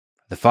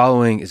The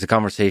following is a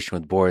conversation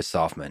with Boris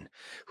Sofman,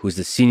 who is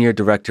the Senior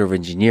Director of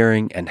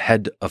Engineering and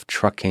Head of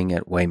Trucking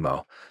at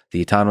Waymo,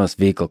 the autonomous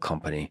vehicle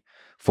company,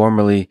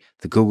 formerly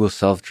the Google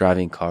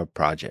self-driving car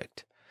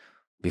project.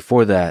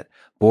 Before that,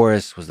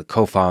 Boris was the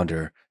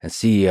co-founder and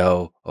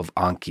CEO of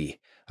Anki,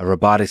 a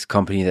robotics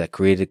company that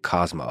created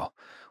Cozmo,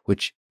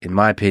 which, in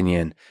my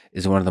opinion,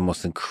 is one of the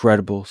most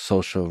incredible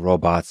social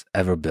robots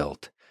ever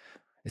built.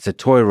 It's a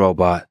toy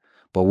robot,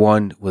 but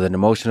one with an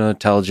emotional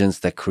intelligence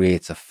that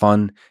creates a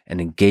fun and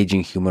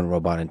engaging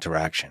human-robot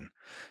interaction.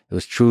 It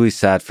was truly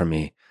sad for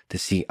me to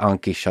see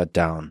Anki shut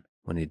down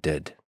when it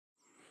did.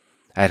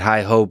 I had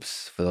high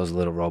hopes for those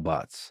little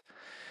robots.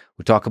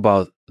 We talk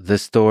about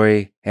this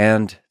story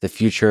and the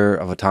future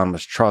of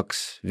autonomous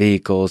trucks,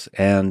 vehicles,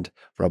 and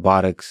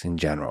robotics in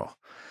general.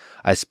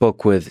 I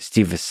spoke with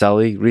Steve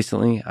Viselli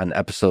recently on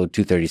episode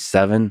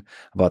 237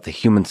 about the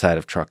human side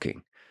of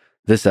trucking.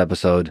 This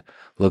episode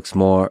looks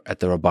more at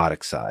the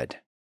robotic side.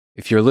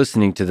 If you're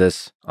listening to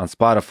this on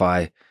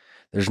Spotify,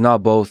 there's now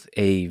both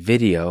a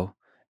video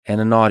and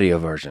an audio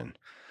version,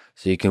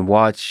 so you can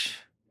watch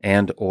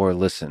and or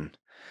listen.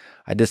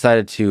 I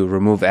decided to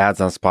remove ads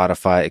on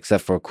Spotify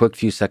except for a quick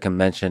few second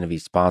mention of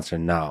each sponsor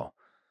now.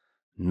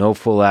 No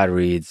full ad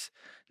reads,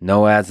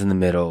 no ads in the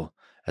middle.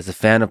 As a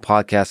fan of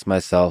podcasts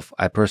myself,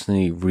 I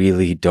personally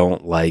really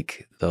don't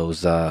like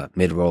those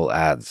mid-roll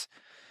ads.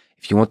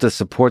 If you want to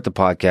support the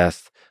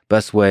podcast,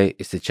 best way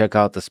is to check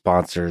out the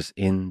sponsors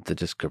in the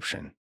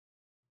description.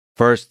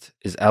 First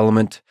is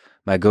Element,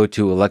 my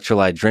go-to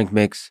electrolyte drink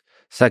mix.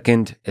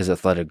 Second is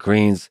Athletic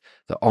Greens,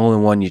 the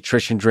all-in-one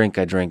nutrition drink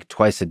I drink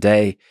twice a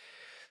day.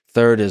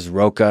 Third is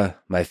Roka,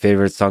 my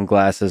favorite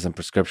sunglasses and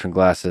prescription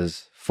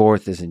glasses.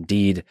 Fourth is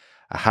Indeed,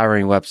 a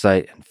hiring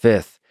website. And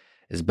fifth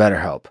is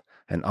BetterHelp,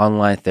 an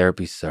online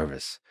therapy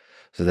service.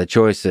 So the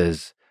choice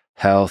is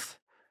health,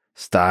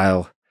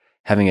 style,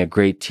 having a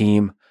great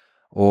team,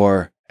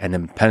 or an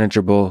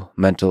impenetrable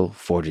mental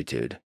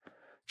fortitude.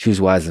 Choose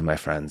wisely, my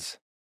friends.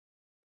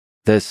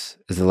 This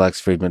is the Lex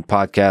Friedman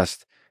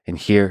Podcast, and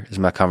here is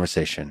my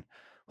conversation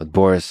with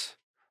Boris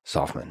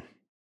Sofman.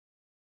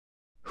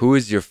 Who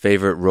is your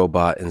favorite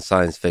robot in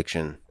science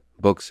fiction,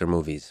 books or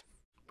movies?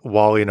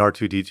 WALL-E and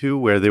R2-D2,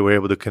 where they were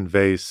able to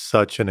convey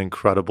such an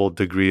incredible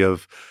degree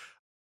of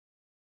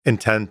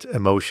intent,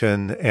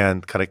 emotion,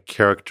 and kind of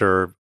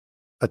character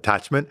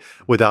attachment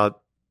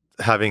without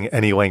having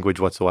any language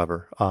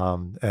whatsoever,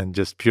 and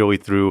just purely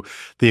through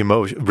the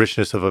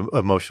richness of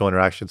emotional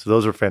interaction. So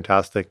those are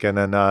fantastic. And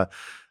then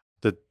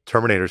the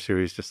Terminator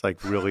series, just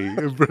like really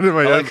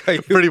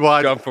pretty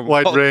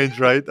wide range,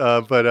 right?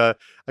 But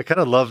I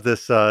kind of love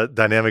this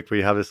dynamic where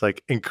you have this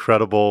like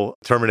incredible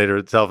Terminator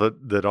itself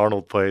that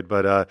Arnold played,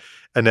 but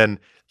and then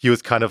he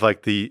was kind of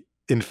like the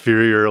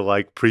inferior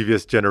like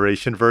previous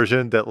generation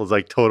version that was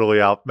like totally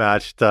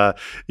outmatched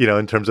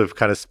in terms of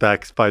kind of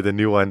specs by the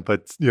new one,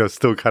 but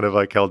still kind of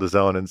like held his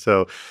own. And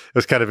so it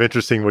was kind of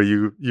interesting where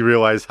you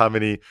realize how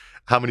many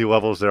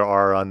levels there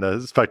are on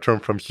the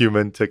spectrum from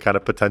human to kind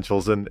of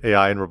potentials in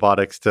AI and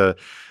robotics to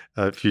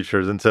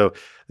futures. And so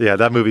yeah,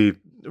 that movie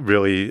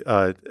really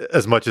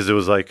as much as it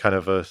was like kind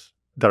of a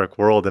dark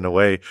world in a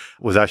way,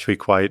 was actually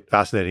quite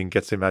fascinating,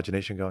 gets the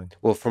imagination going.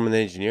 Well, from an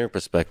engineering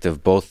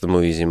perspective, both the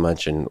movies you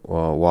mentioned,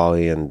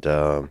 WALL-E and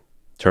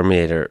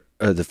Terminator,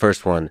 the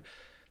first one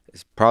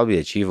is probably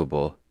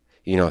achievable.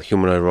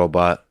 Humanoid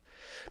robot,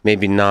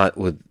 maybe not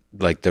with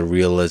like the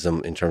realism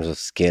in terms of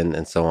skin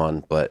and so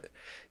on, but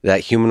that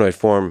humanoid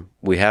form,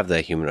 we have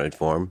that humanoid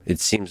form. It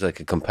seems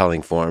like a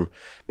compelling form.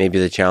 Maybe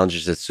the challenge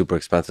is it's super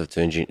expensive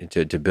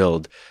to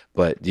build,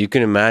 but you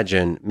can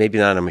imagine, maybe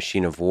not a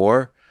machine of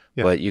war,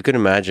 but you can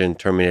imagine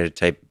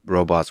Terminator-type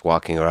robots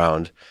walking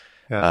around.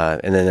 Yeah.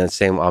 And then the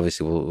same,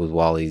 obviously, with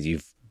WALL-E.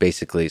 You've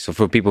basically... So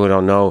for people who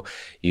don't know,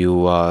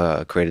 you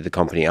created the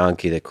company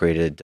Anki that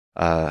created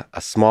a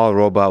small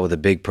robot with a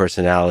big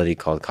personality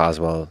called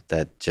Cozmo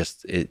that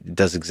it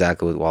does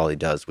exactly what WALL-E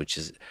does, which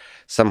is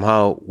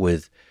somehow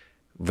with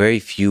very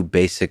few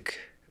basic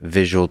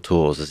visual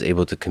tools is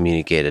able to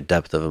communicate a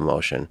depth of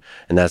emotion.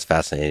 And that's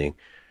fascinating.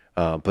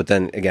 But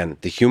then, again,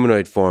 the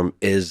humanoid form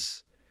is...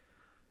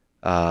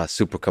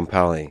 super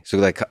compelling. So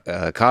like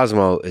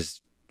Cozmo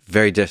is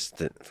very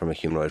distant from a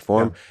humanoid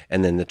form,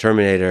 and then the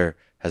Terminator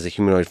has a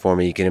humanoid form,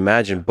 and you can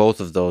imagine both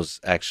of those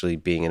actually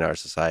being in our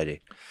society.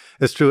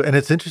 It's true, and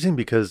it's interesting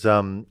because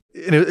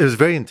it was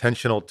very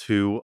intentional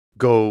to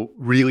go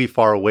really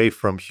far away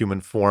from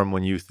human form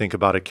when you think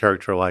about a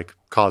character like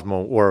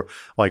Cozmo or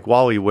like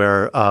WALL-E,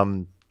 where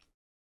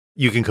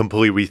you can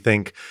completely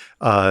rethink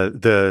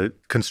the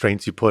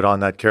constraints you put on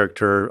that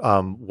character,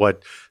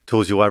 what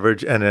tools you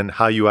leverage, and then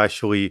how you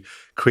actually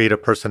create a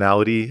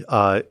personality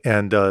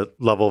and a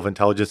level of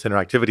intelligence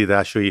interactivity that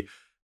actually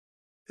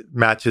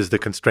matches the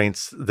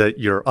constraints that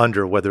you're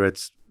under, whether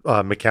it's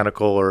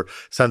mechanical or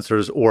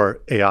sensors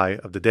or AI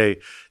of the day.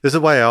 This is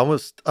why I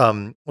almost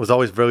was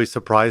always really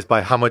surprised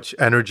by how much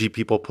energy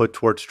people put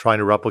towards trying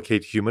to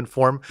replicate human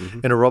form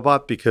in a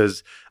robot,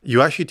 because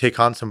you actually take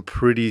on some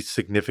pretty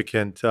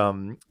significant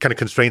kind of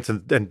constraints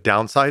and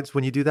downsides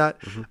when you do that.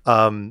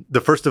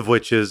 The first of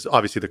which is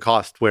obviously the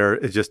cost, where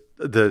it's just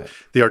the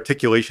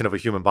articulation of a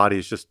human body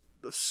is just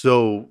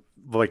so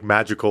like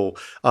magical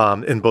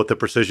in both the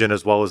precision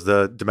as well as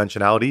the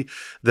dimensionality,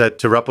 that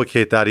to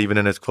replicate that even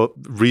in its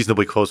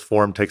reasonably close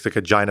form takes like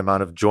a giant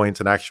amount of joints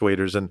and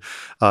actuators and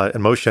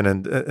motion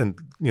and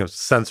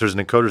sensors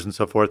and encoders and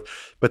so forth.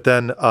 But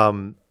then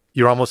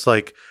you're almost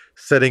like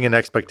setting an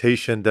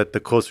expectation that the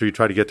closer you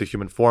try to get to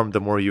human form,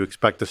 the more you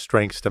expect the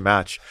strengths to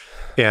match,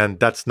 and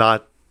that's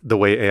not the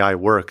way AI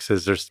works.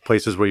 Is there's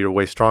places where you're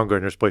way stronger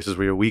and there's places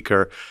where you're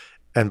weaker,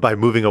 and by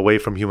moving away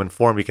from human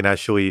form, you can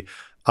actually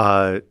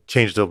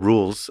change the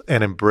rules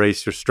and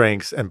embrace your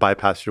strengths and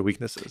bypass your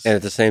weaknesses. And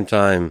at the same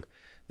time,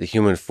 the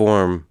human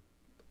form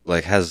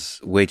like has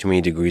way too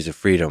many degrees of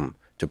freedom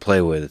to play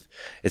with.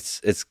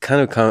 It's kind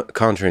of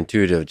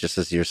counterintuitive, just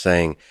as you're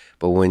saying.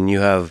 But when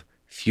you have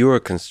fewer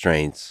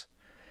constraints,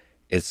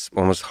 it's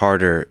almost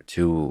harder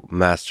to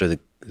master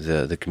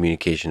the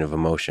communication of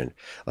emotion.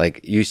 Like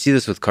you see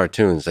this with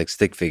cartoons, like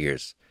stick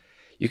figures.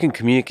 You can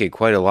communicate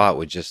quite a lot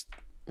with just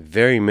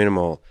very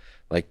minimal,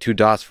 like 2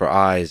 dots for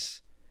eyes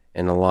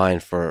and a line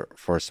for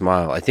a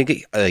smile. I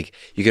think like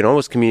you can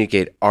almost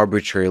communicate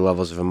arbitrary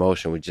levels of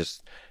emotion with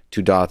just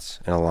 2 dots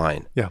and a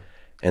line. Yeah.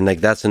 And like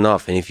that's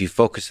enough. And if you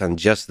focus on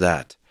just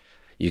that,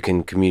 you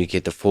can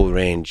communicate the full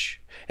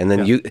range. And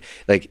then you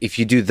like if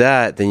you do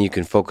that, then you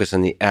can focus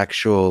on the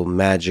actual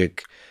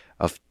magic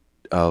of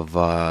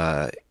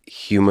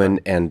human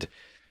and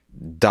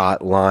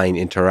dot line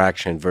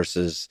interaction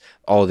versus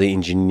all the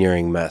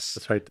engineering mess.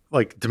 That's right.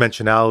 Like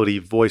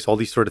dimensionality, voice, all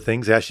these sort of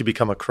things, they actually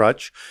become a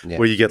crutch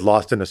where you get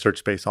lost in a search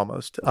space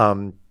almost.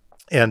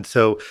 And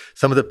so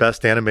some of the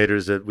best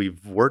animators that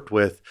we've worked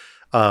with,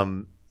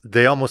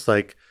 they almost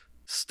like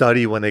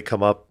study when they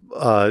come up,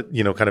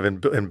 kind of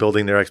in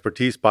building their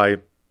expertise by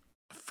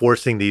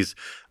forcing these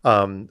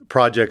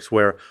projects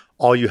where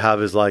all you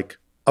have is like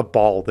a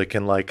ball that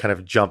can like kind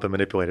of jump and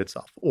manipulate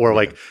itself, or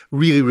like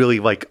really, really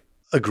like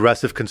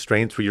aggressive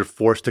constraints where you're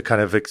forced to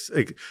kind of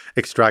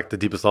extract the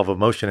deepest level of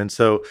emotion. And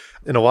so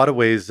in a lot of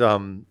ways,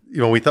 when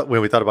we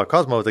thought about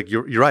Cozmo, it's like,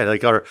 you're right.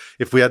 Like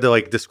if we had to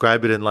like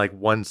describe it in like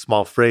one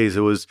small phrase,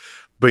 it was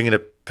bringing a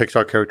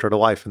Pixar character to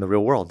life in the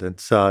real world.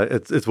 It's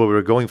what we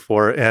were going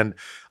for. And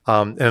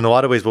in a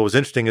lot of ways, what was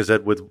interesting is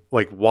that with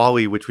like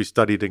WALL-E, which we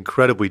studied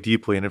incredibly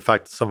deeply, and in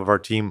fact, some of our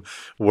team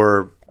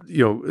were,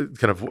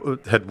 kind of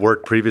had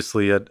worked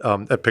previously at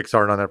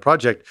Pixar and on that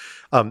project.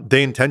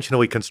 They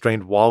intentionally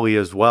constrained WALL-E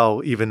as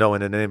well, even though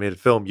in an animated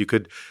film you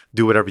could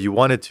do whatever you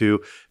wanted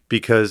to,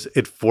 because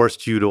it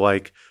forced you to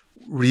like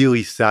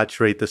really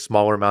saturate the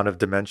smaller amount of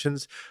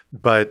dimensions.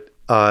 But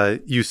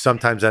you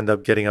sometimes end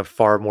up getting a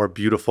far more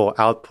beautiful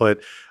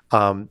output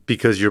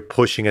because you're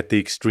pushing at the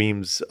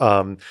extremes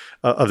of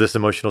this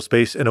emotional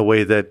space in a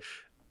way that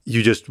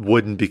you just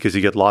wouldn't, because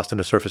you get lost in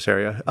the surface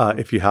area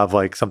if you have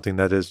like something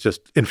that is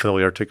just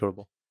infinitely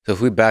articulable. So if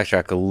we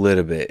backtrack a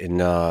little bit, and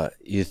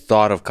you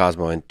thought of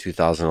Cozmo in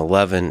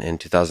 2011, in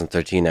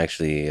 2013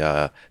 actually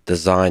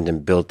designed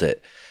and built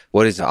it.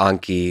 What is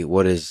Anki?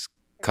 What is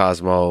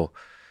Cozmo?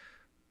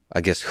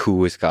 I guess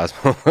who is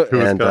Cozmo?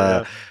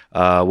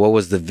 What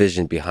was the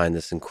vision behind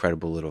this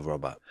incredible little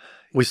robot?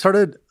 We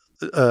started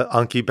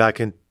Anki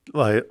back in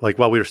like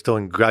while we were still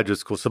in graduate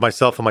school. So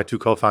myself and my 2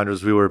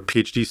 co-founders, we were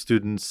PhD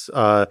students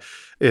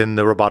in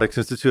the Robotics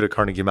Institute at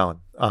Carnegie Mellon.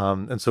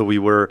 And so we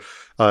were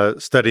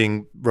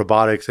studying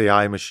robotics,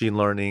 AI, machine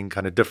learning,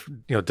 kind of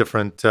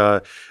different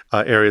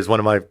areas. One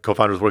of my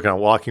co-founders was working on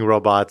walking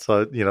robots,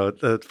 for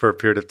a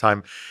period of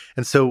time.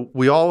 And so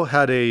we all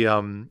had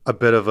a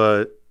bit of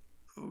a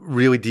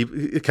really deep,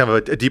 kind of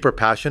a deeper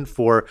passion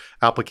for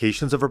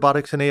applications of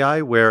robotics and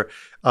AI, where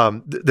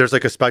there's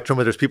like a spectrum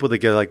where there's people that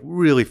get like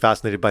really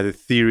fascinated by the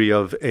theory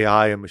of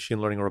AI and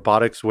machine learning and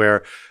robotics,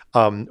 where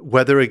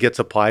whether it gets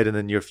applied in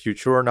the near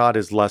future or not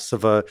is less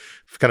of a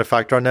kind of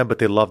factor on them, but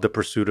they love the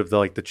pursuit of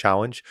the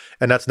challenge,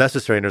 and that's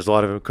necessary. And there's a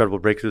lot of incredible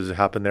breakthroughs that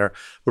happen there.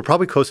 We're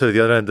probably closer to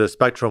the other end of the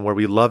spectrum, where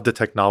we love the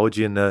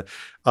technology and the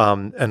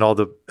and all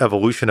the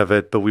evolution of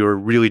it, but we were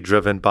really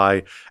driven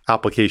by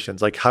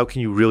applications. Like, how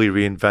can you really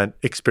reinvent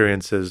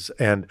experiences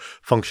and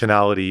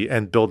functionality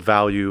and build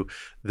value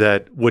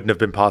that wouldn't have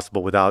been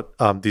possible without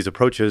these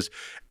approaches?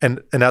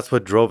 And that's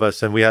what drove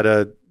us. And we had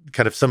a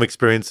kind of some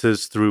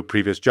experiences through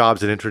previous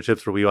jobs and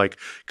internships where we like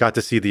got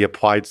to see the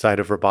applied side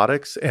of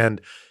robotics.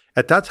 And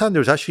at that time, there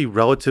was actually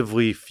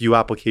relatively few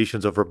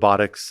applications of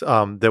robotics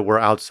that were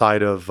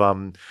outside of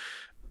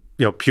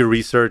pure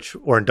research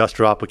or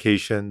industrial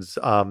applications,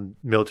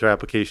 military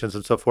applications,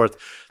 and so forth.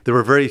 There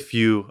were very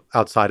few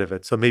outside of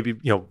it. So maybe,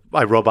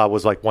 iRobot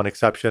was like one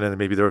exception, and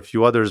maybe there were a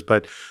few others,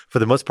 but for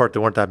the most part,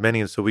 there weren't that many.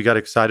 And so we got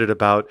excited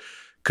about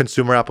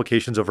consumer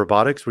applications of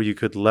robotics where you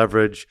could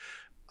leverage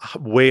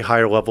way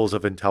higher levels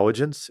of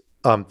intelligence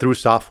through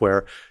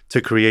software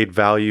to create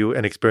value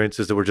and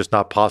experiences that were just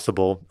not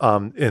possible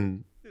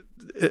in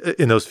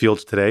those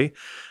fields today.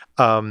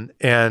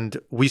 And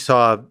we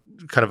saw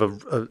kind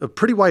of a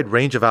pretty wide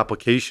range of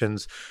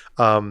applications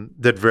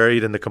that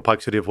varied in the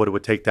complexity of what it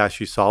would take to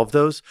actually solve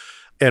those.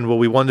 And what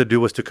we wanted to do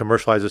was to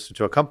commercialize this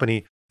into a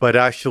company, but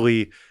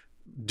actually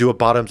do a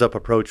bottoms-up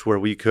approach where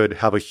we could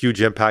have a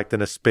huge impact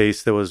in a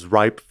space that was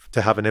ripe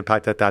to have an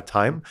impact at that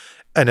time,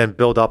 and then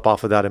build up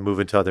off of that and move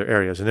into other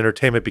areas. And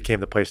entertainment became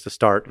the place to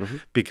start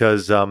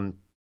because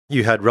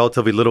you had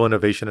relatively little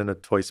innovation in the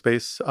toy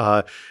space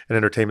and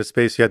entertainment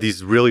space. You had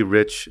these really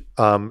rich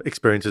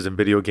experiences in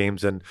video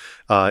games and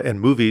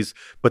movies,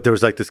 but there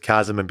was like this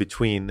chasm in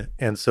between.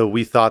 And so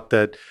we thought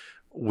that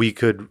we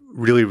could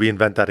really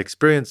reinvent that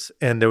experience.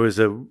 And there was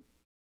a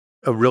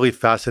really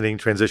fascinating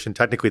transition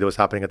technically that was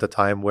happening at the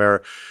time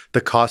where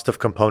the cost of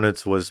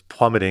components was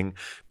plummeting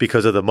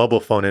because of the mobile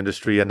phone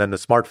industry and then the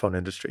smartphone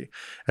industry.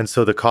 And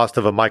so the cost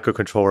of a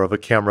microcontroller, of a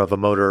camera, of a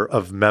motor,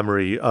 of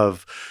memory,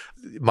 of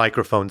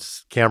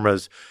microphones,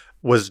 cameras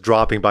was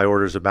dropping by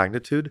orders of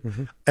magnitude.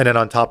 And then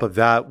on top of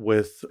that,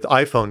 with the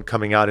iPhone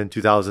coming out in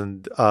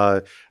 2000,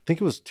 I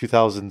think it was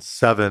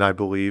 2007, I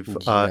believe.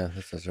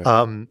 That's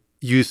right.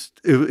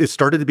 It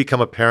started to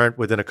become apparent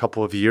within a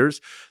couple of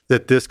years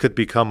that this could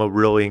become a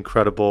really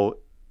incredible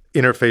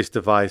interface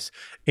device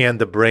and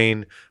the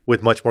brain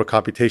with much more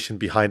computation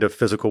behind a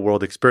physical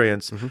world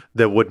experience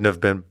that wouldn't have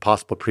been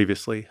possible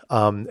previously.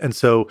 And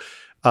so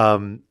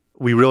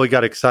we really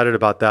got excited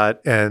about that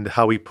and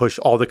how we push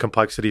all the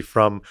complexity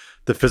from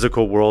the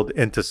physical world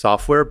into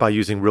software by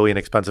using really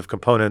inexpensive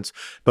components,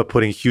 but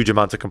putting huge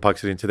amounts of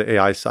complexity into the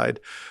AI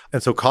side.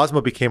 And so Cozmo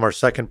became our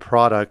second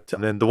product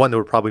and the one that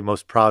we're probably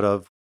most proud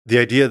of. The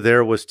idea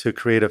there was to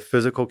create a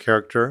physical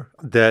character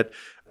that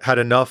had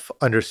enough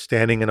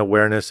understanding and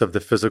awareness of the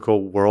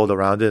physical world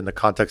around it and the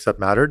context that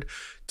mattered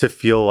to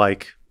feel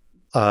like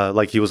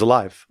he was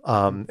alive,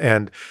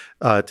 and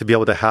to be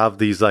able to have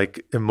these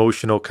like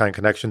emotional kind of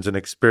connections and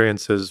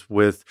experiences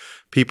with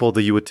people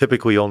that you would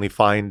typically only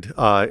find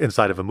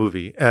inside of a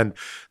movie. And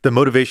the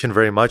motivation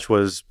very much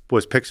was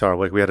Pixar.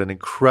 Like we had an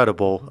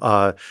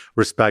incredible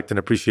respect and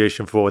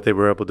appreciation for what they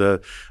were able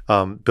to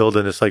build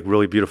in this like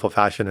really beautiful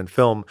fashion and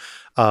film.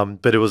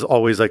 But it was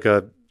always like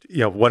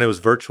one, it was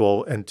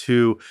virtual, and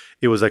two,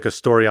 it was like a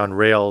story on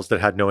rails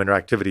that had no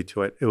interactivity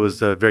to it. It was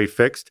very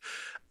fixed.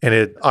 And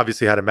it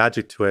obviously had a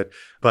magic to it,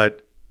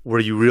 but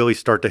where you really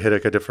start to hit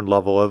like a different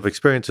level of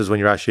experiences when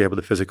you're actually able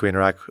to physically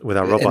interact with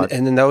our robot.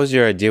 And then that was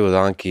your idea with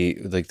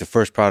Anki. Like the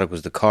first product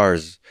was the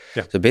cars.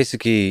 Yeah. So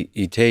basically,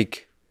 you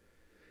take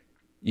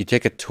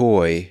a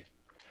toy,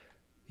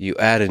 you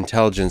add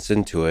intelligence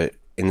into it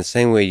in the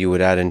same way you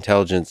would add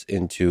intelligence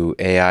into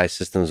AI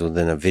systems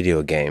within a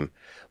video game,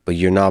 but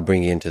you're not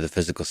bringing it into the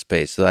physical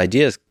space. So the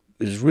idea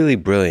is really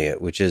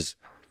brilliant, which is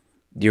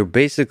you're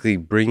basically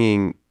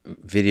bringing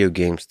video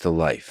games to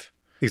life.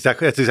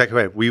 Exactly. That's exactly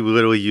right. We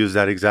literally use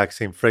that exact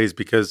same phrase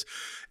because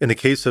in the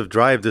case of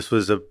Drive, this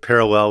was a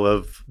parallel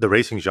of the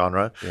racing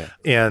genre. Yeah.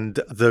 And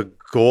the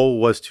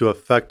goal was to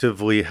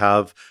effectively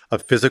have a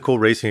physical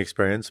racing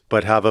experience,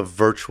 but have a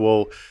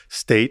virtual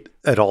state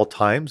at all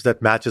times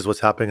that matches what's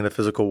happening in the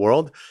physical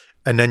world.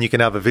 And then you can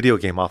have a video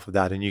game off of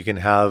that, and you can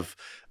have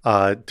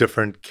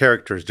different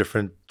characters,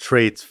 different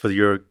traits for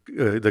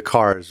the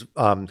cars,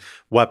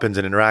 weapons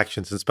and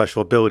interactions and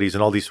special abilities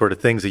and all these sort of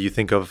things that you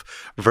think of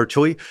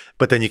virtually,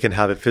 but then you can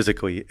have it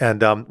physically.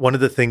 And one of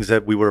the things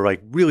that we were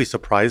like really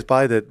surprised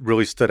by that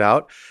really stood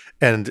out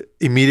and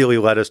immediately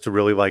led us to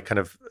really like kind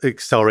of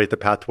accelerate the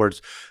path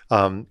towards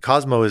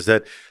Cozmo is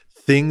that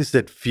things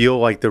that feel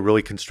like they're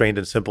really constrained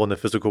and simple in the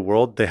physical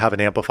world, they have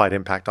an amplified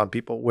impact on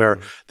people where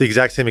the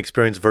exact same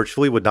experience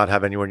virtually would not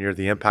have anywhere near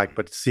the impact,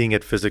 but seeing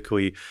it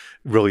physically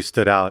really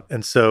stood out.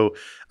 And so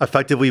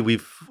effectively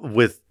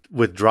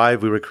with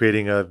Drive, we were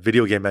creating a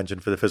video game engine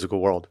for the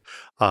physical world.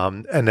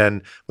 And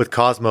then with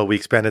Cozmo, we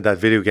expanded that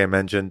video game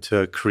engine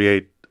to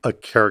create a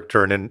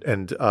character and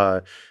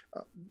kind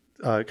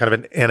of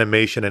an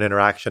animation and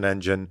interaction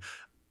engine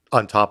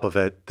on top of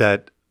it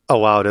that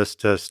allowed us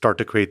to start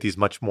to create these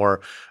much more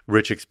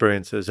rich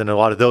experiences. And a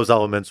lot of those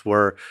elements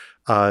were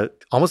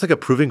almost like a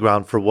proving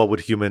ground for what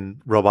would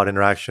human-robot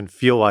interaction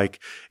feel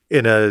like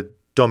in a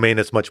domain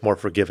that's much more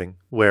forgiving,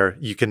 where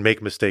you can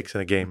make mistakes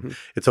in a game.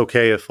 It's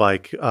okay if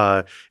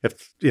a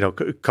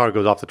car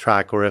goes off the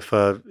track or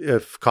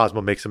if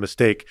Cozmo makes a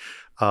mistake.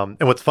 And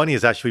what's funny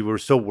is actually we were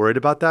so worried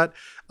about that.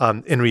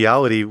 In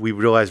reality, we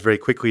realized very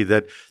quickly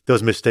that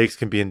those mistakes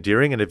can be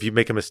endearing. And if you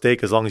make a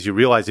mistake, as long as you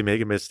realize you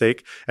make a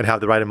mistake and have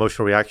the right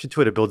emotional reaction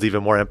to it, it builds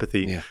even more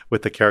empathy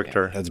with the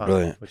character. Yeah, that's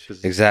brilliant.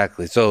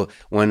 Exactly. So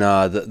when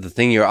the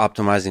thing you're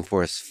optimizing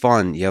for is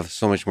fun, you have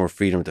so much more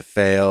freedom to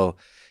fail,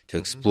 to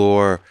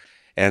explore.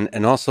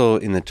 And also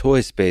in the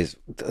toy space,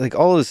 like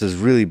all of this is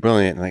really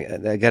brilliant. Like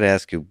I got to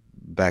ask you,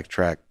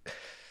 backtrack.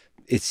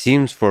 It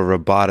seems for a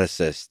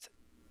roboticist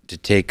to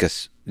take a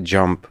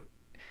jump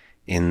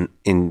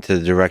into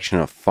the direction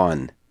of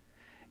fun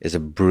is a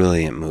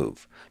brilliant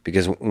move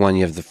because one,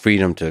 you have the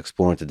freedom to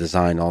explore and to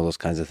design all those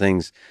kinds of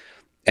things,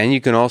 and you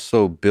can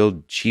also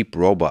build cheap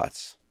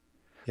robots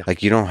Yeah.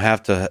 Like you don't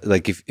have to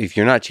like if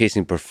you're not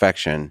chasing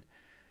perfection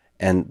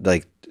and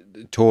like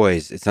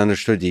toys, it's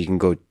understood that you can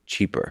go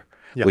cheaper,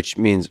 Yeah. which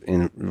means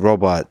in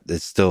robot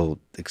it's still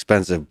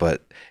expensive,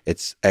 but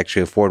it's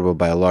actually affordable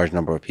by a large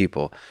number of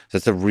people. So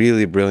it's a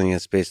really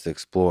brilliant space to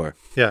explore.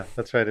 Yeah,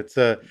 that's right. It's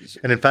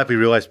and in fact, we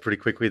realized pretty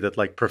quickly that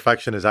like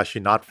perfection is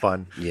actually not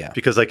fun. Yeah.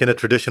 Because like in a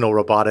traditional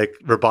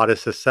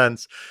roboticist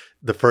sense,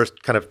 the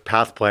first kind of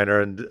path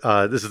planner, and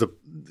this is the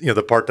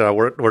the part that I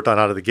worked on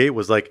out of the gate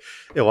was like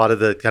a lot of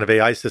the kind of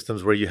AI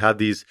systems where you have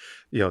these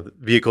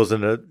vehicles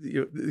and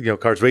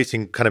cars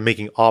racing, kind of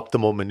making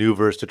optimal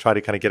maneuvers to try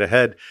to kind of get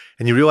ahead,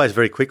 and you realize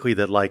very quickly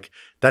that like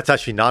that's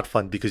actually not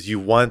fun because you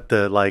want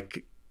the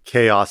like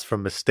chaos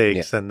from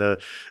mistakes and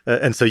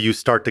so you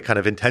start to kind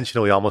of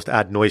intentionally almost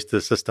add noise to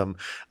the system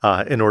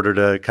in order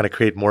to kind of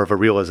create more of a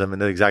realism in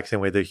the exact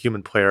same way the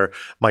human player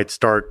might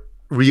start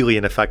really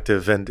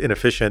ineffective and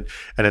inefficient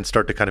and then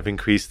start to kind of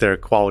increase their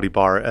quality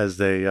bar as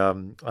they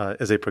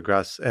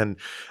progress. And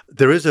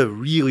there is a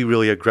really,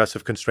 really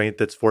aggressive constraint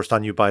that's forced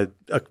on you by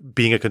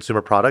being a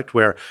consumer product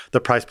where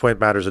the price point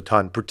matters a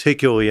ton,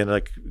 particularly in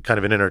like kind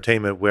of an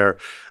entertainment where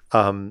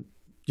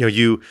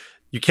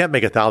you can't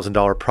make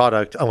 $1,000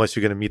 product unless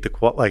you're going to meet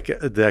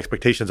the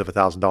expectations of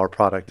 $1,000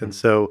 product. Mm-hmm. And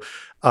so,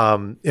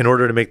 in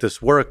order to make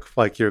this work,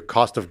 like your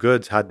cost of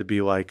goods had to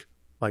be like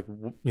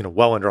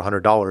well under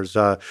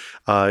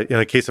 $100. In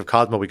the case of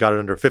Cozmo, we got it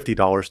under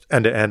 $50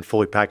 end to end,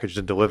 fully packaged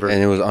and delivered,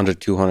 and it was under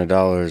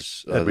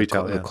 $200 at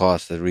retail. The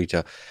cost at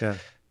retail. Yeah.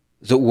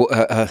 So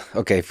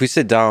okay, if we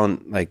sit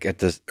down like at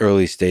the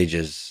early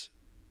stages,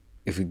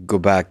 if we go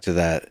back to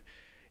that,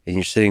 and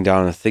you're sitting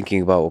down and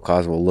thinking about what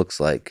Cozmo looks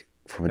like.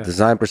 From a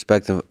design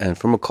perspective and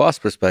from a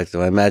cost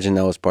perspective, I imagine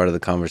that was part of the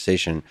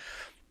conversation.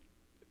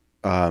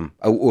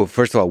 Well,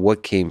 first of all,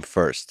 what came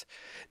first?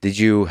 Did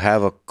you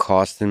have a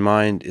cost in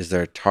mind? Is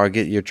there a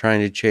target you're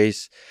trying to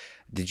chase?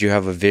 Did you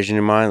have a vision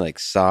in mind, like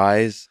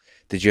size?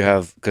 Did you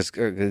have, because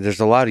there's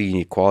a lot of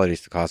unique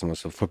qualities to Cosmo.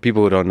 So for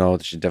people who don't know,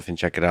 they should definitely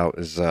check it out.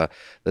 There's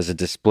a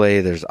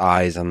display, there's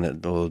eyes on the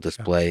little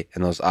display,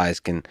 and those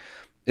eyes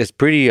it's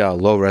pretty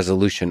low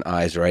resolution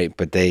eyes, right?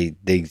 But they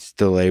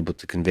still are able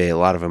to convey a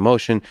lot of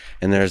emotion.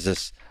 And there's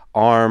this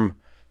arm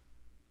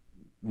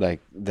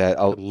like that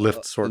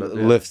lift sort of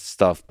lift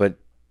stuff, but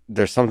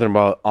there's something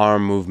about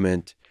arm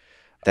movement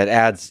that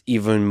adds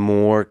even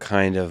more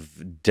kind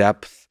of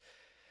depth.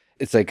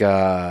 It's like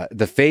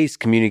the face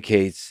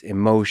communicates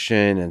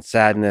emotion and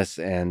sadness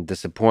and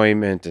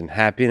disappointment and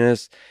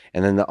happiness,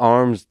 and then the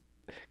arms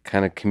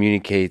kind of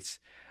communicates,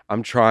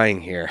 I'm trying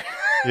here.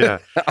 Yeah.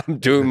 I'm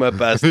doing my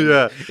best in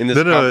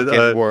this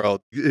complicated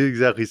world.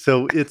 Exactly.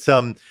 So it's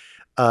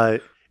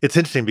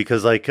interesting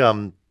because like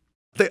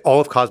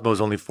all of Cosmo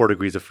is only 4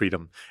 degrees of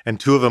freedom, and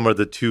 2 of them are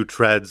the 2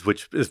 treads,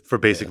 which is for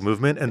basic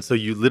movement. And so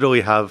you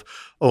literally have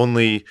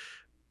only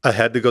a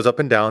head that goes up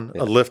and down,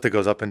 a lift that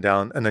goes up and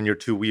down, and then your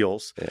 2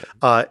 wheels.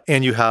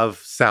 And you have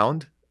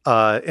sound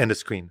and a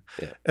screen,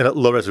 and a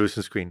low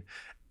resolution screen.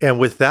 And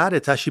with that,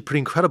 it's actually pretty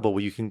incredible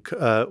what you can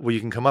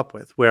come up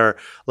with. Where,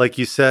 like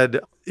you said,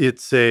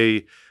 it's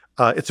a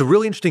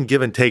really interesting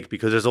give and take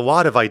because there's a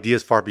lot of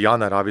ideas far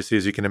beyond that. Obviously,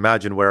 as you can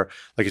imagine, where,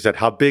 like you said,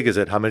 how big is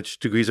it? How much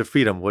degrees of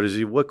freedom? What does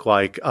he look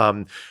like?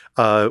 What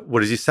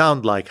does he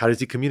sound like? How does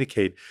he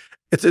communicate?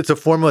 It's a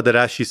formula that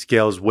actually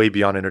scales way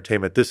beyond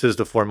entertainment. This is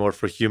the formula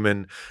for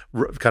human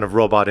kind of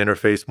robot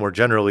interface more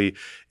generally.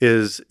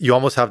 Is you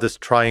almost have this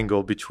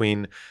triangle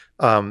between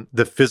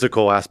the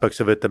physical aspects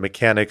of it, the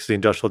mechanics, the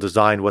industrial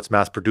design, what's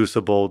mass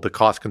producible, the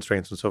cost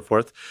constraints, and so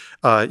forth.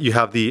 You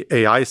have the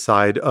AI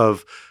side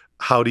of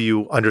how do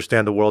you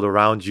understand the world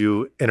around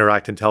you,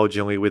 interact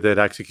intelligently with it,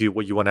 execute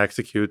what you want to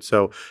execute,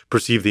 so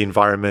perceive the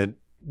environment,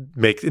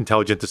 make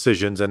intelligent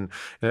decisions, and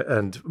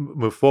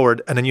move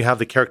forward. And then you have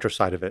the character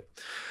side of it.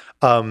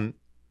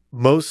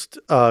 Most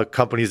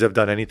companies that have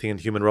done anything in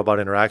human-robot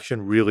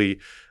interaction really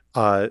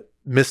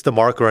miss the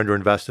mark or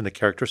underinvest in the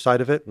character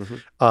side of it.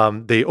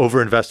 Mm-hmm. They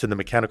overinvest in the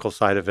mechanical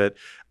side of it,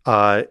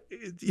 and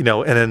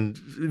then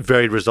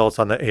varied results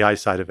on the AI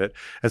side of it.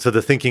 And so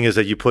the thinking is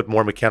that you put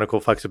more mechanical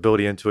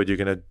flexibility into it, you're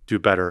going to do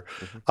better.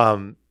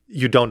 Mm-hmm.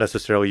 You don't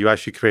necessarily. You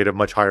actually create a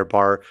much higher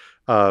bar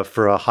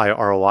for a high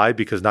ROI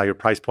because now your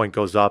price point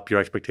goes up, your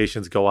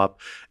expectations go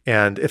up,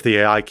 and if the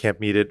AI can't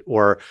meet it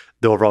or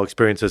the overall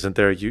experience isn't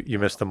there, you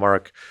miss the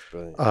mark.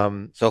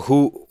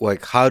 So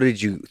how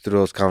did you, through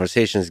those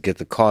conversations, get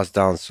the cost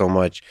down so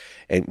much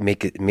and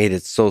made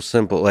it so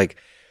simple? Like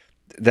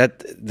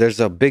that, there's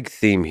a big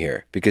theme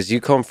here because you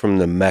come from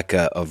the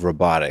mecca of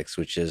robotics,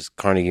 which is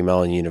Carnegie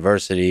Mellon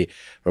University.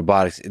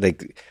 Robotics,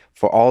 like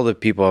for all the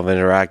people I've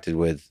interacted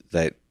with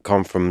that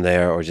come from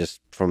there or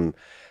just from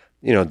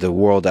the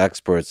world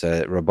experts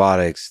at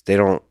robotics,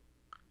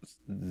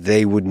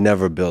 they would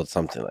never build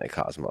something like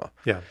Cozmo.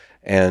 Yeah.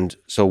 And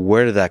so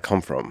where did that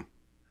come from?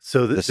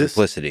 So the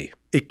simplicity.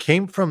 it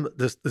came from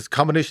this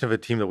combination of a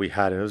team that we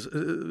had, and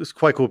it was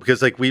quite cool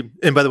because like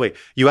and by the way,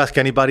 you ask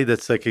anybody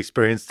that's like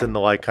experienced in the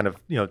like kind of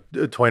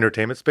toy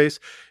entertainment space,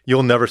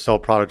 you'll never sell a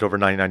product over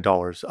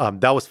 $99.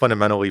 That was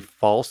fundamentally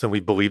false, and we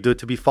believed it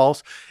to be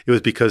false. It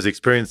was because the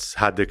experience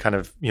had to kind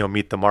of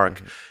meet the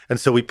mark, and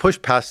so we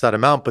pushed past that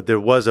amount. But there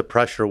was a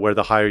pressure where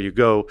the higher you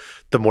go,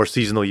 the more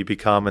seasonal you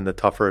become, and the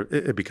tougher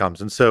it becomes.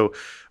 And so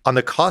on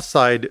the cost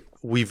side,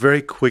 we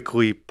very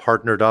quickly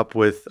partnered up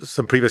with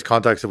some previous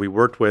contacts that we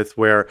worked with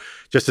where,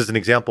 just as an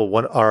example,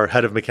 our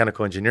head of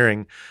mechanical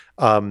engineering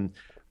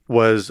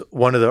was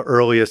one of the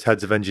earliest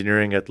heads of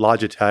engineering at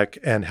Logitech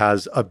and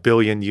has 1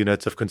 billion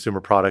units of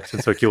consumer products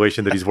in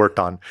circulation that he's worked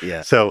on.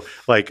 Yeah. So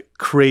like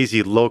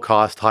crazy low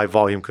cost, high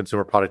volume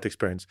consumer product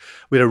experience.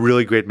 We had a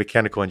really great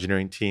mechanical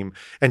engineering team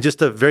and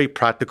just a very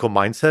practical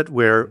mindset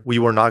where we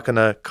were not going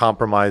to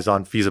compromise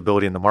on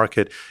feasibility in the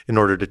market in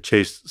order to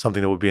chase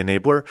something that would be an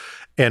enabler.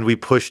 And we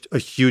pushed a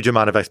huge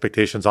amount of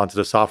expectations onto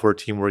the software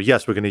team where,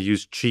 yes, we're going to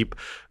use cheap,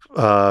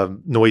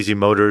 noisy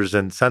motors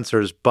and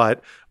sensors,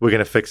 but we're going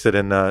to fix it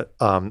on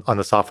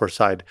the software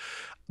side.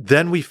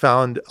 Then we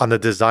found on the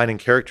design and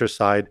character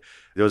side,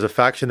 there was a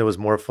faction that was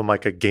more from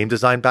like a game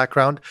design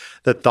background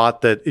that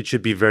thought that it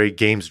should be very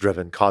games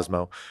driven,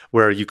 Cozmo,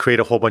 where you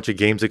create a whole bunch of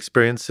games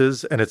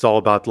experiences and it's all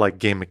about like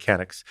game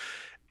mechanics.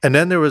 And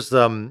then there was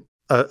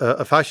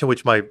a faction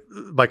which my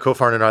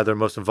co-founder and I that are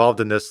most involved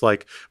in this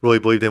like really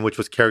believed in, which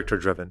was character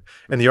driven.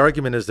 And the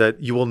argument is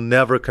that you will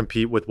never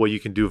compete with what you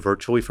can do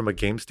virtually from a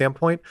game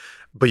standpoint,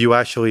 but you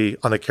actually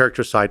on the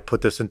character side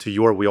put this into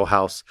your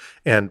wheelhouse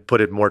and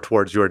put it more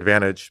towards your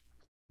advantage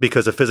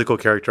because a physical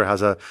character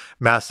has a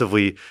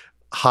massively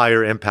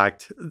higher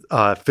impact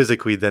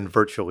physically than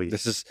virtually.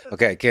 This is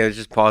okay. Can I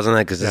just pause on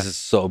that because this is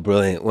so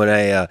brilliant. When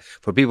I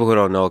for people who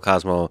don't know,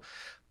 Cosmo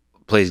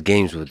plays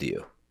games with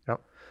you.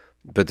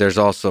 But there's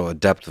also a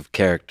depth of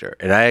character.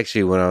 And I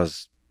actually, when I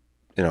was,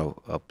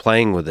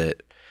 playing with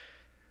it,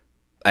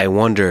 I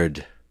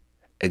wondered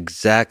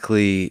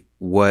exactly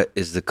what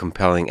is the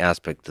compelling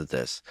aspect of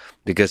this.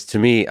 Because to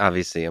me,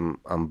 obviously,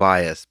 I'm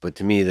biased, but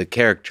to me, the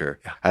character,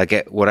 I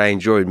get what I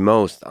enjoyed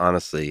most,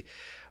 honestly,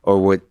 or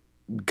what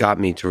got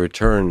me to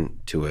return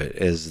to it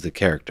is the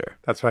character.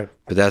 That's right.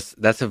 But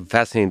that's a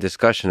fascinating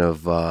discussion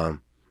of,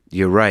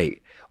 you're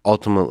right.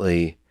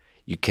 Ultimately,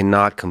 you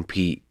cannot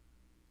compete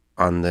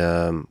on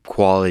the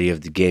quality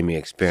of the gaming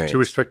experience. It's too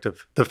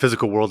restrictive. The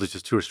physical world is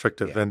just too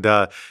restrictive. And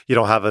you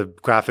don't have a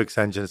graphics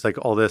engine. It's like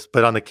all this.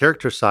 But on the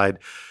character side,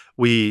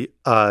 we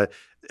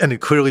and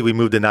clearly we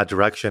moved in that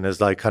direction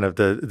as like kind of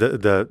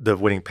the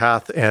winning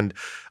path. And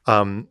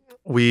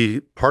we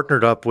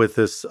partnered up with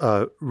this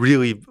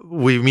we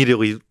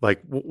immediately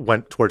like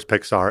went towards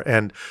Pixar.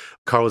 And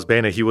Carlos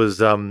Baena, he was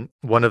had been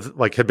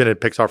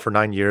at Pixar for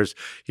 9 years.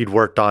 He'd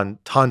worked on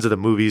tons of the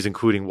movies,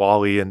 including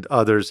WALL-E and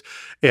others.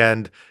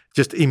 And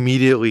just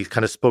immediately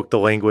kind of spoke the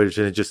language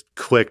and it just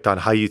clicked on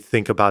how you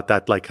think about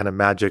that like kind of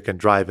magic and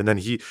drive. And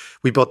then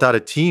we built out a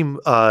team,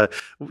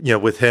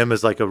 with him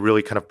as like a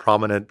really kind of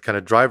prominent kind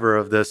of driver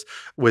of this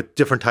with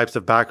different types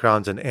of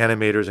backgrounds and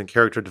animators and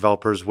character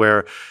developers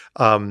where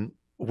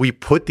we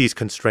put these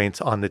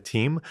constraints on the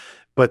team,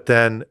 but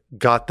then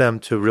got them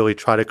to really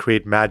try to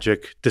create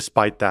magic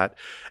despite that.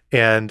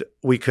 And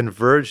we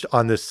converged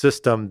on this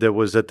system that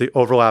was at the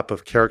overlap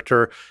of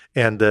character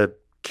and the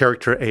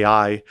character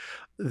AI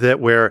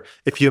that where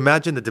if you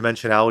imagine the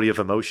dimensionality of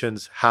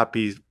emotions,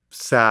 happy,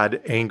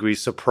 sad, angry,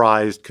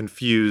 surprised,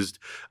 confused,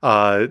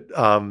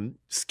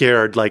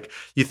 scared, like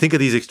you think of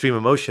these extreme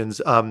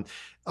emotions,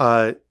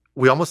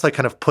 we almost like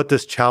kind of put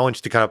this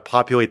challenge to kind of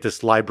populate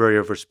this library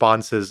of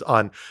responses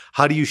on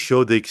how do you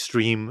show the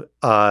extreme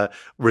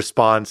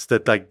response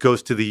that like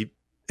goes to the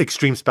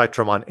extreme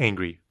spectrum on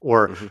angry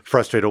or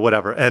frustrated or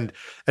whatever. And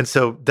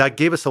so that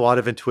gave us a lot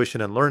of intuition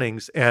and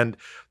learnings. And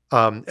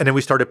then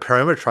we started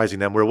parameterizing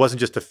them where it wasn't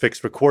just a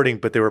fixed recording,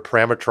 but they were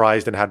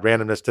parameterized and had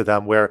randomness to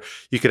them where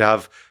you could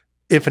have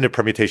infinite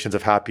permutations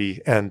of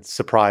happy and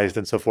surprised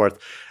and so forth.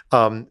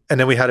 And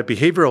then we had a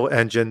behavioral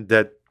engine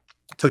that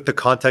took the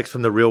context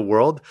from the real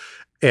world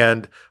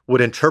and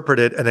would interpret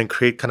it and then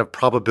create kind of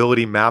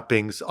probability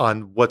mappings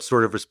on what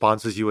sort of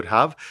responses you would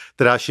have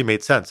that actually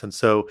made sense. And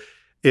so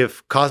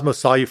if Cosmo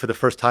saw you for the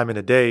first time in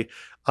a day,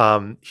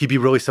 he'd be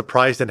really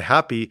surprised and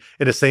happy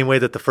in the same way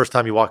that the first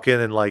time you walk in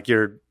and like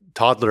your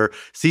toddler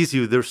sees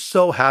you, they're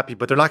so happy,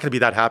 but they're not going to be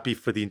that happy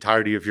for the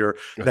entirety of your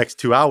next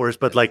 2 hours.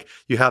 But like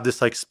you have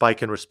this like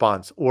spike in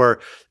response. Or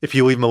if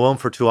you leave him alone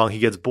for too long, he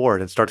gets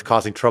bored and starts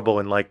causing trouble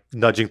and like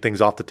nudging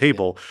things off the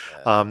table.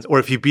 Or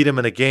if you beat him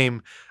in a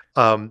game,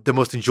 the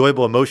most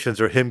enjoyable emotions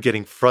are him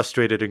getting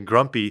frustrated and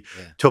grumpy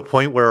to a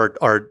point where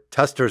our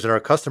testers and our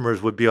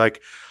customers would be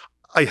like,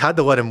 I had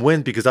to let him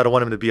win because I don't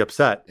want him to be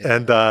upset.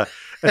 And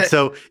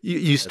so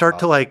you start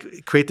to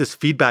like create this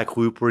feedback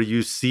loop where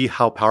you see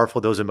how powerful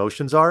those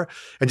emotions are.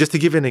 And just to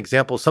give you an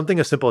example,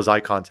 something as simple as eye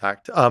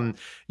contact.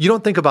 You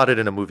don't think about it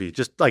in a movie,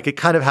 just like it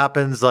kind of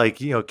happens like,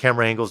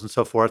 camera angles and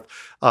so forth.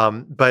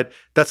 But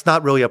that's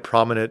not really a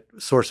prominent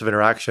source of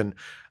interaction.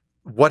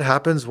 What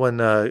happens when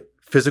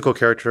physical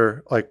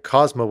character like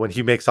Cosmo, when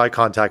he makes eye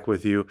contact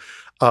with you,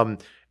 um,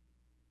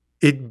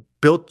 it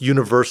built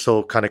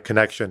universal kind of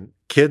connection,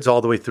 kids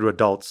all the way through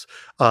adults.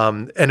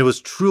 And it was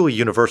truly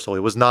universal. It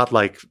was not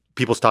like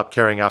people stopped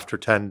caring after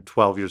 10,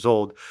 12 years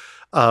old.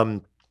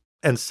 Um,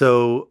 and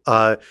so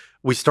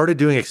we started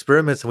doing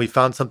experiments and we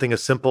found something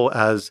as simple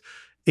as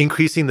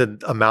increasing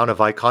the amount of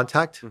eye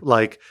contact,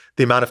 like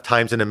the amount of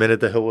times in a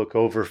minute that he'll look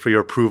over for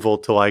your approval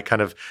to like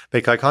kind of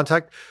make eye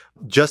contact.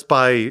 Just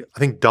by, I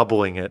think,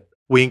 doubling it,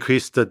 we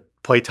increased the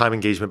playtime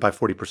engagement by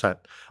 40%.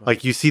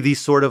 Like you see these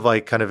sort of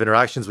like kind of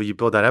interactions where you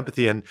build that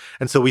empathy. And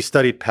so we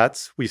studied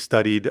pets, we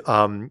studied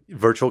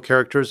virtual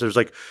characters. There's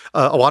like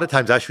a lot of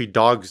times actually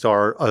dogs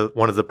are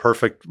one of the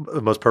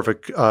most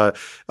perfect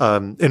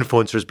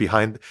influencers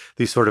behind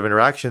these sort of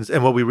interactions.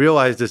 And what we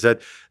realized is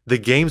that the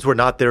games were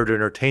not there to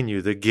entertain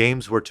you. The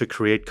games were to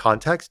create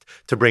context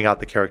to bring out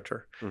the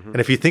character. Mm-hmm.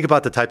 And if you think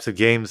about the types of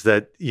games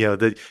that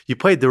you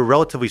played, they were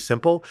relatively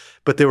simple,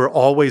 but they were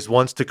always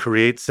ones to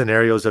create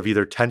scenarios of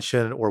either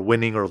tension or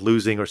winning or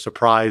losing or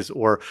surprise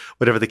or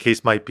whatever the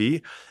case might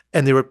be.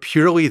 And they were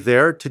purely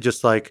there to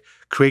just like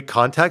create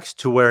context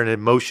to where an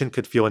emotion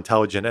could feel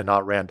intelligent and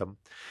not random.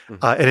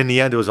 Mm-hmm. And in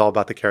the end, it was all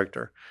about the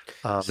character.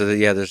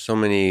 There's so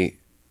many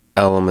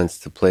elements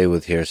to play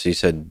with here. So you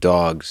said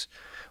dogs.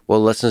 What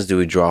lessons do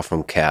we draw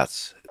from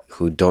cats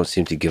who don't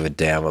seem to give a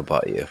damn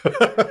about you?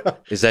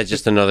 Is that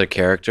just another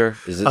character?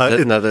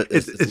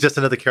 It's just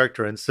another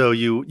character. And so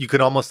you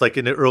could almost like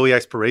in the early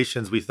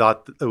explorations, we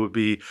thought it would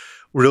be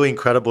really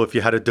incredible if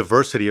you had a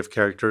diversity of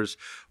characters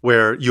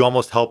where you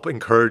almost help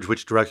encourage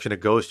which direction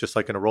it goes, just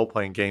like in a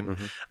role-playing game.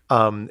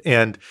 Mm-hmm.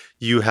 And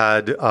you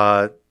had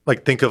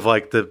like think of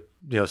like the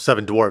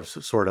Seven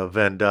Dwarfs sort of.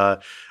 And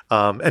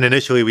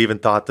initially we even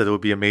thought that it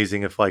would be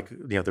amazing if like,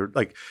 they're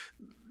like,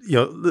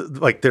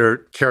 like their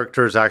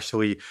characters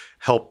actually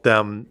help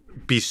them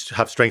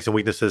have strengths and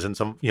weaknesses and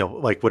some,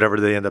 like whatever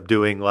they end up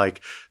doing,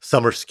 like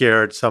some are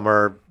scared, some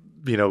are,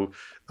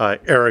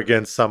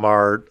 arrogant, some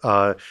are,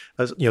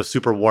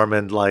 super warm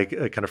and like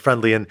kind of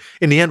friendly. And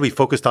in the end, we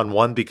focused on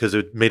one because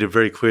it made it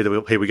very clear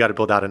that, we got to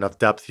build out enough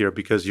depth here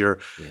because you're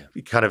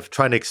kind of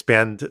trying to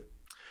expand.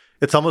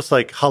 It's almost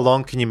like how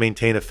long can you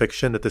maintain a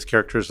fiction that this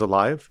character is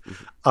alive,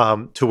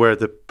 to where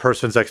the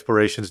person's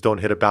explorations don't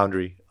hit a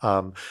boundary,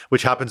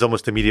 which happens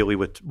almost immediately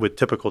with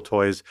typical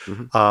toys,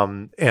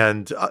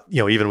 and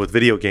even with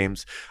video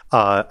games.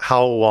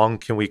 How long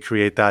can we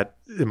create that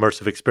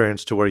immersive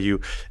experience to where you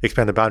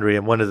expand the boundary?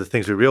 And one of the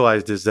things we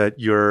realized is that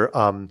you're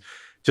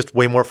just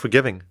way more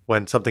forgiving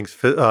when something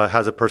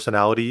has a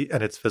personality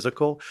and it's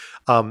physical.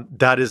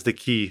 That is the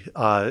key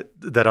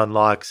that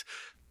unlocks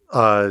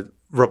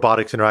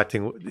robotics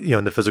interacting,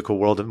 in the physical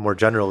world more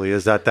generally,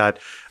 is that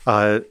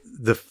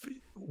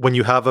when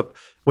you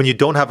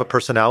don't have a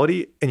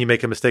personality and you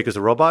make a mistake as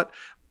a robot,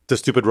 the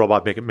stupid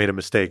robot made a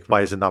mistake. Why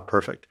is it not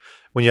perfect?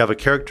 When you have a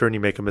character and you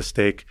make a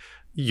mistake,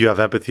 you have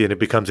empathy and it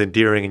becomes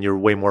endearing and you're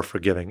way more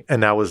forgiving.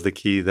 And that was the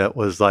key that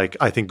was like,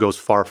 I think goes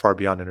far, far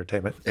beyond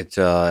entertainment. It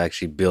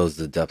actually builds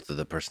the depth of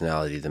the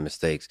personality, the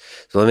mistakes.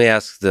 So let me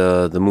ask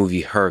the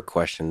movie Her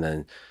question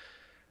then.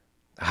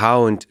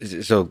 Cosmo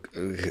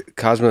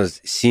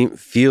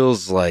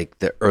feels like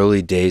the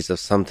early days of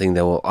something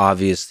that will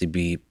obviously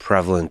be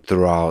prevalent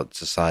throughout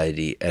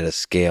society at a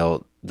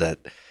scale that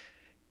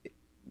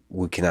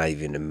we cannot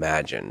even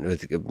imagine.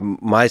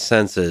 My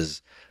sense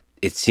is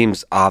it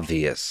seems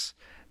obvious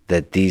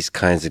that these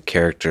kinds of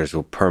characters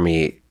will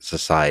permeate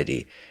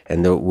society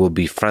and that we'll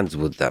be friends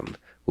with them.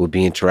 We'll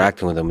be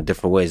interacting with them in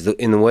different ways.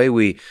 In the way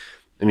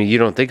you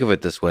don't think of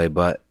it this way,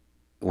 but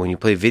when you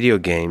play video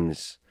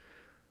games,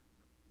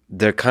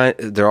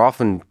 they're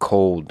often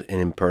cold and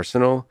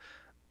impersonal,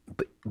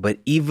 but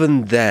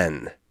even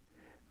then,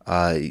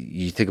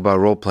 you think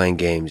about role-playing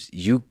games,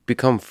 you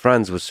become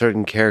friends with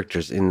certain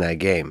characters in that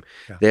game.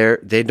 Yeah.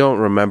 They don't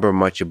remember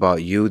much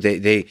about you.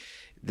 They're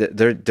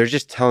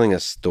just telling a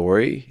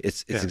story.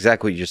 It's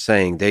exactly what you're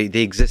saying. They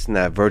exist in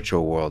that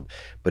virtual world,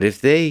 but if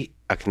they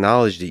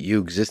acknowledge that you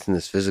exist in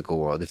this physical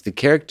world, if the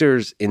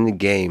characters in the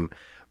game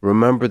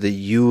remember that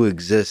you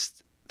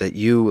exist, that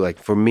you, like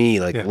for me,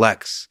 like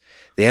Lex,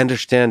 they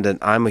understand that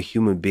I'm a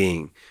human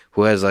being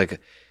who has like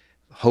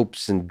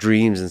hopes and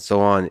dreams and so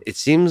on. It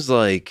seems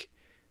like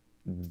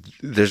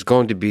there's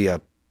going to be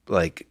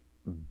like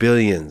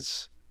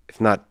billions, if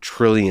not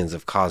trillions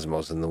of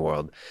Cosmos in the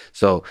world.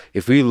 So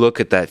if we look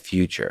at that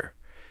future,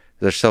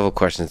 there's several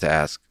questions to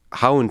ask.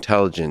 How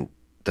intelligent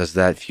does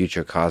that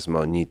future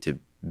Cosmo need to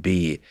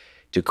be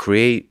to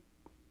create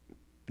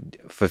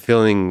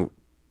fulfilling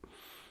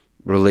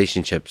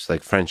relationships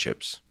like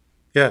friendships?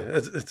 Yeah,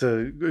 it's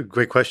a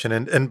great question.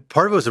 And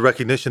part of it was a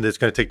recognition that it's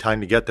going to take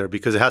time to get there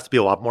because it has to be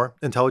a lot more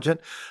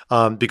intelligent.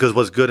 Because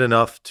what's good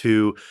enough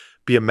to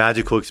be a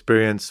magical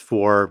experience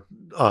for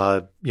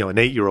an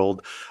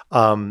 8-year-old,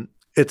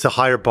 it's a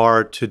higher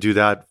bar to do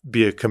that,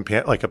 be a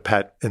like a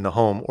pet in the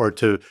home, or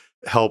to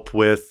help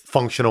with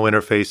functional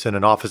interface in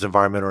an office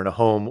environment or in a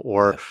home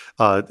or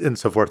and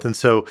so forth. And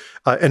so,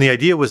 and the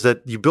idea was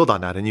that you build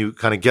on that and you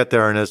kind of get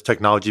there. And as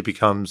technology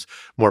becomes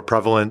more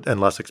prevalent and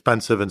less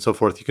expensive and so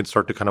forth, you can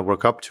start to kind of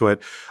work up to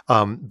it.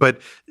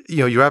 But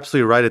you're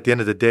absolutely right. At the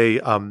end of the day,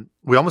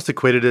 we almost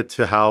equated it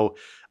to how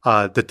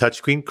the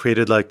touchscreen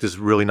created like this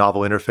really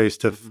novel interface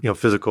to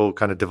physical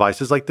kind of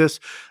devices like this.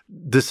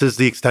 This is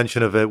the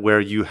extension of it, where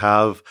you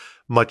have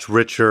much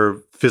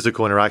richer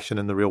physical interaction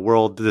in the real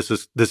world. This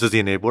is the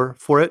enabler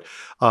for it,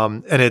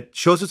 and it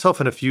shows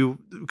itself in a few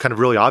kind of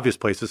really obvious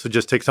places. So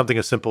just take something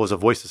as simple as a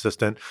voice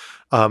assistant.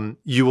 Most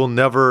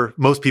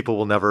people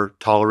will never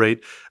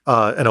tolerate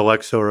an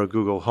Alexa or a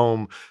Google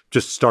Home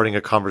just starting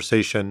a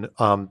conversation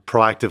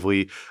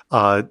proactively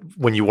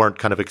when you weren't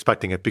kind of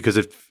expecting it, because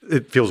it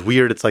feels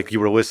weird. It's like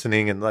you were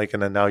listening and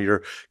then now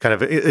you're kind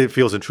of it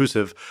feels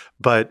intrusive.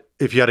 But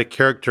if you had a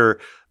character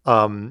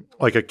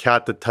like a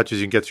cat that touches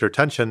you and gets your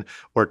attention,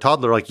 or a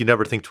toddler, like you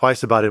never think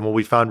twice about it. And what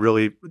we found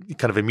really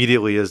kind of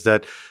immediately is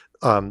that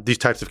these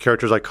types of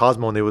characters like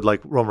Cozmo, and they would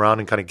like roam around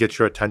and kind of get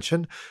your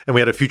attention. And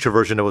we had a future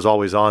version that was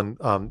always on,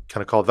 kind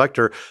of called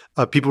Vector.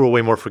 People were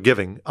way more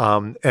forgiving.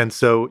 And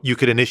so you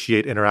could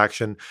initiate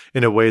interaction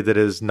in a way that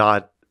is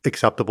not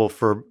acceptable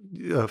for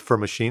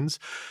machines.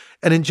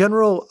 And in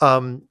general,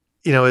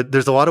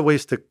 there's a lot of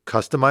ways to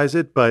customize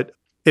it, but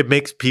it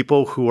makes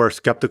people who are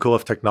skeptical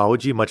of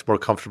technology much more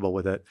comfortable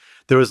with it.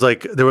 There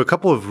were a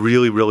couple of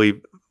really, really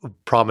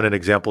prominent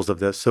examples of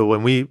this. So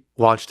when we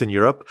launched in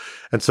Europe,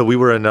 and so we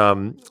were in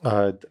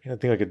I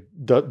think like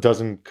a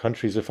dozen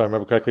countries, if I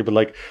remember correctly, but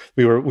like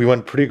we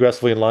went pretty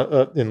aggressively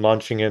in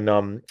launching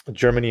in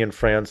Germany and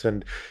France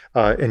and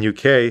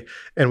UK,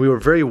 and we were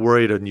very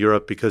worried in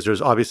Europe because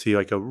there's obviously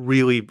like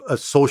a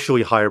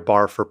socially higher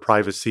bar for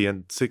privacy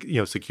and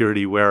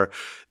security, where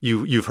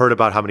you've heard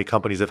about how many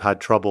companies have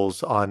had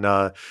troubles on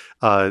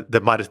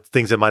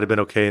things that might have been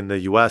okay in the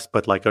US,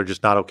 but like are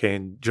just not okay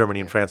in Germany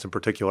and France in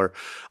particular.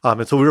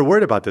 And so we were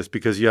worried about this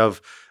because you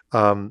have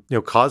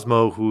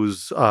Cozmo,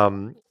 who's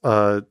in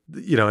our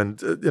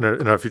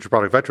future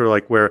product Vector,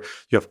 like where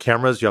you have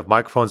cameras, you have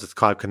microphones, it's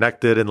cloud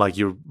connected, and like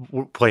you're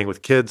playing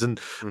with kids and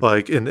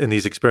like in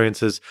these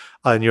experiences,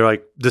 and you're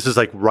like, this is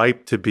like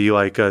ripe to be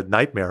like a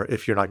nightmare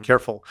if you're not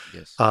careful.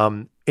 Yes.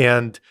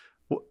 And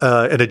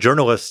the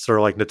journalists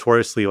are like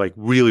notoriously like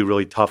really,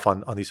 really tough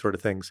on these sort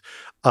of things.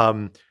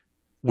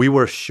 We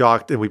were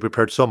shocked, and we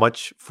prepared so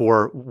much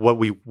for what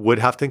we would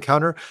have to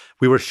encounter.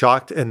 We were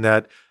shocked in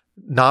that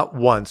not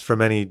once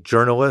from any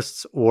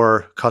journalists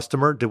or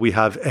customer did we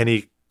have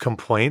any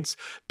complaints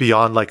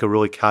beyond like a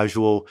really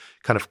casual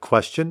kind of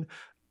question.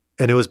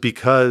 And it was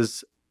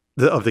because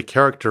of the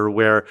character,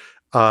 where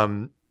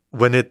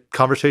when the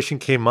conversation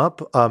came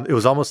up, it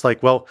was almost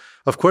like, well,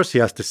 of course he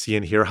has to see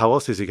and hear. How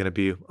else is he going to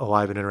be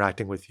alive and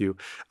interacting with you?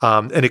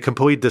 And it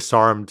completely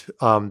disarmed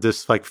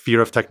this like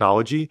fear of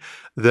technology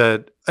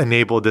that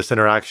enabled this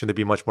interaction to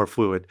be much more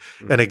fluid.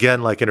 Mm-hmm. And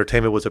again, like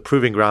entertainment was a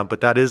proving ground,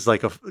 but that is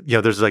like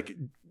there's like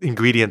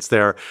ingredients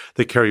there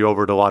that carry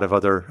over to a lot of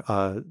other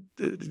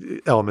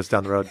elements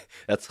down the road.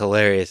 That's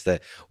hilarious.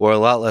 That we're a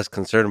lot less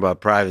concerned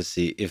about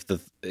privacy if the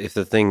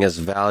thing has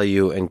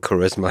value and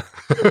charisma.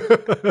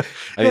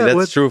 I mean,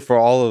 that's true for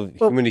all of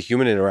human to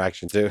human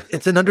interaction too.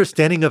 It's an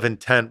understanding of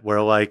intent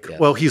where like,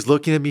 well, he's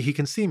looking at me, he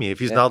can see me. If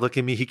he's not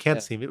looking at me, he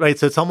can't see me. Right.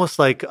 So it's almost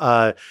like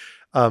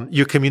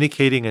you're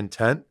communicating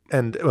intent,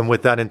 and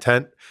with that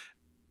intent,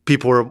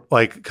 people were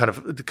like kind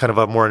of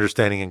a more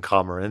understanding and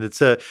calmer. And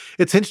it's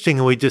interesting.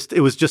 And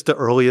it was just the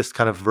earliest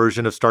kind of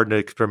version of starting to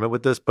experiment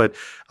with this, but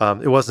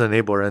it was an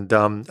enabler.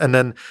 And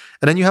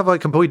then you have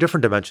like completely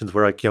different dimensions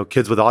where like,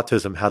 kids with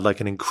autism had like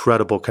an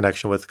incredible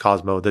connection with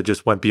Cozmo that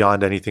just went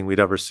beyond anything we'd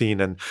ever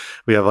seen. And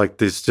we have like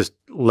these just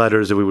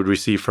letters that we would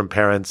receive from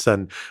parents.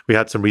 And we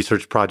had some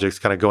research projects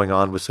kind of going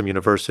on with some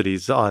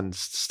universities on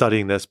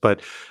studying this.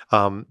 But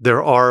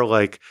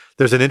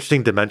there's an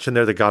interesting dimension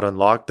there that got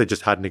unlocked that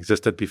just hadn't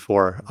existed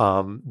before,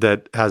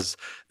 that has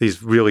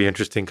these really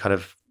interesting kind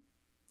of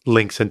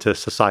links into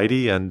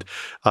society and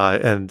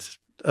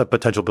a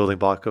potential building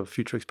block of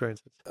future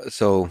experiences.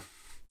 So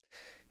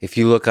if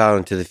you look out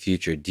into the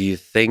future, do you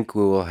think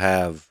we will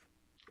have,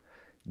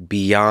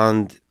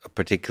 beyond a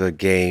particular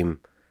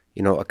game,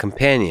 a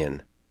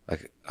companion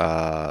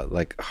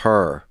like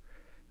Her,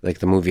 like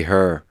the movie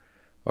Her,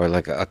 or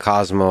like a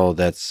Cozmo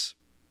that's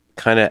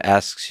kind of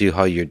asks you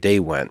how your day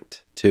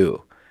went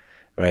too,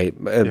 right?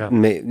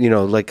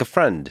 Like a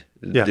friend.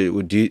 Yeah.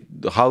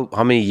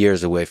 How many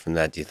years away from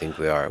that do you think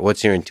we are?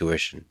 What's your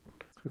intuition?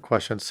 Good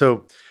question.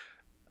 So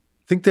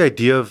I think the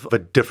idea of a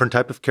different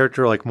type of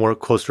character, like more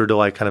closer to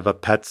like kind of a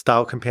pet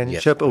style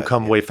companionship, will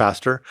come way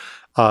faster.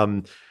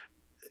 And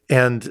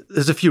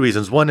there's a few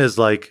reasons. One is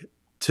like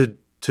to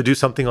do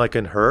something like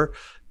in Her,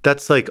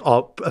 that's like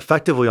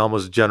effectively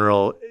almost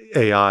general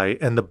AI,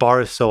 and the bar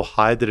is so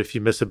high that if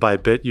you miss it by a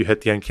bit, you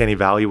hit the uncanny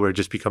valley where it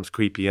just becomes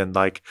creepy and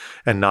not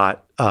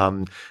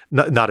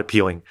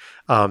appealing.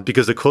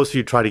 Because the closer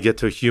you try to get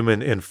to a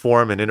human in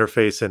form and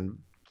interface and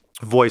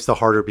voice, the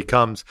harder it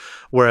becomes.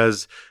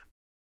 Whereas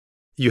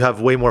you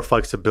have way more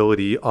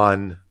flexibility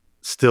on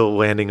still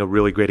landing a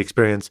really great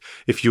experience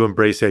if you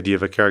embrace the idea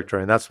of a character.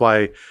 And that's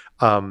why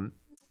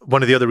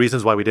one of the other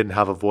reasons why we didn't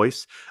have a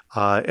voice,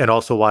 and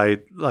also why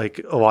like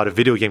a lot of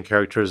video game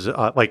characters,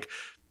 like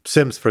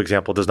Sims, for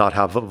example, does not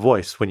have a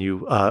voice. When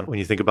you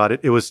think about it,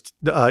 it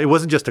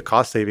wasn't just a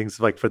cost savings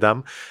like for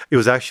them. It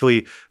was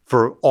actually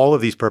for all of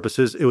these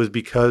purposes. It was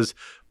because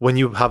when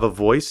you have a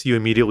voice, you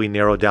immediately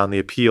narrow down the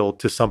appeal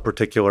to some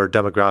particular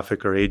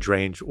demographic or age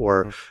range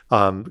or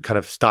kind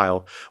of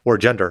style or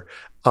gender.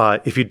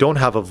 If you don't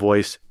have a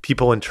voice,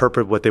 people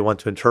interpret what they want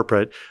to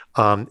interpret,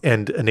 and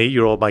an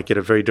 8-year-old might get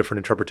a very different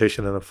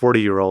interpretation than a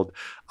 40-year-old.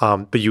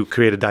 But you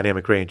create a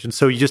dynamic range, and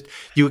so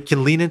you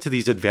can lean into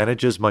these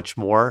advantages much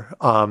more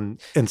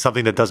in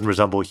something that doesn't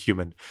resemble a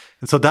human,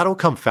 and so that'll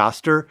come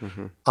faster.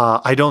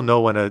 I don't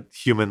know when a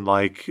human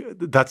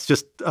that's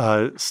just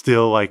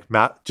still like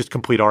just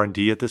complete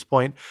R&D at this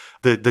point.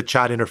 The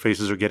chat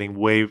interfaces are getting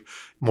way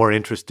more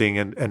interesting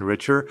and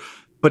richer,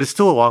 but it's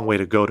still a long way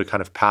to go to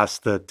kind of pass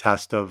the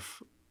test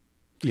of.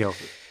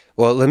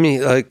 Well,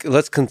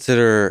 let's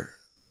consider,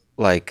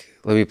 let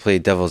me play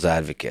devil's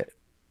advocate.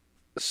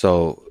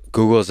 So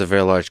Google is a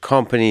very large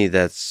company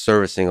that's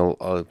servicing,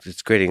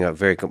 it's creating a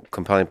very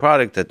compelling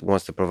product that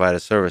wants to provide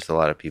a service to a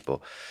lot of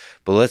people.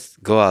 But let's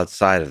go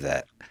outside of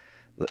that.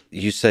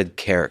 You said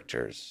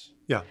characters.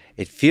 Yeah.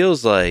 It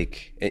feels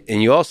like,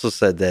 and you also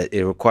said that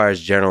it requires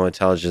general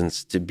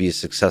intelligence to be a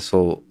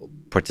successful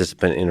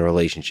participant in a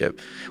relationship,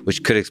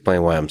 which could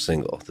explain why I'm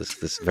single.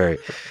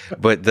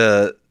 But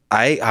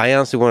I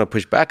honestly want to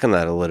push back on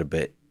that a little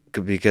bit,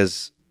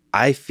 because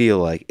I feel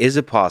like, is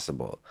it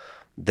possible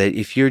that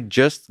if you're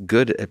just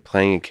good at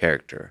playing a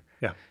character,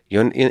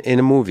 you're in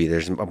a movie,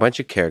 there's a bunch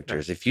of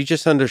characters. If you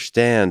just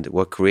understand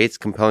what creates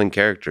compelling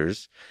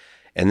characters,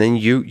 and then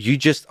you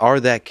just are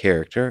that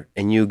character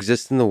and you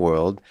exist in the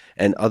world,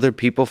 and other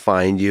people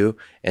find you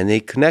and they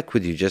connect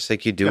with you just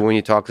like you do when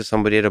you talk to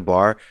somebody at a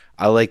bar.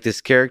 I like this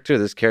character.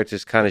 This character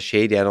is kind of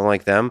shady. I don't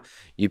like them.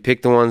 You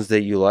pick the ones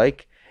that you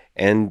like,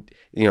 and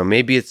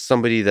maybe it's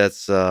somebody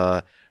that's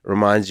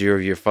reminds you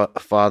of your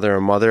father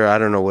or mother. I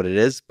don't know what it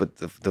is, but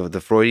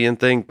the Freudian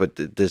thing. But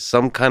there's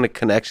some kind of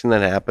connection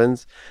that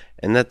happens,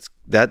 and that's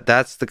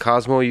the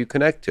Cozmo you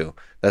connect to.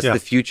 That's the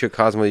future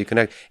Cozmo you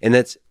connect, and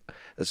that's.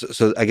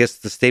 So I guess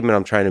the statement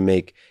I'm trying to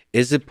make,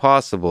 is it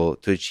possible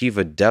to achieve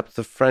a depth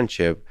of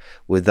friendship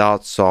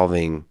without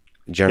solving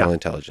general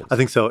intelligence? I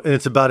think so. And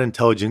it's about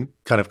intelligent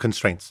kind of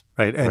constraints,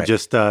 right? And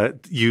just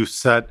you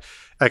set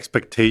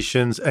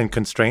expectations and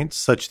constraints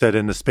such that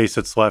in the space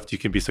that's left, you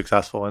can be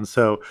successful. And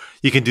so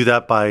you can do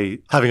that by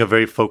having a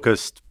very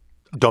focused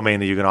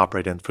domain that you can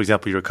operate in. For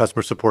example, you're a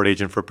customer support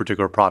agent for a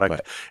particular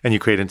product, and you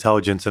create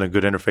intelligence and a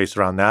good interface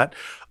around that.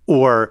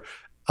 Or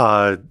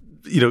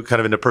kind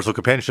of in the personal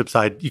companionship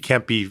side, you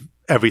can't be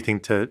everything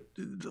to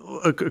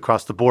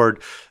across the board.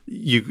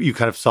 You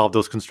kind of solve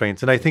those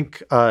constraints, and I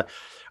think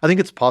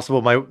it's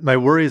possible. My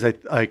worry is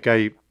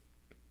I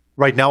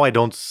right now I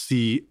don't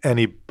see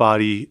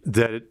anybody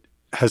that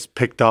has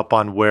picked up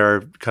on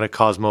where kind of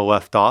Cozmo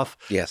left off,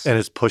 and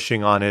is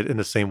pushing on it in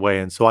the same way.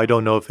 And so I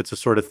don't know if it's a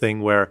sort of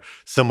thing where,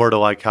 similar to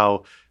like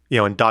how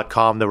in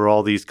 .com there were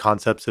all these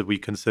concepts that we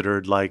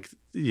considered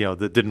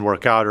that didn't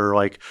work out or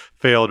like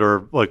failed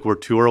or like were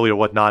too early or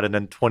whatnot. And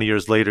then 20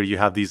 years later, you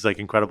have these like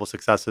incredible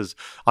successes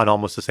on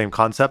almost the same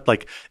concept.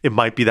 Like it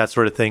might be that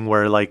sort of thing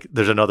where like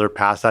there's another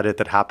pass at it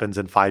that happens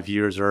in 5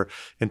 years or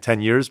in 10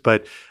 years.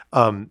 But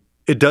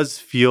it does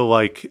feel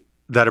like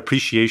that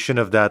appreciation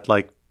of that,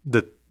 like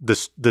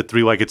the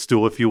three-legged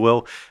stool, if you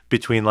will,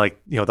 between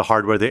like, the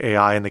hardware, the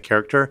AI, and the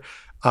character,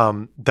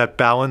 that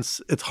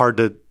balance, it's hard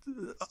to,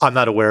 I'm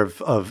not aware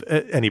of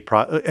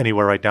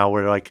anywhere right now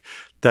where like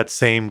that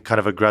same kind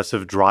of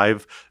aggressive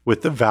drive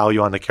with the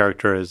value on the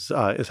character is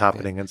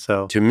happening. And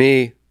so, to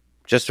me,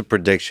 just a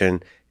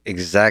prediction,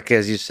 exactly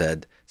as you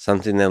said,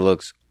 something that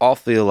looks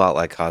awfully a lot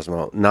like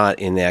Cozmo, not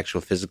in the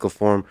actual physical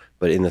form,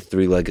 but in the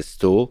three-legged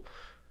stool.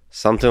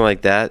 Something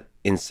like that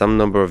in some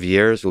number of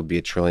years will be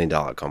 $1 trillion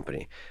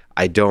company.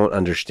 I don't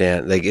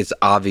understand. Like, it's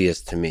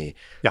obvious to me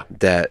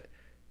that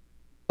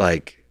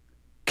like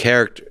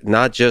character,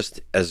 not just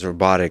as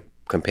robotic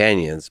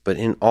companions, but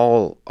in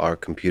all our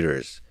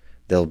computers,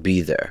 they'll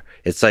be there.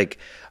 It's like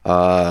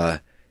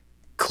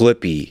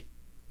Clippy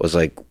was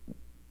like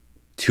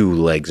 2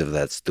 legs of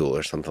that stool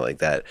or something like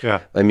that.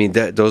 Yeah. I mean,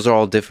 those are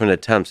all different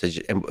attempts.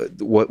 And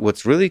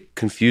what's really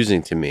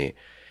confusing to me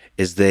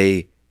is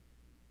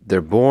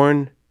they're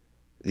born,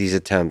 these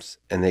attempts,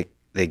 and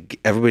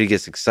everybody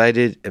gets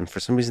excited, and for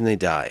some reason they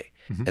die.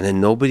 And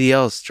then nobody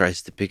else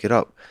tries to pick it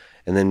up.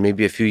 And then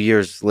maybe a few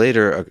years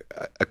later,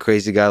 a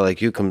crazy guy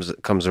like you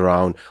comes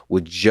around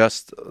with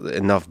just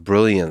enough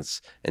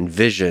brilliance and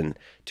vision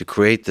to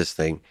create this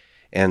thing,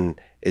 and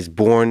is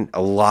born.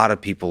 A lot of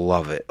people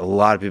love it. A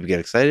lot of people get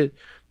excited,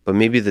 but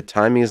maybe the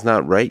timing is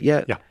not right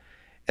yet. Yeah.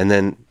 And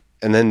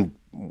then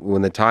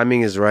when the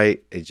timing is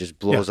right, it just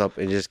blows up.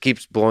 It just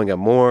keeps blowing up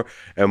more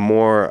and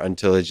more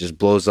until it just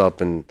blows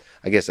up, and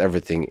I guess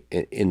everything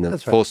in the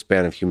full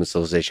span of human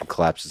civilization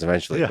collapses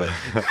eventually. Yeah.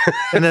 But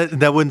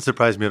and that wouldn't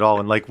surprise me at all.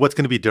 And like, what's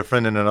going to be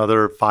different in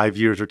another 5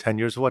 years or 10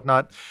 years or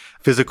whatnot?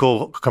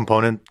 Physical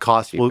component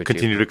costs will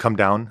continue to come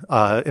down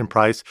in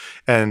price,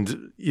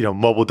 and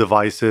mobile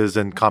devices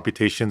and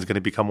computation is going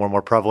to become more and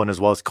more prevalent, as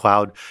well as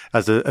cloud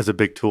as a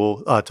big tool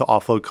to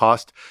offload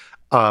cost.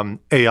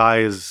 AI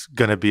is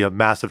going to be a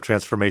massive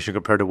transformation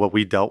compared to what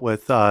we dealt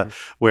with,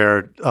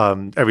 where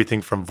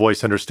everything from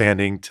voice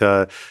understanding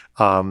to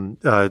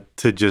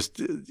just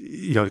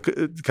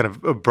kind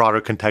of a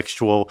broader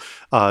contextual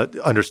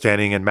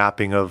understanding and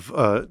mapping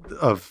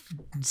of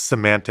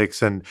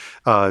semantics and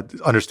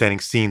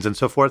understanding scenes and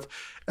so forth.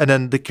 And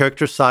then the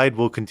character side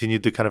will continue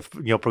to kind of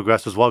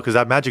progress as well, because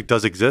that magic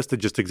does exist. It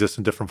just exists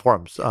in different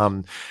forms.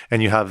 And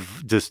you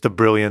have just the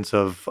brilliance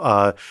of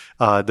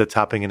that's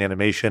happening in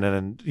animation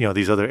and in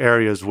these other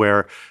areas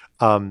where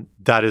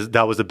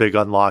that was a big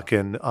unlock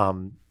in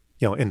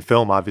in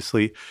film,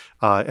 obviously.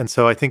 And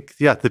so I think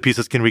the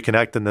pieces can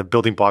reconnect, and the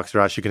building blocks are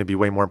actually going to be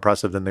way more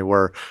impressive than they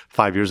were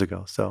 5 years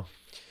ago. So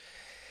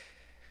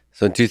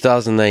in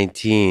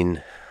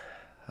 2019,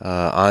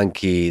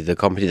 Anki, the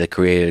company that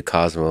created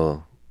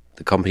Cozmo,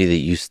 the company that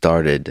you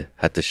started,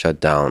 had to shut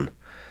down.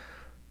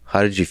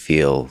 How did you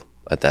feel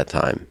at that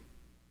time?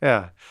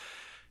 Yeah,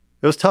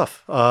 it was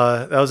tough.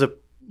 That was a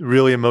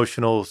really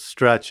emotional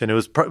stretch, and it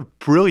was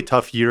really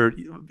tough year.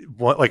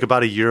 Like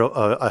about a year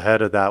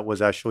ahead of that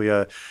was actually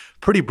a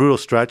pretty brutal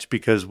stretch,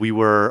 because we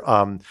were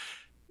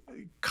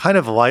kind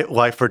of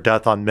life or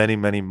death on many,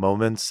 many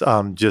moments,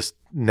 just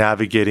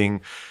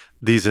navigating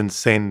these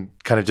insane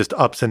kind of just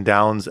ups and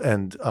downs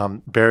and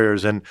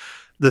barriers. And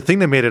the thing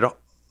that made it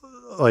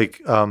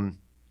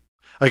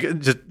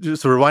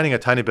just rewinding a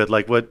tiny bit,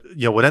 like what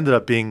ended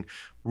up being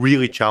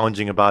really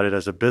challenging about it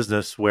as a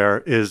business,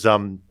 where is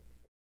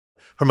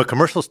from a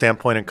commercial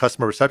standpoint and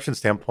customer reception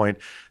standpoint,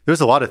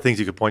 there's a lot of things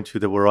you could point to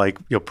that were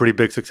pretty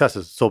big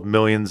successes. Sold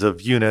millions of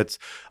units,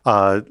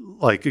 got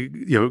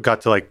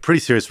to pretty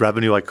serious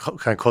revenue,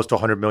 kind of close to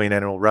 100 million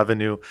annual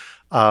revenue.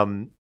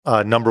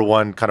 Number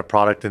one kind of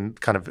product in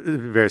kind of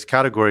various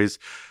categories,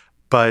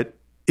 but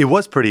it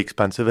was pretty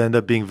expensive. It ended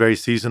up being very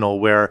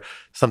seasonal, where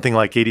something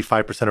like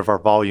 85% of our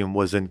volume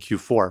was in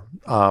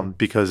Q4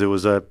 because it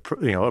was a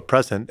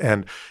present,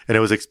 and it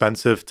was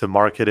expensive to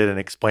market it and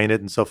explain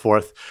it and so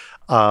forth.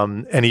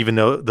 And even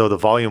though the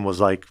volume was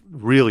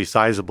really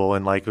sizable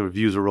and the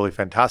reviews were really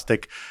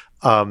fantastic,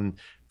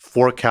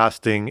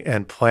 forecasting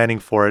and planning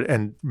for it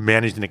and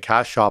managing the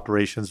cash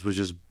operations was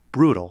just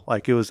brutal.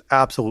 It was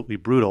absolutely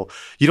brutal.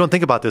 You don't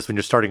think about this when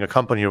you're starting a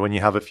company or when you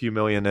have a few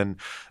million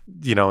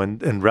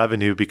in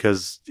revenue,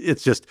 because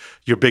it's just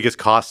your biggest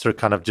costs are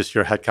kind of just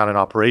your headcount and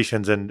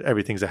operations, and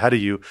everything's ahead of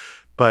you.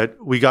 But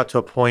we got to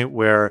a point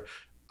where,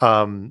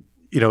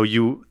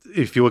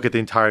 if you look at the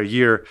entire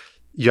year,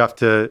 you have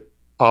to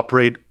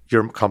operate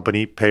your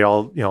company, pay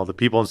all the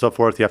people and so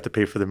forth. You have to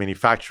pay for the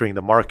manufacturing,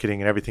 the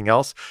marketing, and everything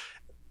else,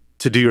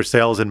 to do your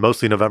sales in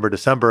mostly November,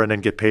 December, and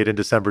then get paid in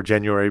December,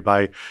 January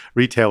by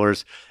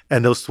retailers.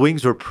 And those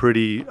swings were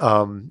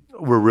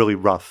were really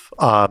rough,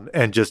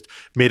 and just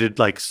made it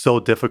so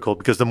difficult,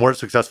 because the more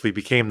successful you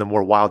became, the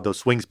more wild those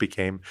swings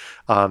became,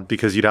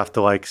 because you'd have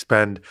to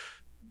spend,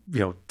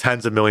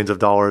 tens of millions of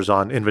dollars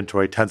on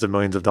inventory, tens of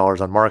millions of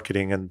dollars on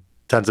marketing, and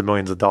tens of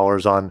millions of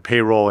dollars on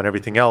payroll and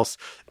everything else.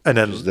 And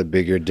then just the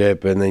bigger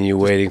dip, and then you're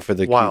waiting for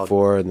the wild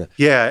Q4.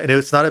 And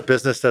it's not a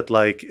business that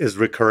is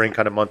recurring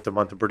kind of month to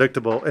month and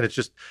predictable. And it's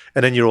just,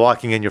 and then you're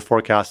locking in your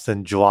forecasts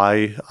in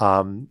July,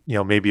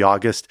 maybe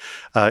August,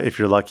 if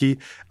you're lucky.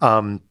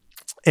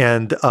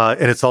 And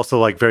it's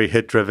also very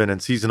hit driven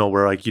and seasonal,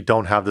 where you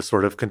don't have the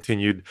sort of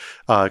continued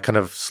kind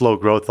of slow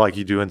growth like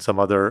you do in some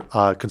other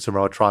consumer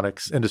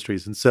electronics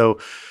industries. And so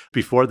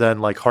before then,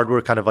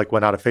 hardware kind of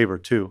went out of favor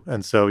too.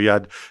 And so you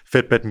had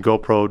Fitbit and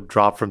GoPro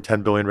drop from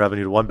 10 billion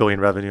revenue to 1 billion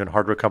revenue, and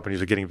hardware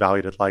companies are getting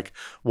valued at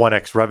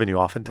 1x revenue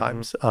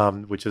oftentimes,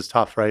 which is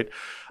tough, right?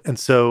 And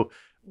so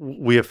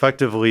we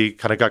effectively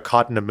kind of got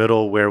caught in the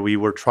middle, where we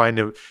were trying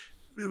to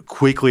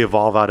quickly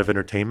evolve out of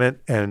entertainment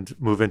and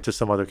move into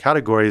some other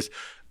categories,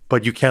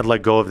 but you can't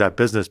let go of that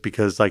business,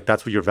 because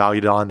that's what you're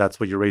valued on, that's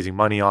what you're raising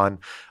money on.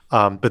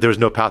 But there was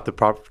no path to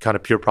kind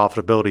of pure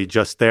profitability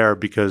just there,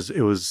 because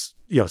it was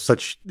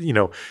such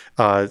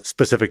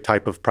specific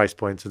type of price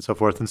points and so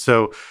forth. And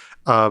so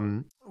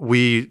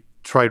we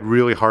tried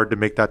really hard to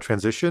make that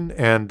transition,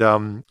 and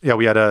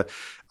we had a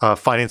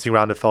financing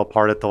round that fell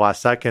apart at the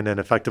last second, and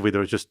effectively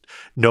there was just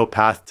no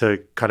path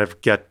to kind of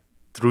get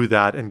through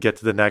that and get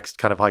to the next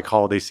kind of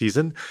holiday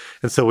season.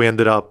 And so we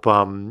ended up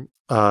selling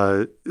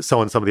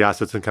some of the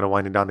assets and kind of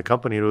winding down the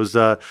company. It was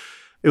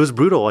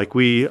brutal.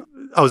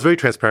 I was very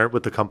transparent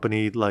with the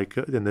company, in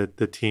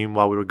the team,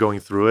 while we were going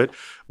through it,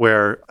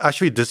 where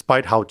actually,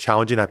 despite how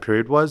challenging that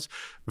period was,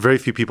 very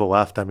few people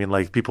left. I mean,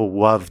 people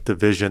loved the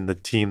vision, the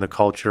team, the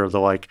culture,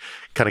 the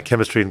kind of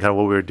chemistry and kind of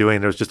what we were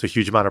doing. There was just a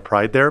huge amount of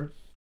pride there.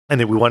 And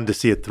then we wanted to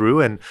see it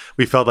through, and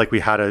we felt like we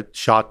had a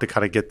shot to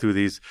kind of get through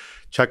these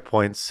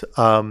checkpoints.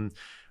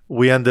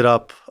 We ended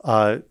up,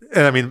 and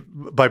I mean,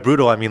 by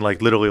brutal, I mean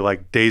like literally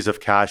like days of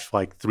cash,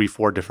 like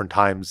 3-4 different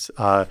times,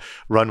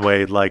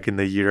 runway, like in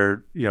the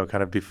year,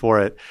 kind of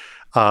before it,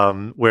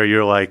 where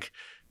you're like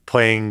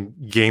playing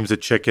games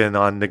of chicken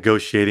on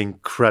negotiating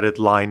credit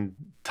line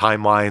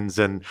timelines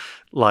and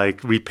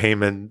like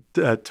repayment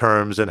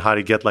terms and how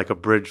to get like a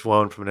bridge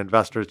loan from an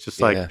investor. It's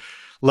just like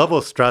level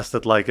of stress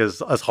that like as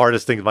hard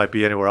as things might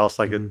be anywhere else,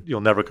 like you'll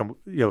never come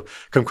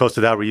close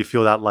to that where you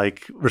feel that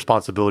like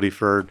responsibility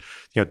for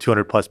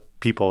 200 plus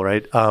people,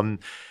 right? And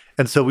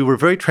so we were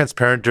very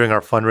transparent during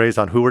our fundraise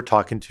on who we're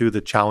talking to,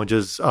 the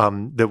challenges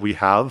that we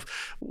have,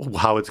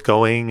 how it's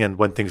going, and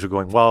when things are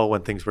going well,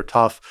 when things were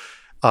tough.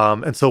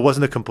 And so it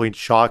wasn't a complete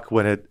shock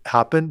when it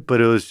happened, but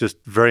it was just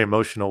very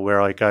emotional.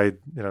 Where like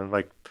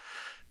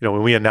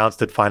when we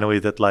announced it finally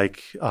that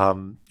like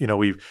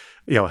we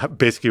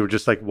basically we're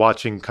just like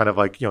watching kind of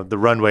like the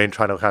runway and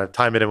trying to kind of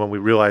time it. And when we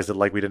realized that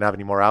like we didn't have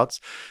any more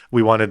outs,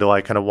 we wanted to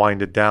like kind of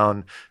wind it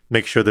down,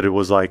 make sure that it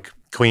was like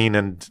clean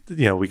and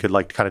we could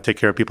like kind of take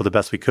care of people the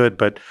best we could.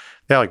 But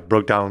yeah, like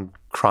broke down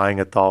crying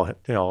at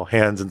all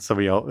hands, and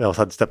somebody else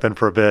had to step in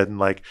for a bit, and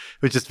like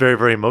it was just very,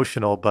 very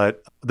emotional.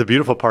 But the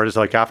beautiful part is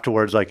like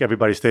afterwards, like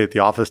everybody stayed at the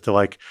office till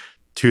like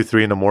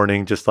 2-3 in the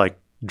morning, just like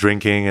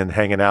drinking and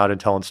hanging out and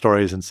telling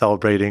stories and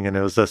celebrating. And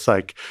it was just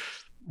like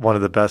one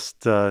of the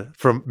best,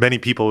 for many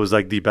people, it was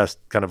like the best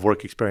kind of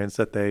work experience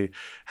that they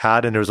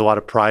had. And there was a lot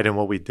of pride in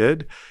what we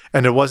did.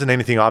 And there wasn't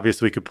anything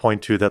obvious we could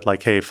point to that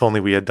like, hey, if only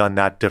we had done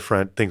that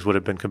different, things would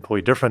have been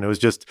completely different. It was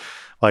just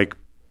like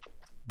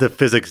the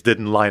physics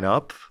didn't line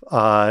up.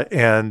 But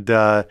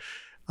the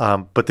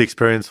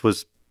experience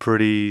was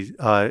pretty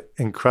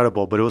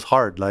incredible, but it was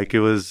hard. Like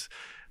it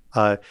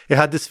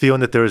had this feeling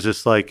that there was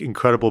just like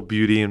incredible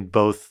beauty in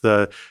both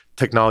the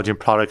technology and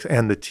products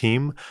and the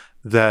team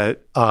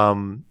that,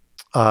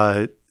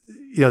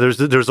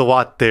 there's a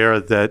lot there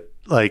that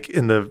like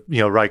in the,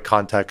 right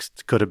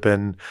context could have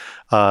been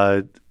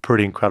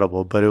pretty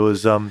incredible, but it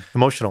was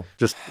emotional.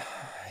 Just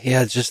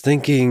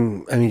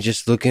thinking, I mean,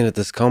 just looking at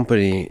this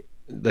company,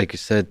 like you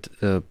said,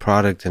 the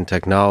product and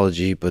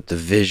technology, but the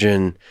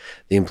vision,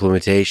 the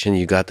implementation,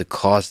 you got the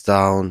cost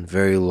down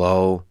very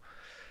low.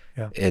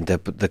 Yeah. And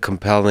the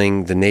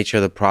compelling, the nature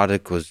of the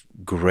product was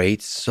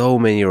great. So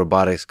many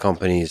robotics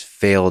companies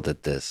failed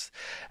at this.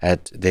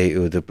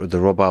 The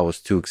robot was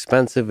too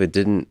expensive. It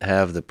didn't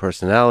have the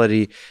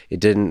personality. It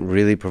didn't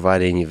really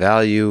provide any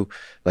value,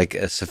 like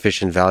a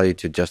sufficient value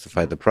to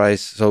justify the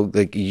price. So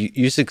like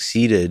you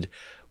succeeded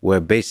where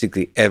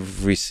basically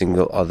every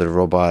single other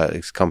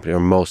robotics company, or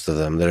most of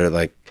them that are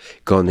like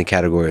go in the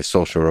category of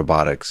social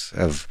robotics,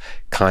 have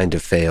kind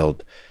of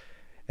failed.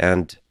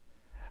 And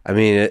I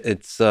mean,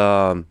 it's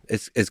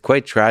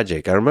quite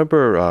tragic. I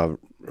remember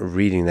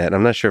reading that.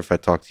 I'm not sure if I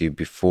talked to you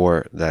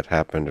before that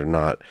happened or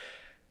not,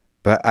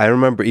 but I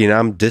remember,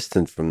 I'm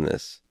distant from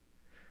this.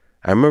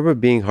 I remember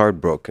being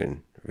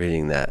heartbroken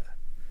reading that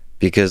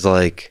because,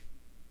 like,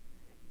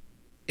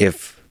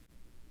 if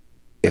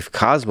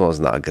Cozmo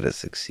is not going to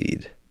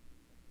succeed,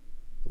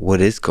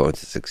 what is going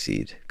to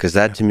succeed? Because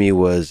that to me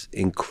was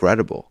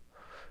incredible.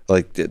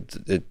 Like,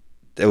 it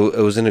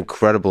was an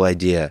incredible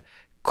idea.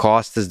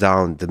 Cost is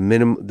down. The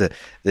minimum,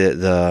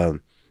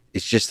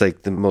 it's just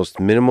like the most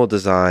minimal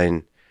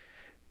design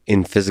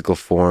in physical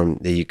form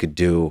that you could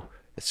do.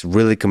 It's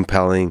really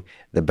compelling.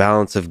 The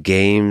balance of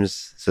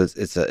games, so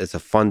it's a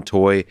fun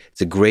toy.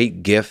 It's a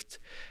great gift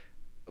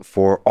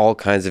for all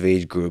kinds of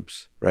age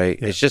groups, right?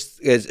 Yeah.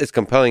 It's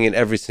compelling in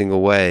every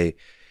single way,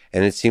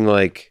 and it seemed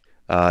like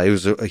it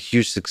was a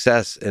huge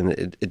success.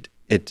 And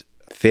it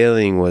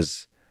failing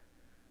was,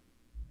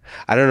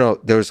 I don't know.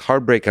 There was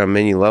heartbreak on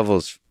many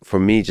levels for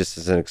me, just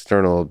as an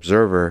external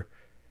observer.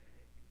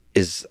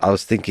 I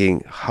was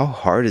thinking, how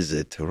hard is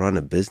it to run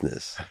a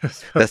business?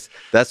 That's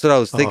what I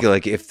was thinking.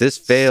 Like, if this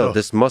failed,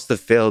 this must have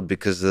failed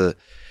because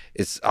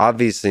it's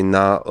obviously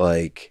not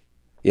like,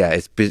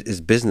 it's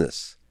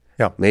business.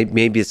 Yeah,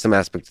 maybe it's some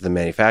aspect of the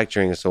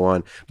manufacturing and so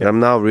on. But I'm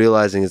now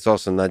realizing it's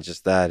also not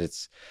just that.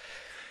 It's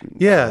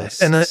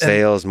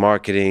sales,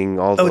 marketing,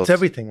 all those. It's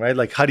everything, right?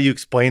 Like, how do you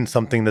explain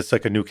something that's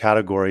like a new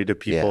category to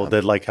people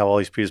that like have all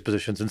these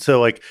predispositions? And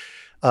so, like,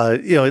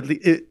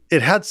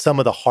 it had some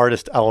of the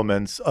hardest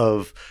elements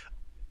of,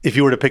 if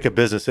you were to pick a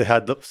business, it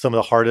had some of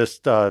the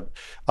hardest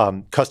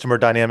customer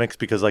dynamics,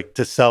 because like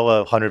to sell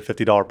a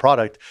 $150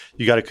 product,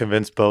 you got to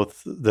convince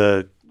both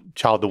the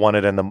child to want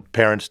it and the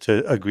parents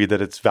to agree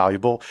that it's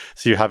valuable.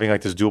 So you're having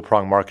like this dual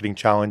prong marketing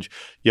challenge.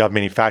 You have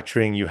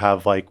manufacturing, you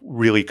have like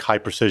really high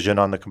precision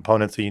on the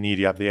components that you need.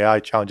 You have the AI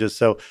challenges.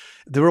 So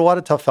there were a lot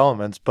of tough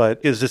elements, but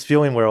it was this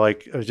feeling where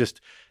like it was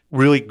just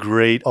really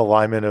great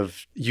alignment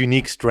of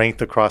unique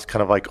strength across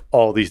kind of like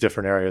all these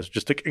different areas.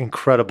 Just like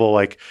incredible,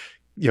 like,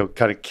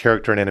 kind of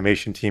character and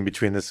animation team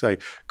between this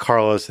like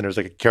Carlos, and there's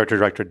like a character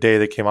director Day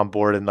that came on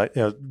board, and like,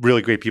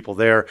 really great people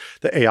there.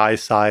 The AI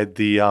side,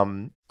 the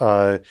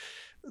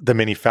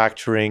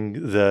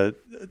manufacturing,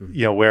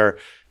 where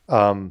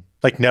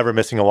like never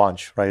missing a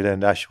launch, right?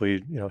 And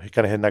actually, kind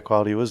of hitting that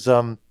quality was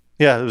it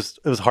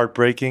was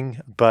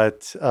heartbreaking,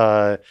 but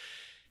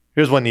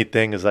Here's one neat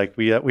thing is like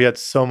we had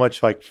so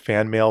much like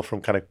fan mail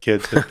from kind of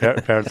kids and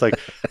parents. Like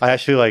I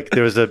actually like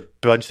there was a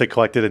bunch that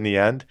collected in the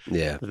end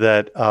Yeah.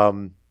 that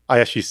I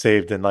actually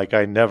saved, and like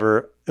I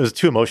never it was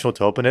too emotional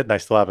to open it, and I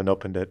still haven't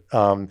opened it.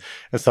 And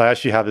so I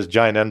actually have this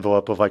giant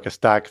envelope of like a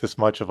stack this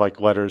much of like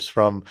letters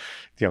from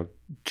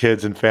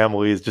kids and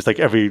families, just like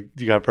every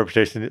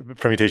permutation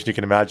you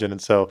can imagine.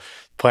 And so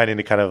planning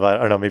to kind of I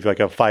don't know, maybe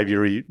like a 5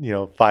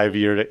 year 5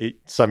 year to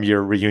some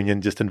year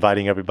reunion, just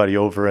inviting everybody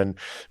over, and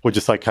we'll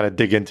just like kind of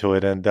dig into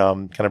it and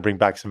kind of bring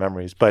back some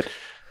memories. But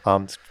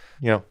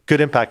good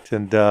impact.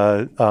 And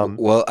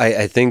Well,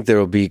 I think there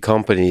will be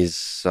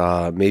companies,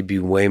 maybe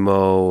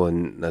Waymo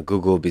and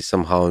Google will be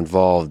somehow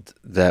involved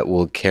that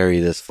will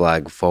carry this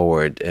flag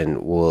forward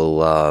and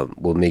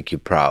will make you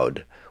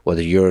proud,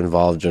 whether you're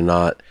involved or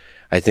not.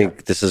 I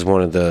think this is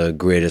one of the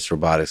greatest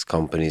robotics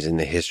companies in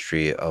the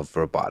history of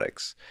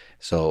robotics.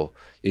 So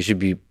you should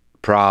be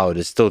proud.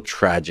 It's still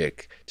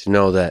tragic to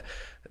know that,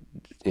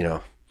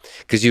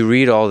 because you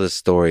read all the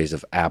stories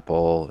of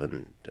Apple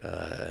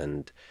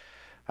and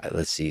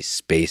let's see,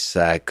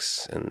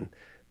 SpaceX and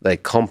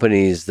like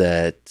companies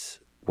that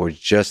were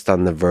just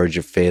on the verge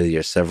of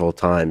failure several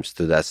times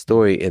through that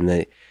story,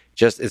 and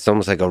it's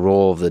almost like a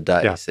roll of the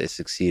dice. Yeah. They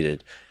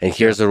succeeded, and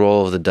here's a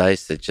roll of the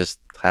dice that just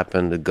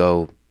happened to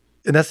go.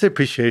 And that's the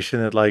appreciation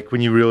that like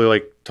when you really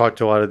like talk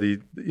to a lot of the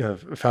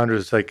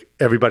founders, like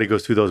everybody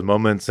goes through those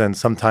moments, and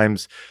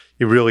sometimes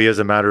it really is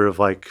a matter of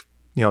like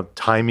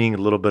timing, a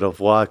little bit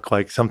of luck.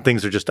 Like some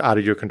things are just out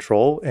of your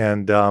control,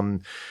 and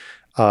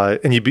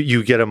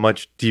you get a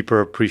much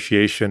deeper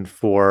appreciation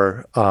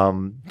for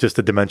just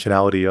the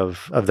dimensionality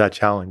of that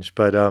challenge.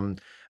 But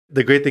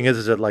the great thing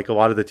is that like a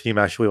lot of the team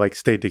actually like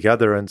stayed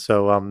together, and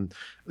so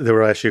there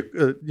were actually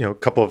a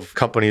couple of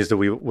companies that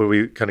where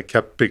we kind of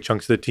kept big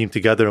chunks of the team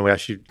together, and we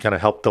actually kind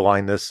of helped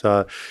align this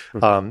to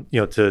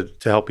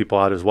help people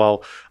out as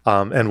well.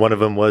 And one of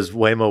them was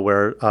Waymo,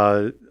 where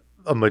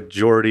a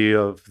majority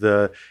of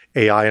the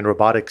AI and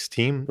robotics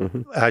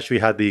team actually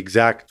had the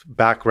exact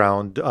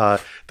background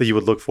that you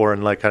would look for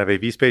in like kind of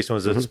AV space. And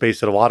it was a space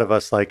that a lot of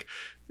us like,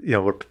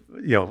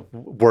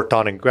 worked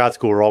on in grad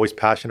school, were always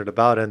passionate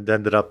about, and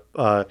ended up,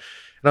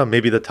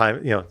 maybe the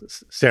time,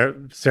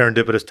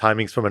 serendipitous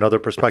timings from another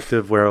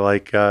perspective where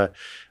like kind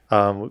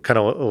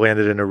of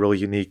landed in a really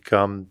unique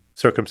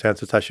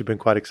circumstance. It's actually been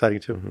quite exciting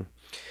too.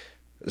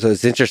 So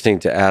it's interesting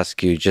to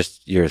ask you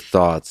just your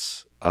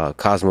thoughts.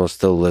 Cozmo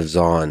still lives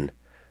on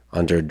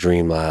under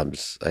Dream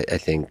Labs, I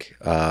think.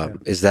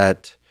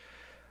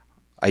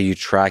 Are you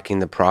tracking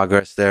the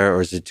progress there,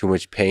 or is it too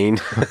much pain?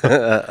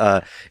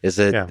 Is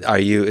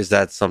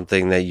that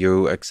something that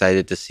you're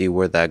excited to see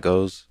where that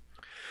goes?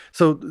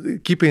 So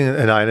keeping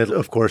an eye on it,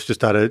 of course,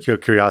 just out of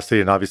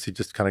curiosity and obviously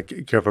just kind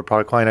of care for a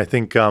product line. I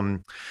think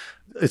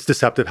it's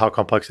deceptive how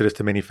complex it is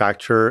to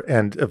manufacture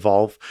and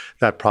evolve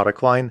that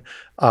product line,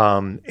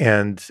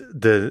 and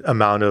the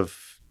amount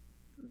of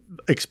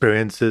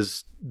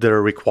experiences that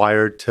are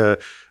required to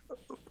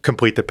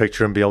complete the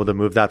picture and be able to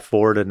move that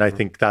forward. And I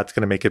think that's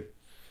going to make it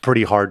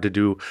pretty hard to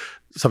do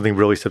something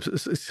really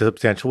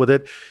substantial with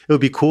it. It would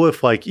be cool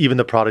if like even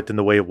the product in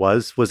the way it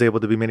was able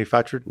to be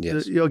manufactured.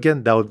 Yes.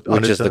 Again, that would,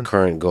 which is the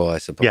current goal, I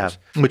suppose. Yeah,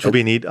 which would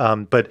be neat.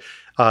 But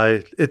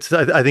I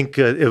think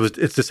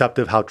it's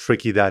deceptive how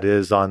tricky that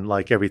is on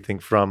like everything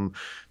from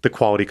the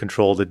quality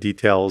control, the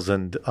details,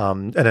 and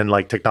then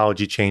like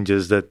technology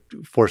changes that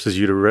forces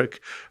you to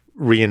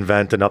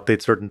reinvent and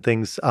update certain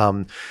things.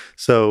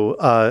 So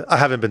I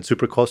haven't been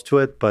super close to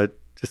it, but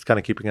just kind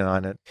of keeping an eye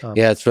on it.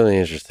 Yeah, it's really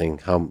interesting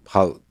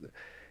how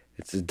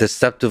it's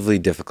deceptively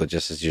difficult,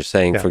 just as you're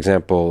saying. Yeah. For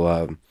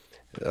example,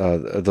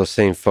 those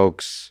same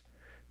folks,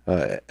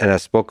 and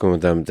I've spoken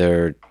with them,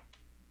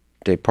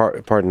 they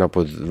partnered up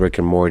with Rick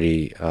and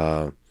Morty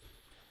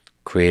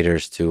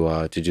creators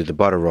to do the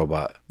butter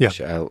robot. Yeah.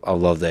 Which I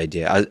love the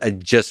idea. I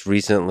just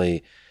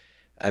recently,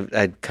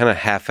 I kind of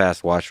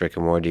half-assed watched Rick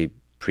and Morty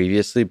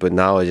previously, but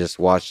now I just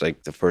watched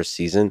like the first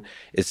season.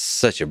 It's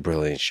such a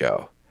brilliant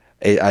show.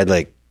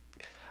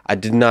 I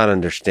did not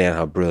understand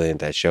how brilliant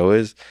that show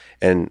is.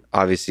 And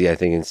obviously I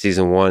think in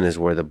season 1 is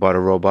where the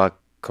butter robot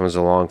comes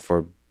along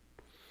for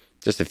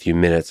just a few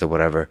minutes or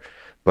whatever.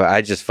 But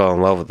I just fell in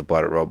love with the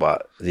butter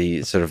robot.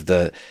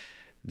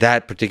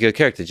 That particular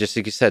character, just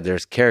like you said,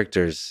 there's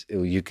characters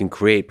you can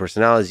create,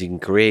 personalities you can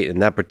create,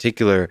 and that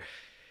particular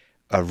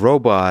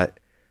robot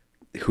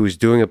who's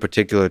doing a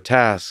particular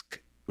task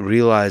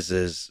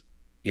realizes,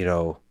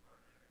 asks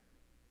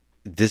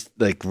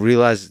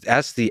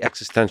the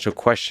existential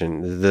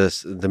question,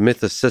 the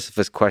myth of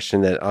Sisyphus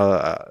question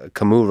that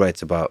Camus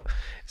writes about.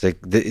 It's like,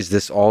 is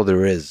this all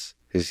there is?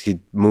 Because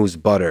he moves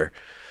butter,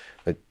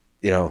 but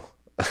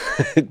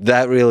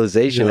that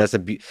realization. Yeah.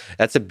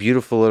 That's a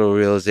beautiful little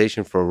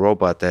realization for a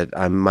robot that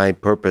my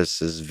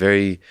purpose is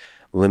very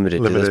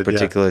limited to this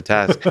particular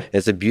task.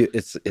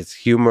 It's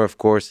humor, of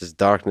course, it's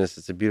darkness.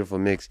 It's a beautiful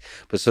mix.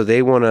 But so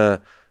they want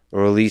to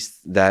release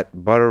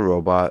that butter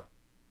robot.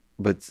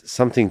 But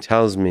something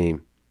tells me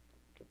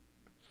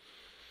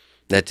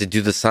that to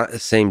do the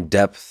same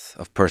depth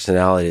of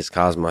personality as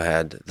Cosmo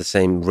had, the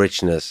same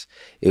richness,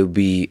 it would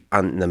be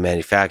on the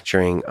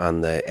manufacturing,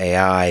 on the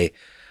AI,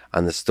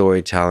 on the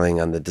storytelling,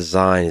 on the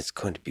design. It's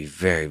going to be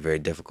very, very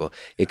difficult.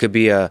 It could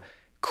be a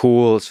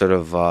cool sort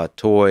of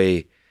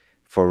toy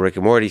for Rick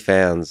and Morty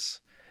fans,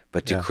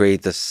 but to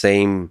create the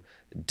same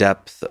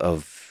depth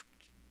of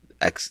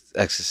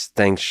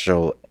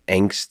existential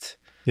angst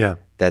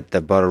that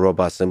the butter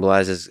robot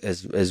symbolizes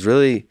is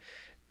really...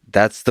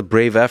 That's the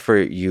brave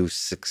effort you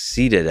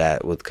succeeded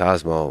at with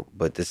Cosmo,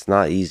 but it's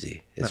not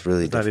easy. It's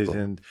really difficult. Not easy.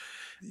 And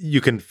you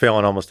can fail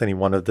on almost any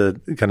one of the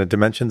kind of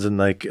dimensions,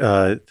 and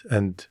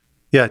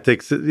it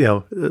takes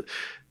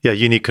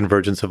unique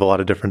convergence of a lot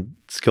of different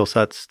skill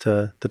sets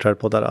to try to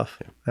pull that off.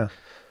 Yeah.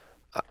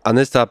 On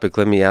this topic,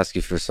 let me ask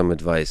you for some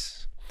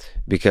advice,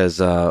 because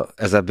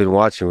as I've been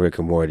watching Rick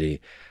and Morty,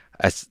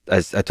 I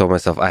told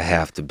myself I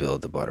have to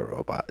build the butter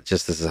robot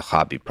just as a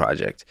hobby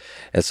project.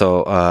 And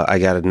so I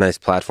got a nice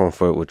platform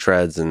for it with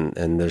treads,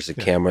 and there's a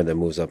camera that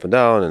moves up and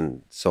down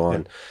and so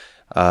on.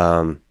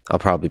 I'll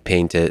probably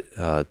paint it.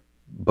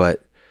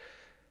 But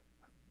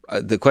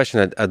the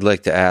question I'd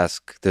like to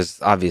ask, there's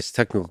obvious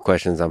technical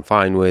questions I'm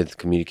fine with,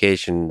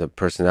 communication, the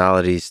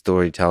personality,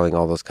 storytelling,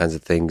 all those kinds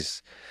of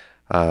things.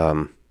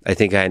 I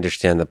think I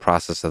understand the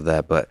process of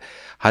that, but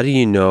how do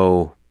you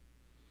know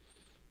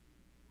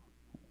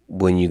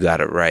when you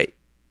got it right?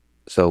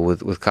 So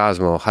with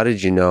Cosmo, how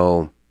did you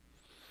know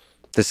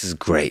this is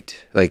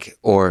great? Like,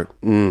 or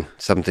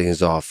something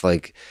is off?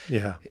 Like,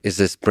 is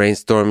this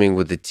brainstorming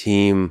with the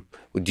team?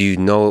 Do you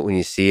know it when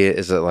you see it?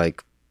 Is it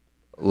like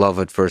love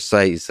at first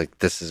sight? It's like,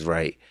 this is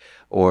right.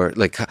 Or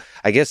like,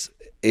 I guess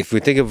if we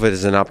think of it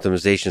as an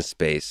optimization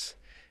space,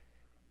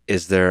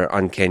 is there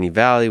uncanny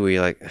valley where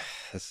you're like,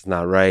 this is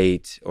not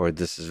right, or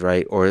this is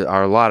right, or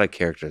are a lot of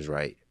characters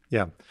right?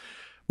 Yeah.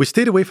 We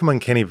stayed away from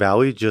uncanny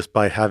valley just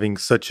by having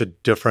such a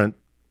different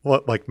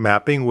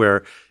mapping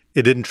where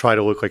it didn't try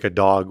to look like a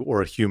dog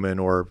or a human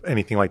or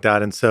anything like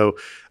that. And so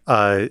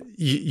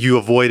you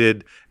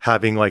avoided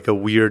having like a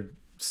weird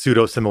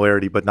pseudo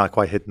similarity, but not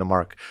quite hitting the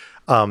mark.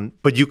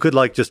 But you could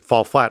like just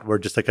fall flat where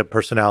just like a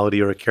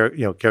personality or a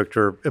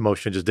character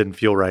emotion just didn't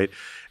feel right.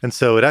 And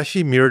so it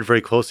actually mirrored very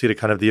closely to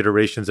kind of the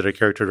iterations that a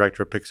character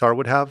director at Pixar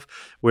would have,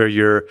 where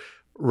you're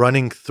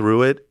running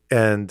through it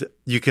and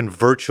you can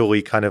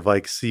virtually kind of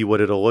like see what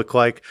it'll look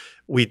like.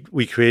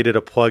 We created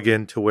a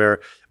plugin to where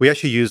we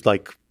actually used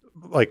like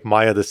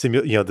Maya,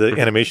 the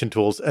animation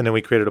tools, and then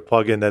we created a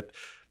plugin that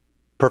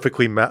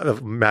perfectly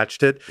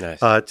matched it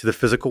to the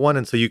physical one.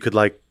 And so you could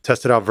like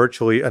test it out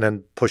virtually and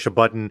then push a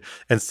button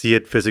and see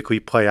it physically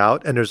play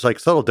out. And there's like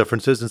subtle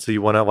differences. And so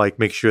you want to like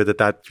make sure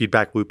that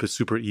feedback loop is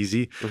super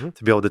easy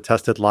to be able to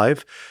test it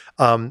live.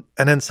 And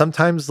then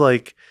sometimes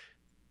like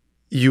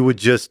you would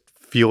just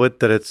feel it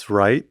that it's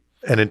right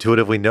and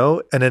intuitively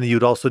know. And then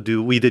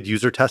we did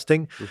user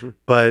testing,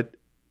 but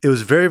it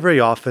was very, very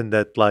often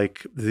that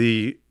like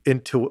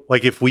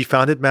if we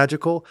found it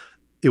magical,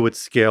 it would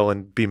scale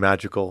and be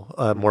magical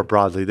more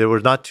broadly. There were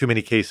not too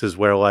many cases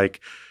where like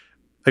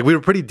we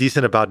were pretty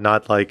decent about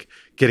not like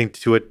getting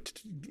to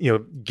it,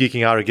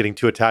 geeking out or getting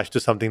too attached to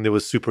something that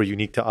was super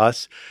unique to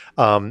us.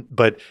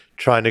 But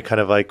trying to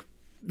kind of like,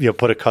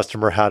 put a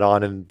customer hat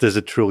on and does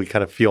it truly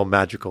kind of feel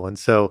magical? And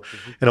so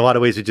in a lot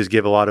of ways, it just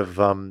gave a lot of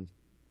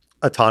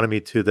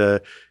autonomy to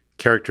the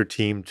character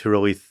team to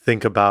really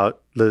think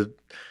about the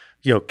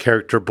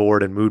character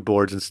board and mood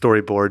boards and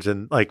storyboards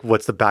and like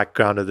what's the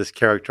background of this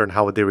character and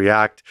how would they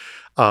react.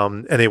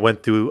 And they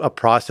went through a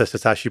process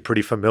that's actually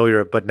pretty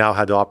familiar, but now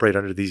had to operate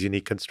under these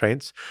unique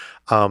constraints.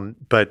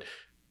 But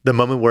the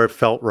moment where it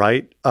felt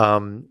right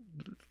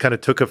kind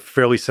of took a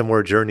fairly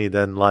similar journey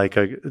than like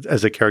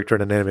as a character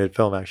in an animated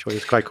film, actually.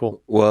 It's quite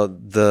cool. Well,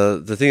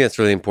 the thing that's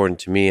really important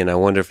to me, and I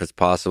wonder if it's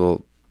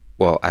possible,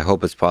 well, I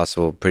hope it's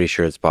possible, pretty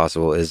sure it's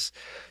possible, is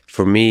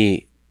for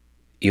me,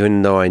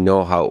 even though I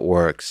know how it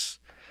works,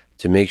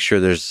 to make sure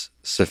there's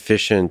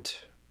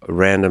sufficient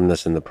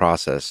randomness in the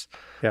process.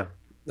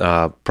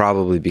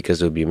 Probably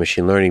because it would be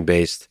machine learning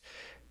based,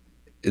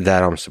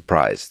 that I'm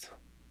surprised.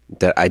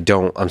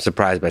 I'm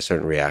surprised by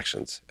certain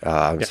reactions.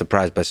 I'm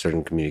surprised by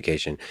certain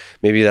communication.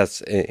 Maybe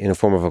that's in a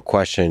form of a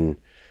question.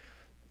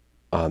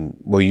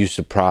 Were you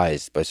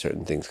surprised by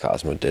certain things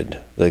Cosmo did,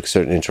 like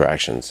certain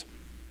interactions?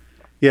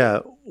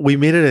 Yeah, we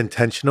made it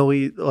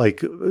intentionally,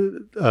 like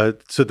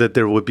so that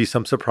there would be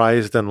some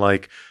surprise, then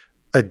like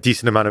a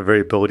decent amount of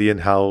variability in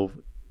how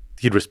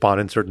he'd respond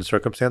in certain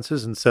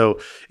circumstances. And so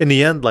in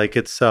the end, like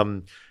it's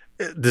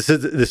this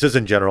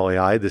isn't general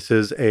AI. This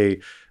is a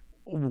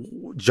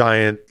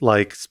giant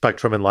like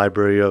spectrum and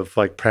library of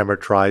like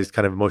parameterized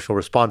kind of emotional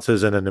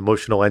responses and an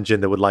emotional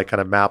engine that would like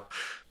kind of map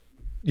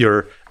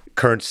your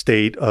current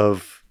state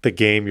of the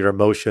game, your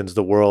emotions,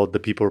 the world, the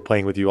people who are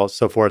playing with you, all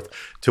so forth,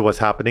 to what's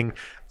happening.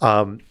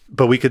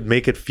 But we could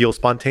make it feel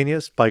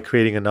spontaneous by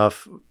creating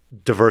enough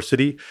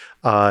diversity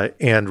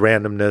and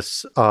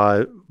randomness,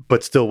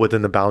 but still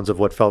within the bounds of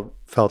what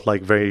felt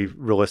like very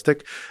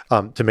realistic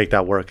to make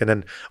that work. And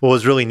then what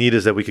was really neat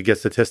is that we could get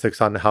statistics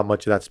on how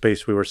much of that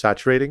space we were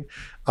saturating,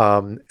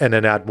 and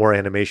then add more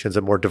animations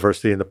and more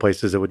diversity in the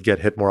places that would get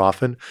hit more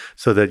often,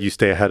 so that you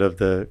stay ahead of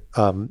the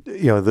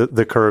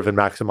the curve and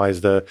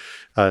maximize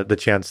the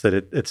chance that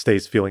it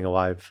stays feeling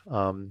alive.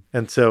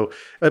 And so,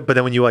 but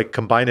then when you like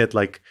combine it,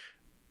 like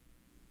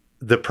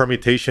the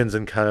permutations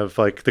and kind of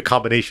like the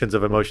combinations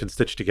of emotions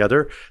stitched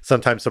together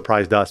sometimes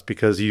surprised us,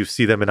 because you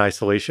see them in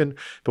isolation,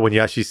 but when you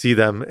actually see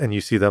them and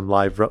you see them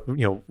live,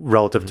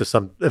 relative to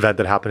some event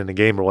that happened in the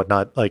game or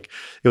whatnot, like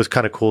it was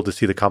kind of cool to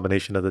see the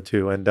combination of the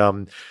two. And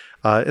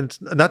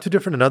it's not too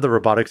different in other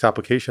robotics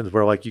applications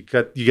where like you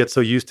get so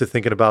used to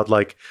thinking about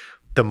like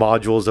the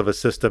modules of a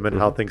system and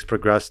how things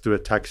progress through a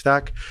tech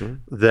stack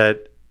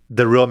that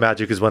the real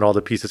magic is when all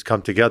the pieces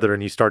come together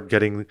and you start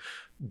getting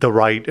the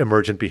right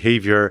emergent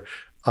behavior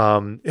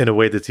in a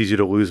way that's easy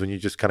to lose when you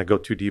just kind of go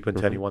too deep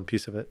into any one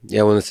piece of it.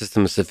 Yeah, when the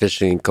system is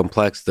sufficiently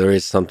complex, there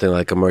is something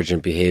like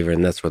emergent behavior,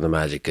 and that's where the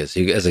magic is.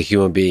 You, as a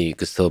human being, you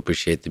can still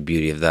appreciate the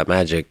beauty of that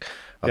magic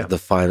of the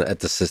fine at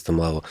the system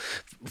level.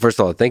 First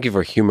of all, thank you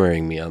for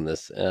humoring me on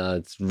this.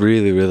 It's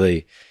really,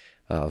 really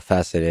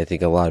fascinating. I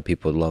think a lot of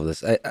people would love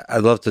this.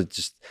 I'd love to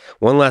just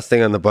one last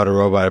thing on the butter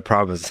robot, I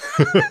promise.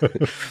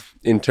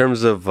 In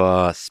terms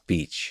of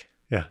speech.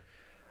 Yeah.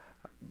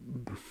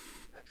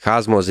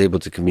 Cozmo is able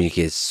to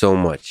communicate so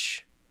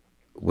much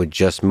with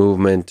just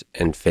movement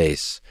and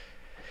face.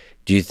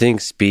 Do you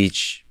think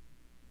speech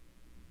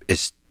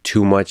is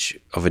too much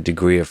of a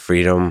degree of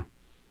freedom?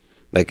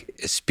 Like,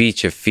 is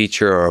speech a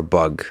feature or a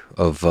bug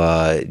of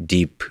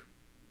deep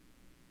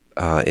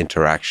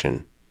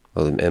interaction,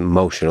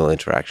 emotional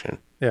interaction?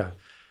 Yeah.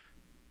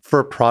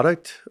 For a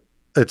product,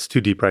 it's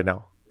too deep right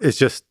now. It's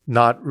just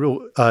not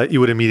real.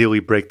 You would immediately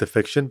break the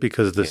fiction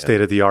because the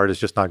state of the art is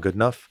just not good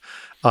enough.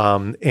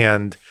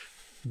 And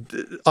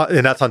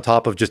that's on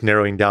top of just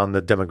narrowing down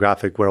the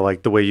demographic, where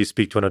like the way you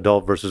speak to an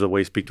adult versus the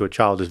way you speak to a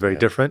child is very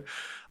different.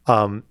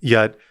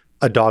 Yet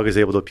a dog is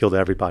able to appeal to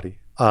everybody.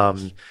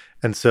 And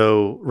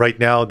so right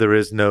now there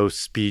is no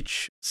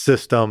speech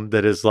system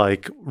that is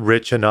like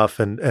rich enough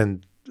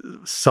and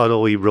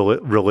subtly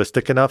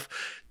realistic enough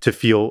to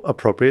feel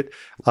appropriate.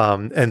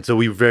 And so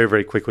we very,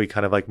 very quickly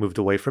kind of like moved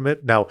away from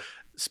it. Now,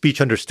 speech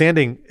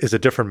understanding is a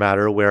different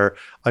matter, where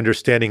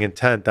understanding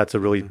intent, that's a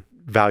really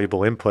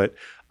valuable input.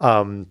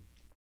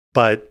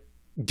 But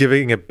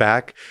giving it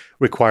back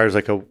requires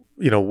like a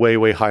way,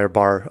 way higher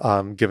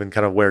bar, given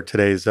kind of where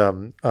today's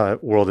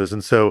world is.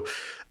 And so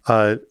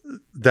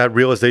that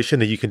realization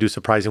that you can do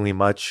surprisingly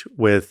much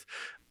with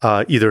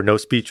either no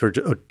speech or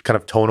kind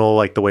of tonal,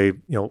 like the way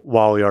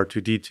Wally,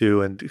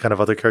 R2D2, and kind of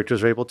other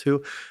characters are able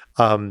to,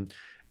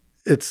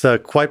 it's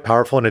quite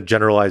powerful, and it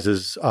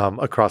generalizes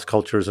across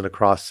cultures and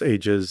across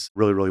ages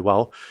really, really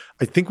well.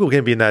 I think we're going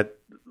to be in that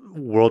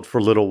world for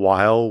a little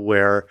while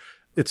where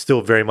it's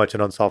still very much an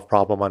unsolved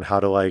problem on how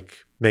to like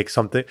make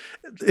something.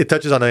 It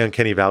touches on the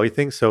uncanny valley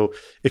thing. So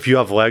if you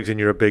have legs and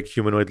you're a big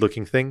humanoid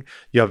looking thing,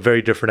 you have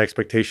very different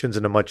expectations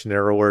and a much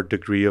narrower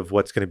degree of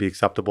what's going to be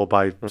acceptable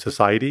by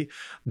society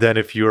than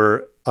if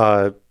you're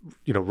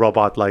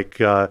robot like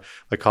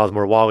Cozmo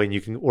or Wally, and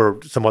you can, or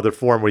some other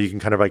form where you can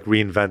kind of like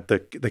reinvent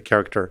the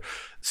character.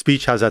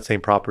 Speech has that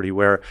same property,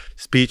 where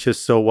speech is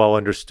so well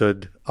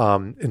understood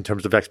in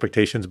terms of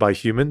expectations by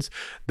humans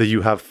that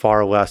you have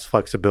far less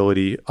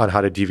flexibility on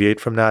how to deviate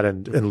from that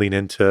and lean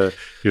into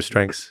your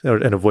strengths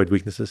and avoid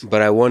weaknesses.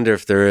 But I wonder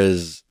if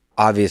there's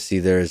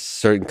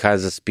certain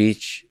kinds of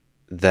speech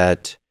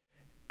that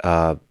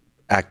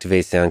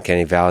activates the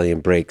uncanny valley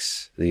and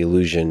breaks the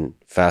illusion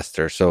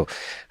faster. So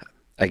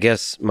I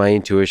guess my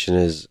intuition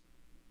is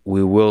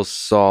we would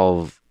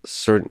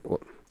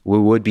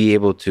be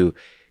able to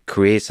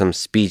create some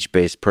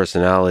speech-based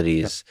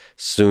personalities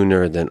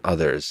sooner than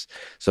others.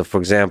 So for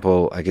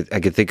example, I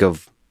could think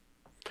of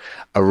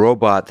a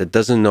robot that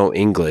doesn't know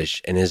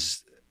English and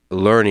is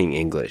learning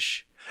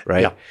English,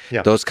 right?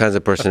 Yeah. Those kinds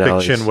of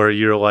personalities. A fiction where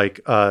you're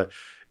like,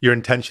 you're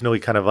intentionally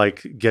kind of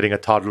like getting a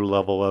toddler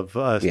level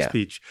of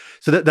speech.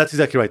 So that's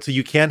exactly right. So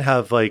you can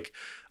have like,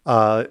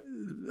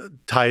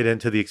 tie it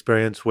into the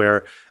experience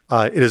where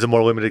it is a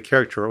more limited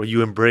character, or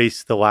you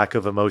embrace the lack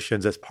of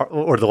emotions as part,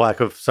 or the lack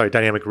of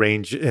dynamic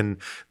range in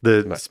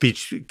the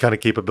speech kind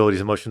of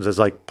capabilities, emotions as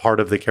like part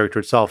of the character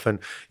itself. And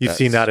you've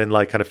seen that in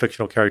like kind of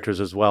fictional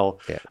characters as well.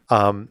 Yeah.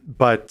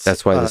 But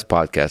that's why this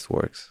podcast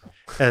works.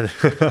 And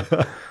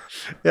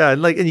yeah,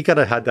 and you kind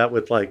of had that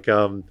with like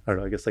I don't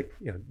know, I guess like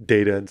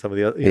Data and some of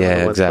the other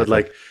other ones.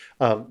 Exactly.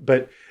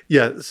 But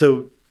yeah,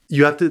 so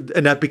you have to,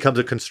 and that becomes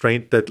a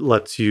constraint that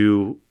lets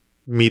you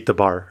meet the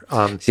bar.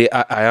 See,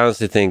 I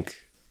honestly think,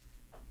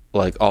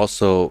 like,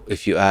 also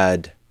if you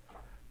add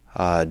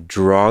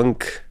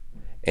drunk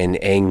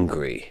and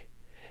angry,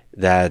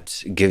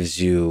 that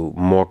gives you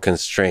more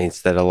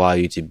constraints that allow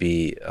you to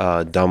be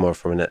dumber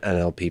from an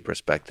NLP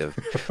perspective.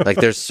 Like,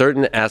 there's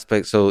certain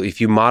aspects. So if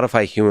you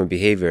modify human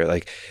behavior,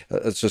 like,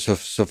 so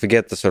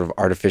forget the sort of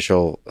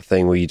artificial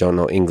thing where you don't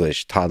know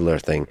English, toddler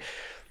thing.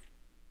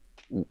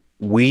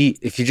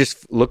 if you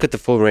just look at the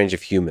full range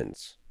of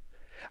humans,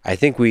 I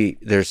think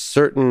there's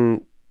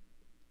certain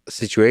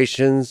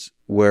situations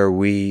where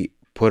we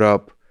put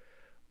up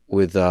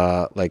with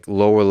like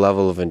lower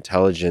level of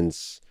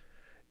intelligence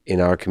in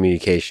our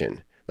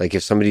communication. Like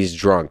if somebody's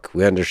drunk,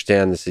 we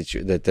understand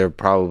that they're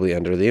probably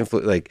under the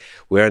influence. Like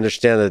we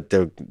understand that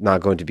they're not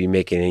going to be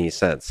making any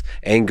sense.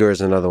 Anger is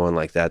another one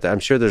like that. I'm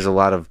sure there's a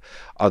lot of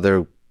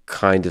other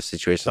kind of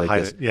situations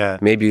like this. Yeah.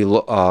 Maybe,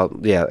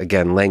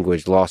 again,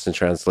 language lost in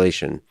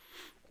translation,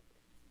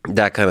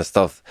 that kind of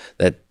stuff.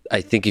 That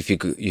I think if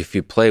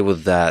you play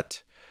with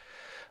that.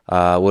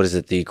 What is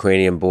it? The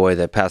Ukrainian boy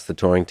that passed the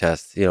Turing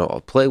test.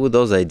 Play with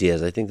those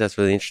ideas. I think that's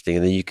really interesting,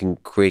 and then you can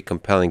create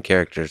compelling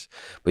characters.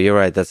 But you're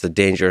right; that's a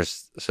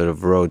dangerous sort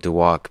of road to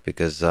walk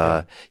because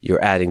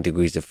you're adding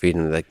degrees of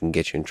freedom that can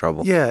get you in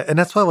trouble. Yeah, and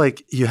that's why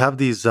like you have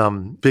these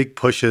big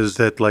pushes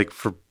that like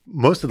for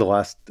most of the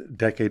last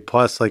decade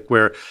plus, like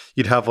where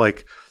you'd have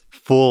like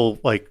full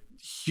like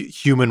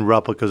human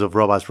replicas of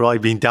robots, really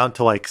being down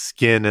to like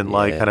skin and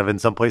like kind of in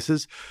some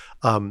places.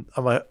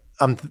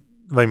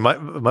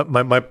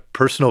 My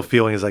personal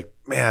feeling is like,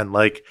 man,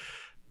 like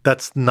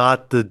that's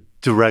not the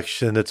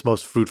direction that's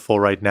most fruitful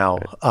right now.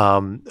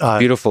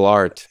 Beautiful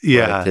art.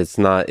 Yeah. Right? It's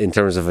not in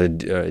terms of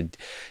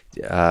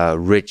a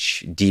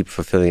rich, deep,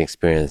 fulfilling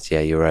experience.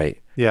 Yeah, you're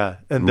right. Yeah.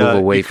 And move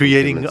away you're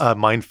creating humans. a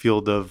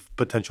minefield of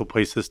potential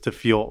places to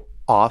feel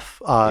off.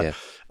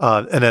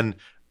 And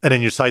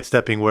then you're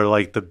sidestepping where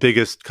like the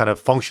biggest kind of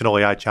functional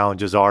AI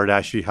challenges are to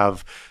actually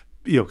have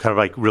kind of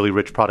like really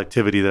rich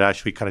productivity that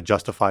actually kind of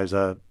justifies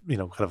kind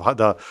of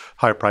the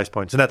higher price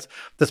points. And that's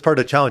part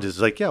of the challenges.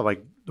 It's like,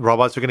 like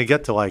robots are going to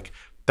get to like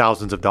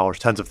thousands of dollars,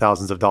 tens of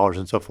thousands of dollars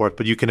and so forth.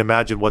 But you can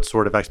imagine what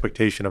sort of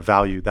expectation of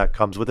value that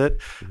comes with it.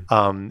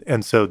 Mm-hmm.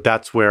 And so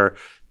that's where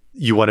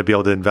you want to be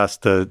able to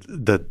invest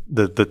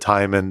the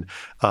time and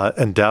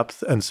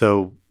depth. And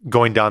so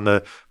going down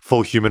the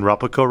full human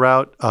replica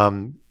route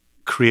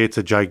creates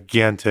a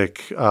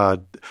gigantic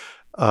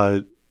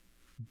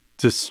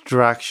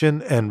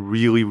distraction and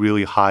really,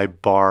 really high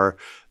bar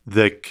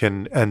that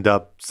can end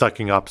up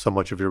sucking up so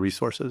much of your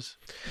resources.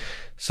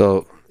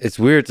 So it's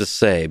weird to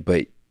say,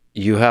 but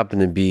you happen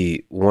to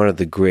be one of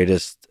the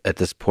greatest at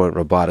this point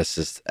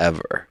roboticists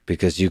ever,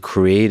 because you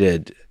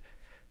created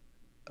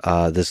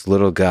this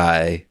little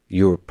guy.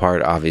 You were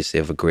part, obviously,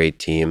 of a great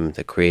team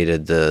that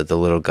created the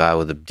little guy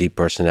with a deep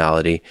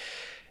personality,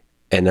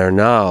 and are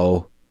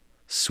now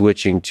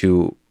switching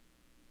to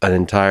an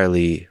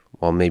entirely,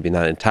 well, maybe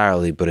not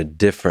entirely, but a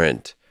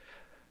different,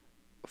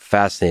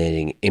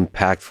 fascinating,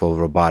 impactful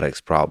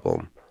robotics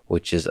problem,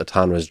 which is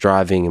autonomous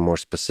driving, and more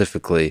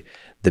specifically,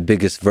 the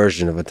biggest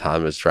version of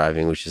autonomous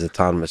driving, which is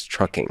autonomous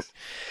trucking.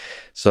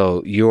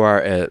 So you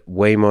are at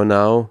Waymo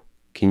now.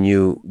 Can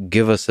you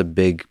give us a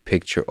big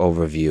picture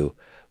overview?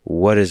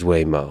 What is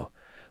Waymo?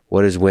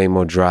 What is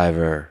Waymo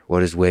Driver?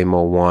 What is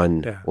Waymo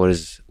One? Yeah. What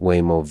is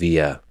Waymo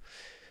Via?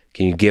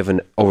 Can you give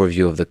an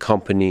overview of the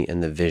company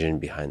and the vision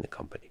behind the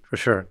company? For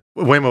sure.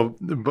 Waymo,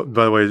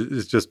 by the way,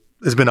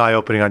 it's been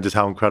eye-opening on just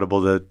how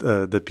incredible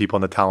the people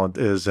and the talent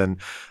is, and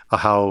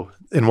how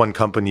in one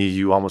company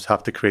you almost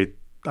have to create,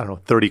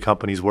 30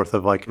 companies worth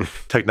of like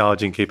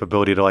technology and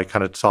capability to like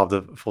kind of solve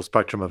the full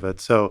spectrum of it.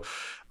 So,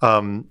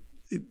 so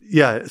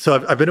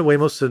I've been at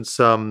Waymo since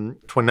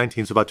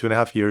 2019, so about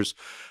 2.5 years.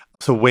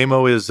 So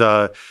Waymo is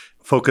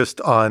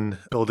focused on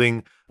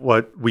building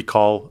what we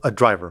call a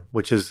driver,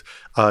 which is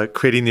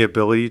creating the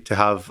ability to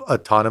have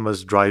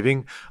autonomous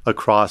driving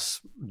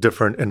across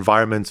different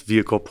environments,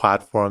 vehicle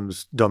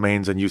platforms,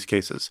 domains, and use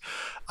cases.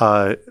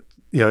 As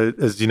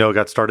you know, it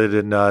got started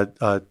in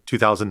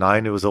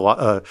 2009. It was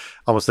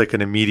almost like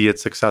an immediate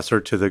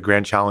successor to the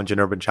Grand Challenge and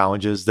Urban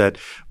Challenges that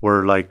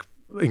were like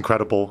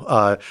incredible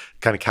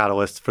kind of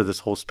catalysts for this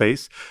whole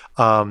space.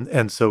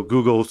 And so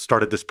Google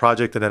started this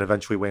project, and then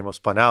eventually Waymo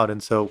spun out.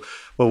 And so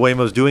what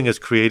Waymo's doing is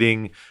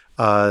creating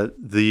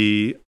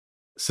the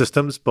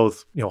systems,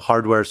 both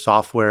hardware,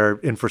 software,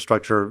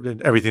 infrastructure,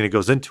 and everything that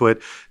goes into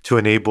it to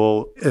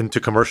enable and to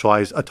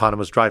commercialize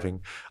autonomous driving.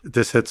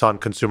 This hits on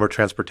consumer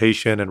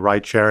transportation and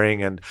ride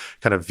sharing and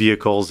kind of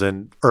vehicles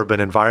and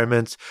urban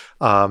environments.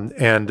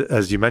 And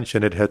as you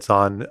mentioned, it hits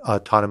on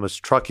autonomous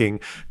trucking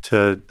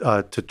to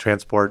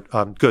transport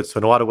goods. So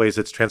in a lot of ways,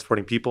 it's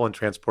transporting people and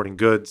transporting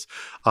goods.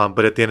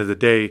 But at the end of the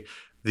day,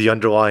 the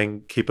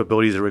underlying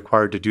capabilities that are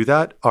required to do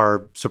that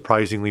are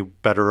surprisingly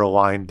better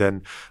aligned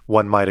than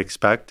one might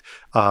expect,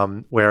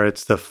 where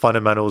it's the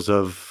fundamentals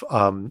of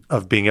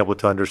being able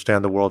to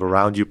understand the world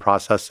around you,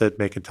 process it,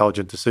 make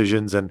intelligent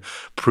decisions, and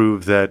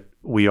prove that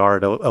we are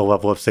at a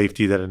level of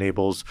safety that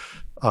enables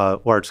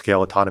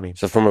large-scale autonomy.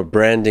 So from a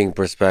branding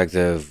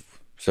perspective,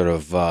 sort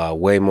of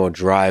Waymo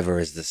Driver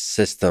is the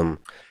system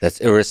that's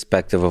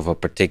irrespective of a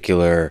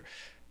particular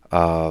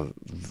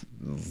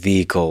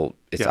vehicle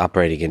it's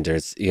operating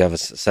into. You have a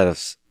set of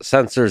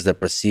sensors that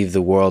perceive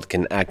the world,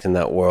 can act in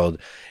that world,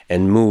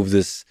 and move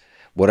this,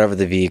 whatever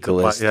the vehicle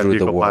is through the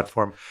vehicle world.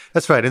 platform.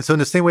 That's right. And so in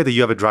the same way that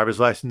you have a driver's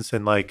license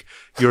and like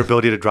your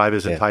ability to drive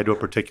isn't tied to a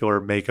particular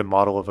make and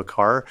model of a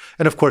car.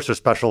 And of course, there's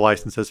special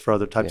licenses for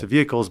other types of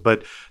vehicles,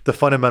 but the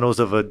fundamentals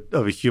of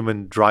a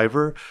human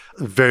driver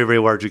very, very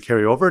largely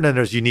carry over. And then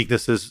there's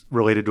uniquenesses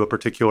related to a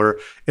particular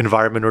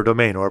environment or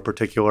domain or a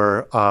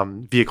particular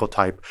vehicle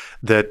type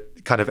that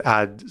kind of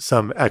add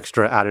some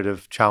extra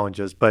additive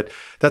challenges. But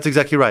that's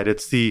exactly right.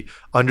 It's the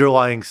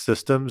underlying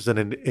systems that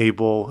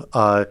enable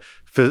a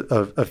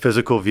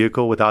physical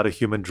vehicle without a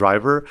human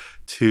driver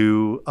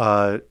to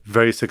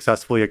very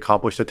successfully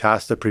accomplish a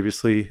task that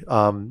previously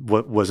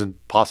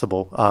wasn't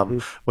possible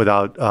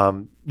without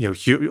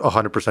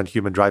 100%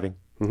 human driving.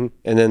 Mm-hmm.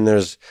 And then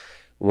there's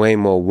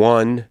Waymo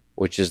 1,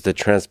 which is the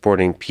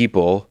transporting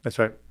people. That's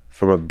right.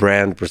 From a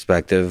brand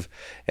perspective,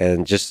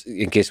 and just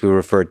in case we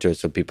refer to it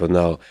so people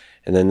know.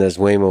 And then there's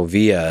Waymo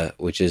Via,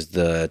 which is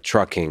the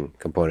trucking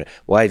component.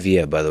 Why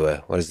Via, by the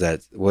way? What is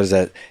that?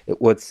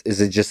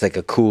 Is it just like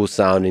a cool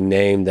sounding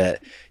name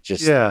that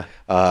just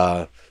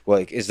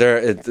is there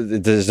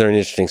an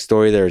interesting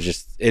story there?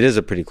 It is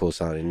a pretty cool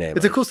sounding name.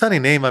 It's a cool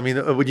sounding name. I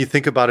mean, when you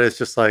think about it, it's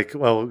just like,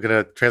 well, we're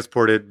gonna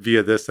transport it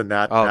via this and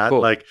that and that.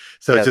 Cool.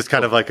 It's just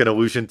kind of like an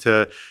allusion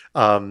to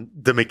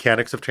the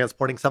mechanics of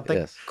transporting something.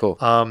 Yes, cool.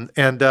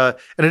 And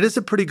it is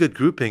a pretty good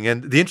grouping.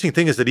 And the interesting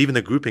thing is that even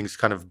the groupings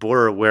kind of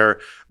blur,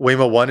 where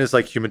Waymo 1 is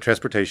like human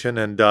transportation,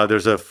 and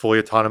there's a fully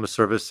autonomous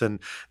service in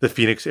the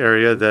Phoenix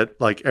area that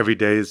like every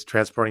day is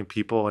transporting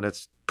people, and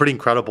it's pretty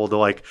incredible to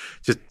like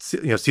just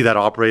see that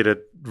operate at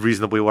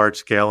reasonably large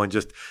scale and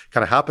just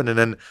kind of happen. And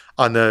then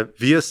on the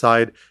Via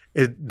side,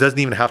 it doesn't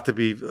even have to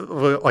be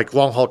like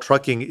long haul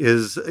trucking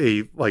is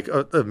a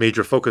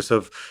major focus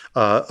of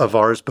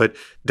ours, but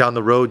down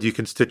the road you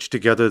can stitch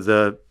together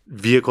the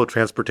vehicle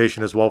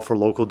transportation as well for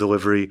local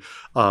delivery.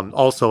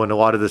 Also, and a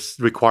lot of the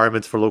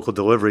requirements for local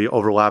delivery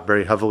overlap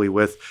very heavily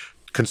with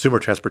consumer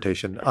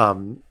transportation.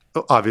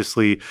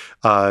 Obviously,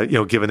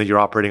 given that you're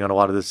operating on a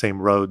lot of the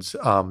same roads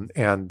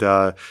and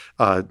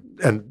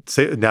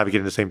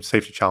navigating the same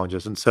safety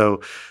challenges, and so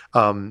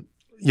and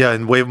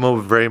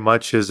Waymo very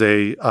much is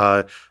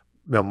a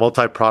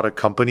multi-product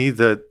company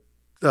that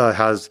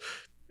has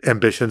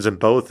ambitions in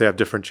both. They have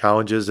different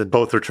challenges, and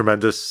both are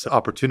tremendous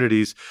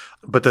opportunities.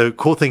 But the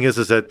cool thing is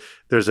that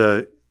there's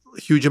a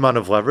huge amount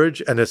of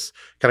leverage, and this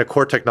kind of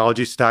core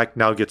technology stack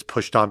now gets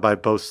pushed on by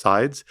both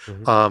sides,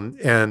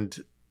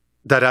 and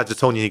that adds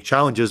its own unique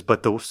challenges.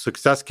 But the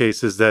success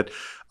case is that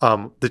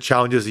the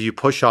challenges that you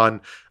push on,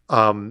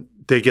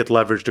 they get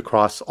leveraged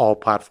across all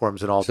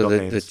platforms and all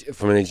domains.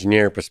 From an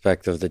engineer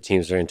perspective, the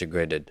teams are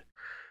integrated.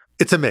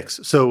 It's a mix.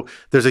 So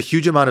there's a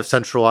huge amount of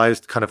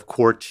centralized kind of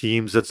core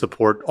teams that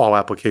support all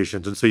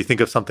applications. And so you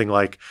think of something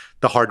like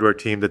the hardware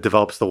team that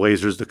develops the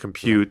lasers, the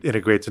compute,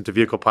 integrates into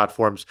vehicle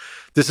platforms.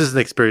 This is an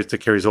experience that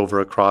carries over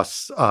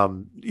across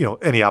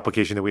any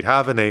application that we'd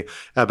have, and they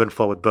ebb and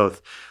flow with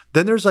both.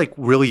 Then there's like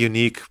really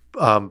unique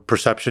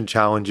perception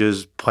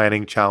challenges,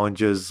 planning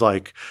challenges,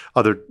 like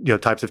other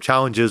types of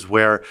challenges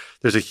where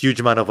there's a huge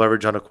amount of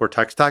leverage on a core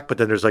tech stack, but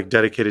then there's like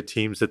dedicated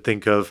teams that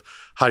think of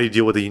how do you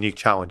deal with a unique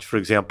challenge. For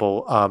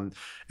example,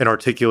 an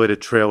articulated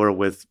trailer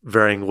with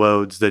varying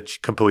loads that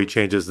completely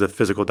changes the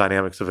physical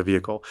dynamics of a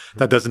vehicle.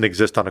 That doesn't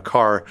exist on a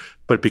car,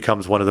 but it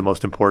becomes one of the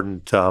most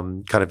important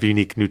kind of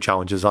unique new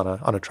challenges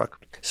on a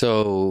truck.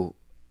 So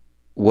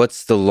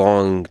what's the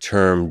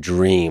long-term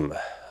dream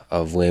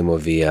of Waymo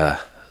Via,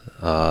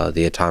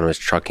 the autonomous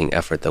trucking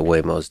effort that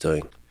Waymo is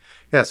doing?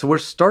 Yeah, so we're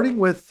starting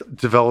with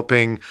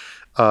developing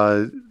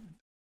L4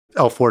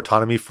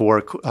 autonomy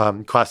for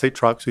Class 8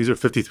 trucks. These are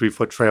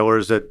 53-foot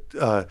trailers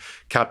that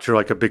capture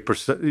like a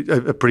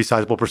pretty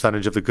sizable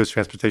percentage of the goods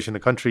transportation in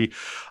the country.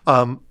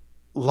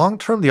 Long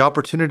term, the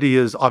opportunity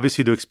is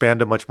obviously to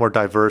expand to much more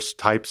diverse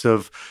types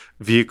of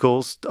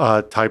vehicles,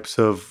 types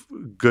of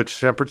goods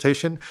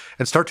transportation,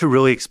 and start to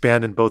really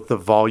expand in both the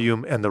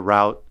volume and the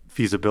route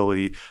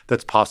feasibility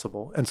that's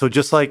possible. And so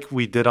just like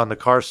we did on the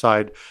car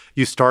side,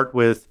 you start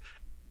with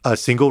a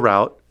single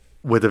route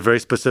with a very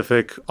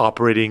specific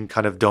operating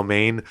kind of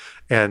domain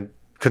and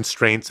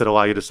constraints that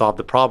allow you to solve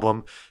the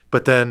problem.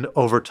 But then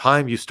over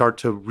time, you start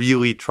to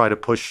really try to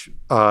push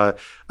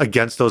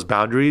against those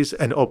boundaries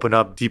and open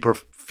up deeper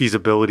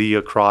feasibility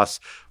across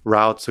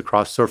routes,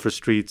 across surface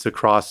streets,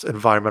 across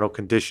environmental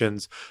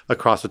conditions,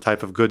 across the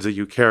type of goods that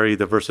you carry,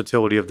 the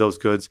versatility of those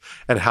goods,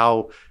 and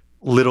how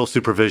little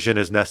supervision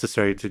is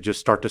necessary to just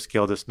start to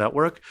scale this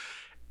network.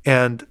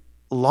 And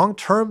long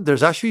term,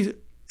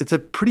 it's a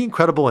pretty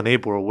incredible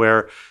enabler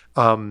where,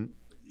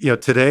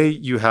 today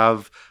you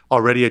have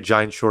already a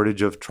giant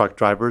shortage of truck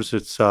drivers.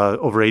 It's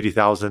over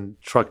 80,000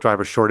 truck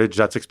driver shortage.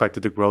 That's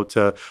expected to grow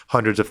to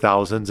hundreds of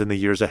thousands in the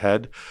years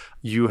ahead.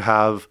 You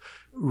have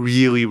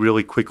really,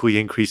 really quickly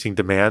increasing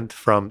demand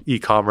from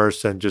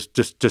e-commerce and just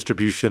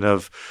distribution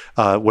of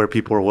where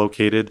people are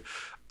located.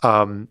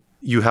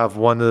 You have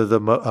one of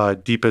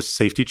the deepest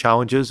safety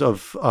challenges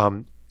of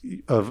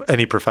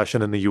any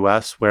profession in the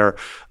U.S., where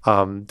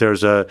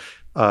there's a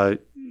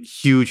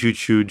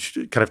huge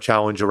kind of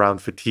challenge around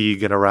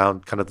fatigue and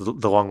around kind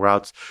of the long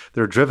routes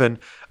that are driven.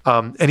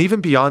 And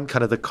even beyond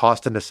kind of the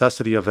cost and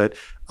necessity of it,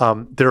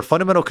 there are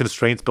fundamental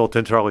constraints built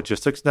into our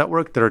logistics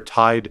network that are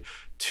tied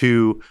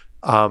to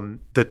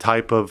the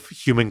type of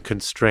human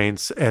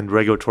constraints and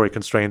regulatory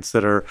constraints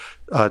that are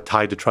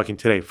tied to trucking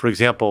today. For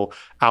example,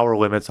 hour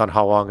limits on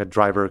how long a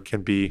driver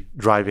can be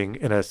driving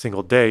in a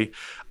single day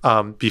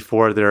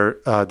before they're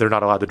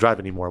not allowed to drive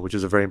anymore, which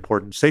is a very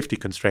important safety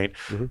constraint.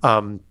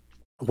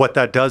 What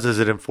that does is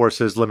it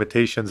enforces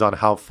limitations on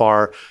how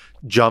far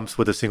jumps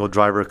with a single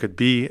driver could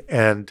be,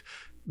 and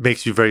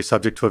makes you very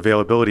subject to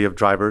availability of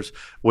drivers,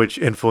 which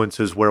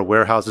influences where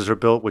warehouses are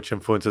built, which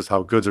influences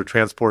how goods are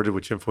transported,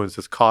 which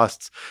influences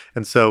costs.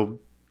 And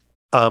so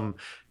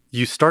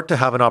you start to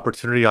have an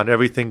opportunity on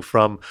everything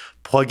from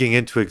plugging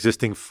into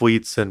existing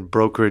fleets and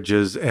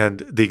brokerages and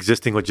the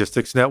existing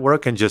logistics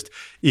network, and just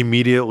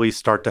immediately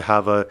start to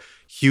have a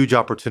huge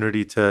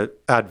opportunity to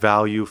add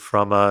value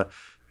from a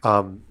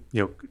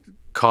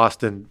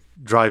cost and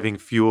driving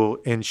fuel,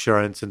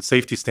 insurance, and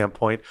safety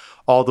standpoint,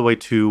 all the way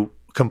to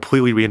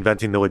completely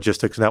reinventing the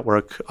logistics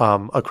network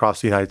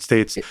across the United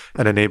States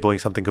and enabling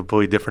something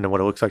completely different than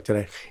what it looks like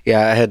today.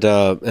 Yeah, I had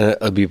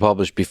be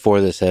published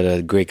before this. I had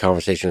a great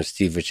conversation with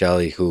Steve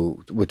Vicelli,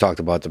 who we talked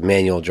about the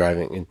manual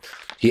driving, and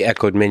he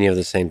echoed many of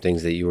the same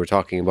things that you were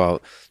talking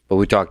about. But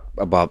we talked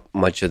about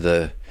much of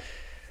the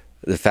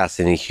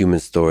fascinating human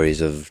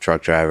stories of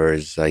truck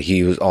drivers.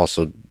 He was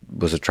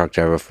a truck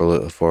driver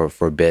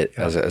for a bit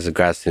as a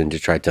grad student to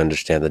try to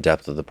understand the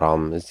depth of the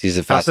problem. These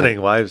are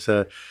fascinating lives.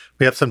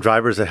 We have some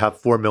drivers that have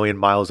 4 million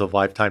miles of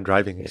lifetime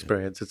driving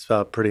experience. It's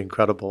pretty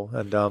incredible.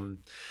 And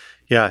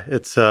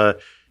it's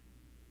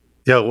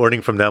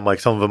learning from them. Like,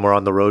 some of them are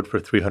on the road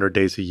for 300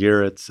 days a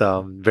year. It's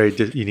very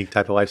unique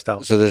type of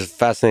lifestyle. So there's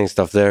fascinating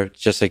stuff there.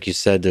 Just like you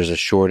said, there's a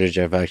shortage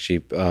of actually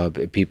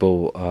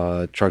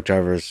truck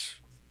drivers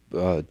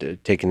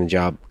taking the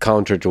job,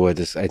 counter to what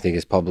I think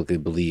is publicly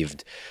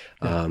believed.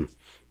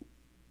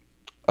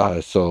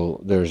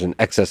 So there's an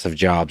excess of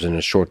jobs and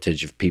a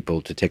shortage of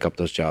people to take up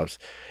those jobs.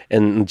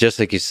 And just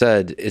like you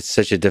said, it's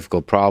such a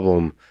difficult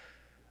problem.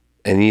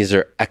 And these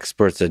are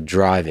experts at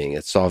driving,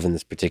 at solving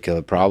this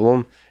particular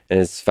problem. And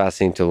it's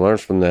fascinating to learn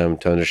from them,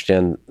 to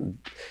understand,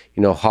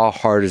 how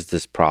hard is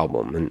this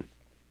problem? And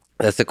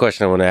that's the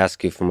question I want to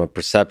ask you from a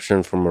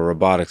perception, from a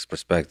robotics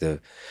perspective.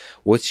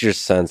 What's your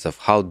sense of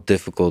how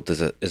difficult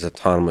is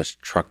autonomous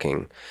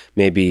trucking?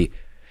 Maybe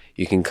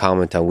you can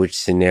comment on which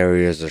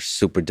scenarios are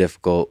super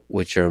difficult,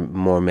 which are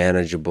more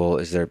manageable.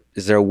 Is there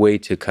a way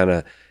to kind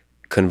of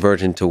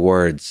convert into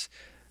words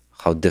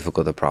how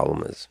difficult the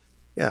problem is?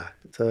 Yeah,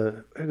 it's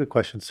a very good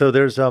question. So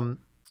there's and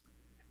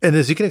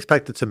as you can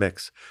expect, it's a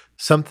mix.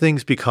 Some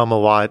things become a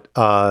lot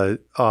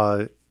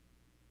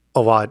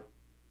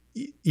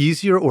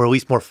easier, or at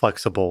least more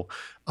flexible.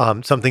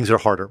 Some things are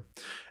harder.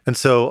 And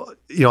so,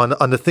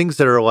 on the things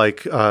that are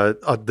like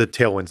the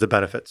tailwinds, the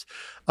benefits,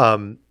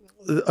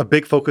 a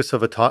big focus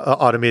of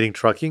automating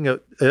trucking,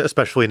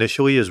 especially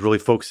initially, is really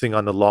focusing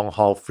on the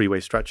long-haul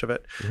freeway stretch of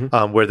it,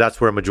 where that's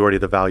where a majority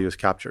of the value is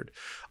captured.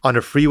 On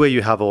a freeway,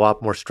 you have a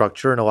lot more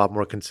structure and a lot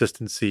more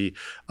consistency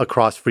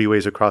across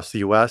freeways across the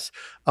U.S.,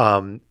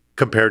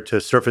 compared to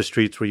surface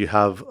streets, where you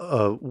have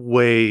a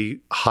way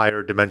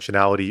higher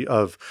dimensionality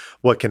of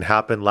what can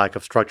happen, lack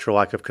of structure,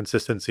 lack of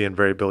consistency, and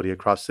variability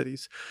across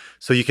cities.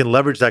 So you can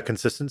leverage that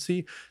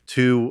consistency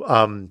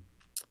to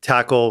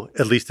tackle,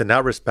 at least in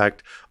that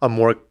respect, a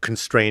more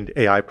constrained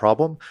AI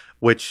problem,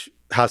 which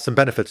has some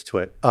benefits to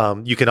it.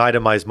 You can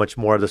itemize much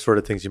more of the sort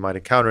of things you might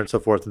encounter and so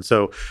forth. And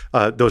so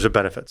those are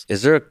benefits.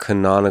 Is there a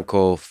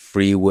canonical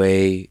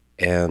freeway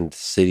and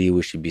city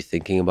we should be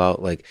thinking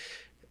about? Like,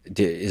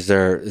 is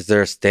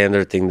there a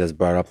standard thing that's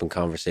brought up in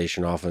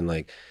conversation often?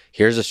 Like,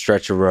 here's a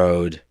stretch of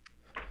road.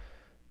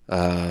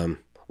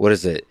 What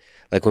is it?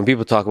 Like, when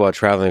people talk about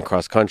traveling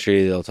across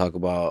country, they'll talk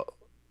about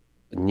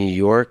New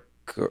York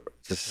or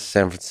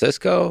San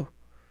Francisco.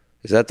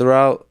 Is that the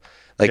route?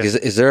 Like,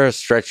 is there a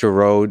stretch of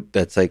road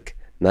that's like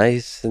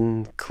nice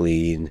and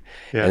clean,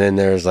 and then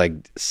there's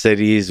like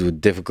cities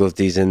with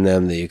difficulties in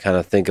them that you kind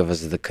of think of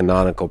as the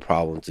canonical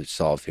problem to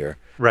solve here?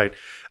 Right.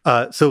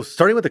 So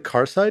starting with the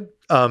car side,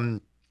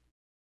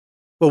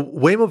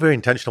 Waymo very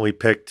intentionally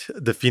picked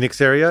the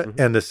Phoenix area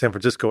and the San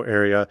Francisco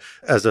area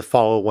as a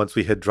follow once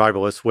we hit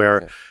driverless,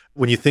 where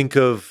when you think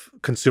of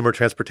consumer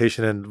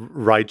transportation and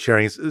ride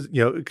sharing,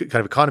 kind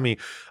of economy,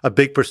 a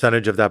big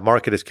percentage of that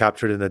market is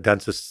captured in the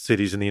densest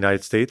cities in the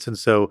United States. And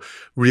so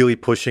really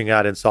pushing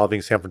at and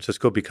solving San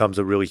Francisco becomes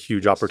a really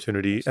huge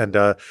opportunity and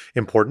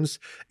importance.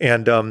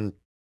 And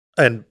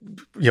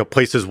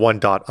places one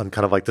dot on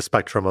kind of like the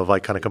spectrum of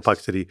like kind of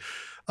complexity.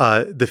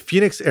 The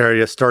Phoenix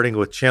area, starting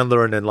with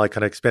Chandler and then like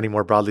kind of expanding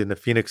more broadly in the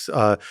Phoenix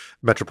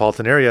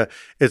metropolitan area,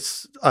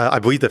 it's, I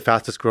believe, the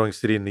fastest growing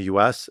city in the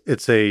US.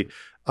 It's a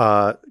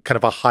kind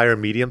of a higher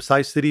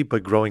medium-sized city,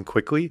 but growing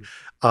quickly,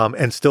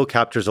 and still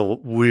captures a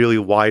really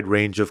wide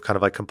range of kind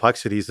of like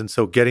complexities. And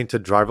so getting to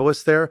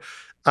driverless there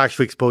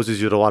actually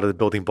exposes you to a lot of the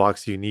building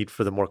blocks you need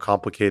for the more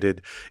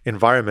complicated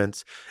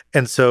environments.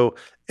 And so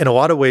in a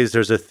lot of ways,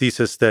 there's a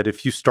thesis that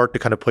if you start to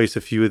kind of place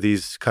a few of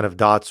these kind of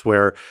dots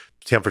where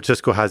San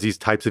Francisco has these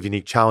types of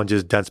unique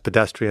challenges, dense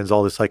pedestrians,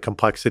 all this like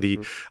complexity,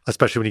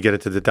 especially when you get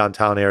into the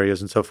downtown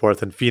areas and so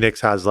forth. And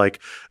Phoenix has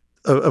like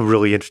a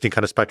really interesting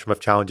kind of spectrum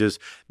of challenges.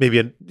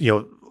 Maybe,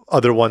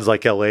 other ones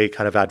like LA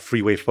kind of add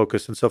freeway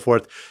focus and so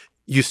forth.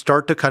 You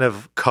start to kind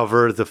of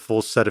cover the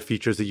full set of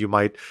features that you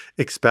might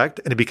expect,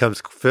 and it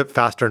becomes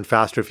faster and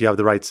faster if you have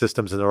the right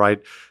systems and the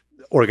right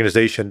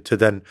organization to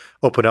then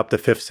open up the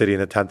 5th city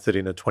and the 10th city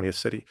and the 20th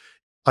city.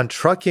 On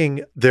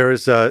trucking,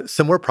 there's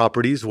similar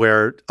properties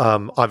where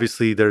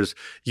obviously there's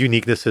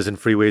uniquenesses in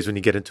freeways when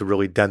you get into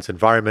really dense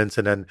environments,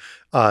 and then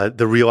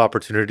the real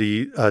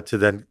opportunity to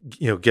then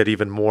get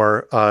even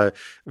more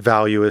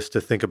value is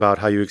to think about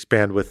how you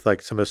expand with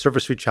like some of the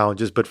surface street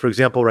challenges. But for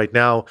example, right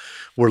now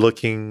we're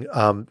looking,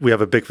 we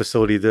have a big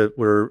facility that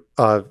we're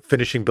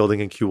finishing building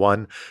in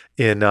Q1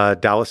 in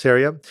Dallas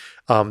area.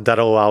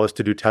 That'll allow us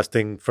to do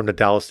testing from the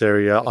Dallas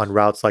area on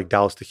routes like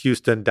Dallas to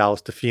Houston,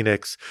 Dallas to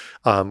Phoenix,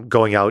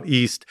 going out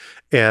east,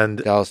 and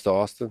Dallas to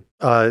Austin.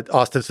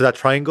 Austin. So that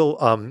triangle.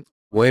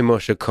 Waymo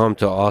should come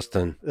to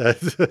Austin.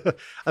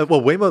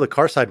 Well, Waymo, the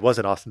car side, was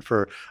in Austin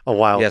for a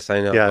while. Yes,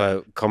 I know. Yeah.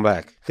 But come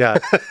back. Yeah,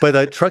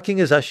 but trucking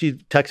is actually,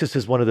 Texas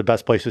is one of the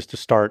best places to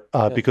start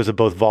because of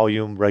both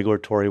volume,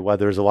 regulatory,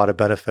 weather. There's a lot of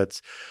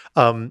benefits.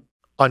 On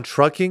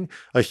trucking,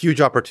 a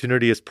huge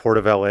opportunity is Port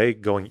of LA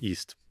going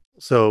east.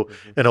 So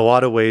in a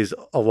lot of ways,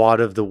 a lot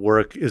of the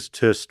work is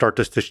to start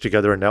to stitch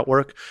together a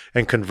network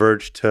and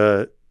converge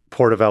to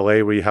Port of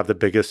LA, where you have the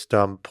biggest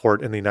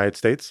port in the United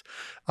States.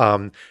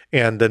 And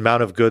the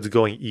amount of goods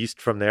going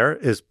east from there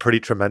is pretty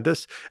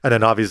tremendous. And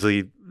then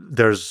obviously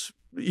there's,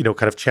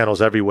 kind of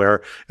channels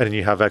everywhere. And then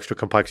you have extra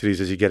complexities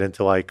as you get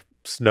into like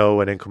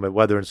snow and inclement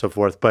weather and so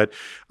forth. But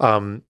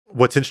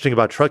what's interesting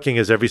about trucking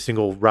is every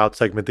single route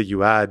segment that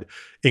you add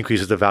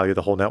increases the value of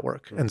the whole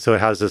network. And so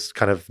it has this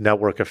kind of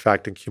network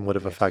effect and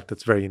cumulative effect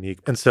that's very unique.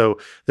 And so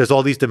there's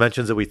all these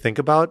dimensions that we think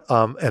about.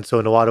 And so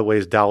in a lot of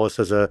ways, Dallas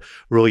as a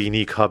really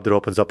unique hub that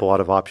opens up a lot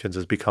of options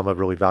has become a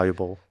really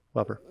valuable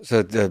lever.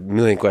 So the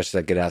million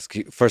questions I could ask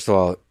you. First of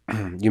all,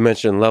 you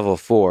mentioned level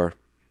 4.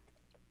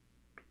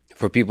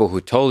 For people who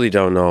totally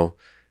don't know,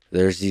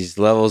 there's these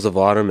levels of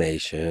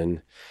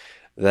automation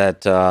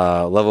that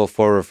level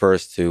 4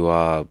 refers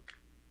to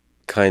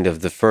kind of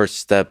the first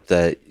step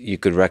that you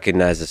could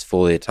recognize as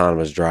fully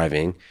autonomous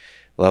driving.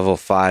 Level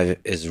 5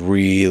 is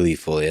really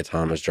fully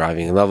autonomous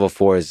driving. And level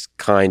 4 is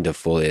kind of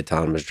fully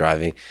autonomous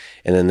driving.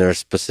 And then there are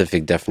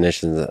specific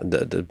definitions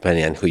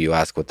depending on who you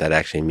ask what that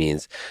actually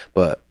means.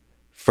 But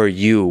for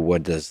you,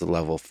 what does the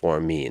level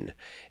 4 mean?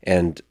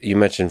 And you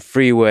mentioned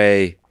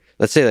freeway.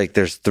 Let's say like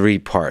there's 3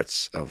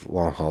 parts of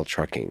long-haul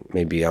trucking.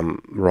 Maybe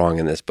I'm wrong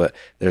in this, but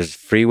there's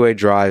freeway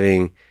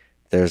driving,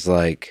 there's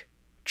like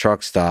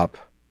truck stop,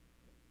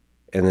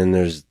 and then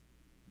there's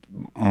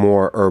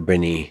more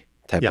urban-y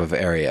type of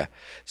area.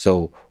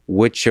 So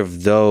which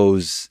of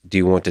those do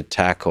you want to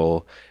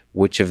tackle?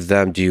 Which of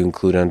them do you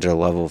include under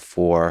level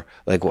 4?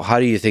 Like, how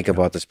do you think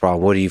about this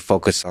problem? What do you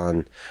focus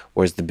on?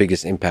 Where's the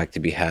biggest impact to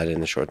be had in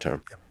the short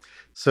term?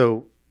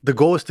 So the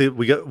goal is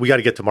we got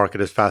to get to market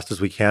as fast as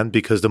we can,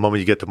 because the moment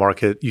you get to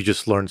market, you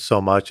just learn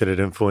so much and it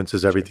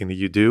influences everything that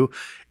you do.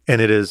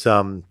 And it is,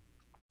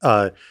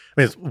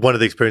 it's one of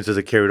the experiences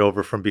that carried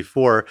over from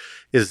before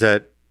is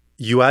that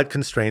you add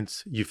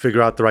constraints, you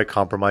figure out the right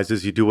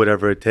compromises, you do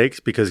whatever it takes,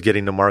 because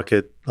getting to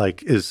market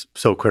like is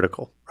so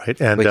critical,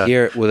 right? And but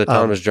here with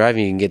autonomous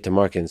driving, you can get to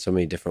market in so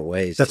many different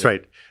ways. That's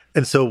right.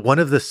 And so one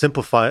of the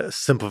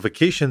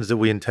simplifications that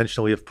we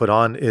intentionally have put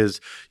on is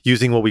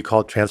using what we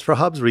call transfer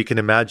hubs, where you can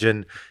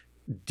imagine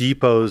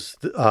depots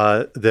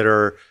that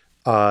are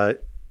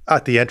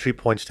at the entry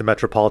points to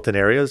metropolitan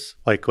areas,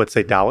 like let's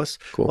say Dallas,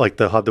 like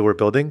the hub that we're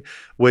building,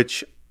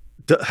 which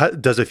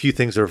does a few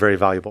things that are very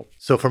valuable.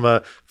 So from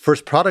a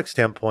first product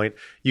standpoint,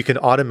 you can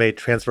automate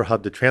transfer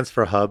hub to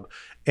transfer hub,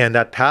 and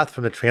that path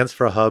from the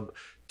transfer hub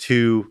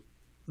to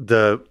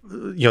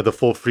the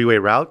full freeway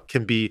route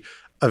can be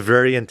a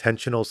very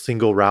intentional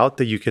single route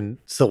that you can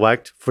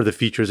select for the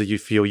features that you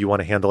feel you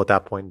want to handle at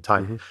that point in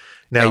time.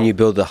 Now, and you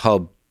build a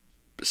hub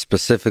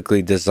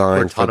specifically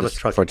designed for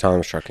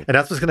autonomous trucking. And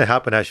that's what's going to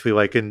happen actually.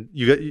 Like, and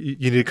you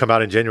need to come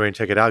out in January and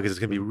check it out, because it's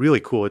going to be really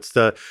cool. It's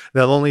not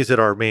only is it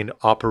our main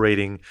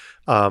operating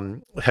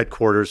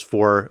headquarters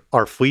for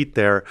our fleet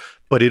there,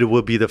 but it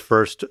will be the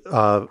first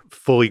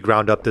fully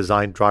ground up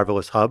designed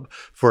driverless hub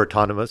for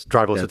autonomous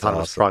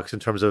trucks, in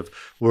terms of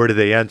where do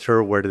they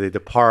enter, where do they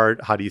depart,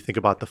 how do you think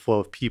about the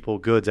flow of people,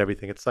 goods,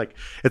 everything.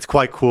 It's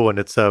quite cool, and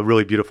it's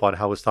really beautiful on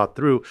how it was thought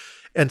through.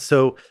 And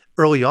so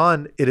early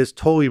on, it is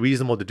totally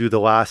reasonable to do the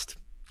last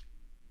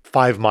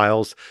 5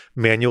 miles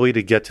manually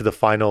to get to the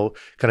final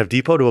kind of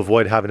depot, to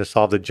avoid having to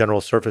solve the general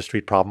surface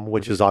street problem,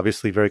 which is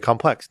obviously very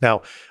complex.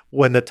 Now,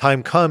 when the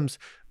time comes,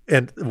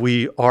 And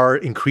we are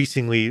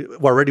increasingly,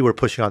 well, already we're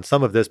pushing on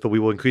some of this, but we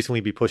will increasingly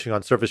be pushing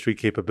on surface street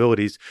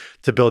capabilities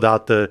to build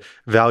out the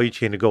value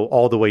chain to go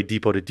all the way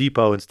depot to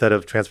depot instead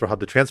of transfer hub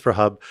to transfer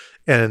hub.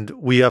 And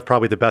we have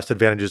probably the best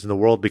advantages in the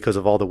world because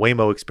of all the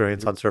Waymo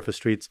experience on surface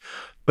streets.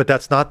 But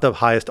that's not the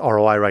highest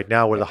ROI right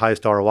now, where the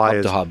highest ROI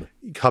is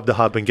hub to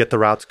hub and get the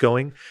routes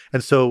going.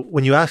 And so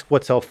when you ask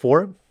what's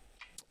L4,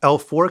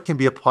 L4 can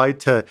be applied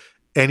to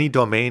any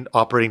domain,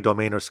 operating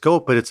domain or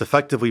scope, but it's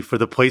effectively for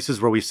the places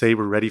where we say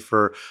we're ready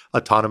for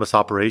autonomous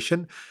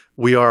operation.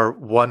 We are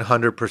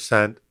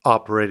 100%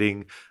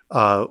 operating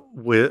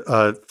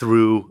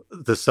through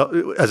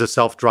as a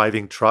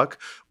self-driving truck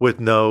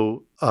with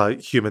no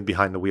human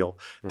behind the wheel.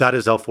 That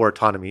is L4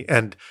 autonomy.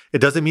 And it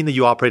doesn't mean that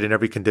you operate in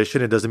every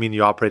condition. It doesn't mean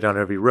you operate on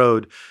every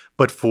road,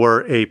 but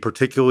for a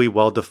particularly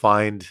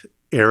well-defined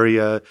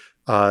area,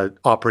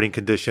 operating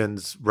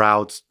conditions,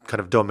 routes, kind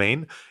of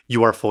domain,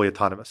 you are fully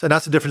autonomous. And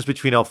that's the difference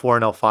between L4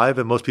 and L5.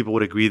 And most people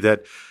would agree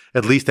that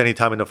at least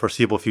anytime in the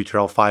foreseeable future,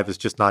 L5 is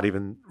just not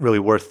even really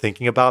worth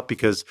thinking about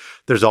because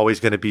there's always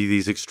going to be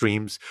these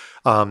extremes.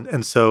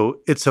 And so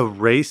it's a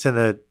race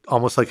and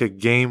almost like a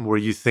game where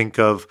you think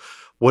of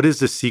what is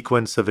the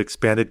sequence of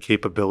expanded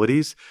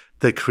capabilities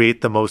that create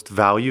the most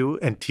value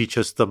and teach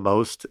us the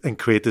most and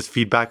create this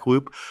feedback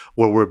loop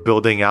where we're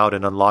building out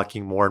and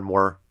unlocking more and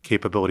more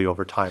capability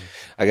over time.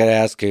 I got to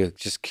ask you,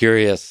 just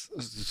curious.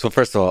 So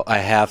first of all, I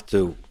have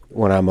to,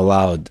 when I'm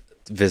allowed,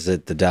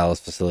 visit the Dallas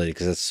facility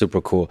because it's super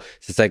cool.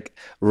 It's like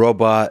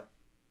robot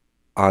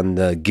on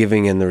the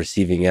giving and the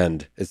receiving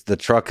end. It's the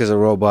truck is a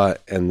robot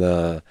and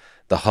the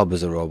hub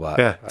is a robot.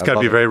 Yeah, it's got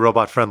to be very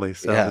robot friendly.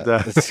 So yeah,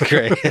 that's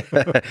great.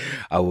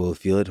 I will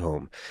feel at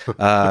home.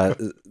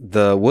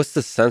 What's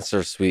the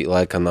sensor suite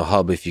like on the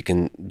hub? If you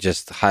can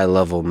just high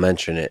level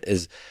mention it,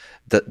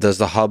 does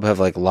the hub have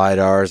like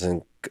lidars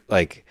and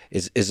like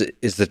is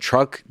the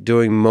truck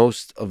doing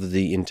most of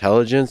the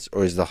intelligence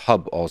or is the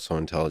hub also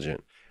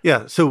intelligent?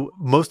 Yeah, so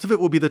most of it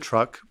will be the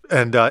truck,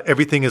 and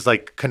everything is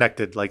like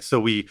connected. Like so,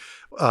 we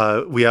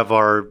have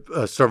our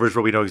servers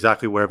where we know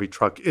exactly where every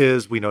truck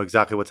is. We know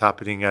exactly what's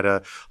happening at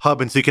a hub,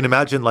 and so you can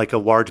imagine like a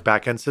large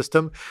backend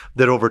system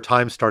that over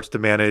time starts to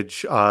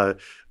manage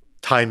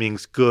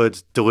timings,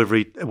 goods,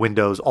 delivery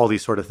windows, all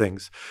these sort of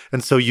things.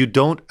 And so you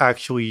don't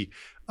actually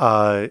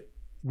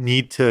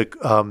need to.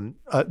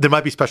 There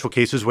might be special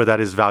cases where that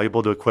is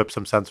valuable to equip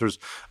some sensors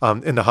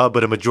in the hub,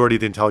 but a majority of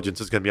the intelligence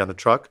is going to be on the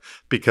truck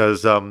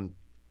because.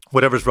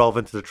 Whatever's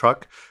relevant to the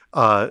truck,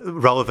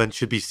 relevant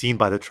should be seen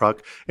by the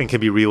truck and can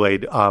be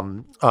relayed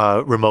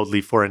remotely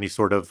for any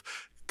sort of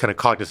kind of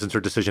cognizance or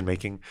decision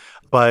making.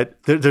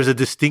 But there's a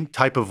distinct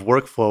type of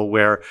workflow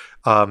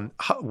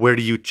where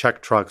do you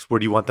check trucks? Where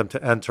do you want them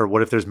to enter?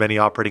 What if there's many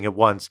operating at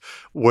once?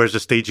 Where's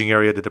the staging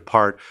area to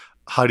depart?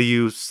 How do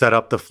you set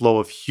up the flow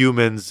of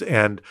humans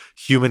and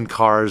human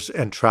cars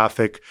and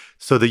traffic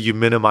so that you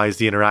minimize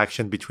the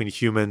interaction between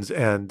humans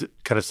and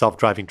kind of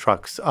self-driving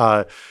trucks?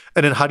 And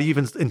then how do you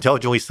even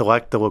intelligently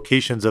select the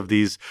locations of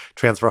these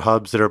transfer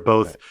hubs that are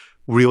both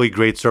really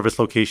great service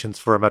locations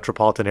for a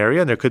metropolitan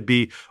area? And there could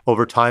be,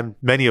 over time,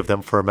 many of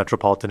them for a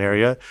metropolitan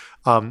area,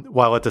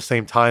 while at the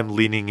same time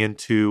leaning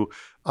into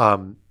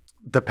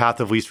the path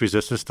of least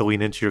resistance to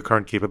lean into your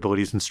current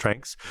capabilities and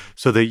strengths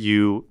so that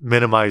you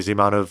minimize the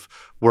amount of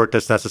work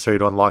that's necessary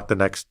to unlock the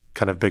next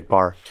kind of big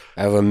bar.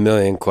 I have a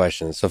million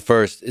questions. So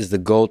first, is the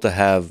goal to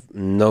have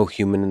no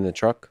human in the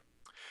truck?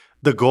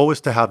 The goal is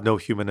to have no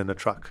human in the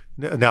truck.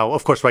 Now,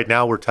 of course, right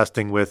now we're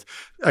testing with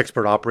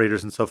expert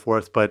operators and so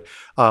forth, but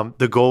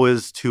the goal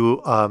is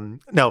to,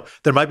 now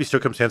there might be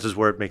circumstances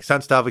where it makes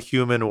sense to have a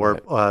human or,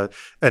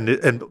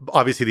 and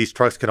obviously these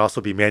trucks can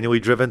also be manually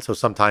driven. So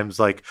sometimes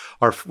like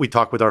we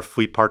talk with our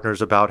fleet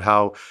partners about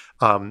how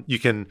you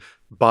can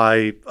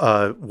buy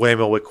a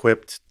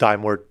Waymo-equipped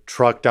Daimler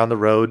truck down the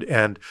road,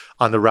 and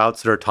on the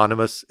routes that are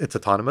autonomous, it's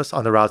autonomous.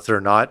 On the routes that are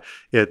not,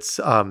 it's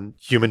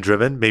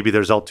human-driven. Maybe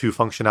there's L2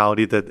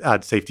 functionality that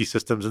adds safety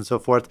systems and so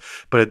forth.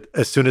 But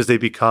as soon as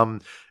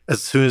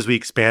we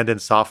expand in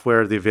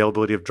software the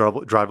availability of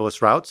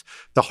driverless routes,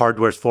 the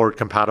hardware is forward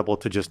compatible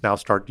to just now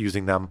start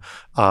using them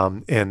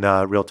in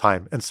real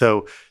time. And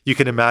so you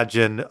can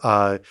imagine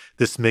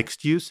this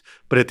mixed use,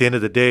 but at the end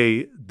of the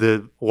day,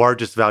 the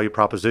largest value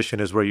proposition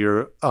is where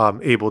you're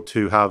able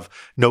to have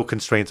no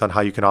constraints on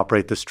how you can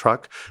operate this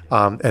truck,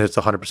 and it's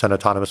 100%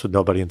 autonomous with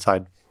nobody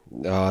inside.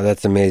 Oh,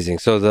 that's amazing.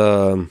 So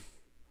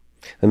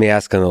let me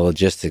ask on the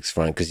logistics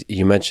front, because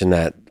you mentioned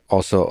that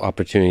also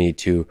opportunity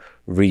to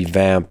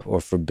revamp or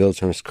for build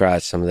from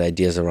scratch some of the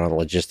ideas around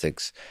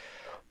logistics.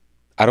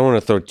 I don't want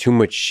to throw too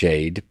much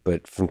shade,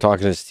 but from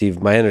talking to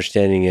Steve, my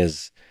understanding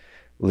is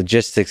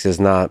logistics is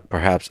not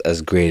perhaps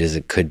as great as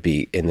it could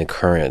be in the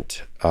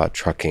current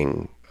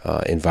trucking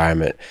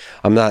environment.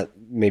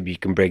 Maybe you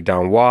can break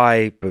down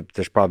why, but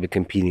there's probably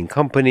competing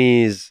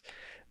companies.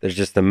 There's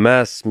just a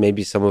mess.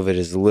 Maybe some of it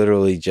is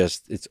literally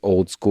just, it's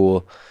old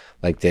school.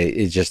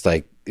 It's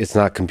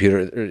not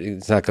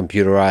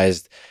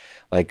computerized.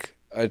 Like,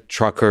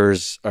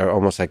 truckers are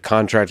almost like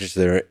contractors.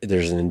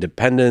 There's an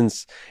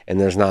independence, and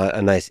there's not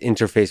a nice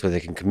interface where they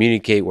can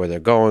communicate where they're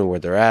going, where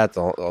they're at,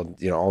 all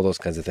those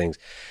kinds of things.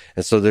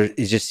 And so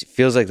it just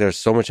feels like there's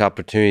so much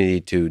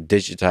opportunity to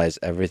digitize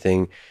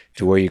everything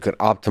to where you could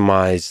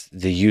optimize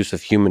the use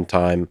of human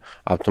time,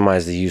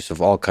 optimize the use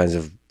of all kinds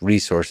of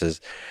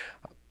resources.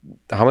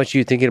 How much are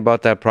you thinking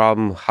about that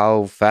problem?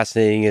 How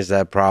fascinating is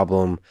that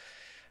problem?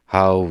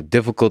 How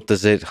difficult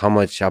is it? How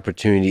much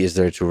opportunity is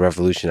there to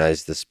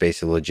revolutionize the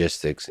space of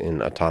logistics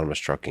in autonomous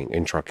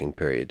trucking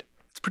period?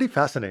 It's pretty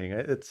fascinating.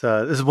 It's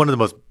this is one of the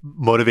most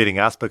motivating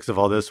aspects of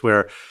all this,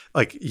 where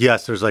like,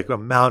 yes, there's like a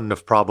mountain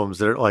of problems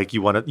that are like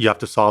you have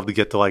to solve to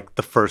get to like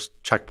the first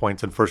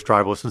checkpoints and first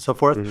driverless and so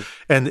forth. Mm-hmm.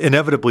 And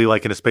inevitably,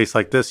 like in a space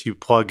like this, you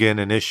plug in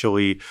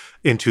initially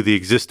into the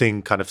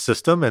existing kind of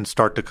system and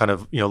start to kind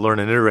of, learn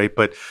and iterate.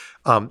 But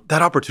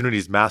that opportunity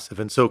is massive.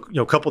 And so,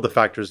 a couple of the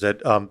factors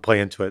that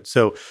play into it.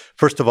 So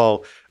first of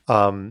all,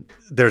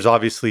 there's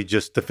obviously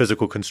just the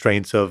physical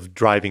constraints of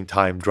driving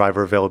time,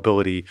 driver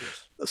availability.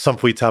 Some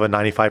fleets have a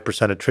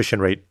 95% attrition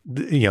rate,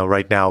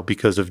 right now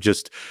because of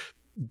just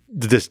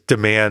this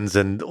demands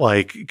and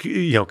like,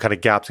 kind of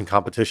gaps in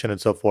competition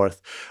and so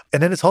forth.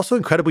 And then it's also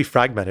incredibly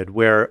fragmented,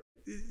 where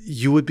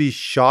you would be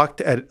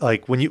shocked at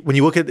like when you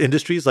look at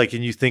industries, like,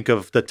 and you think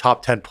of the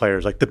top 10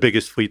 players, like the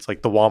biggest fleets,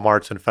 like the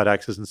Walmarts and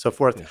FedExes and so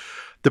forth. Yeah.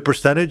 The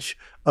percentage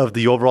of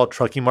the overall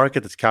trucking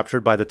market that's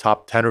captured by the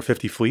top 10 or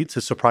 50 fleets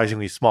is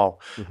surprisingly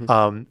small.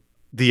 Mm-hmm.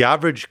 The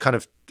average kind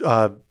of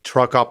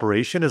truck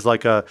operation is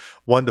like a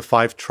 1 to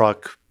 5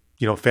 truck,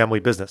 family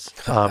business.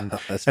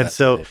 and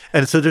so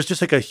there's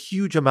just like a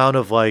huge amount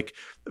of like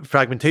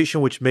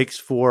fragmentation, which makes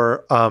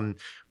for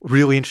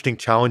really interesting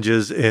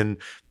challenges in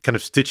kind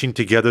of stitching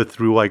together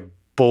through like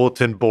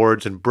bulletin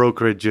boards and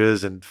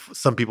brokerages, and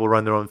some people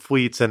run their own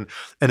fleets, and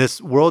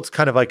this world's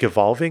kind of like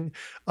evolving,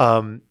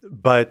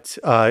 but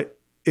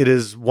it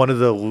is one of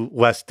the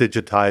less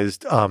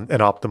digitized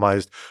and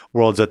optimized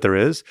worlds that there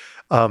is.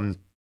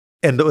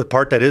 And the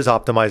part that is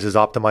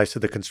optimized to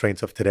the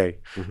constraints of today.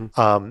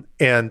 Mm-hmm.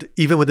 And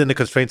even within the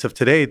constraints of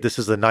today, this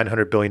is a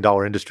 $900 billion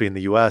industry in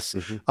the US,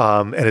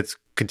 mm-hmm. And it's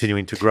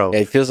continuing to grow.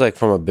 It feels like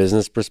from a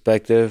business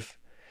perspective,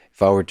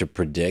 if I were to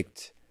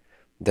predict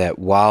that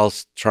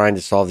whilst trying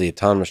to solve the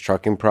autonomous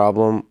trucking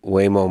problem,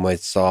 Waymo might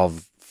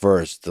solve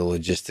first the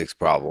logistics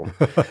problem.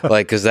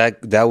 Like, because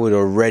that would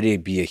already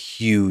be a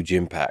huge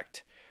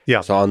impact. Yeah.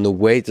 So on the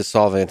way to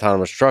solving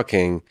autonomous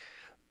trucking,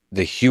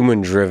 the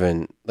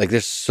human-driven, like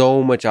there's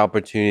so much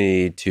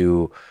opportunity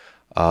to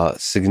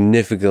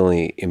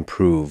significantly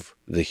improve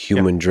the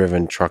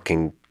human-driven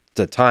trucking,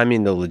 the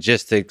timing, the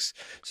logistics.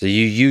 So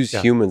you use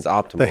humans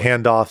optimally. The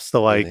handoffs,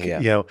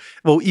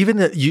 well,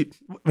 even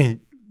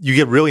you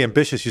get really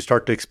ambitious. You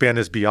start to expand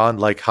this beyond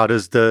like, how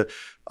does the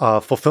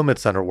fulfillment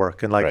center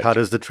work? And like, right. How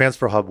does the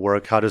transfer hub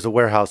work? How does the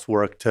warehouse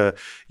work?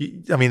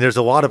 There's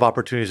a lot of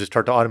opportunities to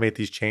start to automate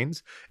these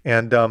chains.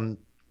 And a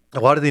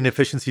lot of the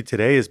inefficiency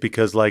today is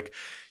because like,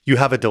 you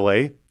have a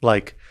delay,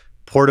 like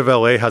Port of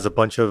LA has a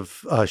bunch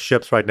of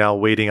ships right now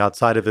waiting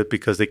outside of it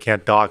because they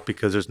can't dock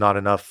because there's not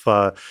enough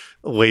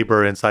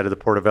labor inside of the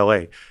Port of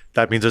LA.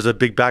 That means there's a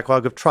big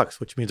backlog of trucks,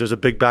 which means there's a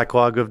big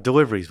backlog of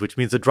deliveries, which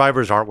means the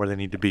drivers aren't where they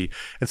need to be.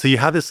 And so you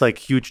have this like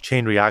huge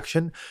chain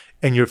reaction,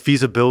 and your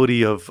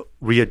feasibility of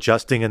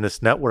readjusting in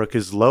this network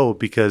is low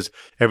because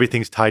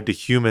everything's tied to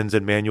humans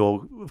and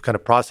manual kind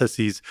of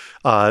processes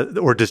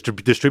or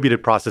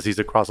distributed processes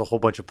across a whole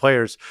bunch of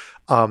players.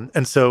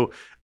 And so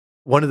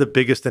one of the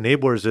biggest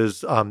enablers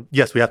is,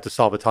 yes, we have to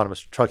solve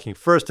autonomous trucking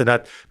first. And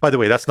that, by the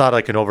way, that's not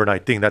like an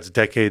overnight thing. That's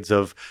decades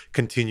of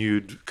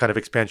continued kind of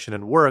expansion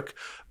and work.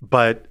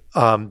 But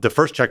the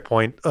first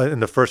checkpoint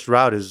in the first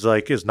route is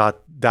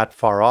not that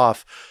far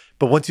off.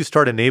 But once you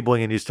start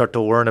enabling and you start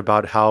to learn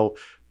about how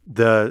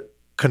the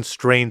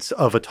constraints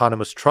of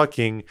autonomous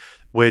trucking,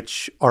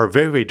 which are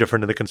very, very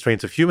different than the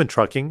constraints of human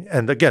trucking,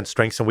 and again,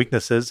 strengths and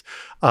weaknesses,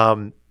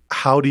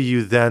 how do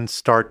you then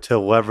start to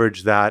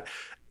leverage that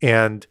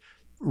and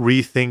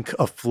rethink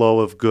a flow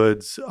of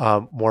goods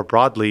more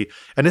broadly?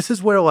 And this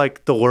is where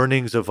like the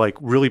learnings of like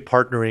really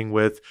partnering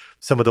with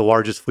some of the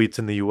largest fleets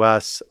in the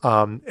US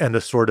and the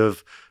sort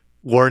of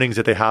learnings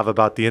that they have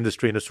about the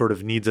industry and the sort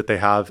of needs that they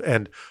have,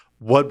 and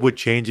what would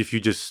change if you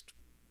just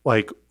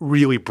like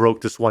really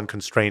broke this one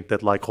constraint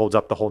that like holds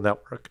up the whole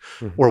network,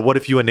 mm-hmm. or what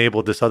if you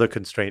enabled this other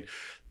constraint?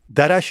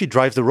 That actually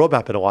drives the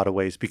roadmap in a lot of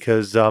ways,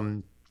 because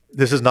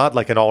this is not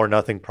like an all or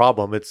nothing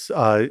problem. It's,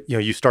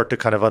 you start to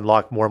kind of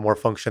unlock more and more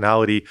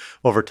functionality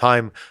over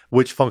time.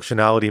 Which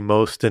functionality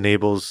most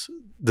enables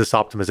this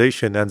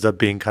optimization ends up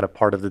being kind of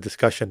part of the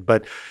discussion.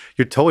 But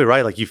you're totally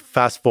right. Like you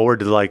fast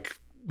forward to like,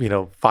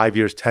 5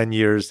 years, 10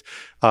 years,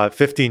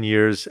 15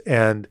 years,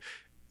 and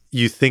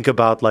you think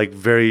about like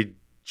very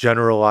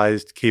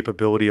generalized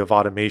capability of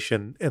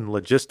automation in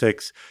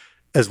logistics,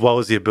 as well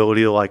as the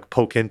ability to like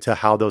poke into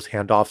how those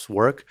handoffs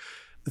work.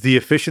 The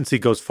efficiency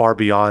goes far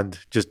beyond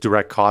just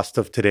direct cost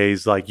of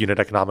today's like unit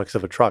economics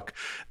of a truck.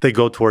 They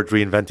go towards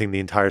reinventing the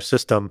entire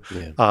system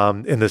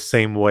in the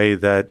same way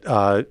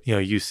that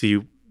you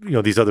see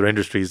these other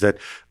industries that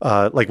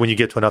like when you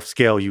get to enough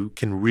scale, you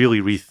can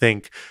really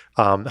rethink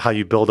how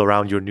you build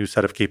around your new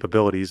set of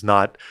capabilities,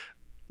 not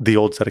the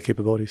old set of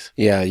capabilities.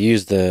 Yeah,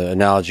 use the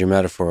analogy or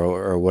metaphor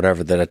or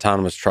whatever that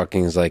autonomous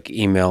trucking is like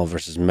email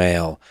versus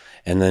mail.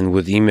 And then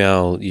with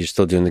email, you're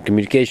still doing the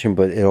communication,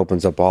 but it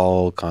opens up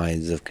all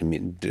kinds of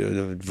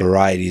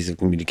varieties of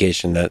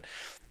communication that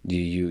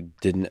you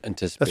didn't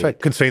anticipate. That's right.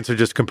 Constraints are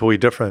just completely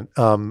different.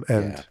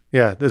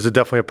 There's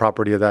definitely a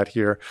property of that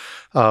here.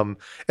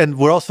 And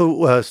we're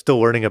also still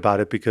learning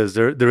about it because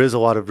there is a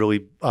lot of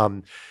really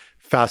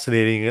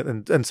fascinating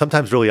and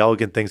sometimes really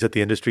elegant things that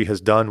the industry has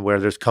done where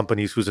there's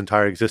companies whose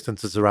entire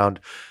existence is around,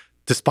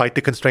 despite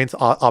the constraints,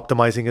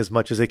 optimizing as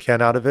much as they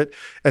can out of it.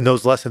 And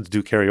those lessons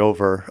do carry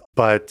over.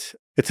 But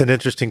it's an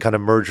interesting kind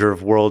of merger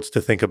of worlds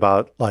to think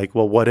about, like,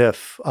 well, what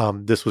if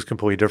this was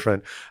completely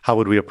different? How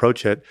would we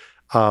approach it?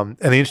 And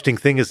the interesting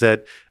thing is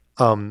that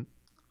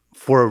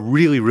for a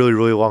really, really,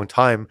 really long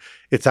time,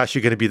 it's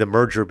actually going to be the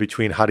merger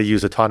between how to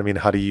use autonomy and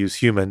how to use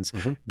humans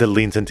that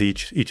leans into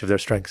each of their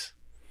strengths.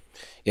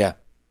 Yeah.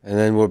 And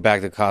then we're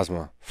back to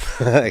Cozmo,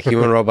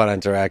 human-robot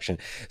interaction.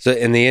 So,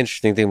 and the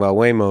interesting thing about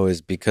Waymo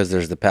is because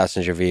there's the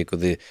passenger vehicle,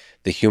 the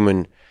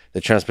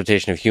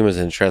transportation of humans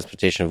and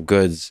transportation of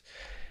goods,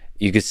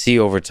 you could see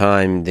over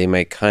time they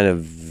might kind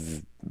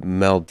of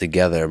meld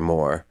together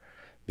more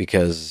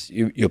because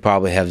you'll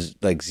probably have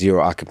like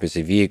zero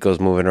occupancy vehicles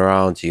moving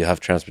around. So you have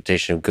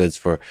transportation of goods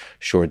for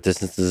short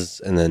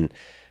distances and then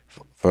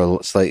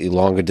for slightly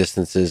longer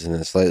distances and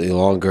then slightly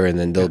longer. And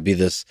then there'll be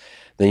this.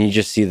 Then you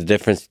just see the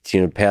difference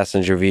between a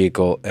passenger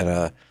vehicle and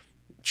a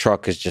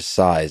truck is just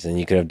size. And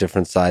you could have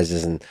different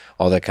sizes and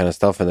all that kind of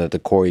stuff. And at the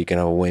core, you can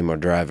have a Waymo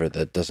driver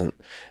that doesn't,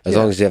 as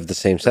long as you have the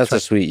same sensor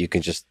suite, you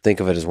can just think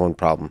of it as one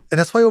problem. And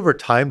that's why over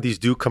time, these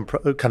do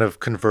kind of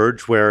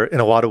converge where in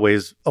a lot of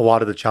ways, a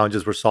lot of the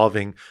challenges we're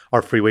solving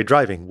are freeway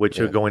driving, which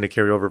are going to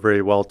carry over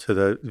very well to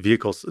the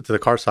vehicles, to the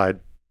car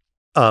side.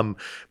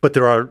 But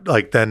there are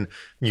like then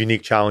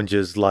unique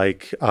challenges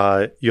like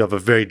you have a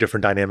very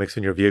different dynamics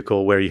in your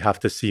vehicle where you have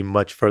to see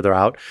much further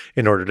out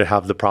in order to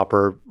have the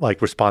proper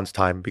like response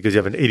time because you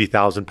have an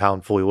 80,000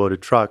 pound fully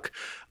loaded truck.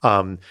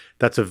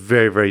 That's a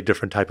very, very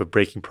different type of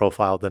braking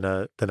profile than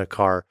a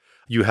car.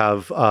 You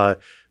have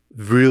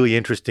really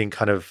interesting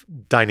kind of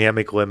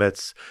dynamic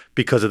limits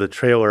because of the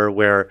trailer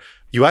where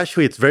you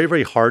actually, it's very,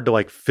 very hard to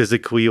like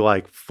physically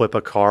like flip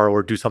a car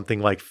or do something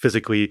like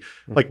physically,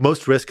 like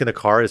most risk in a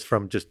car is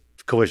from just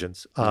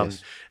collisions.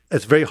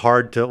 It's very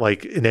hard to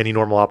like in any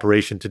normal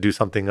operation to do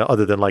something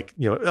other than like,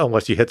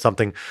 unless you hit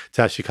something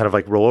to actually kind of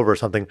like roll over or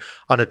something.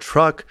 On a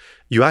truck,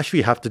 you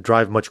actually have to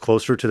drive much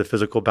closer to the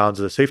physical bounds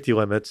of the safety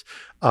limits.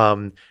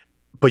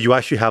 But you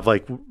actually have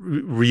like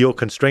real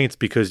constraints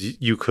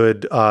because you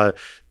could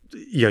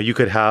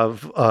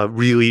have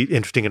really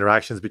interesting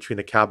interactions between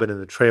the cabin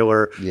and the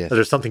trailer. Yes.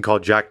 There's something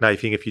called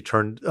jackknifing. If you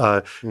turn,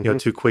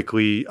 too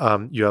quickly,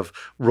 you have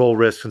roll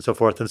risks and so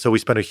forth. And so we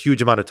spend a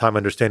huge amount of time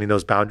understanding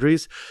those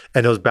boundaries,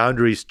 and those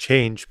boundaries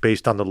change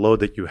based on the load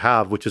that you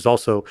have, which is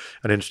also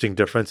an interesting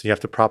difference. And you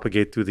have to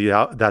propagate through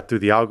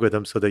the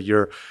algorithm so that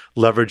you're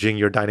leveraging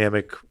your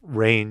dynamic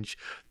range,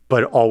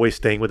 but always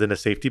staying within the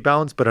safety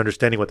bounds, but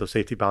understanding what those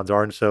safety bounds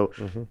are. And so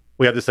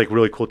we have this like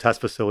really cool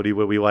test facility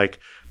where we like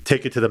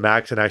take it to the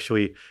max and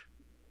actually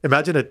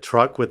imagine a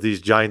truck with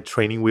these giant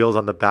training wheels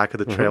on the back of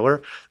the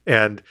trailer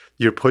and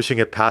you're pushing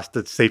it past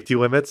the safety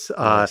limits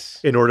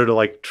in order to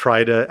like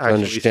try to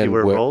actually see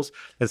where it rolls.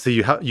 And so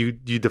you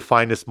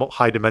define this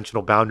high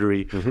dimensional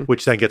boundary,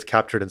 which then gets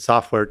captured in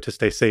software to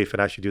stay safe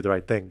and actually do the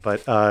right thing.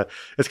 But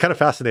it's kind of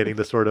fascinating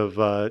the sort of,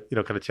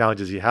 kind of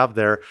challenges you have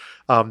there.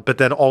 But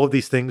then all of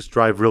these things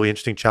drive really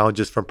interesting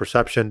challenges from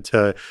perception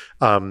to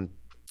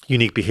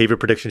unique behavior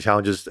prediction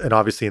challenges, and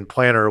obviously in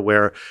Planner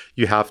where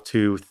you have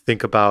to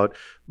think about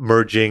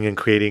merging and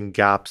creating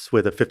gaps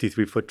with a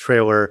 53-foot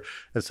trailer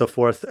and so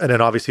forth. And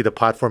then obviously the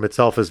platform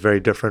itself is very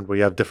different where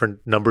you have different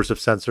numbers of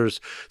sensors,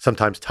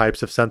 sometimes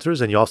types of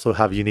sensors, and you also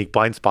have unique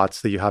blind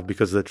spots that you have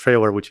because of the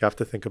trailer, which you have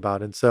to think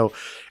about. And so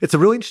it's a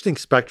really interesting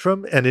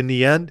spectrum. And in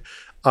the end,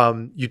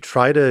 you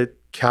try to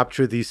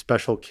capture these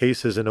special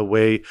cases in a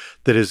way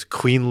that is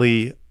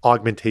cleanly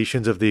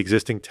augmentations of the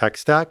existing tech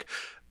stack,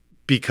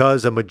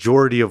 because a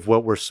majority of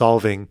what we're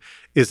solving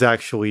is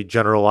actually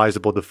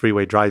generalizable to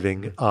freeway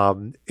driving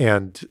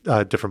and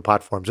different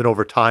platforms. And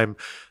over time,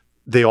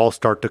 they all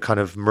start to kind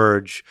of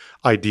merge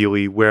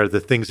ideally where the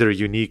things that are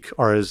unique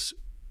are as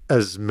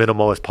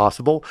minimal as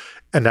possible.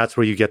 And that's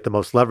where you get the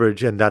most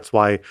leverage. And that's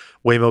why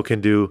Waymo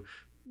can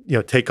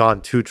take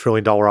on $2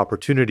 trillion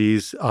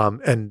opportunities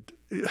and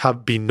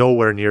be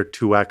nowhere near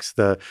 2x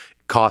the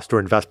cost or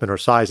investment or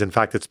size. In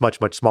fact, it's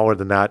much, much smaller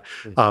than that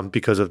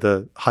because of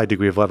the high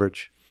degree of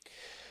leverage.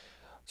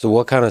 So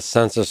what kind of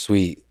sensor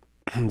suite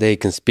they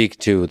can speak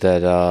to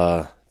that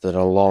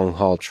a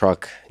long-haul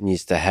truck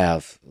needs to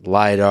have?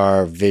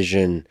 LiDAR,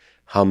 vision,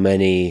 how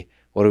many?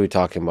 What are we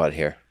talking about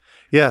here?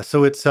 Yeah,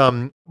 so it's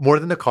more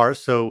than the car.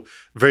 So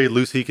very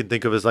loosely, you can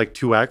think of as like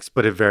 2x,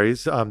 but it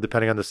varies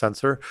depending on the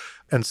sensor.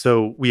 And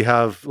so we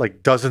have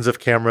like dozens of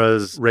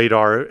cameras,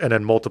 radar, and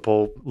then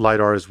multiple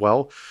LiDAR as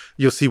well.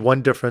 You'll see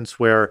one difference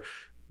where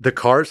the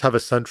cars have a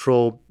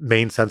central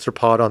main sensor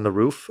pod on the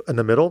roof in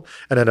the middle,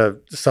 and then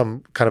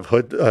some kind of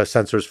hood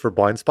sensors for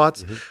blind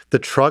spots. The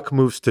truck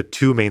moves to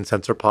two main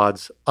sensor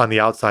pods on the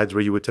outsides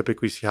where you would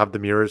typically have the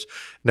mirrors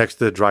next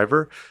to the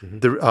driver.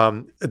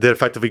 That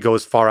effectively go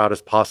as far out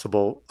as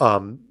possible,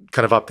 kind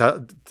of up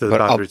to the But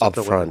boundaries up of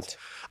the front.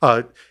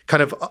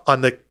 kind of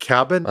on the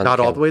cabin, On the not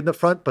all the cabin. way in the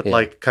front, but Yeah,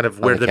 like kind of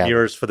on where the the cabin.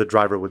 mirrors for the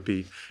driver would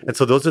be. And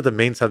so those are the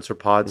main sensor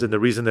pods. And the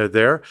reason they're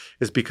there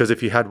is because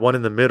if you had one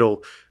in the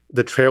middle,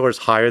 the trailer's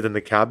higher than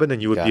the cabin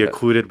and you would Got be it.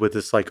 occluded with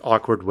this like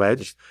awkward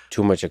wedge.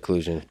 Too much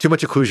occlusion. Too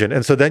much occlusion.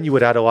 And so then you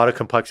would add a lot of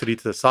complexity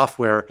to the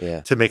software Yeah.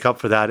 to make up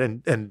for that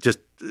and just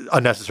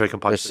unnecessary There's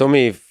complexity. so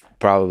many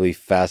probably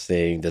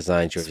fascinating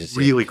design choices. It's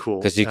really cool.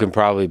 Because you can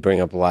probably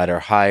bring up LiDAR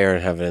higher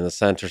and have it in the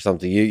center or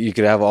something. You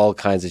could have all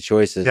kinds of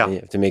choices. Yeah. And you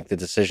have to make the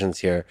decisions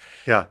here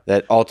Yeah.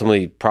 that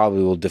ultimately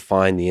probably will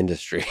define the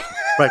industry.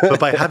 Right. But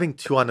by having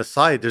two on the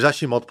side, there's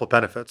actually multiple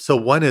benefits. So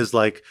one is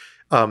like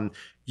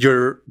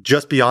you're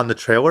just beyond the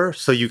trailer,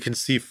 so you can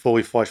see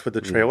fully flush with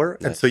the trailer.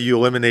 And so you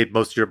eliminate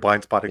most of your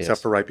blind spot except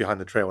Yes. for right behind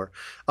the trailer,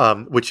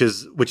 which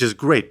is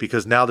great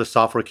because now the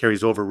software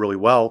carries over really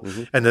well.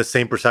 And the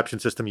same perception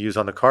system you use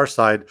on the car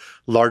side,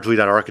 largely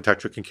that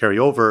architecture can carry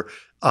over.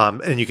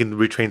 And you can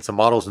retrain some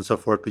models and so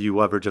forth, but you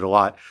leverage it a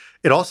lot.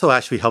 It also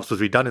actually helps with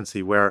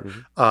redundancy where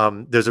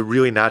there's a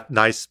really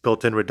nice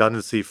built-in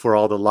redundancy for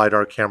all the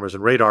LiDAR cameras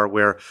and radar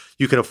where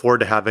you can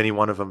afford to have any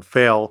one of them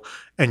fail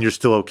and you're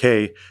still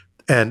okay.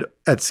 And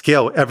at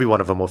scale, every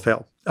one of them will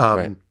fail.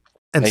 Right.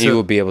 And so, you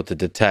will be able to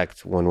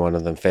detect when one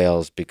of them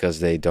fails because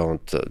they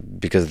don't,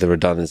 because of the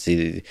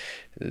redundancy,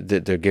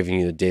 they're giving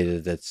you the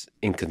data that's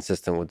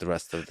inconsistent with the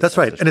rest of the that's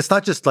right. sensors. And it's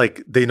not just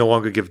like they no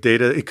longer give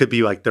data. It could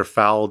be like they're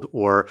fouled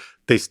or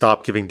they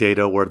stop giving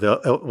data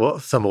or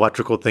some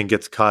electrical thing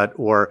gets cut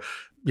or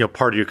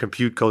part of your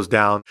compute goes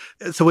down.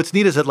 So what's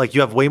neat is that like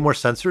you have way more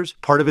sensors.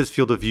 Part of it is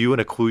field of view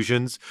and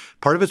occlusions.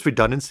 Part of it's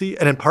redundancy,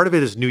 and then part of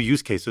it is new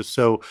use cases.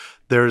 So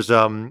there's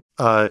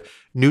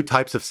new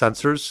types of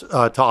sensors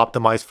to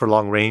optimize for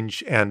long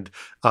range and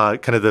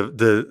kind of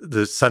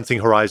the sensing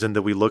horizon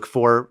that we look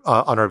for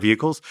on our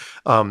vehicles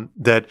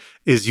that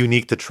is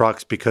unique to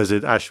trucks because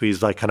it actually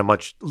is like kind of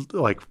much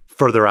like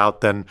further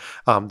out than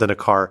a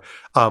car.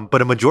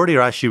 But a majority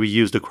are actually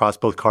reused across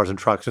both cars and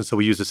trucks. And so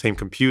we use the same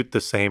compute,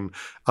 the same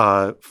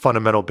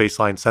fundamental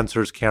baseline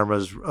sensors,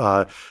 cameras,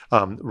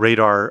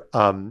 radar,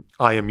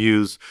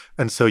 IMUs.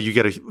 And so you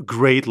get a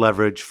great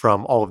leverage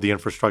from all of the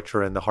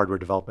infrastructure and the hardware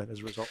development as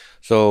a result.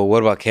 So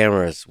what about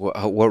cameras?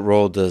 What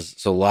role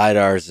so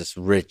LiDAR is this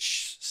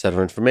rich set of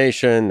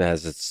information,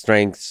 has its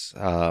strengths,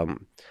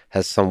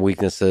 has some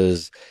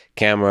weaknesses.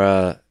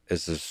 Camera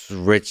is this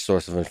rich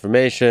source of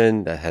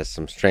information that has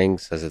some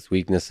strengths, has its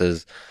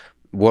weaknesses.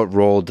 What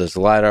role does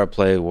LiDAR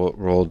play? What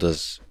role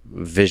does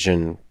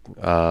vision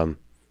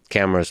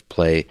cameras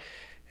play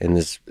in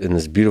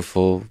this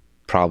beautiful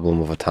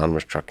problem of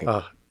autonomous trucking?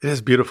 It is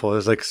beautiful.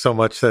 There's like so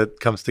much that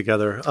comes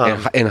together.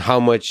 And how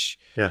much,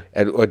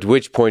 at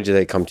which point do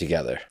they come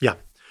together? Yeah.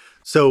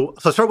 So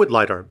I'll start with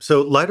LiDAR.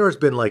 So LiDAR has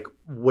been like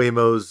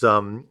Waymo's,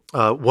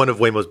 one of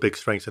Waymo's big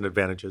strengths and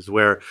advantages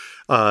where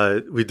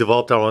we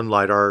developed our own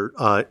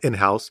LiDAR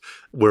in-house.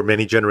 We're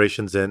many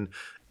generations in,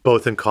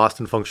 both in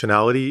cost and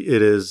functionality.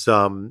 It is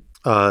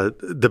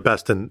the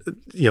best in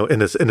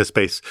this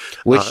space.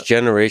 Which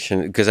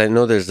generation? Because I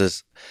know there's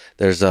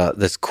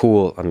this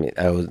cool. I mean,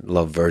 I would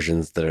love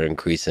versions that are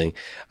increasing.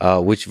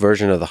 Which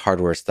version of the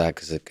hardware stack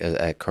is it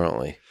at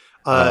currently?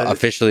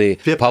 Officially,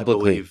 Fifth,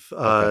 publicly.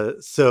 I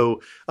believe.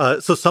 So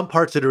some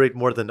parts iterate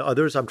more than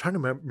others. I'm trying to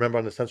remember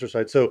on the sensor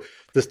side. So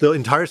the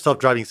entire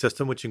self-driving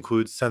system, which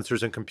includes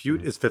sensors and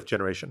compute, is 5th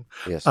generation.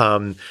 Yes.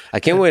 I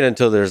can't wait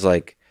until there's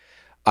like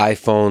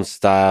iPhone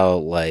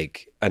style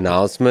like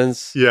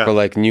announcements for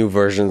like new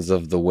versions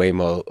of the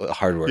Waymo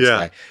hardware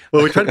stack.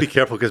 Well, we try to be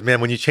careful because man,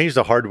 when you change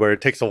the hardware,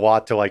 it takes a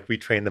lot to like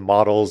retrain the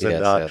models and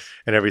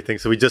everything.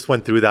 So we just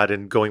went through that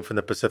in going from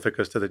the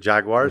Pacificas to the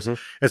Jaguars, and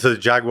so the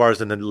Jaguars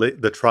and then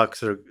the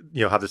trucks are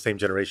have the same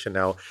generation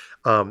now.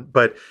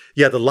 But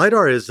yeah, the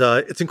LiDAR is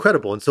it's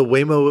incredible, and so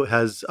Waymo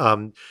has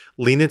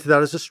leaned into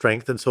that as a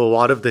strength, and so a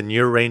lot of the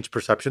near range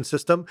perception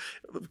system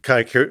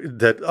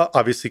that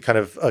obviously kind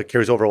of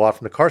carries over a lot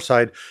from the car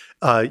side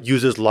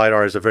uses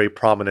LiDAR as a very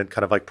prominent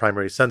kind of like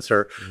primary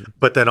sensor,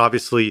 but then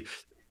obviously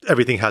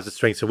everything has its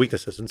strengths and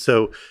weaknesses. And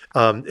so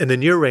in the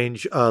near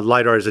range,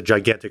 LiDAR is a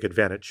gigantic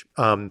advantage.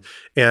 And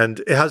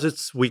it has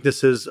its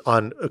weaknesses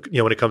on,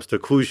 when it comes to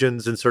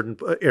occlusions in certain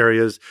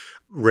areas,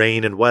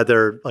 rain and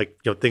weather, like,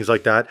 things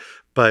like that.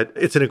 But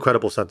it's an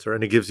incredible sensor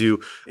and it gives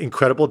you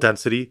incredible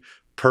density,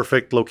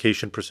 perfect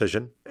location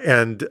precision,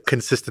 and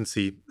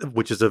consistency,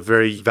 which is a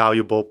very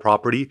valuable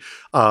property.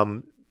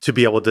 To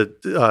be able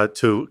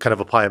to kind of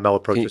apply ML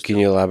approaches. Can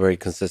you elaborate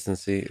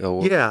consistency?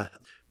 Yeah.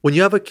 When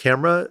you have a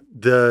camera,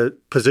 the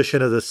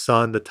position of the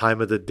sun, the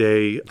time of the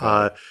day,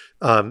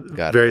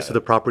 various of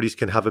the properties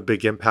can have a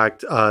big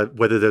impact,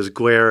 whether there's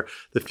glare,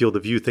 the field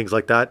of view, things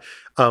like that.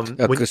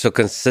 So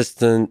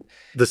consistent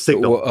the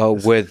signal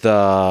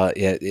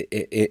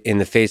in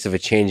the face of a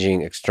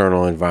changing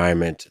external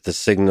environment, the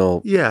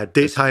signal. Yeah,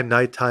 daytime,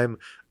 nighttime.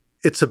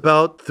 It's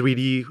about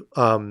 3D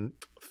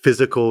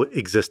physical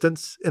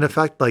existence, in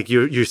effect. Like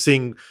you're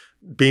seeing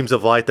beams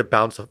of light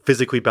that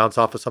physically bounce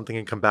off of something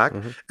and come back.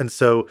 Mm-hmm. And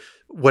so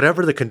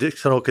whatever the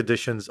conditional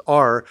conditions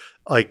are,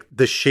 like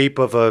the shape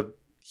of a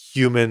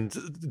human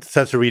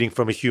sensor reading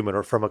from a human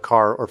or from a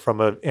car or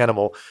from an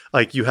animal,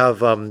 like you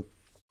have a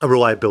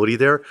reliability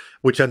there,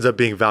 which ends up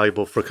being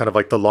valuable for kind of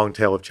like the long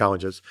tail of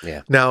challenges.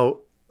 Yeah. Now,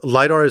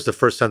 LiDAR is the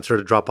first sensor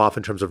to drop off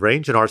in terms of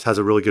range, and ours has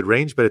a really good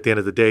range, but at the end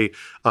of the day,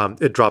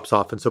 it drops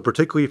off. And so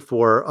particularly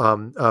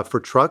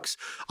for trucks,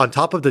 on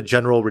top of the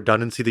general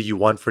redundancy that you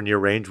want for near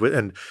range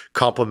and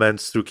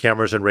complements through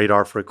cameras and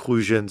radar for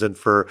occlusions and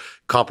for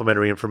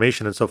complementary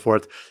information and so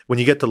forth, when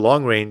you get to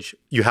long range,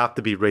 you have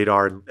to be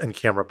radar and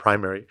camera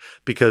primary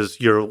because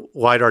your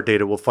LiDAR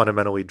data will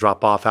fundamentally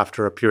drop off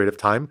after a period of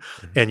time,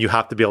 and you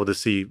have to be able to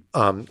see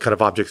kind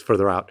of objects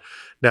further out.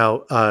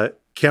 Now,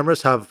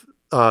 cameras have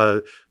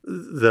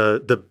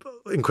the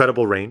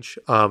incredible range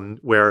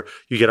where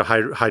you get a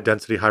high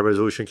density, high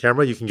resolution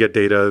camera. You can get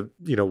data,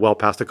 well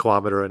past a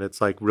kilometer, and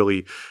it's like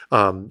really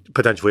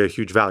potentially a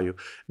huge value.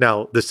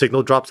 Now the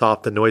signal drops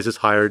off, the noise is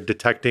higher,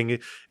 detecting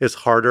is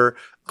harder,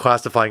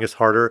 classifying is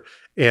harder,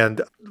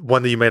 and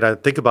one that you may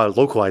not think about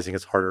localizing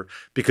is harder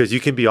because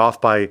you can be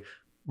off by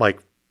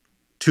like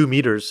 2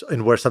 meters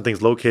in where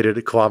something's located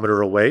a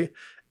kilometer away.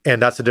 And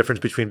that's the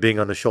difference between being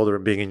on the shoulder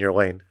and being in your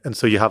lane. And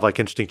so you have like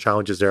interesting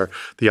challenges there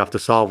that you have to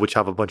solve, which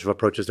have a bunch of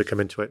approaches that come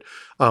into it.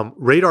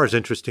 Radar is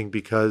interesting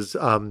because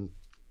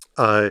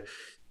it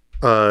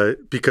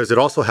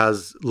also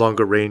has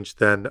longer range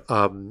than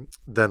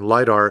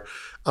LiDAR,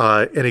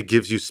 and it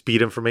gives you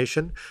speed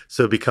information.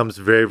 So it becomes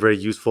very, very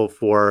useful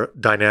for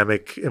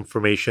dynamic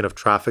information of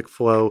traffic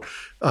flow,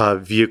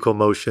 vehicle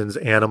motions,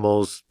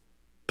 animals,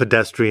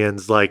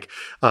 pedestrians, like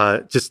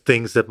just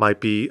things that might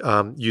be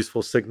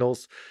useful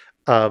signals.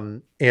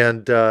 And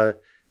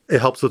it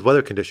helps with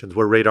weather conditions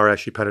where radar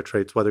actually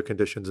penetrates weather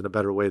conditions in a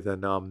better way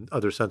than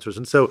other sensors.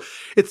 And so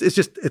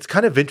it's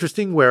kind of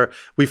interesting where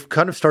we've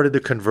kind of started to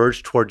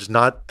converge towards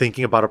not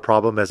thinking about a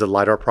problem as a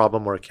LiDAR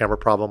problem or a camera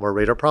problem or a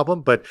radar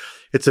problem, but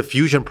it's a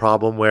fusion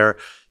problem where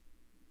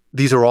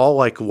these are all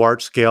like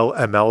large scale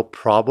ML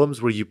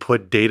problems where you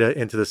put data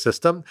into the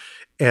system.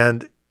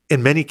 And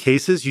in many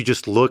cases, you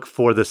just look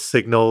for the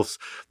signals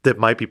that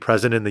might be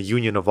present in the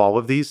union of all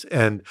of these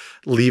and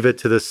leave it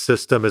to the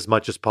system as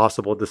much as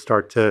possible to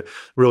start to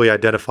really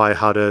identify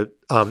how to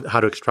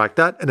extract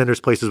that. And then there's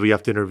places where you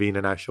have to intervene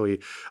and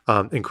actually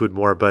include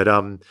more. But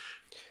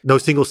no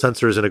single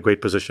sensor is in a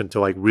great position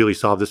to like really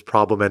solve this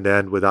problem end to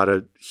end without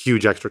a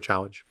huge extra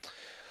challenge.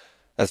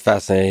 That's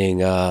fascinating.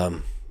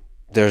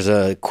 There's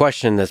a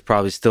question that's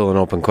probably still an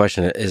open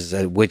question: is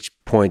at which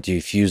point do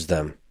you fuse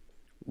them?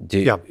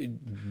 Do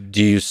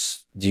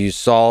you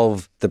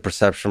solve the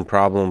perception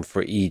problem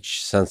for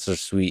each sensor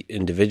suite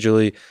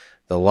individually,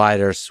 the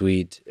LiDAR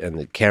suite and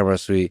the camera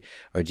suite,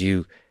 or do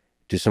you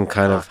do some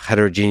kind of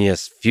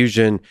heterogeneous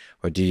fusion,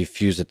 or do you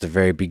fuse at the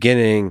very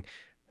beginning?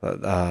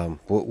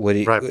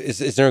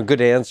 Is there a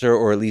good answer,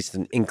 or at least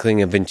an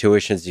inkling of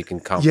intuitions you can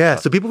come? Yeah,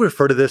 so people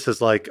refer to this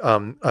as like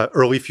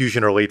early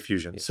fusion or late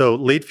fusion. Yeah. So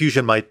late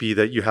fusion might be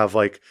that you have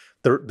like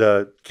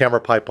the camera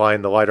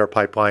pipeline, the LiDAR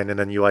pipeline, and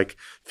then you like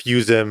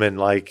fuse them, and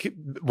like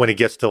when it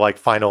gets to like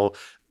final,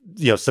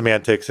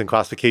 semantics and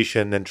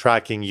classification and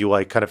tracking, you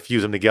like kind of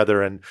fuse them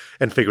together and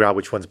figure out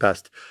which one's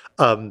best.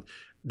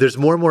 There's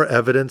more and more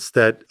evidence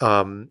that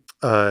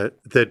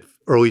that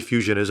early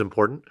fusion is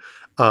important,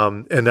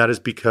 and that is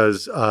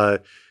because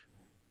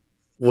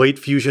late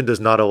fusion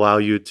does not allow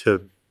you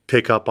to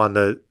pick up on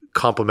the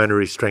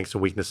complementary strengths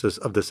and weaknesses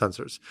of the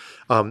sensors.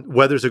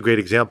 Weather's a great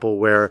example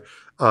where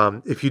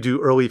if you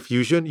do early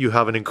fusion, you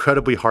have an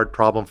incredibly hard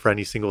problem for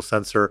any single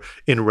sensor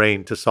in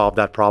rain to solve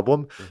that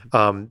problem,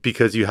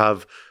 because you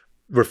have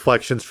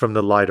reflections from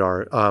the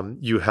LiDAR,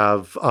 you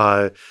have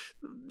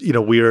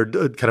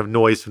weird kind of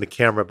noise from the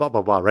camera, blah,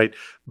 blah, blah, right?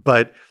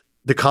 But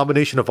the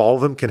combination of all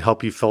of them can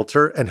help you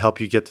filter and help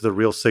you get to the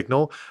real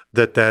signal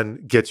that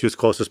then gets you as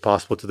close as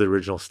possible to the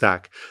original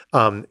stack,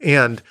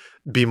 and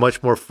be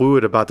much more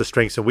fluid about the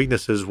strengths and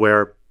weaknesses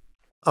where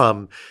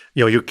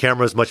your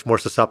camera is much more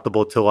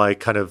susceptible to like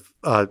kind of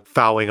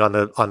fouling on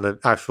the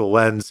actual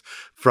lens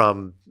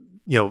from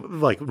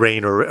like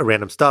rain or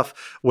random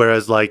stuff,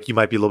 whereas like you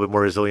might be a little bit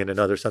more resilient in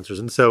other sensors.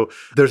 And so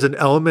there's an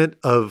element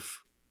of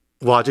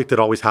logic that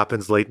always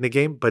happens late in the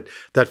game, but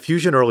that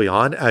fusion early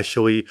on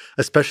actually,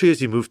 especially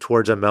as you move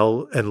towards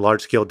ML and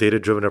large-scale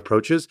data-driven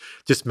approaches,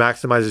 just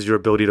maximizes your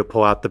ability to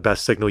pull out the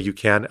best signal you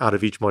can out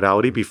of each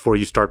modality before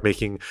you start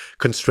making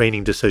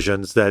constraining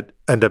decisions that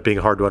end up being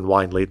hard to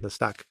unwind late in the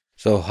stack.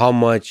 So how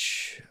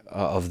much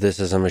of this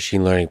is a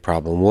machine learning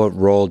problem? What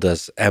role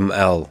does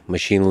ML,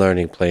 machine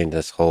learning, play in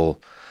this whole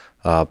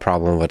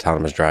problem of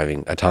autonomous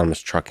driving, autonomous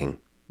trucking?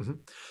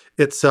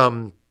 It's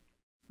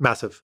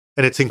massive,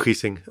 and it's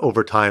increasing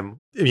over time.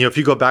 If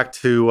you go back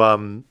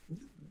to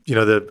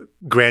the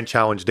grand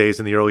challenge days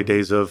in the early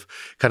days of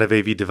kind of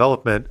AV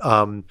development,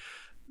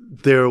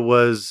 there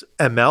was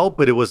ML,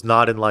 but it was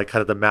not in like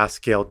kind of the mass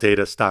scale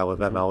data style of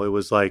ML. It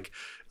was like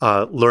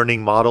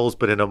learning models,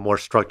 but in a more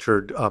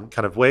structured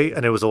kind of way.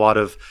 And it was a lot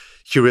of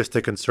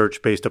heuristic and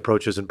search-based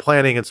approaches and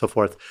planning and so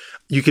forth.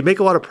 You can make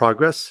a lot of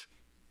progress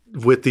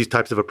with these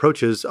types of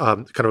approaches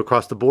kind of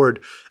across the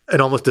board,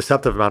 an almost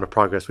deceptive amount of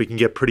progress. We can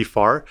get pretty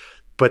far,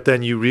 but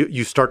then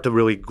you start to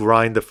really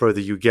grind the further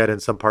you get in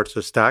some parts of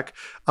the stack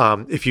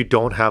if you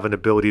don't have an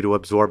ability to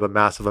absorb a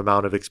massive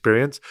amount of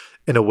experience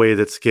in a way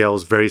that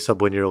scales very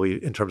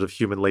sublinearly in terms of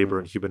human labor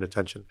and human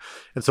attention.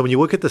 And so when you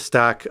look at the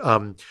stack,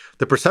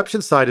 the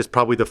perception side is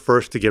probably the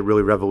first to get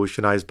really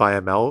revolutionized by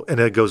ML, and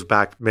it goes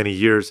back many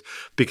years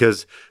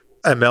because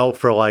ML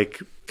for like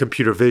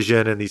computer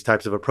vision and these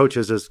types of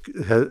approaches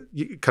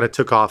kind of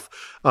took off,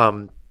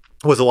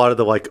 was a lot of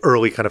the like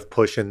early kind of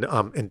push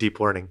in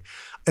deep learning.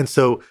 And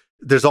so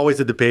there's always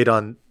a debate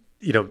on,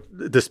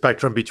 the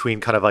spectrum between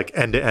kind of like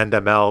end-to-end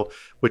ML,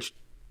 which,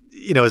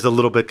 is a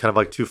little bit kind of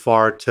like too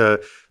far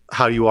to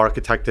how you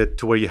architect it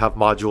to where you have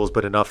modules,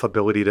 but enough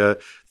ability to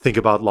think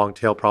about long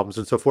tail problems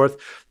and so forth.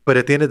 But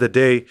at the end of the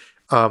day,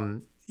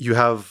 you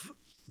have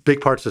big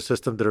parts of the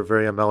system that are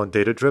very ML and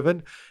data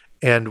driven.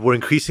 And we're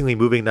increasingly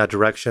moving in that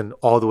direction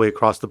all the way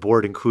across the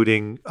board,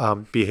 including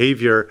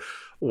behavior,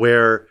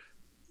 where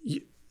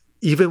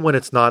even when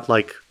it's not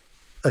like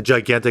a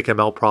gigantic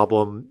ML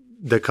problem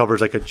that covers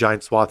like a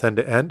giant swath end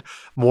to end,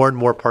 more and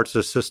more parts of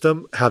the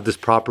system have this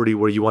property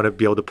where you want to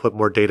be able to put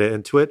more data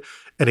into it,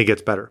 and it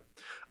gets better.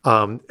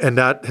 And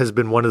that has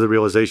been one of the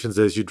realizations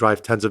as you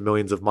drive tens of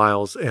millions of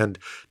miles and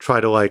try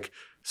to like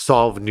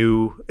solve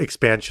new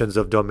expansions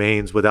of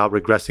domains without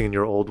regressing in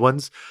your old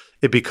ones.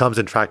 It becomes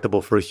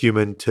intractable for a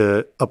human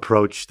to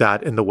approach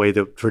that in the way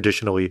that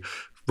traditionally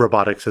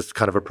robotics has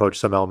kind of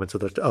approached some elements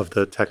of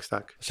the tech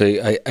stack. So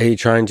are you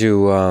trying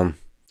to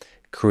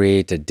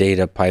create a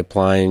data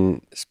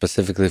pipeline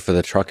specifically for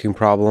the trucking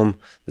problem?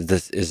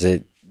 Is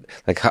it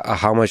like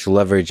how much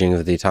leveraging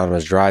of the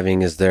autonomous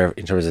driving is there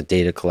in terms of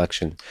data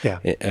collection? Yeah.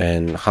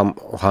 And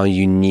how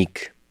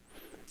unique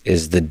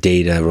is the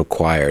data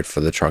required for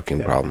the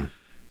trucking problem?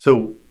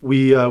 So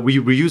we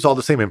reuse all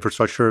the same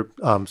infrastructure.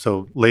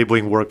 So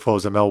labeling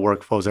workflows, ML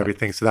workflows,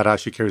 everything. So that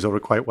actually carries over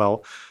quite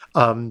well.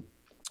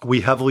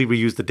 We heavily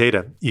reuse the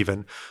data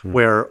even,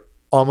 where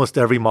almost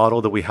every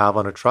model that we have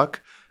on a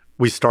truck,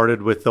 we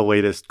started with the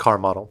latest car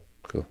model.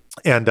 Cool.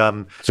 And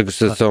so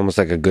it's almost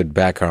like a good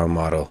background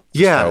model.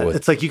 Yeah,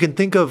 it's like you can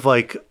think of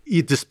like,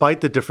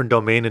 despite the different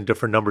domain and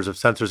different numbers of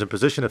sensors and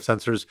position of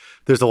sensors,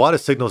 there's a lot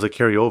of signals that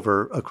carry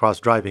over across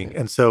driving.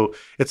 And so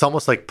it's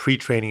almost like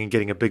pre-training and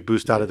getting a big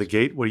boost out of the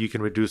gate where you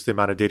can reduce the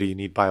amount of data you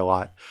need by a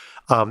lot.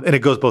 And it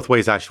goes both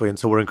ways, actually. And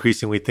so we're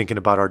increasingly thinking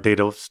about our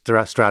data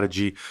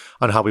strategy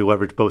on how we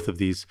leverage both of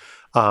these.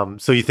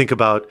 So you think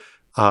about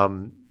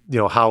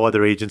how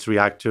other agents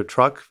react to a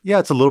truck. Yeah,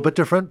 it's a little bit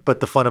different, but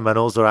the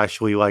fundamentals are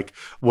actually like,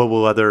 what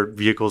will other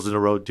vehicles in the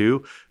road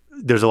do?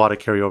 There's a lot of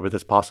carryover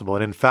that's possible.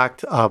 And in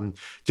fact,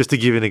 just to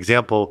give you an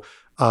example,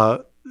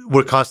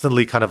 we're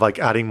constantly kind of like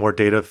adding more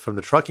data from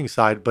the trucking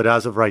side. But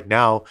as of right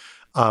now,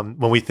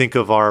 when we think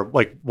of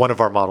one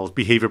of our models,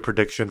 behavior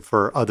prediction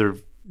for other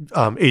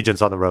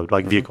agents on the road,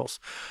 like vehicles,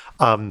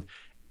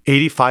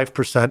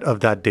 85%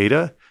 of that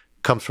data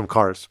comes from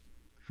cars.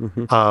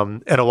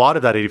 And a lot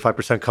of that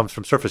 85% comes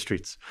from surface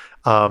streets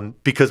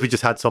because we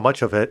just had so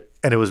much of it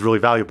and it was really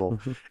valuable.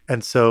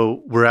 And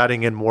so we're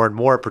adding in more and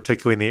more,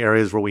 particularly in the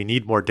areas where we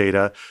need more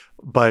data,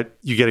 but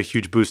you get a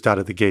huge boost out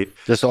of the gate.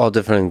 Just all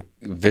different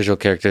visual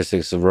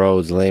characteristics of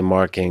roads, lane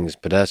markings,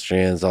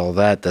 pedestrians, all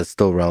that's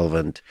still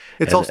relevant.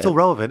 It's all still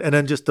relevant. And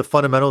then just the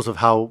fundamentals of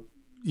how,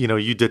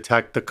 you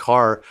detect the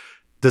car.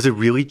 Does it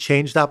really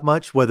change that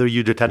much, whether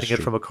you're detecting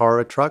it from a car or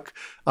a truck?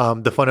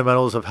 The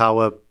fundamentals of how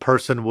a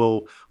person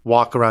will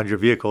walk around your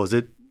vehicle,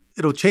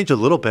 it'll change a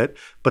little bit,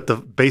 but the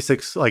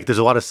basics, like there's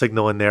a lot of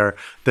signal in there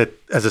that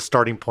as a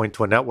starting point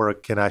to a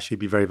network can actually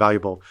be very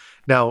valuable.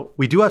 Now,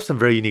 we do have some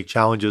very unique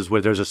challenges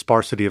where there's a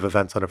sparsity of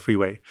events on a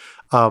freeway.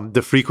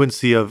 The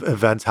frequency of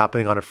events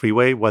happening on a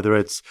freeway, whether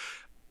it's,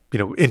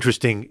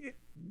 interesting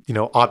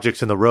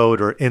objects in the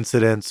road or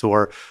incidents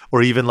or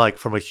even like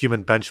from a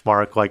human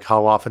benchmark, like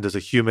how often does a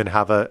human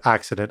have an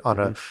accident on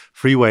a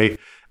freeway,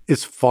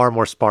 is far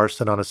more sparse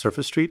than on a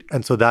surface street.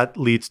 And so that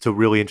leads to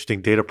really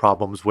interesting data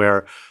problems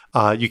where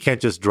you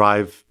can't just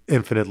drive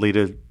infinitely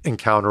to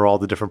encounter all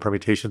the different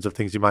permutations of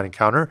things you might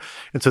encounter.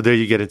 And so there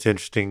you get into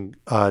interesting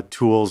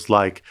tools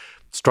like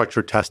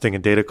structured testing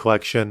and data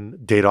collection,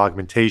 data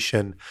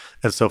augmentation,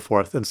 and so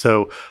forth. And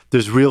so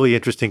there's really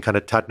interesting kind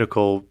of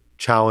technical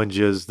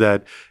challenges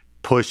that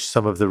push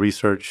some of the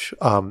research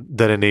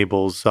that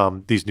enables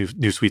these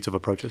new suites of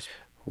approaches.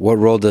 What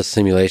role does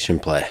simulation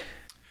play?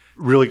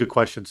 Really good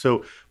question.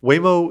 So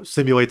Waymo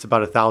simulates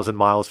about 1,000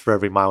 miles for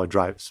every mile it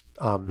drives.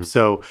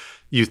 So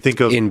you think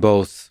of...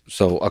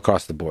 So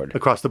across the board?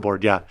 Across the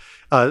board, yeah.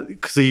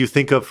 So you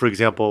think of, for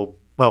example,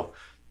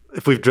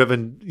 if we've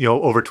driven,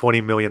 over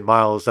 20 million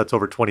miles, that's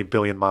over 20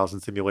 billion miles in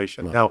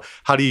simulation. Wow. Now,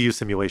 how do you use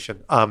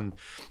simulation?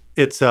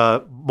 It's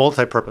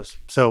multi-purpose.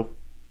 So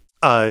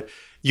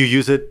you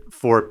use it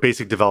for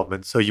basic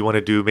development. So you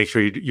want to make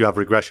sure you have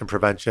regression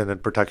prevention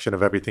and protection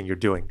of everything you're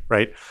doing,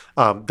 right?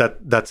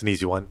 That's an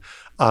easy one.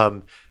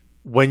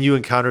 When you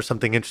encounter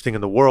something interesting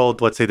in the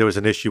world, let's say there was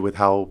an issue with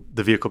how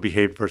the vehicle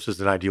behaved versus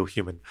an ideal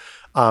human,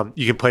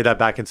 you can play that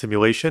back in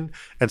simulation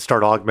and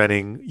start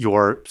augmenting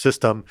your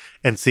system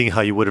and seeing how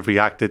you would have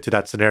reacted to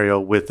that scenario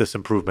with this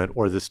improvement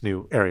or this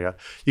new area.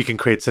 You can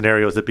create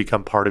scenarios that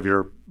become part of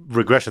your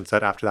regression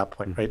set after that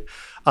point, right?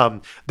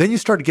 Then you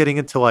start getting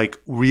into like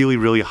really,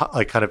 really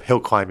like kind of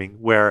hill climbing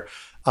where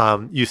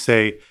you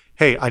say,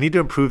 hey, I need to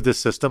improve this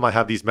system. I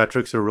have these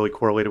metrics that are really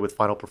correlated with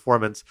final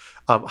performance.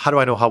 How do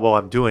I know how well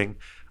I'm doing?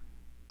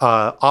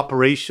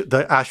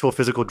 The actual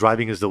physical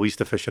driving is the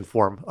least efficient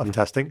form of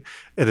testing,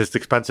 and it's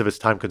expensive, it's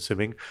time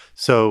consuming.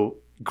 So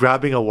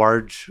grabbing a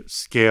large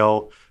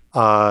scale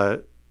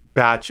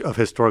batch of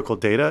historical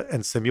data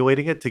and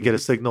simulating it to get a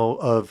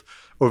signal of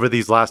over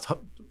these last,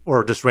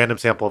 or just random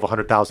sample of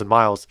 100,000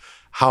 miles,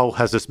 how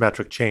has this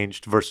metric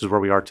changed versus where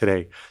we are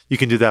today? You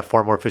can do that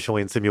far more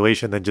efficiently in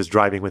simulation than just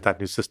driving with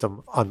that new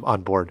system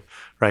on board,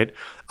 right?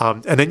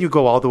 And then you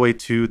go all the way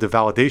to the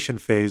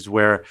validation phase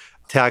where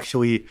to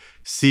actually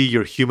see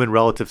your human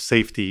relative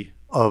safety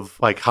of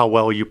like how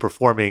well are you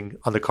performing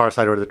on the car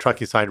side or the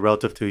trucking side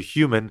relative to a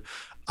human.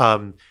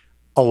 A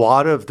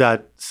lot of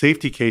that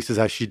safety case is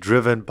actually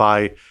driven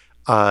by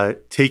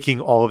taking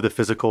all of the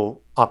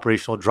physical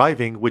operational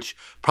driving, which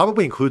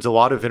probably includes a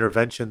lot of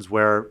interventions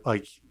where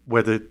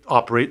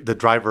the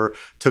driver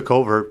took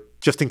over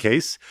just in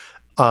case.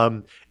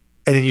 And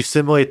then you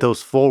simulate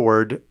those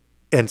forward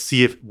and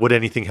see if would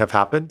anything have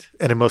happened.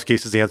 And in most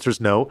cases, the answer is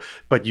no,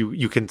 but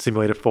you can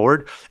simulate it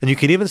forward. And you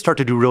can even start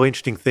to do really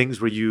interesting things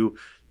where you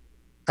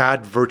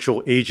add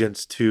virtual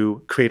agents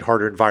to create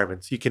harder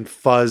environments. You can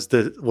fuzz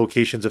the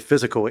locations of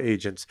physical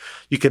agents.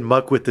 You can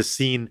muck with the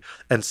scene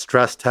and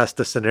stress test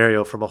the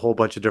scenario from a whole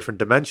bunch of different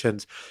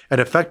dimensions. And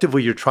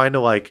effectively, you're trying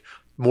to like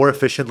more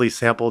efficiently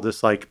sample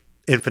this like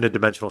infinite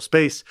dimensional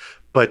space,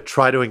 but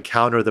try to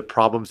encounter the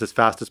problems as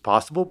fast as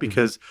possible.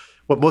 Because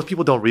what most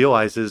people don't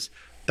realize is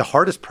the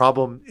hardest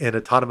problem in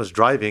autonomous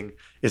driving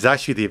is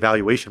actually the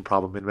evaluation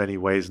problem in many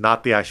ways,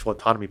 not the actual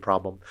autonomy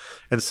problem.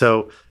 And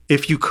so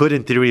if you could,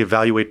 in theory,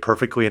 evaluate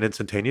perfectly and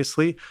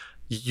instantaneously,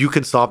 you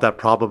can solve that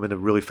problem in a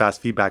really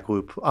fast feedback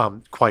loop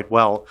quite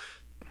well.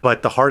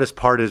 But the hardest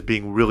part is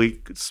being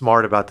really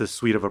smart about this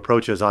suite of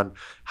approaches on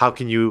how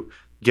can you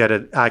get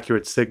an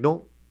accurate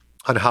signal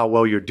on how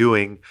well you're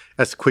doing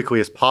as quickly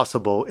as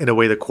possible in a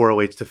way that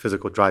correlates to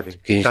physical driving.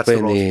 Can you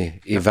explain the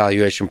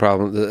evaluation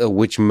problem?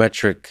 Which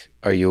metric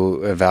are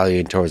you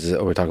evaluating towards?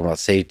 Are we talking about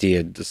safety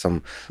and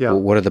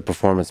what are the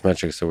performance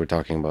metrics that we're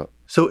talking about?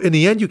 So in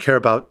the end, you care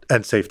about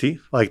end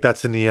safety. Like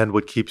that's in the end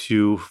what keeps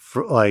you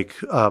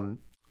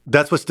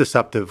that's what's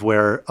deceptive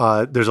where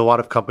there's a lot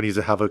of companies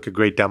that have like a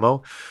great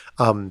demo.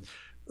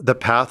 The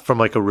path from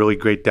like a really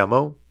great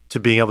demo to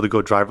being able to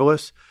go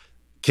driverless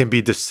can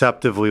be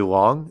deceptively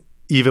long,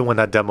 even when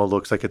that demo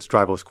looks like it's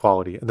driverless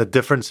quality. And the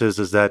difference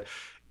is that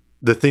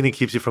the thing that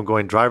keeps you from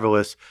going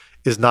driverless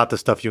is not the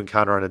stuff you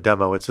encounter on a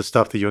demo. It's the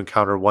stuff that you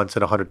encounter once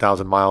in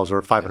 100,000 miles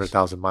or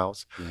 500,000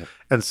 miles. Yeah.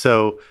 And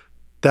so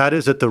that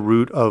is at the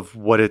root of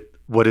what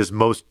is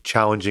most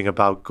challenging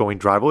about going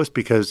driverless,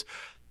 because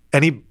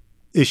any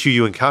issue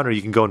you encounter,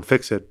 you can go and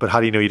fix it. But how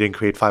do you know you didn't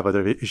create 5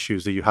 other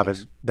issues that you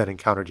haven't then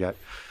encountered yet?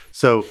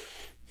 So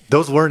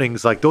those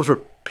learnings, like those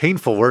were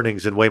painful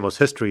learnings in Waymo's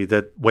history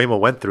that Waymo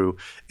went through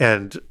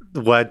and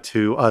led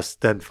to us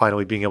then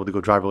finally being able to go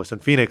driverless in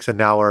Phoenix, and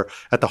now are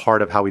at the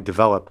heart of how we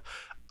develop.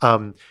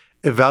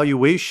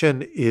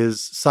 Evaluation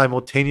is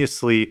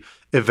simultaneously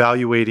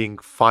evaluating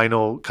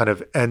final kind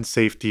of end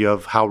safety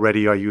of how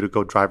ready are you to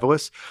go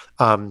driverless,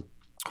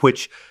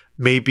 which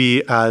may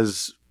be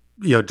as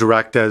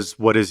direct as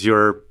what is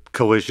your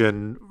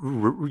collision,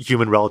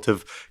 human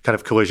relative kind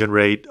of collision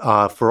rate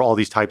for all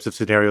these types of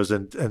scenarios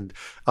and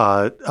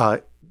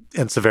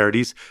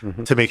severities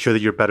to make sure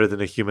that you're better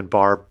than a human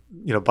bar,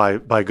 by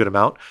a good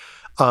amount.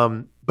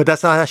 But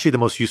that's not actually the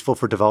most useful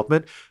for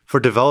development. For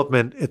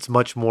development, it's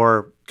much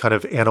more kind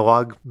of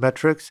analog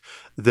metrics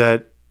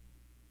that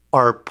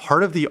are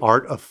part of the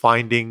art of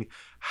finding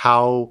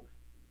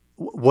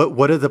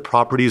what are the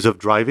properties of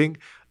driving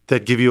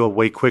that give you a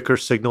way quicker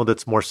signal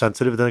that's more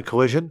sensitive than a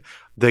collision,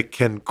 that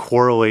can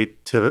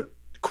correlate to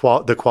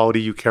the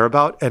quality you care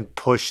about and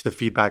push the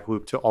feedback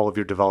loop to all of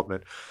your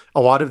development.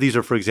 A lot of these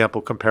are, for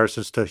example,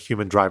 comparisons to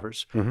human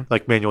drivers,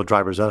 like manual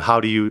drivers. How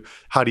do you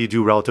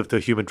do relative to a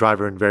human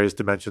driver in various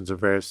dimensions or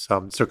various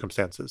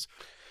circumstances?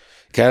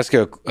 Can I ask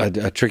you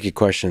a tricky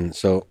question?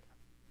 So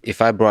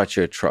if I brought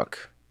you a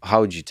truck,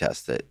 how would you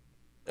test it?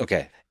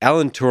 Okay,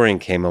 Alan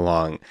Turing came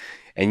along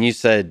and you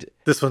said...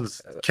 This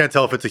one's can't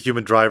tell if it's a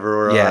human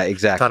driver or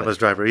autonomous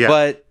driver. Yeah,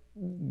 but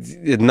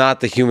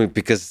not the human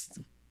because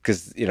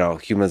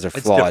humans are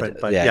flawed. It's different,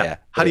 but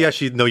how do you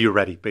actually know you're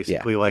ready,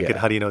 basically? And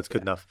how do you know it's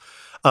good enough?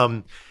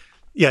 And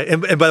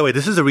by the way,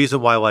 this is the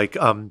reason why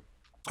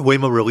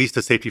Waymo released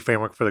a safety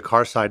framework for the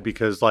car side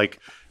because, like,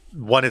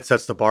 one, it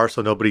sets the bar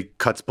so nobody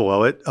cuts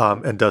below it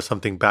and does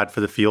something bad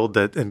for the field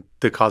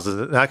that causes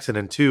an accident.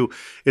 And two,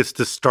 it's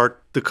to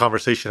start the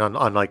conversation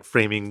on like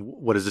framing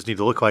what does this need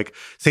to look like.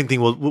 Same thing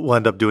we'll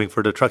end up doing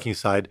for the trucking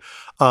side.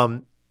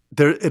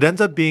 It ends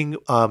up being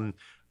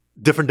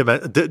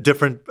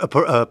different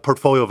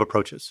portfolio of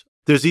approaches.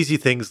 There's easy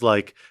things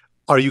like,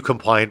 are you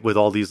compliant with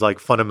all these like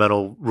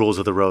fundamental rules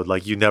of the road?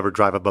 Like you never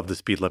drive above the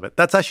speed limit.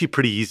 That's actually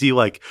pretty easy.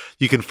 Like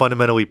you can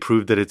fundamentally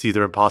prove that it's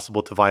either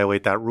impossible to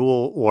violate that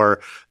rule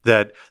or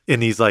that in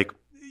these like,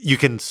 you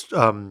can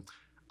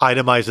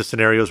itemize the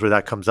scenarios where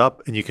that comes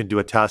up and you can do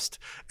a test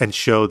and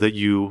show that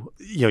you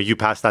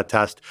pass that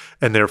test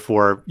and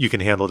therefore you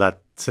can handle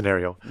that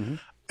scenario. Mm-hmm.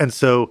 And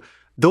so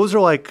those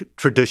are like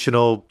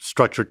traditional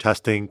structured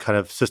testing kind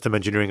of system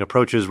engineering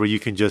approaches where you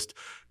can just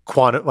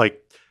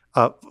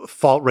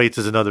fault rates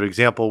is another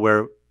example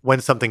where when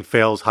something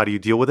fails, how do you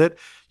deal with it?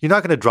 You're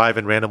not going to drive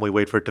and randomly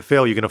wait for it to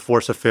fail. You're going to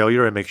force a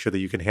failure and make sure that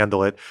you can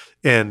handle it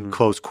in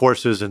closed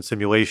courses and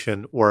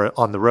simulation or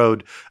on the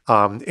road,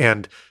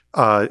 and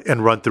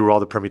run through all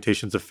the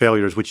permutations of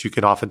failures, which you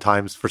can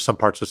oftentimes, for some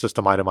parts of the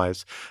system,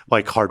 itemize,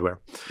 like hardware.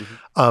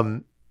 Mm-hmm.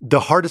 The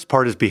hardest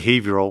part is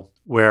behavioral,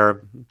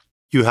 where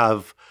you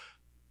have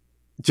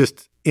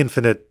just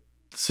infinite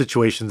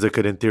situations that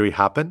could in theory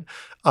happen,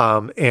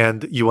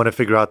 and you want to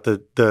figure out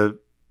the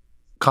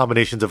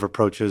combinations of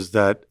approaches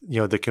that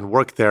can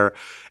work there.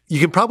 You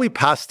can probably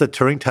pass the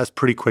Turing test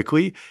pretty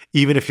quickly,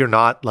 even if you're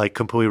not like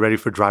completely ready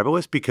for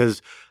driverless,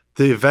 because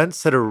the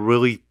events that are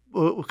really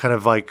kind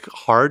of like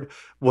hard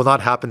will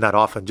not happen that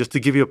often. Just to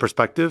give you a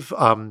perspective,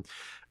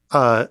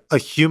 a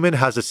human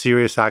has a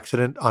serious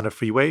accident on a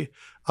freeway.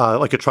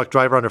 Like a truck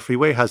driver on a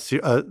freeway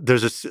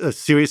there's a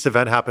serious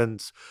event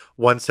happens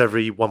once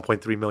every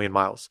 1.3 million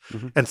miles.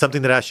 Mm-hmm. And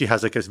something that actually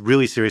has like a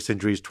really serious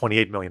injury is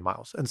 28 million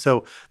miles. And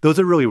so those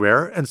are really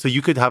rare. And so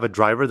you could have a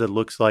driver that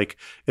looks like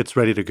it's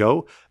ready to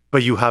go,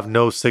 but you have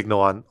no signal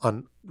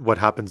on what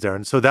happens there.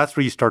 And so that's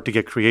where you start to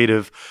get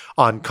creative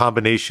on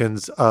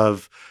combinations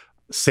of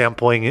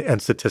sampling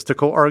and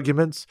statistical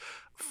arguments,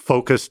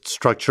 focused,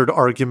 structured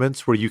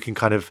arguments where you can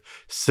kind of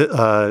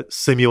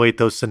simulate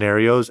those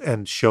scenarios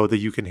and show that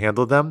you can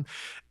handle them,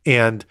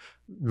 and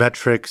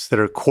metrics that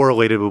are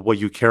correlated with what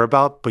you care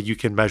about, but you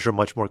can measure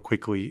much more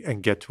quickly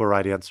and get to a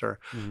right answer.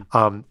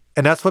 Mm-hmm.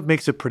 And that's what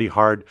makes it pretty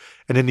hard.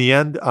 And in the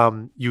end,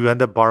 you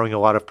end up borrowing a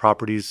lot of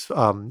properties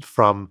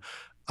from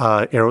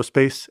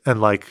aerospace and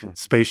like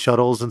space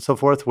shuttles and so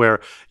forth, where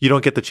you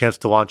don't get the chance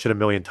to launch it a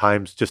million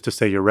times just to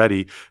say you're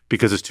ready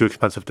because it's too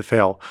expensive to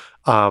fail.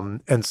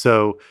 And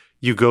so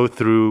you go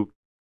through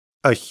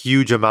a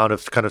huge amount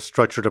of kind of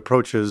structured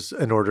approaches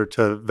in order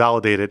to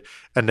validate it.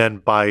 And then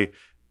by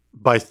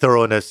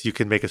thoroughness, you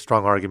can make a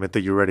strong argument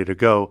that you're ready to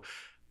go.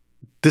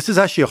 This is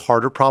actually a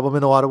harder problem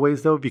in a lot of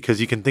ways, though, because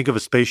you can think of a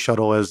space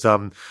shuttle as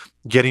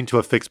getting to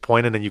a fixed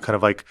point and then you kind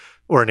of like,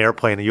 or an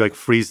airplane, and you like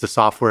freeze the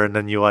software and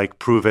then you like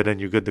prove it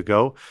and you're good to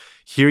go.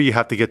 Here you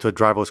have to get to a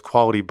driverless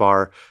quality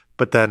bar,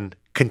 but then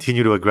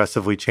continue to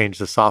aggressively change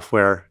the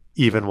software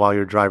even while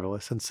you're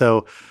driverless. And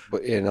so,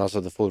 and also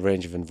the full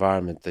range of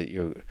environment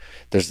that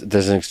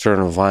there's an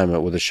external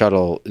environment with a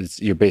shuttle.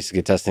 You're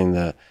basically testing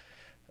the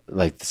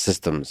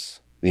systems,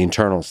 the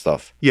internal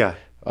stuff. Yeah.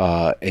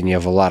 And you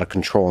have a lot of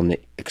control in the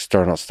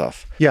external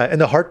stuff. Yeah.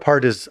 And the hard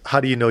part is, how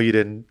do you know you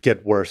didn't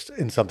get worse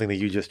in something that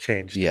you just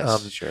changed?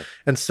 Yes, sure.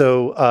 And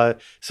so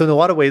in a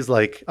lot of ways,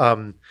 like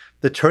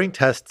the Turing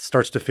test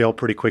starts to fail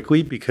pretty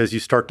quickly because you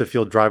start to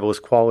feel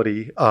driverless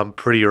quality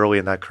pretty early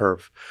in that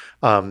curve.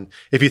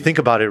 If you think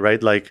about it,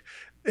 right, like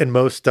in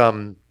most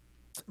kind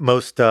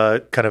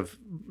of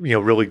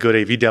really good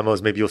AV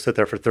demos, maybe you'll sit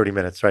there for 30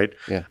 minutes, right?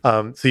 Yeah.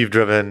 So you've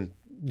driven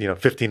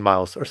 15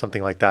 miles or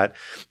something like that.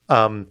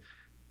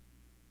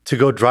 To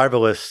go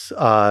driverless,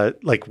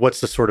 like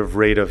what's the sort of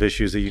rate of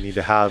issues that you need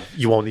to have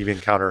you won't even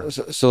encounter?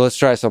 So let's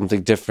try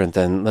something different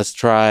then. Let's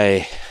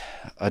try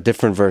a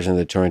different version of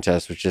the Turing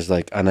test, which is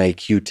like an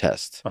IQ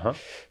test. Uh-huh.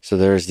 So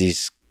there's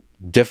these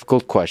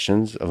difficult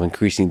questions of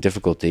increasing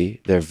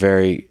difficulty.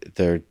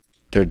 They're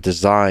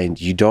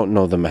designed, you don't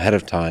know them ahead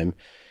of time.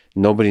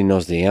 Nobody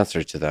knows the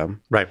answer to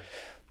them. Right.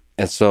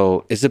 And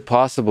so is it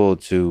possible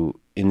to,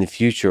 in the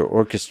future,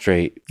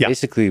 orchestrate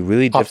basically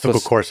really obstacle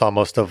difficult course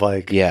almost of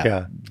like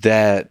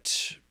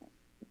that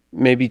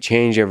maybe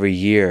change every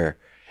year,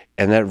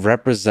 and that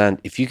represent,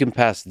 if you can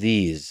pass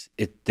these,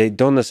 they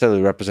don't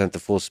necessarily represent the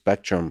full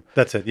spectrum.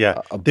 That's it.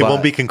 Yeah, they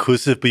won't be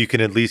conclusive, but you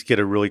can at least get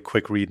a really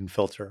quick read and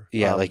filter.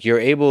 Yeah, like you're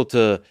able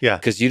to,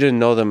 because you didn't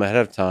know them ahead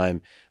of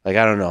time. Like,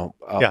 I don't know,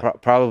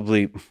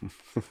 probably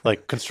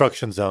like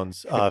construction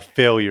zones,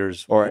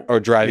 failures, or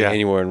driving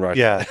anywhere in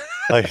Russia.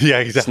 Yeah,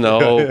 exactly.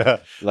 Snow,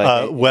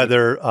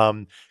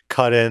 weather,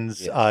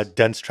 cut-ins,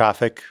 dense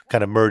traffic,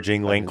 kind of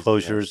merging, lane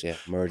closures,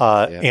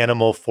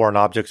 animal foreign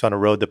objects on a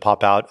road that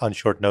pop out on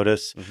short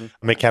notice,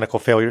 mechanical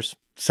failures,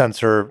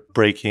 sensor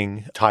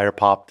breaking, tire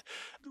popped,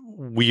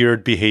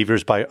 weird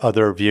behaviors by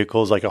other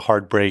vehicles, like a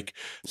hard brake,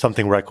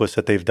 something reckless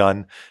that they've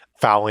done.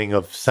 fouling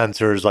of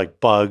sensors like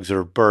bugs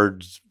or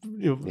birds,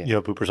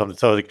 poop or something.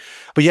 So like,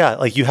 but yeah,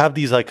 like you have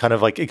these like kind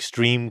of like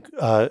extreme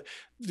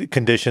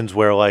conditions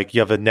where like you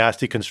have a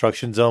nasty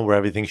construction zone where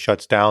everything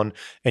shuts down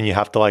and you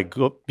have to like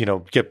go,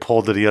 get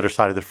pulled to the other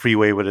side of the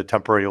freeway with a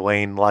temporary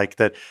lane like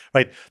that,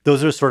 right?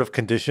 Those are sort of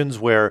conditions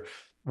where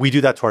we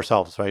do that to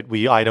ourselves, right?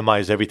 We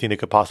itemize everything that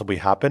could possibly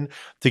happen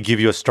to give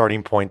you a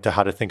starting point to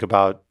how to think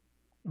about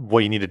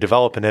what you need to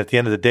develop. And at the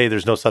end of the day,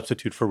 there's no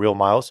substitute for real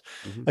miles.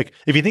 Mm-hmm. Like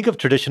if you think of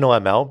traditional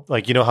ML,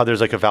 like how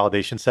there's like a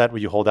validation set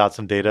where you hold out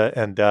some data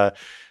and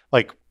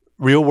like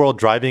real world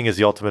driving is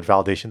the ultimate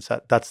validation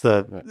set. That's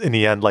in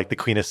the end, like the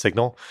cleanest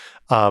signal.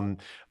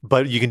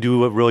 But you can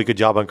do a really good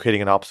job on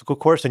creating an obstacle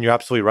course. And you're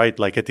absolutely right.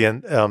 Like at the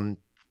end,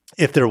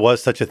 if there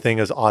was such a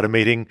thing as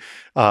automating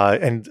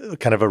and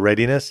kind of a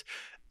readiness,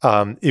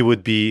 it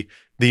would be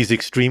these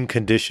extreme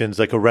conditions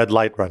like a red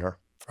light runner,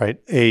 right?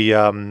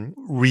 A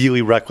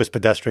really reckless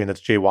pedestrian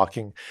that's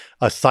jaywalking,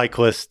 a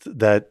cyclist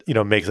that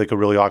makes like a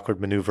really awkward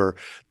maneuver.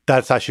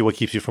 That's actually what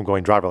keeps you from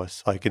going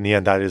driverless. Like in the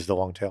end, that is the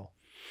long tail.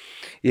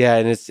 Yeah,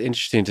 and it's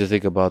interesting to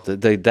think about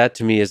that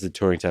to me is the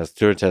Turing test.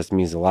 Turing test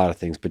means a lot of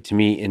things, but to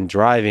me in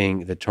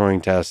driving, the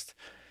Turing test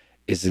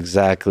is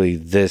exactly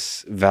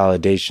this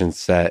validation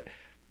set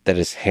that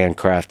is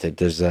handcrafted.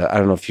 There's I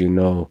don't know if you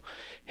know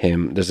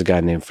him. There's a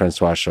guy named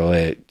Francois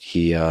Cholet.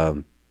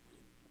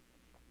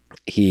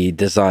 He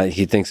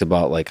thinks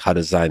about like how to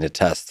design a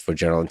test for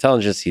general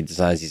intelligence. He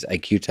designs these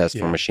IQ tests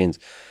for machines,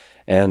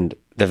 and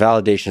the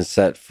validation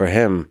set for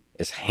him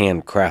is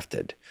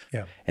handcrafted.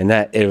 Yeah, and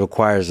that it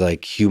requires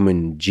like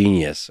human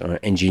genius or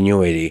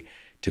ingenuity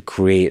to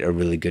create a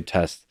really good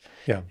test.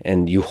 Yeah,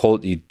 and you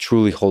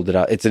truly hold it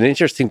out. It's an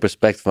interesting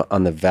perspective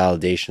on the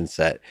validation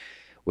set,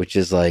 which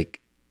is like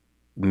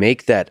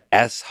make that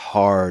as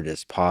hard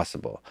as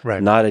possible.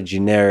 Right. Not a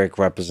generic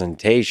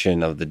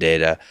representation of the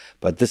data,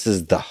 but this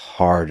is the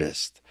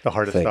hardest. The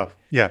hardest stuff.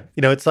 Yeah.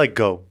 It's like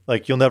Go.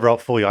 Like you'll never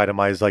fully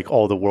itemize like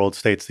all the world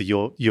states that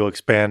you'll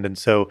expand. And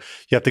so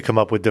you have to come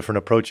up with different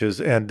approaches.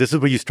 And this is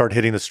where you start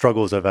hitting the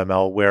struggles of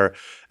ML, where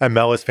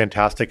ML is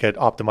fantastic at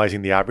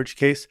optimizing the average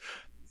case.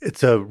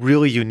 It's a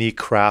really unique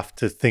craft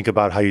to think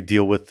about how you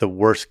deal with the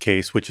worst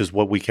case, which is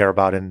what we care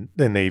about in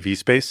the AV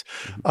space,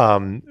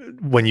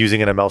 when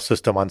using an ML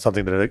system on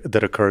something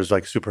that occurs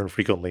like super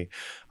infrequently.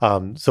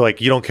 So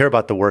like you don't care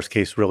about the worst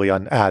case really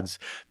on ads,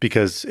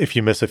 because if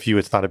you miss a few,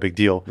 it's not a big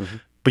deal. Mm-hmm.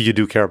 But you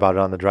do care about it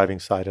on the driving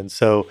side. And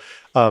so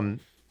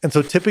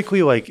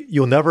typically like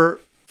you'll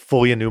never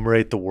fully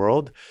enumerate the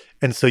world.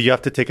 And so you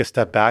have to take a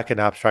step back and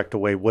abstract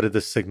away what are the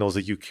signals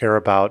that you care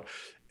about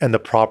and the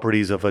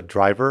properties of a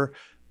driver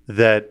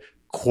that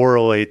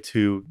correlate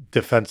to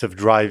defensive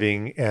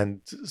driving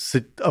and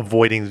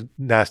avoiding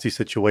nasty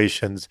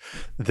situations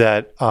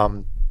that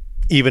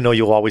even though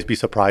you'll always be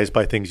surprised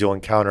by things you'll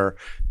encounter,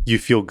 you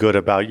feel good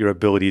about your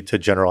ability to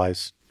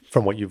generalize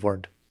from what you've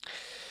learned.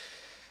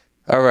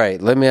 All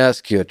right, let me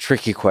ask you a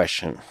tricky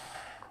question.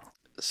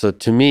 So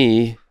to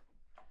me,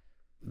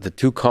 the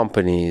two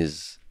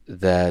companies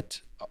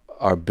that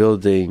are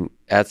building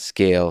at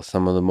scale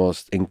some of the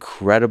most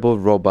incredible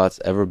robots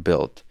ever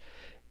built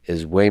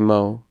is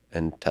Waymo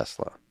and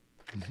Tesla.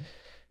 Mm-hmm.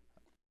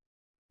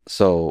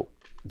 So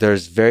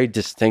there's very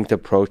distinct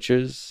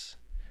approaches,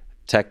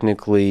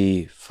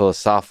 technically,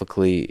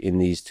 philosophically, in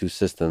these two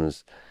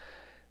systems.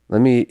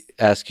 Let me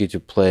ask you to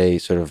play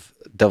sort of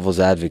devil's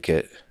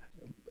advocate,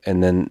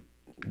 and then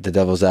the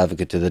devil's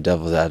advocate to the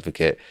devil's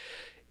advocate.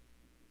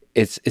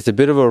 It's a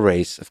bit of a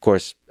race. Of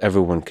course,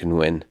 everyone can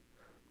win.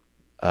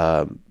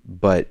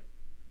 But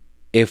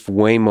if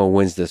Waymo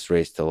wins this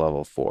race to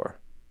level 4,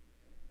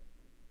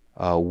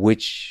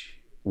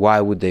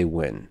 why would they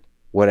win?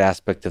 What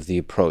aspect of the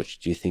approach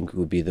do you think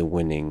would be the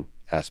winning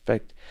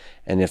aspect?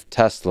 And if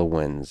Tesla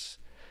wins,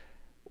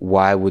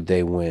 why would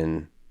they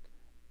win?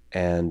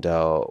 And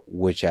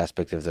which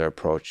aspect of their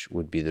approach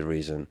would be the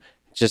reason?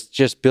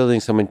 Just building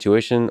some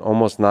intuition,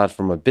 almost not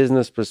from a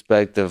business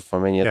perspective,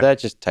 from any of that,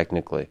 just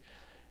technically.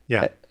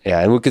 Yeah. Yeah,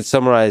 and we could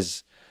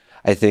summarize,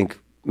 I think,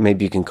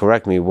 maybe you can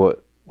correct me,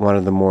 what one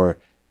of the more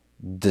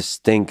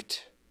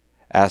distinct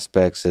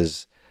aspects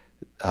is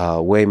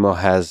Waymo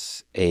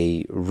has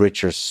a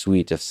richer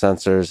suite of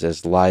sensors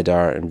as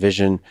LiDAR and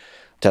vision.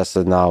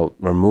 Tesla now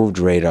removed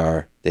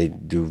radar. They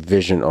do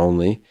vision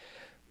only.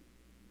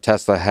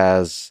 Tesla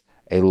has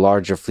a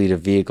larger fleet of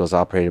vehicles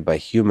operated by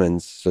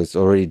humans, so it's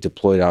already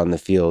deployed out in the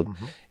field,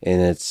 in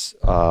its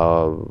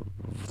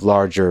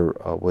larger,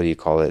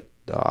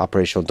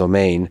 operational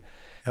domain.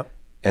 Yep.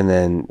 And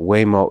then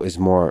Waymo is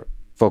more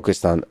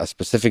focused on a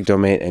specific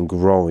domain and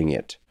growing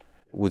it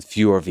with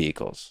fewer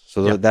vehicles.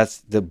 So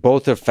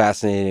both are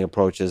fascinating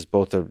approaches.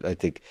 Both are, I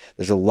think,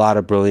 there's a lot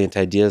of brilliant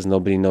ideas.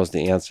 Nobody knows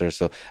the answer.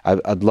 So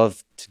I'd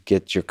love to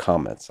get your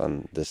comments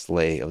on this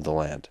lay of the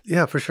land.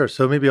 Yeah, for sure.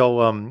 So maybe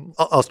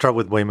I'll start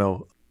with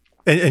Waymo.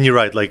 And you're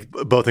right, like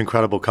both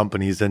incredible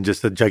companies, and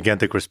just a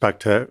gigantic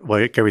respect to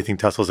like everything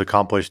Tesla's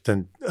accomplished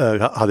and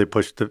how they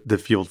pushed the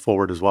field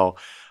forward as well.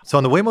 So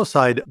on the Waymo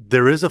side,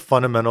 there is a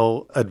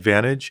fundamental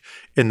advantage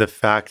in the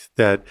fact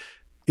that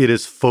it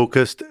is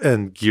focused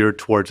and geared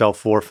towards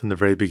L4 from the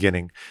very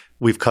beginning.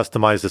 We've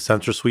customized the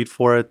sensor suite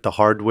for it, the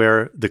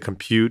hardware, the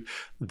compute,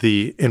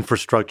 the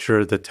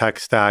infrastructure, the tech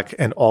stack,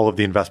 and all of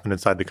the investment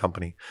inside the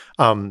company.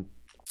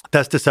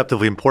 That's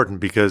deceptively important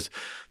because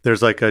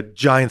there's like a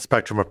giant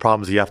spectrum of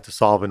problems you have to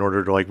solve in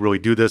order to like really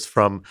do this,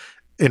 from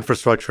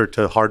infrastructure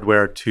to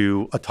hardware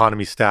to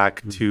autonomy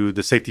stack to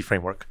the safety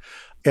framework.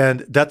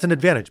 And that's an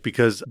advantage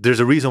because there's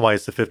a reason why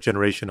it's the 5th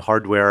generation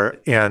hardware,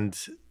 and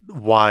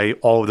why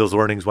all of those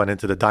learnings went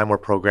into the Daimler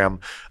program.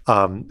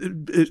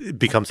 It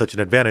becomes such an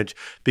advantage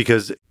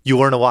because you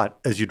learn a lot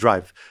as you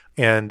drive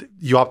and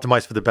you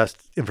optimize for the best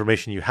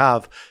information you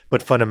have.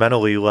 But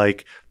fundamentally,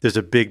 like there's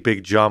a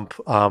big jump,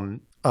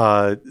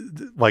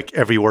 like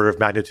every order of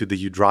magnitude that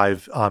you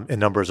drive in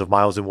numbers of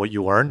miles and what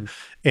you learn.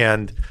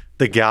 And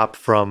the gap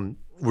from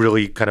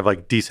really kind of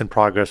like decent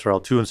progress or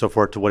L2 and so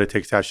forth to what it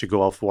takes to actually go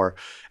L4.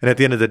 And at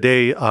the end of the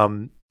day,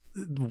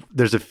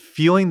 there's a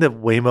feeling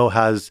that Waymo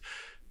has,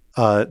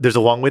 there's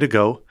a long way to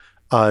go.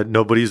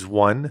 Nobody's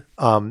won,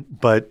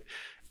 but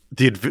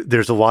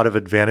there's a lot of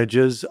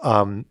advantages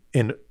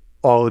in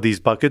all of these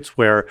buckets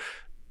where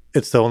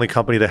it's the only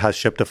company that has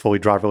shipped a fully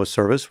driverless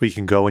service where you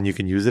can go and you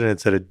can use it, and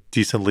it's at a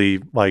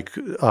decently like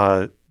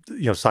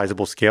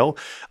sizable scale.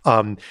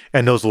 And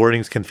those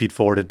learnings can feed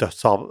forward into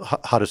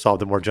how to solve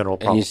the more general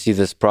problem. And you see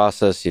this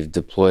process, you've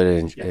deployed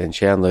it in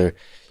Chandler.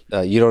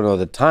 You don't know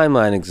the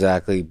timeline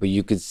exactly, but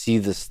you could see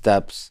the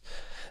steps.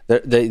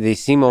 They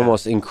seem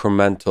almost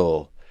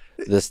incremental.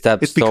 The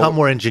steps. It's become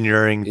more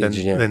engineering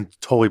than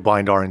totally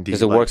blind R&D.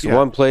 Because it works in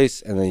one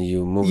place, and then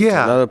you move it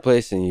to another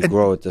place, and you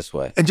grow it this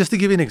way. And just to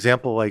give you an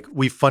example, like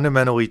we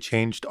fundamentally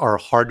changed our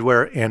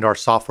hardware and our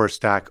software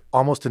stack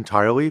almost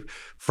entirely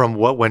from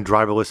what went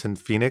driverless in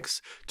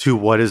Phoenix to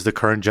what is the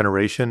current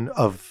generation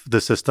of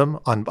the system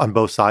on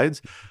both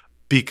sides,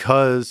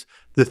 because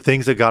the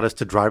things that got us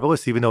to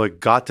driverless, even though it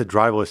got to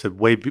driverless at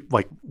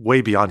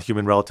way beyond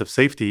human relative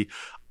safety,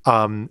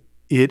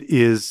 it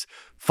is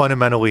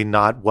fundamentally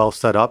not well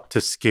set up to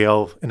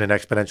scale in an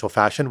exponential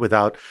fashion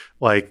without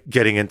like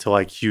getting into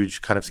like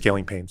huge kind of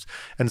scaling pains.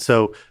 And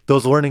so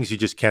those learnings you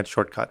just can't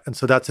shortcut. And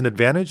so that's an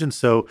advantage. And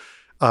so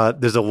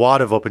there's a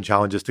lot of open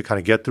challenges to kind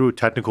of get through: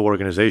 technical,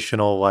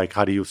 organizational, like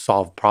how do you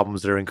solve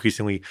problems that are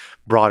increasingly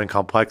broad and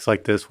complex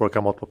like this, work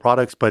on multiple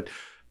products. But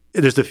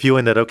there's the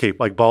feeling that, okay,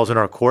 like ball's in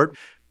our court,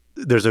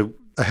 there's a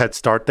head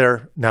start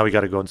there. Now we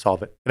got to go and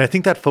solve it. And I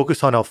think that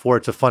focus on L4,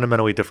 it's a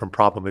fundamentally different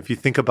problem. If you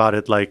think about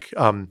it, like,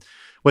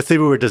 let's say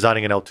we were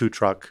designing an L2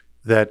 truck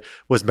that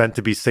was meant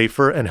to be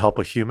safer and help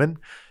a human.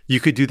 You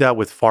could do that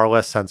with far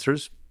less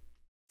sensors,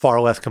 far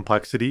less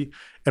complexity,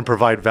 and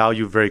provide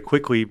value very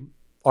quickly,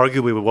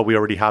 arguably with what we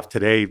already have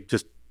today,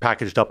 just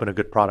packaged up in a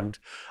good product.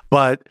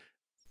 But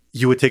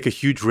you would take a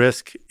huge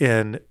risk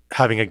in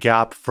having a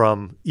gap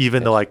from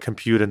even the like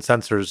compute and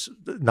sensors,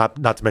 not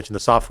to mention the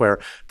software,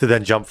 to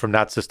then jump from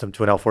that system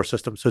to an L4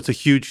 system. So it's a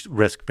huge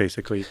risk,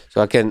 basically.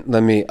 So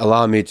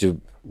allow me to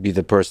be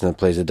the person that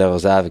plays the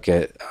devil's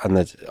advocate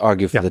and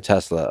argue for the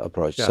Tesla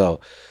approach. Yeah. So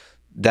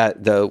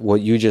what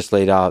you just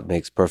laid out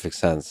makes perfect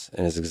sense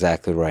and is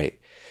exactly right.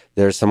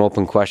 There's some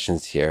open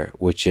questions here,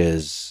 which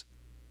is,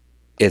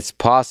 it's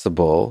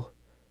possible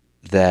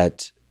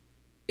that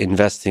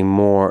investing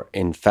more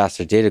in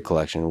faster data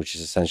collection, which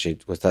is essentially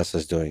what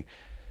Tesla's doing,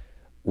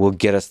 will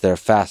get us there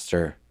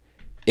faster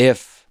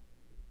if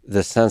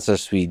the sensor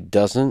suite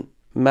doesn't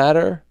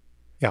matter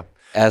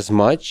as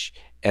much,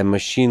 and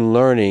machine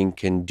learning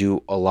can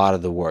do a lot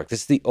of the work.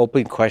 This is the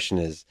open question: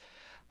 is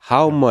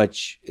how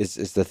much is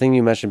the thing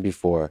you mentioned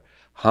before,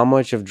 how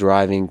much of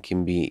driving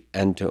can be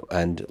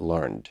end-to-end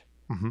learned?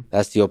 Mm-hmm.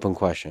 That's the open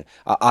question.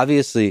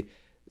 Obviously,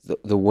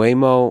 the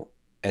Waymo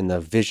and the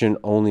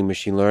vision-only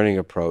machine learning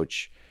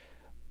approach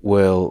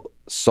will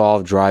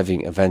solve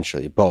driving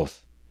eventually, both.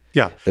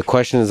 Yeah. The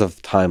question is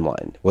of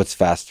timeline. What's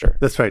faster?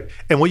 That's right.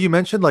 And what you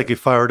mentioned, like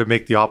if I were to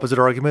make the opposite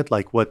argument,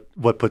 like what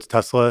puts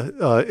Tesla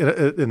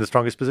in the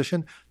strongest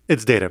position,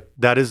 it's data.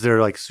 That is their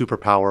like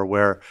superpower,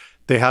 where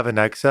they have an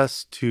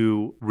access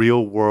to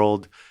real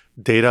world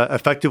data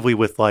effectively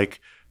with like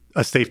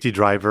a safety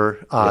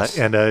driver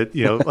and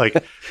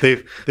like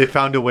they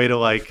found a way to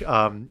like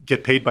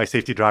get paid by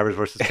safety drivers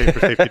versus paid for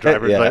safety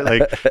drivers. Right?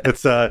 Like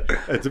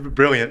it's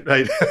brilliant,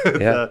 right?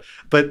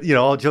 But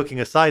all joking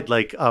aside,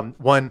 like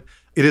one,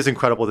 it is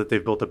incredible that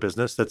they've built a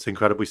business that's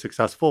incredibly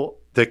successful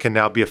that can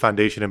now be a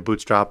foundation and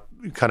bootstrap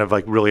kind of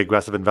like really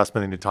aggressive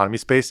investment in the autonomy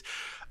space.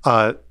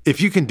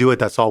 If you can do it,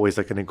 that's always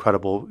like an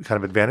incredible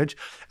kind of advantage.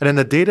 And in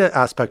the data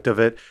aspect of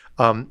it,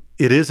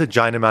 it is a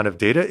giant amount of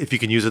data if you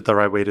can use it the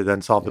right way to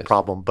then solve the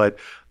problem. But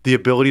the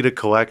ability to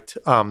collect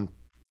and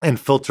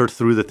filter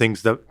through the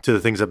things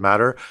that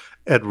matter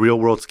at real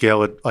world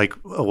scale at like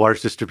a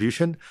large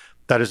distribution,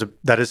 that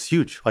is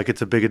huge. Like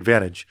it's a big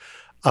advantage.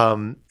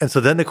 And so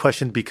then the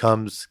question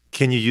becomes,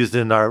 can you use it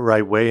in the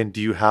right way? And do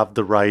you have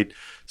the right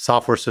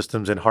software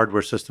systems and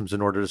hardware systems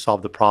in order to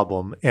solve the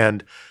problem?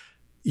 And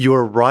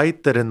you're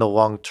right that in the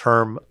long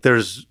term,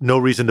 there's no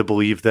reason to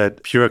believe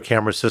that pure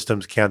camera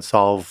systems can't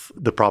solve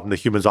the problem that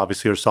humans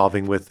obviously are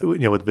solving with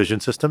vision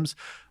systems.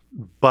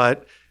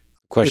 But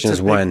Question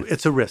is when.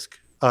 It's a risk.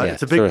 Yeah,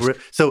 it's a big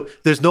risk. So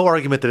there's no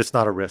argument that it's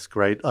not a risk,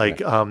 right? Like,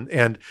 right.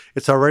 And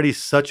it's already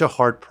such a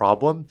hard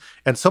problem.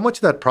 And so much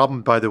of that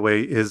problem, by the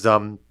way, is,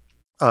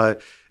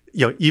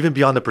 even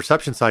beyond the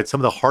perception side, some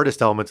of the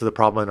hardest elements of the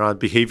problem are on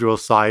the behavioral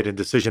side and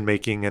decision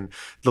making and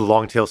the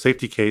long tail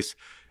safety case.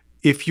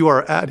 If you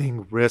are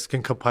adding risk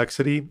and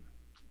complexity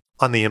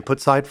on the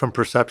input side from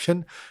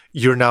perception,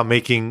 you're now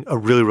making a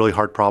really, really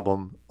hard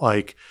problem,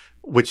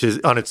 which is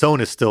on its own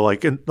is still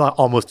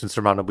almost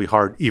insurmountably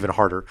hard, even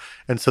harder.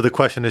 And so the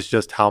question is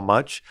just how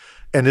much.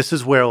 And this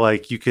is where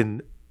you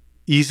can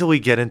easily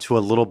get into a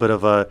little bit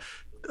of a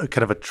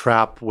kind of a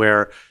trap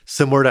where,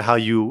 similar to how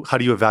do you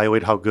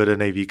evaluate how good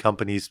an AV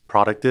company's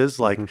product is?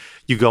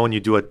 You go and you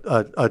do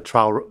a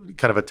trial,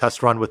 kind of a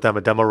test run with them,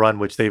 a demo run,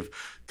 which they've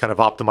kind of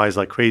optimized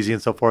like crazy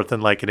and so forth.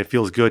 And and it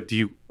feels good. Do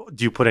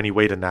you put any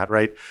weight in that,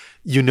 right?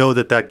 You know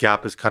that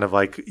gap is kind of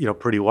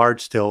pretty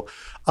large still.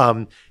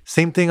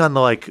 Same thing on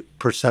the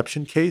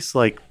perception case.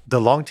 The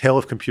long tail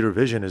of computer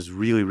vision is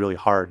really, really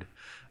hard.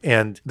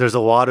 And there's a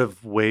lot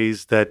of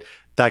ways that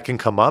can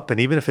come up. And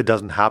even if it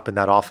doesn't happen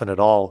that often at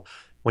all,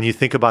 when you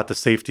think about the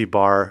safety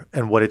bar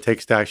and what it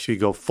takes to actually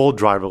go full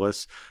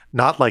driverless,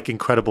 not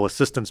incredible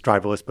assistance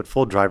driverless, but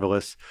full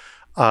driverless,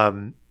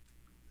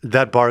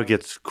 that bar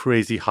gets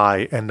crazy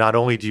high. And not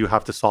only do you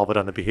have to solve it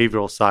on the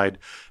behavioral side,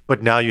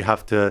 but now you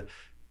have to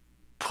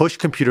push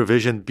computer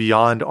vision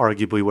beyond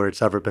arguably where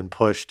it's ever been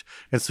pushed.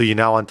 And so you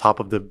now, on top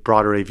of the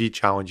broader AV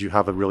challenge, you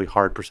have a really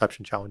hard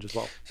perception challenge as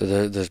well. So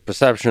there's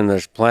perception,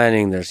 there's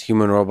planning, there's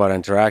human-robot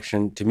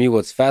interaction. To me,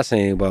 what's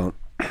fascinating about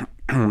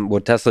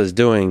what Tesla is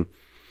doing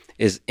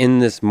is in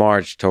this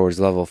march towards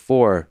level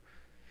 4,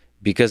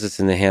 because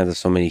it's in the hands of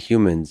so many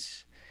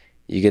humans,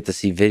 you get to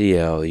see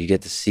video, you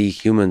get to see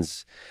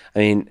humans. I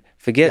mean,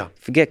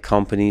 forget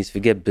companies,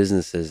 forget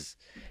businesses.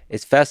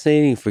 It's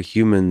fascinating for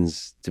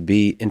humans to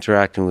be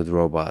interacting with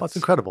robots. That's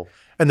incredible.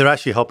 And they're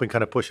actually helping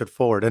kind of push it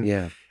forward.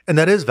 And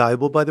that is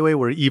valuable, by the way,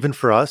 where even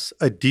for us,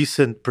 a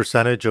decent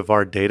percentage of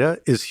our data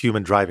is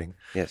human driving.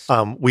 Yes.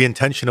 We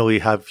intentionally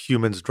have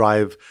humans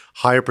drive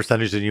higher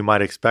percentage than you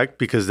might expect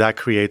because that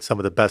creates some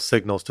of the best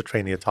signals to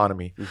train the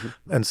autonomy.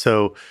 Mm-hmm. And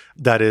so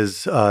that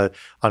is on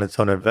its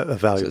own a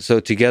value. So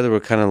together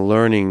we're kind of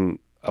learning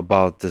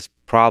about this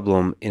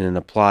problem in an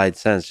applied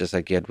sense, just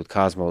like you had with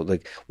Cozmo.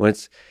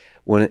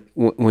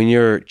 When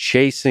you're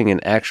chasing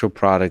an actual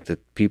product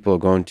that people are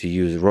going to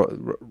use,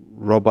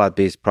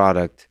 robot-based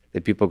product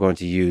that people are going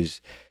to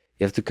use,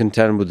 you have to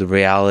contend with the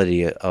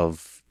reality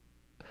of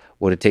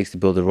what it takes to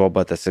build a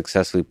robot that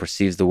successfully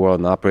perceives the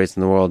world and operates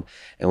in the world,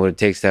 and what it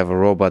takes to have a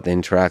robot that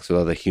interacts with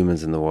other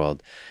humans in the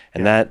world.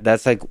 And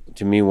that's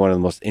to me, one of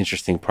the most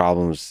interesting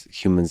problems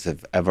humans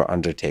have ever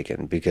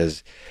undertaken,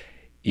 because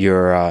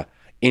you're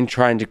in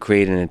trying to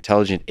create an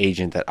intelligent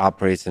agent that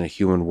operates in a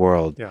human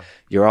world,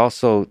 you're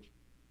also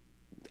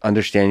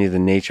understanding the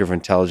nature of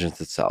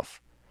intelligence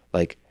itself.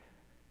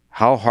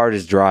 How hard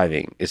is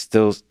driving is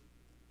still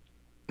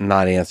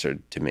not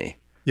answered to me.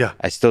 Yeah.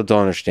 I still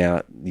don't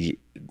understand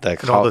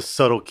all the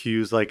subtle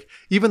cues,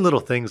 even little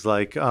things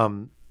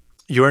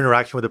your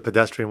interaction with a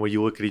pedestrian where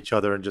you look at each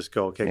other and just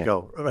go, okay,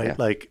 go, right?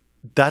 Yeah.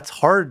 That's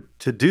hard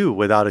to do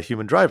without a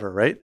human driver,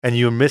 right? And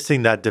you're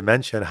missing that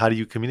dimension. How do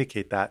you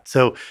communicate that?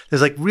 So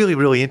there's really,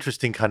 really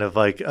interesting kind of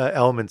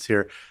elements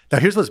here. Now,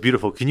 here's what's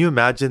beautiful. Can you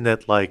imagine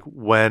that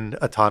when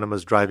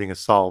autonomous driving is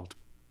solved,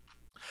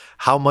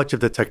 how much of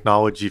the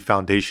technology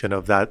foundation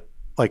of that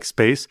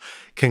space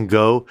can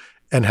go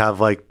and have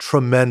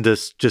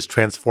tremendous, just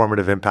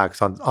transformative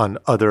impacts on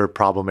other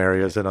problem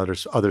areas and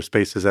other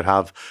spaces that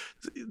have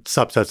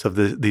subsets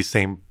of these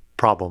same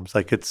problems.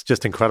 It's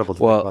just incredible to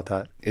think about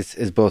that.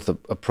 It's both a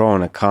pro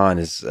and a con.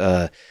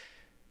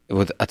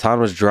 With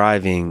autonomous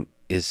driving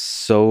is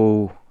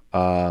so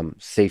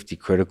safety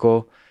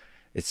critical.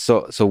 It's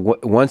so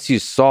once you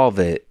solve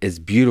it, it's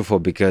beautiful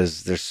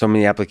because there's so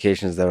many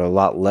applications that are a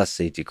lot less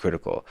safety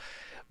critical.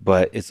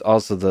 But it's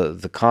also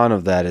the con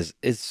of that is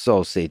it's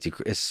so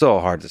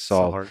hard to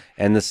solve. So hard.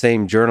 And the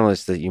same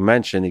journalists that you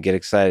mentioned that get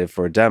excited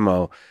for a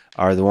demo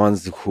are the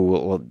ones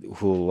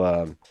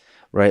who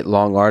write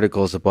long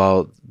articles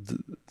about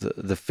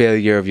the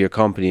failure of your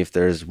company if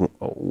there's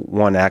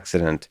one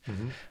accident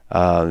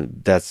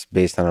that's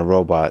based on a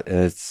robot. And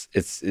it's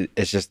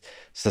just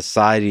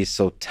society is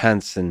so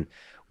tense and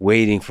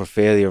waiting for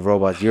failure of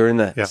robots. You're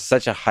in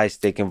such a high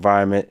stake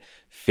environment.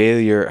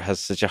 Failure has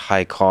such a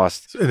high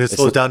cost. And it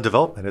slows down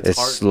development. It's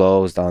hard.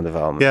 Slows down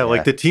development.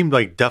 Yeah, the team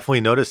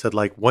definitely noticed that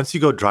once you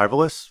go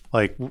driverless,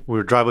 we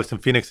were driverless in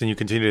Phoenix and you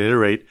continue to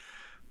iterate,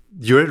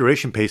 your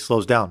iteration pace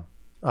slows down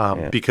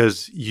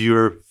because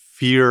your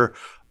fear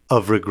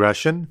of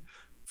regression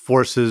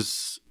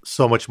forces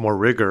so much more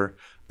rigor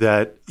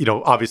that,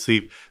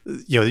 obviously,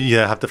 you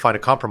have to find a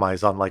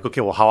compromise on okay,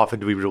 well, how often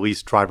do we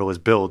release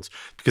driverless builds?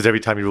 Because every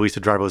time you release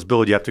a driverless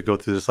build, you have to go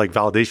through this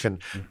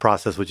validation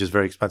process, which is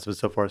very expensive and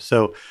so forth.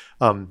 So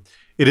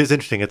it is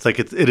interesting. It's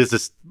it is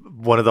this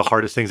one of the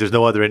hardest things. There's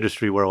no other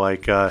industry where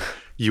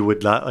you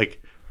would not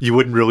you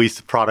wouldn't release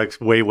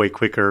products way, way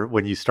quicker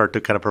when you start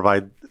to kind of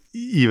provide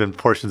even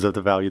portions of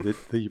the value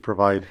that you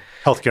provide.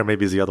 Healthcare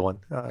maybe is the other one.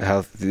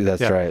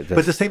 That's right. But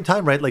at the same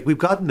time, right, like we've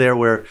gotten there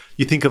where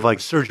you think of like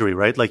surgery,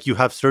 right? Like you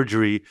have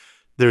surgery,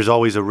 there's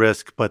always a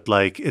risk, but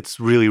like it's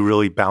really,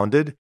 really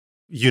bounded.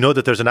 You know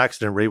that there's an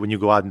accident rate when you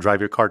go out and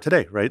drive your car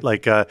today, right?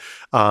 Like,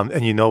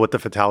 and you know what the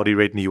fatality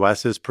rate in the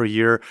US is per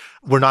year.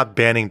 We're not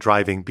banning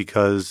driving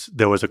because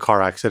there was a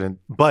car accident,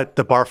 but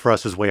the bar for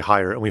us is way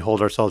higher and we hold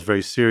ourselves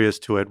very serious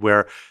to it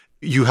where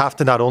you have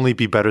to not only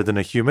be better than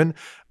a human,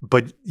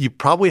 but you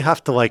probably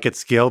have to like at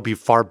scale be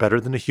far better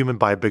than a human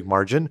by a big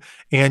margin.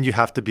 And you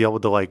have to be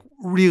able to like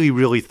really,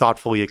 really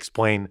thoughtfully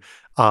explain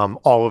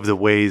all of the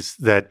ways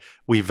that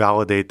we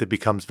validate that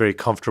becomes very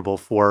comfortable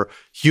for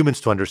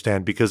humans to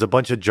understand, because a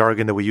bunch of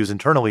jargon that we use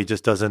internally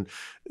just doesn't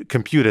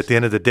compute. At the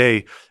end of the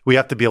day, we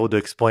have to be able to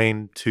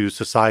explain to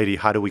society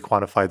how do we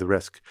quantify the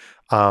risk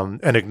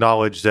and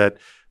acknowledge that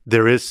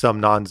there is some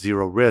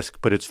non-zero risk,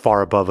 but it's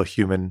far above a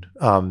human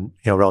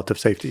relative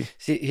safety.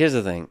 See, here's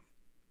the thing.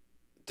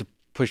 To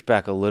push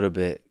back a little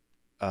bit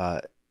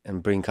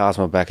and bring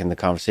Cozmo back in the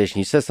conversation,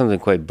 you said something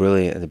quite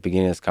brilliant at the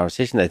beginning of this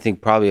conversation that I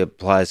think probably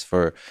applies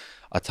for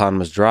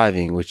autonomous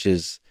driving, which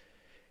is,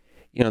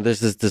 there's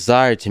this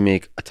desire to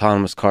make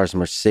autonomous cars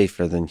much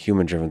safer than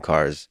human-driven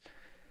cars.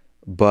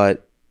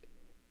 But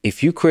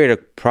if you create a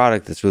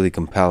product that's really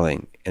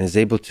compelling and is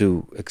able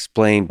to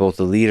explain both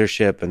the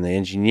leadership and the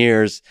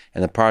engineers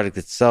and the product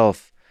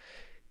itself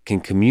can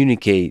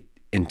communicate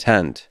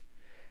intent,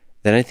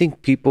 then I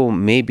think people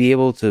may be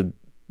able to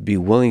be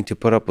willing to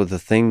put up with a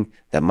thing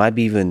that might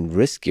be even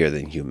riskier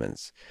than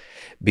humans,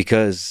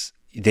 because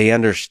they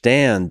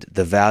understand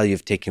the value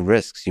of taking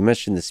risks. You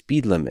mentioned the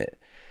speed limit.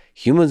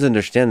 Humans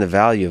understand the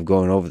value of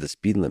going over the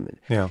speed limit.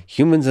 Yeah.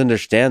 Humans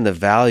understand the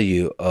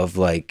value of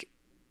like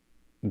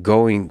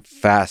going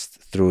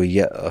fast through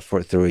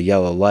a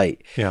yellow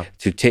light. Yeah.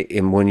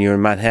 And when you're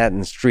in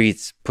Manhattan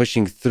streets,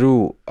 pushing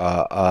through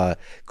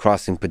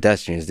crossing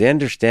pedestrians, they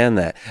understand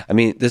that. I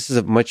mean, this is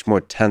a much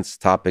more tense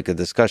topic of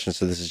discussion,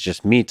 so this is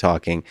just me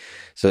talking.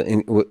 So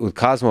with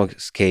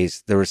Cosmo's case,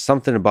 there was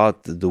something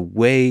about the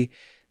way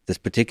this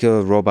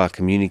particular robot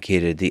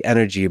communicated, the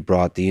energy it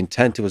brought, the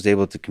intent it was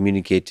able to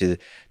communicate to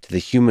the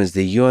humans,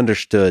 that you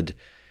understood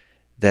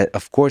that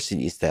of course it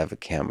needs to have a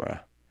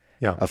camera.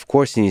 Yeah. Of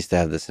course he needs to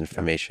have this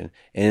information.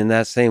 And in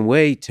that same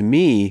way, to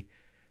me,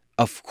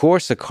 of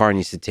course a car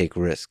needs to take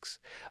risks.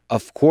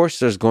 Of course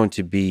there's going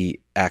to be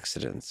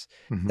accidents.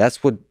 Mm-hmm.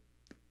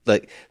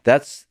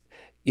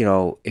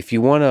 If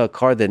you want a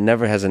car that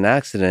never has an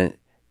accident,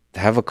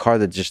 have a car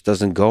that just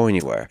doesn't go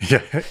anywhere.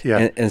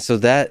 Yeah. And so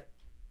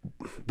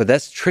but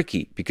that's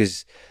tricky,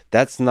 because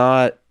that's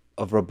not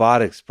a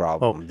robotics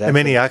problem. And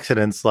many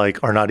accidents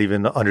are not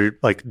even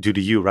due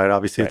to you, right?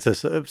 Obviously,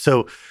 right.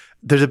 So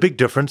there's a big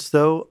difference,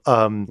 though.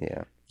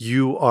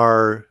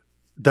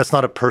 That's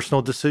not a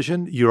personal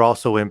decision. You're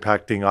also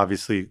impacting,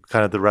 obviously,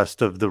 kind of the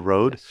rest of the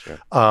road,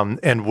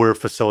 and we're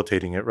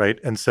facilitating it, right?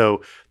 And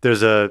so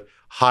there's a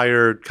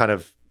higher kind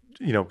of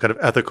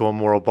ethical and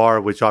moral bar,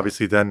 which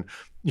obviously then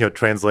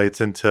translates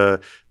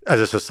into, as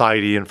a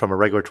society and from a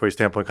regulatory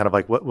standpoint, kind of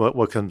like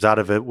what comes out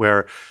of it,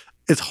 where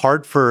it's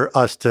hard for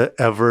us to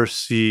ever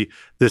see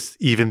this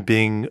even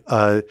being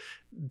a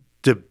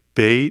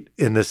debate,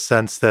 in the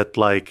sense that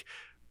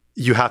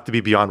you have to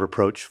be beyond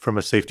reproach from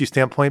a safety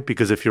standpoint,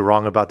 because if you're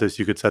wrong about this,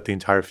 you could set the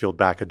entire field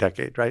back a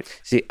decade, right?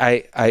 See,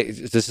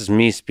 this is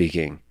me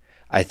speaking.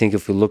 I think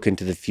if we look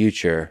into the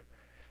future,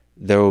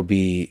 there will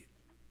be,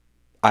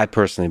 I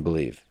personally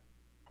believe,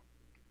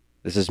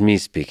 this is me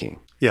speaking.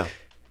 Yeah.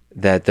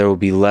 That there will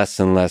be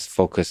less and less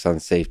focus on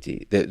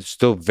safety. It's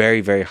still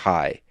very, very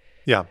high.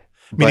 Yeah.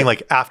 Meaning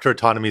after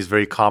autonomy is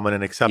very common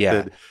and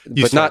accepted.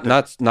 Yeah. But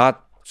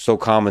not so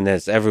common that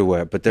it's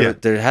everywhere. But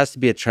there has to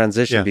be a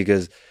transition,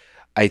 because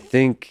I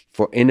think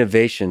for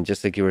innovation,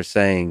 just like you were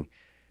saying,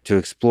 to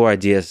explore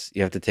ideas,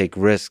 you have to take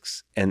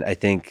risks. And I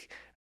think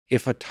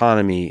if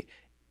autonomy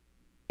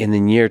in the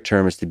near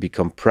term is to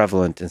become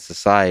prevalent in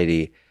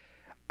society,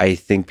 I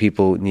think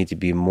people need to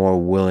be more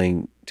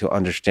willing to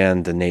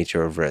understand the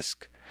nature of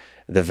risk,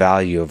 the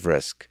value of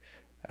risk.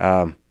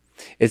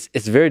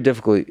 It's very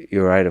difficult.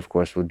 You're right, of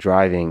course, with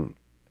driving,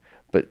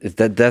 but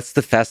that's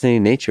the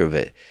fascinating nature of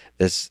it.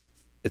 It's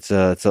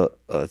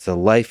a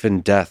life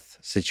and death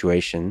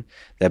situation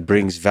that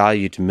brings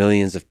value to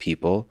millions of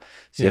people.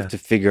 So you have to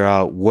figure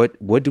out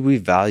what do we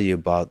value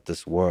about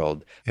this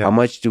world? Yeah. How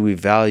much do we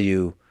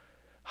value?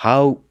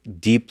 How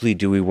deeply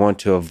do we want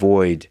to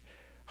avoid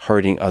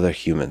hurting other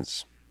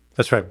humans?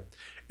 That's right.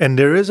 And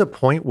there is a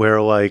point where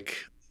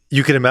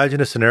you can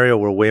imagine a scenario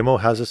where Waymo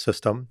has a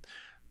system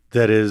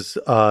that is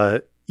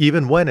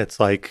even when it's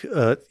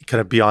kind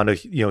of beyond a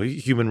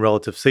human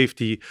relative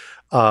safety,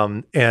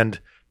 and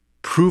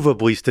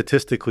provably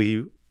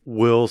statistically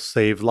will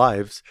save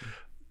lives.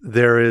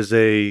 There is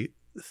a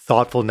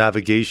thoughtful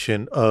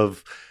navigation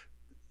of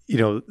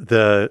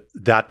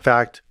that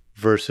fact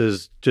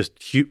versus just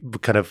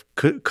kind of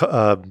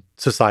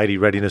society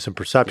readiness and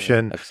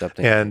perception,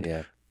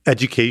 and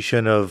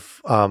education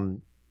of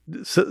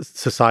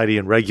society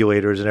and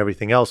regulators and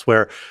everything else,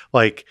 where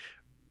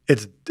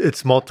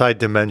it's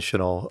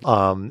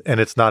multidimensional, and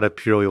it's not a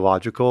purely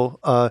logical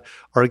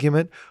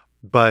argument,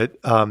 but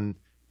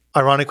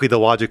ironically, the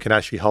logic can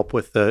actually help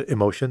with the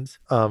emotions.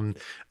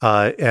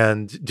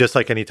 And just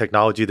like any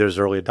technology, there's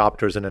early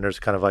adopters, and then there's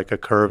kind of like a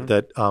curve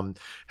that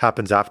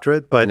happens after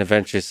it. But And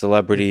eventually,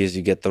 celebrities,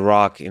 you get The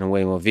Rock in a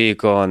Waymo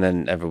vehicle, and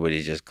then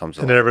everybody just comes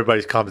and along. then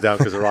everybody calms down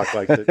because the Rock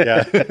likes it.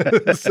 Yeah.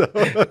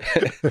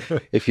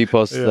 If he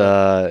posts him,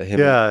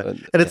 Yeah.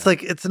 And it's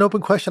like, it's an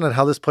open question on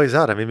how this plays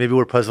out. I mean, maybe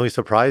we're pleasantly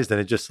surprised,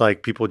 and it just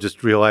like people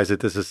just realize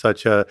that this is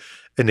such a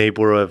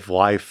enabler of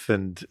life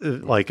and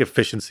like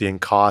efficiency and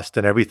cost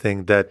and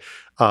everything that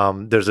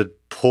there's a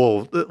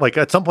pull. Like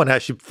at some point, I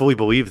actually fully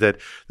believe that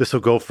this will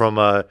go from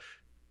a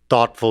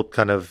thoughtful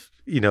kind of,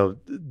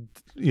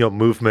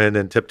 movement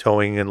and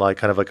tiptoeing and like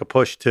kind of like a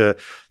push to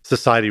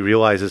society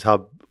realizes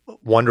how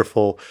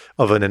wonderful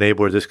of an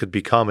enabler this could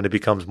become, and it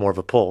becomes more of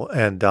a pull.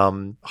 And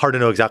hard to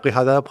know exactly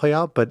how that'll play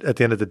out, but at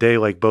the end of the day,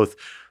 like both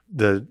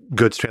the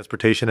goods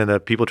transportation and the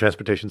people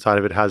transportation side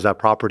of it has that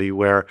property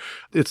where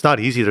it's not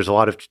easy. There's a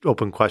lot of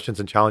open questions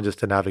and challenges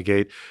to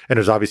navigate, and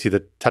there's obviously the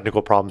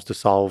technical problems to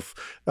solve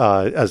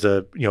as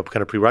a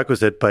kind of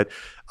prerequisite. But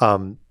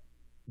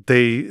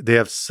they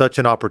have such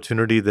an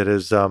opportunity that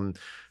is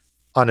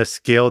on a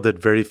scale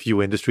that very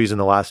few industries in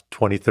the last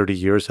 20, 30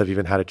 years have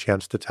even had a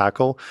chance to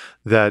tackle,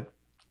 that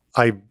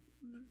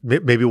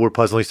maybe we're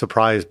pleasantly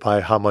surprised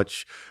by how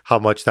much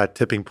that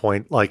tipping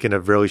point, like in a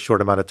really short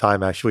amount of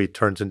time, actually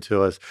turns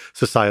into a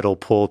societal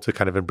pull to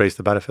kind of embrace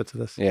the benefits of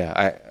this.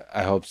 Yeah,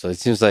 I hope so. It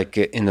seems like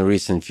in the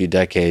recent few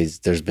decades,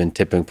 there's been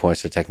tipping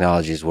points for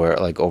technologies where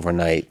like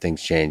overnight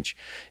things change.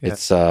 Yeah.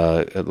 It's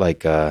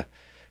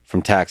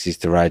from taxis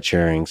to ride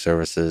sharing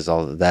services,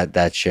 all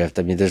that shift.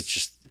 I mean, there's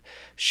just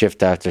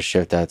shift after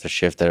shift after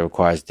shift that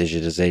requires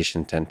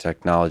digitization and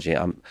technology.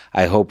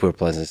 I hope we're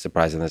pleasantly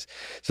surprised in this.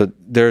 So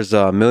there's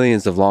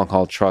millions of long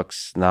haul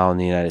trucks now in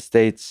the United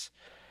States.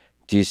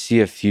 Do you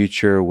see a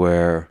future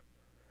where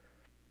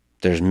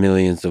there's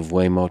millions of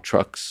Waymo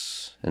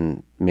trucks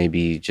and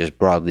maybe just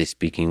broadly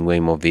speaking,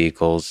 Waymo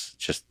vehicles,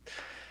 just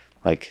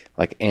like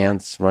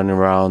ants running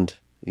around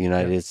the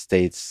United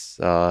States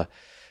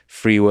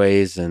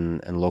freeways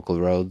and local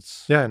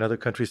roads? Yeah, in other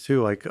countries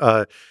too. Like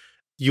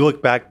you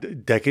look back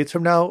decades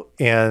from now,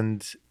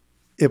 and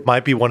it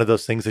might be one of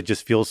those things that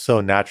just feels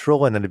so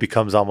natural, and then it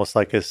becomes almost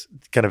like a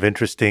kind of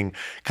interesting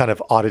kind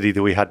of oddity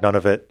that we had none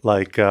of it,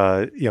 like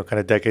kind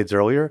of decades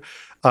earlier.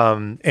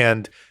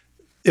 And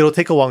it'll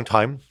take a long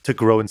time to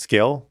grow and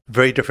scale.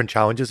 Very different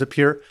challenges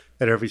appear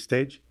at every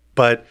stage,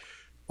 but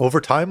over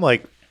time,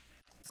 like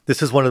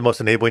this is one of the most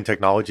enabling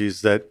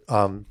technologies that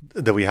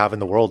that we have in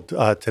the world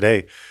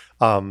today.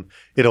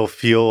 It'll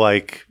feel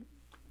like,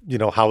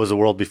 how was the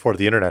world before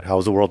the internet? How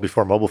was the world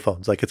before mobile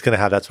phones? Like it's going to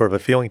have that sort of a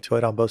feeling to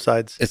it on both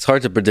sides. It's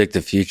hard to predict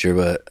the future,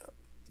 but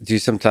do you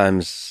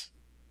sometimes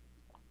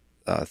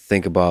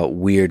think about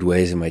weird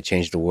ways it might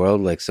change the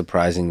world, like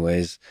surprising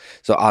ways?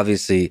 So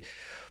obviously,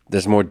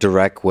 there's more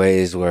direct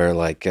ways where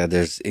like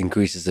there's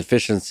increases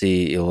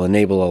efficiency. It will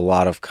enable a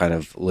lot of kind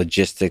of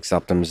logistics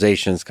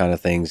optimizations kind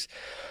of things.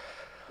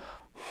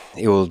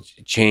 It will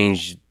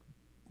change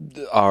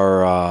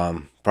our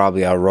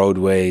probably our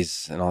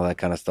roadways and all that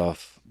kind of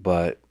stuff,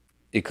 but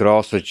it could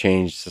also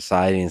change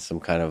society in some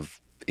kind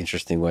of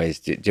interesting ways.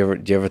 Do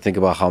you ever think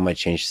about how it might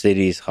change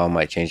cities, how it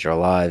might change our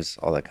lives,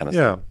 all that kind of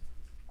stuff?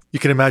 You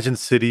can imagine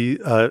city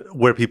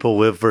where people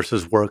live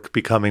versus work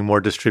becoming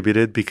more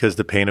distributed because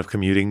the pain of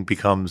commuting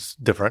becomes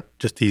different,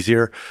 just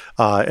easier.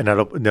 And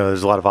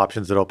there's a lot of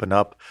options that open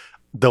up.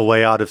 The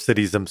layout of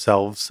cities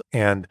themselves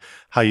and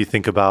how you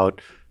think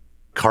about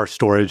car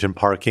storage and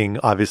parking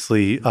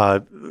obviously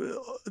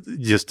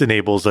just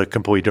enables a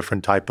completely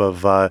different type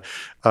of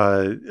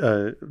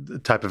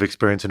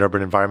experience in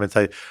urban environments.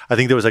 I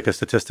think there was like a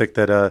statistic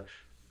that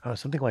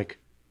something like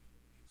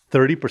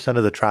 30%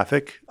 of the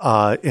traffic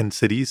in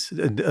cities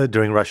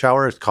during rush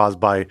hour is caused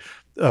by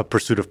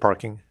pursuit of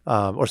parking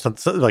or some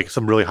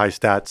really high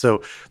stats.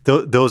 So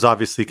those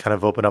obviously kind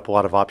of open up a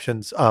lot of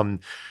options.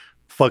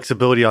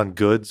 Flexibility on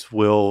goods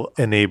will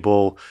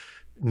enable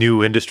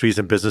new industries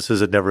and businesses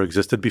that never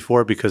existed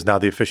before because now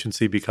the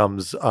efficiency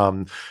becomes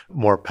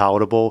more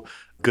palatable.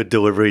 Good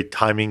delivery,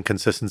 timing,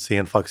 consistency,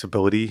 and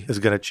flexibility is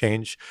going to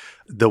change.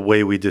 The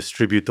way we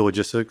distribute the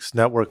logistics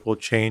network will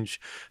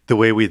change. The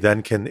way we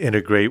then can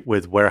integrate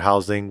with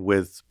warehousing,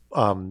 with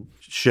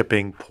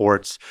shipping,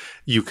 ports.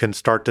 You can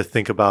start to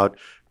think about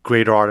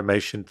greater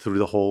automation through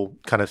the whole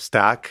kind of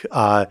stack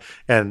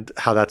and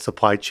how that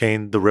supply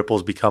chain, the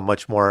ripples become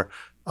much more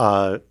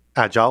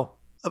agile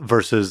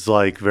versus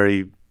like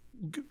very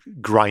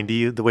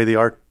grindy the way they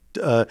are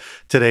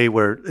today,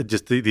 where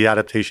just the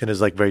adaptation is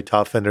like very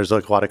tough and there's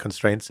like a lot of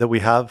constraints that we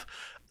have.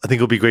 I think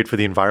it'll be great for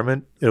the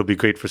environment. It'll be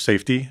great for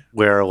safety,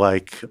 where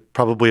like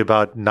probably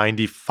about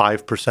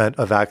 95%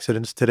 of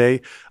accidents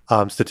today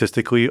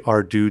statistically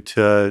are due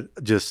to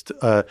just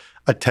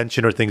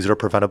attention or things that are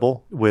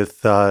preventable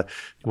with the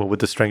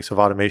strengths of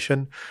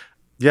automation.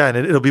 Yeah, and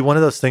it'll be one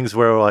of those things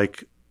where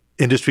like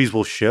industries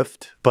will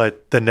shift,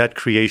 but the net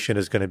creation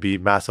is going to be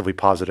massively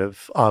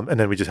positive. And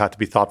then we just have to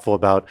be thoughtful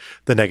about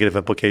the negative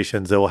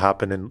implications that will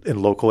happen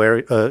in local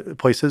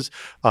places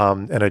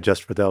and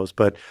adjust for those.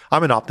 But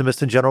I'm an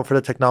optimist in general for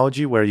the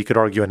technology, where you could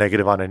argue a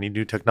negative on any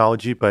new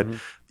technology, but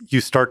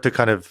you start to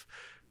kind of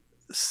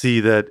see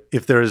that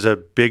if there is a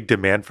big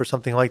demand for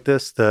something like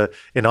this,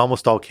 in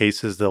almost all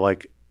cases,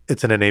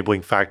 it's an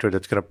enabling factor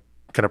that's going to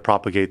kind of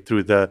propagate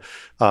through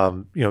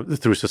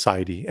through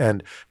society,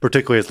 and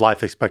particularly as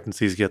life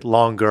expectancies get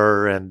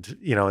longer and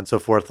and so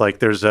forth. Like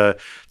there's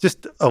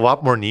just a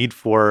lot more need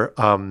for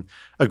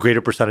a greater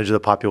percentage of the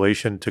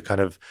population to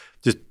kind of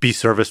just be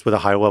serviced with a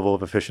high level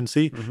of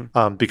efficiency,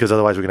 because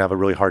otherwise we're gonna have a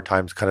really hard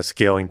time kind of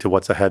scaling to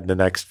what's ahead in the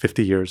next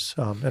 50 years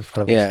in front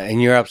of us. Yeah,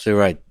 and you're absolutely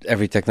right.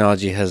 Every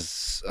technology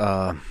has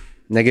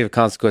negative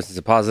consequences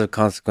and positive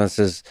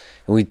consequences,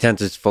 and we tend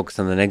to focus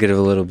on the negative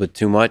a little bit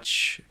too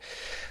much.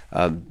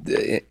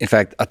 In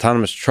fact,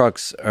 autonomous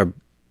trucks are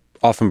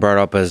often brought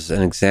up as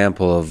an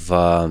example of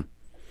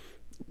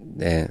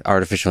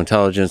artificial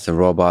intelligence and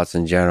robots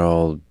in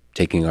general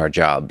taking our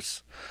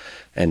jobs.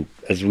 And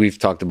as we've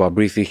talked about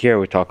briefly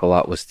here, we talk a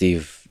lot with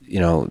Steve,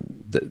 it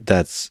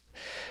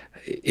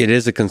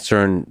is a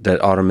concern that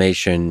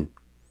automation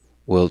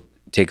will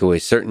take away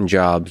certain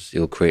jobs. It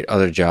will create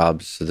other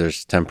jobs. So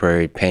there's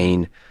temporary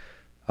pain.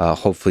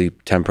 Hopefully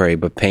temporary,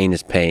 but pain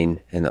is pain,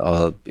 and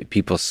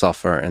people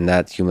suffer, and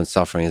that human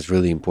suffering is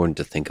really important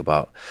to think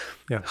about.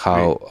 Yeah,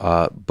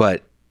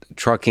 but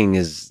trucking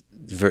is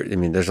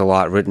there's a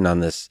lot written on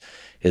this,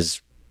 is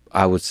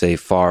I would say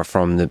far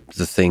from the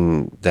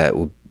thing that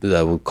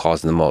would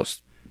cause the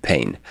most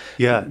pain.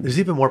 Yeah, there's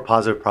even more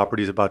positive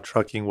properties about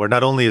trucking, where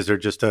not only is there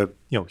just a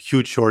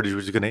huge shortage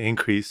which is going to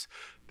increase,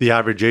 the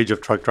average age of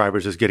truck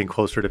drivers is getting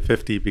closer to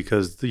 50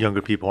 because the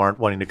younger people aren't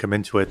wanting to come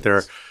into it.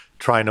 They're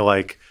trying to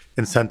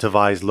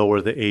incentivize,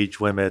 lower the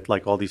age limit,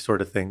 all these sort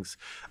of things.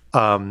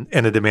 And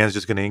the demand is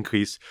just going to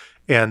increase.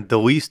 And the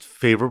least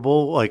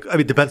favorable,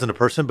 it depends on the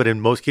person, but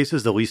in most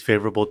cases, the least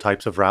favorable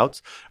types of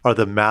routes are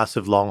the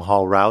massive long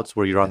haul routes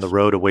where you're on the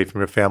road away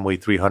from your family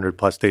 300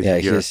 plus days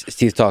a year.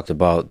 Steve talked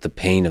about the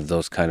pain of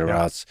those kind of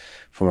routes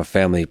from a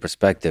family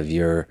perspective.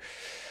 You're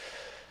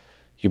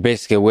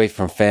basically away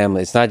from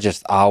family. It's not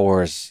just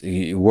hours.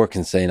 You work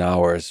insane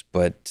hours,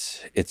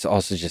 but it's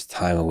also just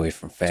time away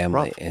from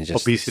family. And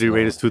just obesity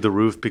rate is through the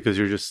roof because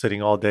you're just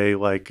sitting all day.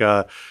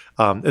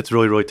 It's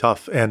really, really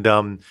tough. And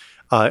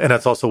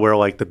that's also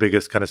where the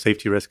biggest kind of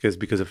safety risk is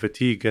because of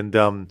fatigue.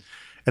 And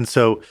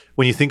so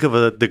when you think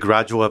of the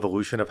gradual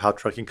evolution of how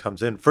trucking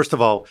comes in, first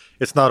of all,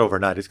 it's not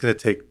overnight. It's going to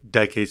take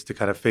decades to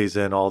kind of phase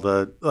in all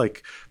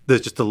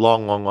there's just a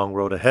long, long, long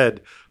road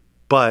ahead.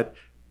 But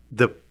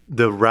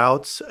the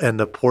routes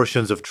and the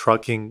portions of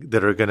trucking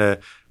that are going to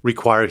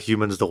require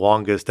humans the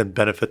longest and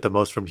benefit the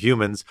most from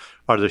humans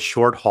are the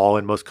short haul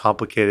and most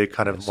complicated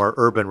kind of more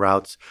urban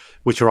routes,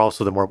 which are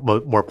also the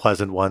more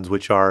pleasant ones,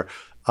 which are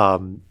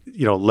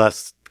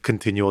less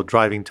continual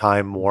driving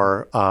time,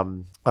 more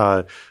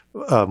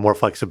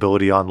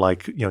flexibility on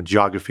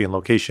geography and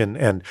location,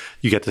 and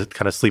you get to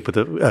kind of sleep at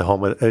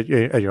home at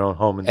your own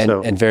home.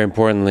 And very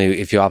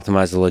importantly, if you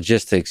optimize the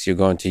logistics, you're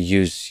going to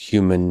use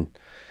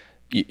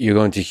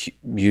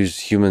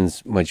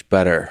humans much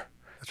better.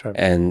 That's right.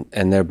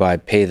 And thereby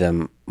pay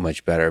them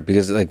much better,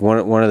 because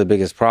one of the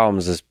biggest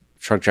problems is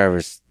truck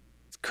drivers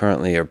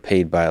currently are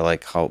paid by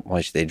how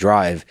much they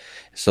drive,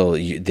 so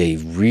they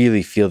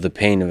really feel the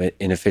pain of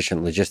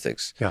inefficient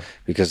logistics. Yeah.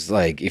 Because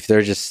if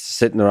they're just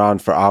sitting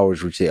around for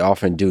hours, which they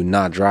often do,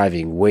 not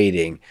driving,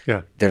 waiting,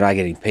 they're not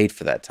getting paid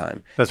for that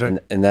time. That's right.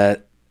 And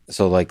that.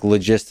 So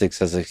logistics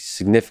has a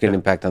significant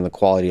impact on the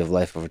quality of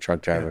life of a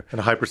truck driver. Yeah. And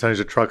a high percentage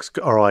of trucks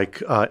are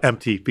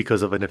empty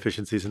because of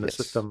inefficiencies in the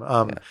system.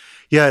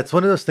 It's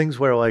one of those things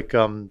where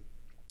and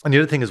the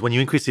other thing is when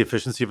you increase the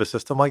efficiency of a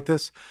system like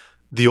this,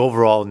 the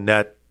overall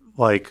net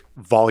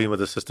volume of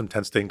the system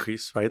tends to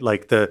increase, right?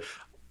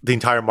 The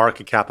entire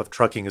market cap of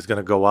trucking is going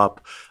to go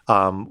up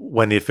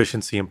when the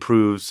efficiency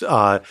improves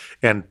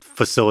and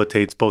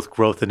facilitates both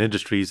growth in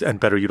industries and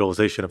better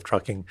utilization of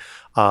trucking.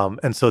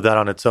 And so that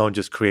on its own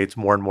just creates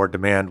more and more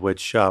demand,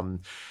 which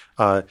of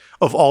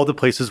all the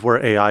places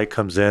where AI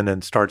comes in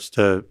and starts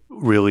to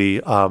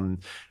really kind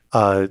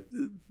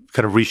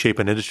of reshape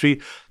an industry,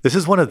 this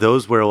is one of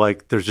those where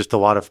there's just a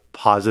lot of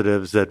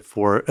positives that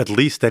for at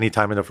least any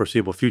time in the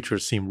foreseeable future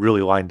seem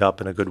really lined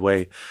up in a good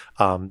way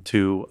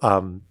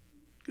to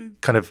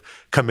kind of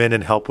come in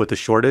and help with the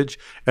shortage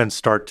and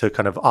start to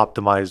kind of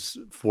optimize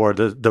for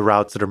the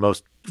routes that are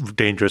most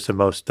dangerous and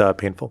most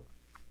painful.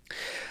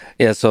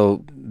 Yeah,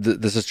 so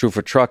this is true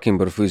for trucking,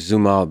 but if we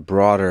zoom out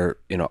broader,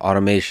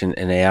 automation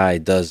and AI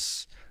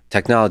does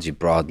technology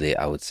broadly,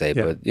 I would say.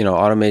 Yeah. But,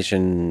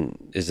 automation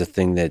is a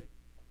thing that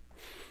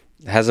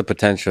has a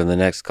potential in the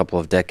next couple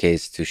of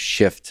decades to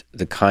shift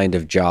the kind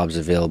of jobs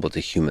available to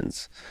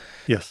humans.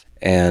 Yes.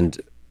 And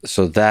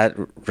so that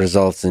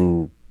results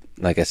in,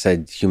 like I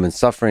said, human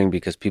suffering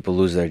because people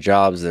lose their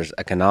jobs. There's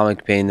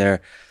economic pain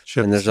there.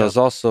 And there's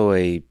also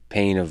a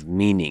pain of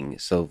meaning.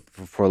 So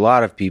for a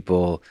lot of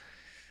people,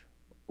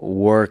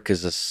 work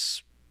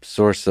is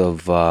source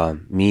of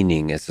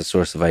meaning. It's a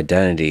source of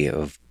identity,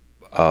 of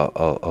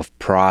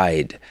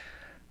pride,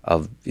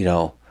 of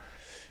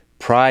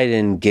pride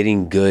in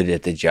getting good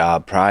at the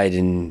job, pride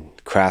in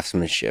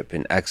craftsmanship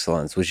and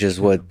excellence, which is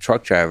what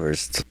truck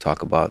drivers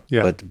talk about.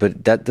 Yeah.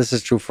 But this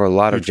is true for a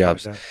lot of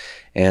jobs.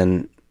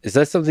 And is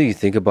that something you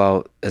think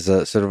about as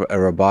a sort of a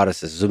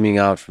roboticist, zooming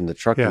out from the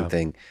trucking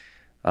thing?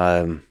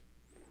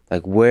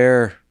 Like,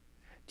 where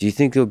do you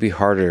think it would be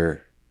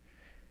harder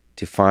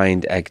to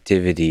find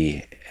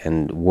activity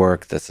and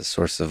work that's a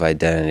source of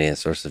identity, a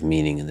source of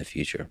meaning in the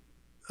future?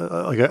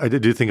 I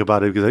do think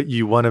about it because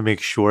you want to make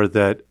sure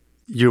that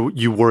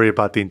you worry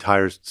about the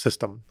entire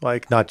system,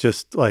 like not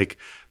just like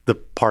the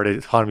part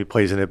autonomy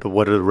plays in it, but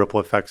what are the ripple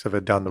effects of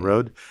it down the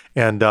road?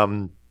 And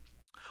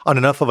on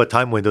enough of a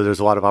time window, there's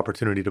a lot of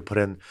opportunity to put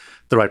in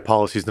the right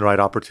policies and the right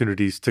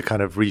opportunities to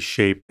kind of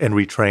reshape and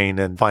retrain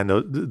and find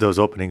those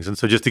openings. And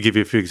so just to give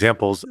you a few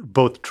examples,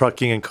 both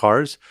trucking and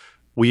cars,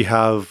 we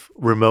have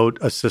remote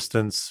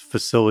assistance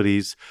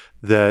facilities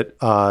that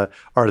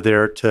are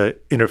there to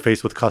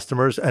interface with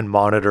customers and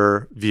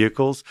monitor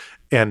vehicles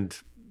and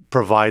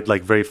provide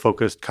like very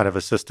focused kind of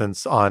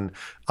assistance on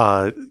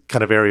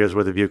kind of areas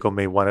where the vehicle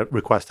may want to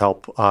request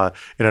help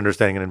in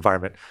understanding an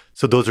environment.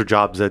 So those are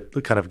jobs that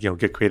kind of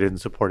get created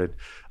and supported.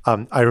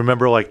 I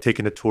remember like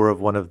taking a tour of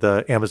one of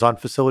the Amazon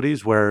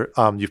facilities where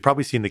you've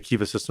probably seen the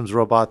Kiva Systems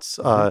robots,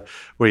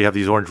 where you have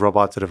these orange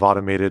robots that have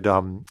automated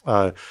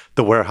the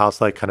warehouse,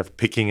 like kind of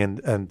picking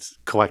and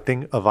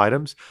collecting of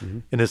items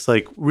in this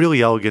like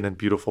really elegant and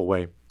beautiful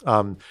way.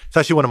 It's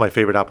actually one of my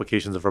favorite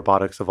applications of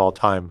robotics of all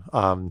time.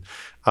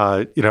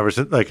 Ever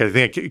since, like, I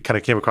think I kind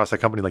of came across that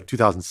company in like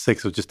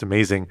 2006. It was just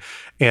amazing.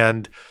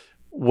 And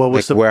what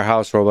was like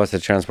warehouse robots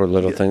that transport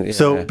little things? Yeah.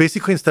 So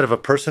basically, instead of a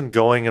person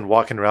going and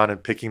walking around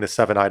and picking the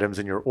 7 items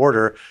in your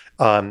order,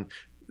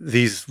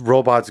 these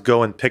robots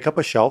go and pick up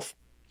a shelf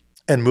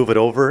and move it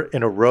over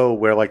in a row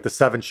where like the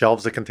 7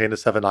 shelves that contain the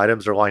 7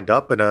 items are lined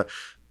up, and a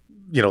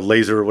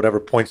laser or whatever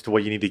points to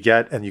what you need to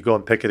get, and you go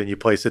and pick it and you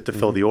place it to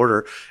fill the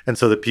order. And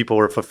so the people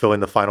are fulfilling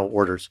the final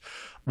orders.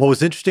 What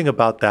was interesting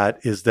about that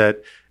is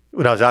that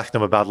when I was asking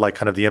them about like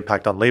kind of the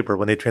impact on labor,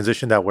 when they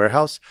transitioned that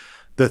warehouse,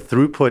 the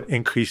throughput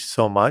increased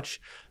so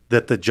much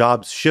that the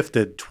jobs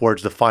shifted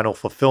towards the final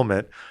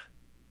fulfillment,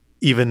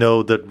 even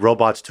though the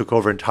robots took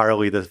over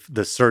entirely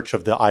the search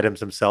of the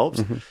items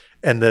themselves.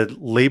 And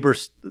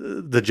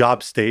the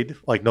job stayed.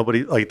 Like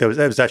nobody, like it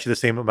was actually the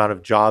same amount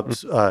of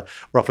jobs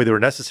roughly that were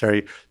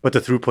necessary, but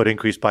the throughput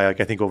increased by like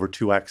I think over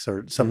 2x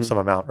or some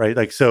amount, right?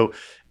 Like so,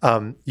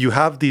 you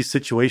have these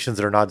situations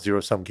that are not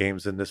zero-sum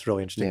games in this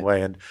really interesting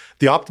way. And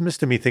the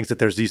optimist in me thinks that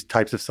there's these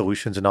types of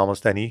solutions in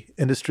almost any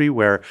industry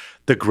where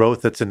the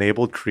growth that's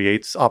enabled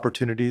creates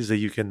opportunities that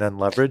you can then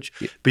leverage.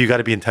 But you got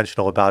to be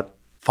intentional about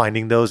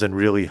finding those and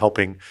really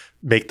helping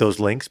make those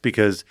links,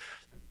 because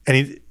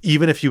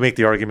even if you make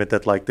the argument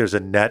that like there's a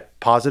net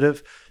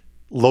positive,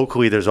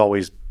 locally there's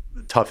always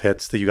tough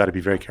hits that you got to be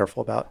very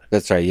careful about.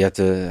 That's right. You have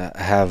to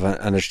have an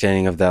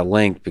understanding of that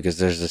link, because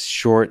there's a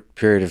short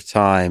period of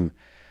time,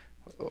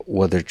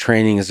 whether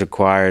training is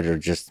required or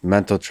just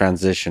mental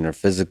transition or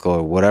physical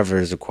or whatever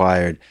is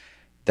required,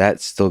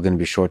 that's still going to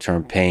be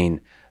short-term pain.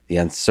 The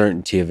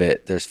uncertainty of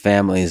it, there's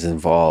families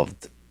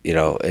involved.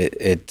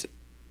 It's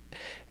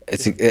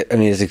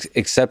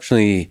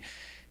exceptionally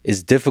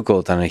is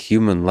difficult on a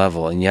human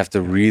level, and you have to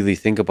really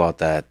think about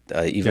that.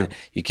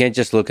 You can't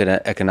just look at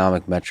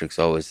economic metrics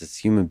always. It's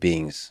human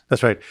beings.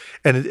 That's right,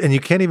 and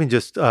you can't even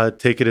just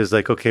take it as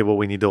like, okay, well,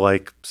 we need to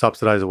like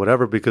subsidize or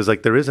whatever, because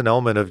like there is an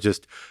element of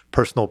just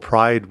personal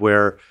pride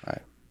where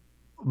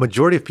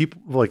majority of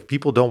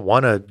people don't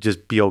want to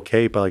just be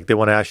okay, but like they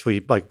want to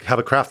actually like have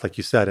a craft, like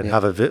you said, and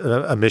have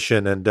a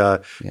mission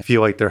and feel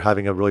like they're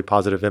having a really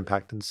positive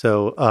impact. And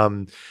so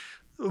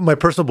my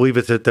personal belief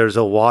is that there's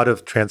a lot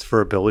of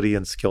transferability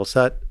and skill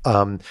set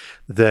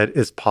that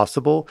is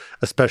possible,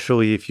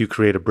 especially if you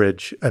create a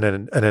bridge and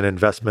an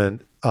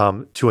investment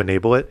to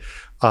enable it.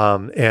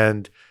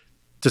 And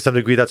to some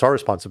degree, that's our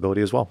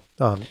responsibility as well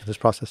in this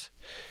process.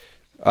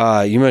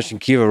 You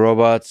mentioned Kiva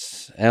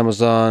Robots,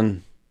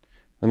 Amazon.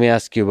 Let me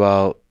ask you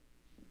about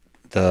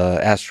the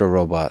Astro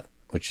robot,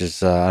 which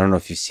is, I don't know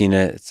if you've seen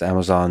it. It's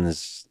Amazon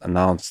has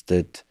announced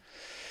it.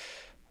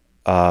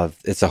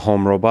 It's a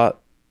home robot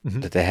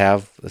that they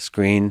have. The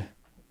screen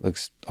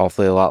looks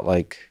awfully a lot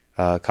like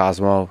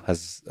Cozmo.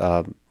 Has,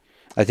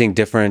 I think,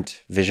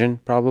 different vision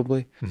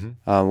probably.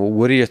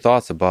 What are your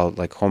thoughts about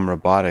like home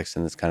robotics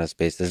in this kind of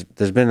space?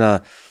 There's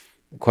been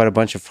quite a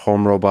bunch of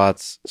home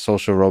robots,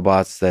 social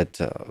robots that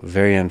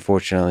very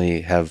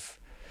unfortunately have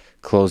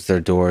closed their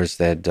doors,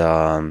 that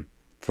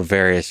for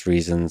various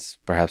reasons,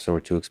 perhaps they were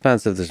too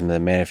expensive. There's the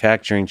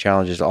manufacturing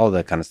challenges, all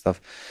that kind of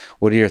stuff.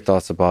 What are your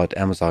thoughts about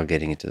Amazon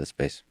getting into the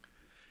space?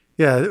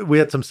 Yeah, we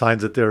had some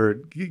signs that they were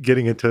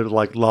getting into it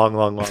like long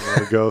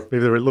ago.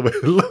 Maybe they were a little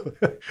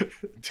bit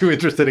too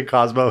interested in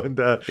Cozmo and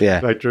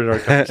like during our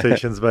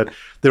conversations. But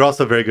they're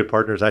also very good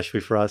partners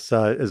actually for us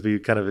as we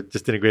kind of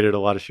just integrated a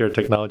lot of shared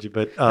technology.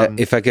 But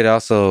if I could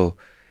also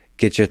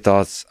get your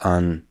thoughts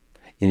on,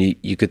 And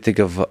you could think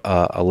of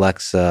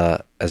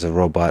Alexa as a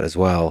robot as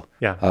well.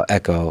 Yeah.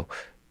 Echo.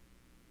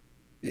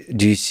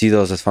 Do you see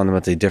those as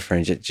fundamentally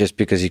different? Just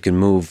because you can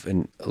move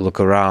and look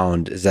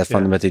around, is that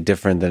fundamentally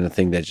different than a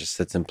thing that just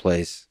sits in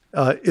place?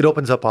 It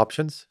opens up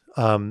options.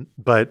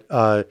 But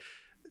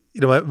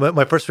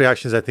my first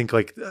reaction is I think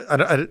like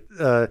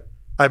I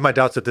have my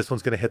doubts that this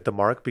one's going to hit the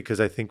mark, because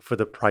I think for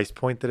the price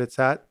point that it's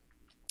at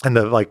and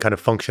the like kind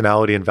of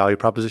functionality and value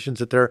propositions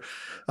that they're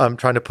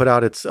trying to put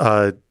out, it's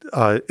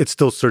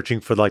still searching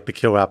for like the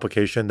killer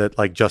application that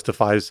like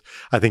justifies.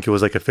 I think it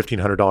was like a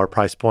 $1,500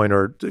 price point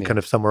or kind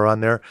of somewhere on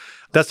there.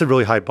 That's a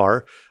really high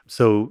bar.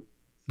 So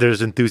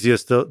there's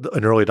enthusiasts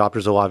and early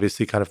adopters will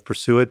obviously kind of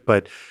pursue it,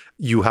 but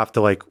you have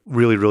to like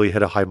really, really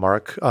hit a high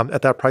mark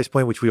at that price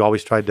point, which we were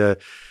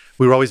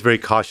always very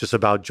cautious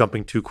about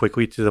jumping too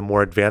quickly to the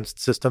more advanced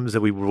systems that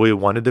we really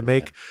wanted to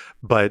make,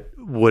 but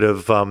would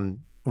have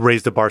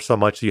raised the bar so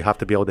much that you have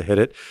to be able to hit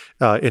it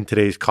in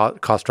today's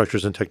cost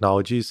structures and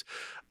technologies.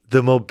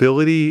 The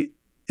mobility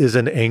is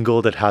an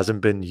angle that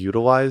hasn't been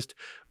utilized,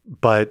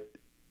 but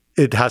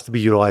it has to be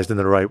utilized in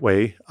the right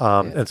way.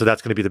 And so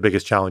that's going to be the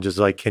biggest challenge, is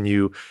like, can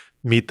you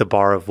meet the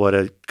bar of what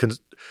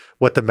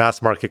the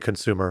mass market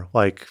consumer,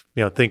 like,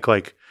 think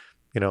like,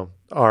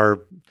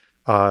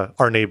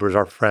 our neighbors,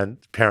 our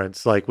friends,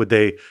 parents, like, would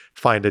they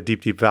find a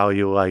deep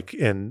value like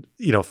in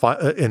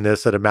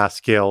this at a mass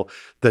scale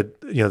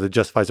that that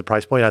justifies the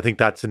price point? I think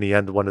that's in the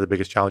end one of the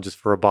biggest challenges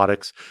for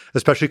robotics,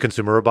 especially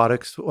consumer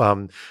robotics,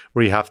 where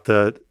you have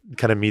to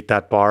kind of meet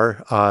that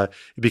bar.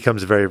 It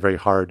becomes very, very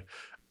hard.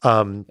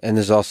 And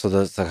there's also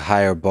the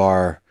higher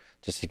bar,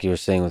 just like you were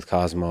saying with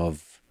Cozmo,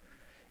 of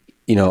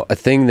a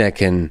thing that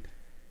can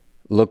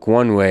look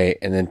one way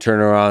and then turn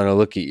around and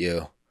look at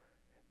you.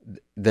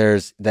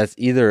 That's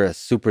either a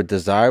super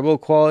desirable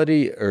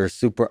quality or a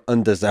super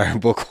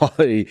undesirable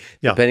quality,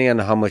 depending on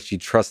how much you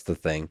trust the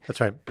thing. That's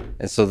right.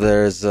 And so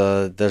there's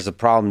a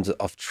problem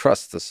of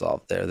trust to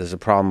solve there. There's a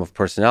problem of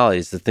personality.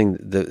 It's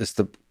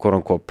the quote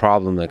unquote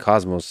problem that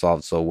Cosmo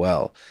solved so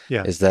well.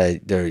 Yeah. Is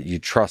that you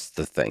trust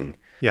the thing.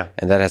 Yeah.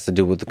 And that has to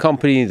do with the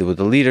company, with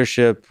the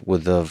leadership,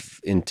 with the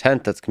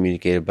intent that's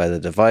communicated by the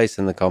device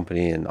and the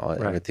company, and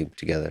everything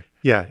together.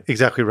 Yeah,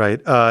 exactly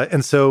right.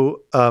 And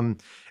so,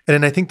 and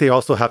then I think they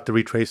also have to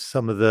retrace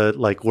some of the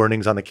like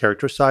learnings on the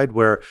character side,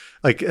 where,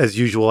 like, as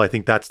usual, I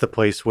think that's the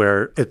place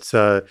where it's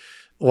a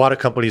lot of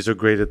companies are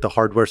great at the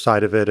hardware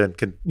side of it and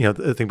can,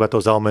 think about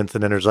those elements.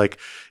 And then there's like,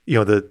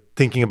 the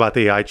thinking about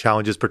the AI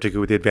challenges,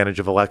 particularly with the advantage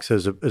of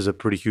Alexa, is a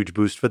pretty huge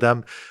boost for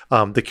them.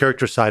 The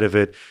character side of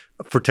it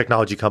for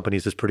technology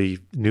companies is pretty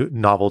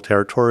novel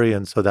territory.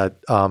 And so that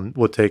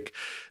will take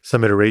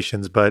some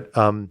iterations. But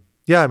I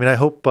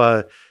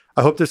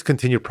hope there's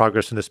continued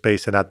progress in the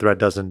space and that thread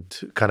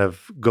doesn't kind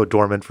of go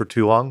dormant for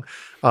too long.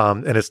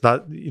 And it's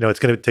not, it's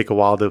going to take a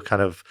while to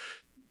kind of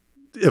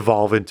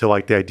evolve into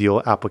like the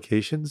ideal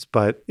applications.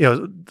 But,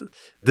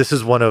 this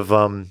is one of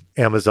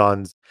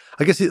Amazon's,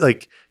 I guess you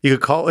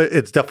could call it,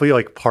 it's definitely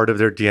like part of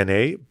their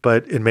DNA,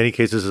 but in many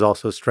cases is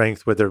also a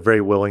strength where they're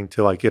very willing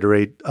to like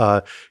iterate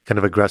kind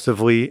of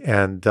aggressively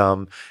and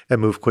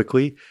move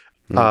quickly.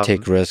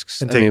 Take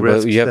risks.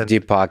 Risks. You have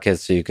deep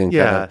pockets, so you can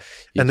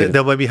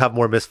they'll maybe have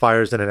more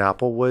misfires than an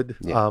Apple would.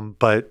 Yeah.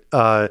 But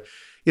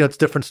it's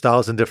different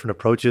styles and different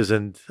approaches,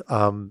 and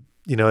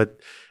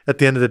at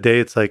the end of the day,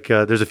 it's like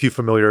there's a few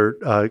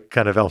familiar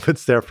kind of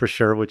elements there for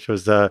sure, which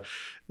was homage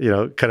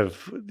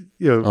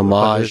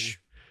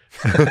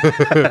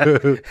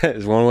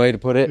is one way to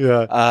put it.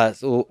 Yeah.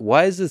 So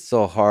why is it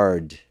so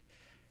hard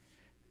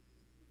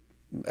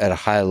at a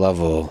high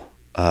level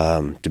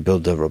to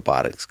build a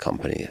robotics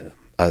company?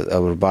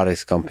 A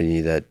robotics company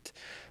that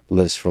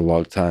lives for a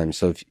long time.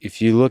 So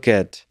if you look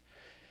at,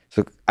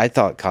 I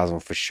thought Cosmo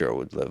for sure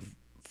would live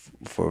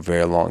for a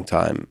very long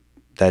time.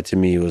 That to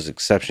me was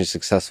exceptionally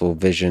successful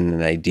vision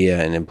and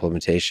idea and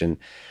implementation.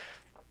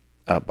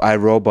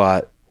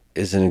 iRobot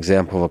is an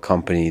example of a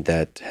company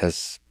that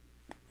has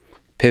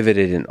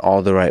pivoted in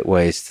all the right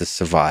ways to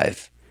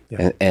survive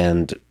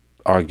and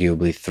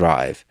arguably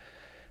thrive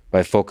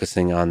by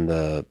focusing on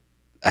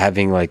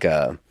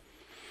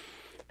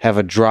have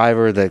a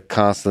driver that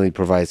constantly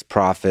provides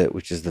profit,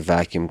 which is the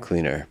vacuum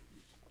cleaner.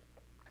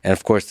 And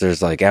of course,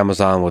 there's like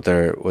Amazon, what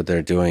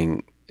they're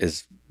doing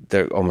is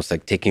they're almost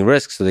like taking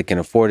risks so they can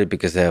afford it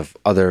because they have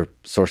other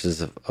sources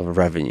of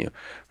revenue,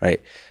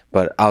 right?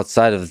 But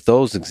outside of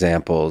those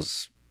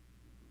examples,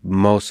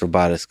 most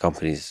robotics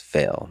companies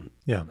fail.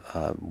 Yeah.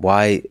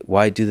 Why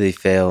do they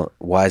fail?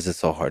 Why is it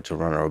so hard to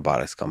run a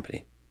robotics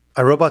company?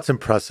 iRobot's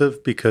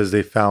impressive because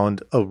they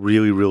found a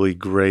really, really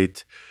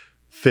great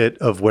fit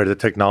of where the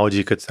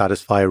technology could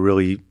satisfy a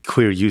really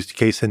clear use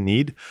case and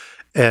need.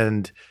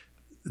 And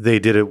they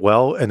did it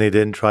well, and they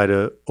didn't try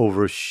to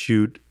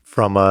overshoot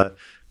from a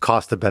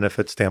cost to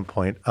benefit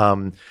standpoint.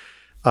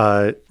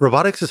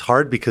 Robotics is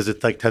hard because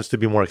it tends to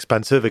be more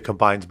expensive. It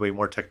combines way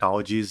more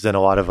technologies than a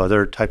lot of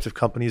other types of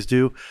companies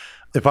do.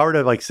 If I were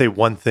to say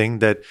one thing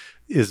that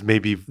is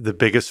maybe the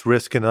biggest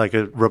risk in a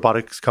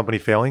robotics company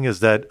failing is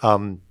that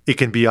it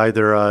can be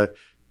either a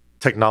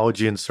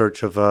technology in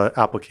search of an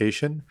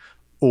application,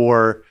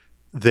 or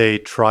they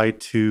try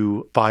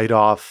to bite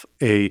off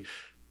a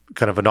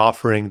kind of an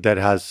offering that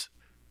has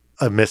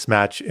a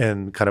mismatch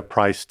in kind of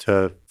price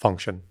to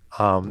function.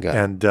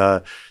 And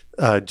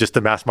just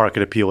the mass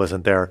market appeal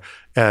isn't there.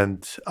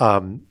 And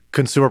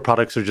consumer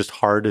products are just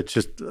hard. It's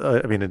just,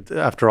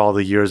 after all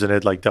the years in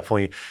it, like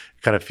definitely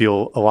kind of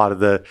feel a lot of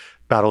the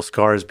battle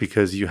scars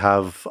because you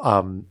have,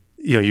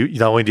 you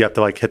not only do you have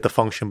to like hit the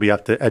function, but you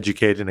have to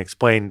educate and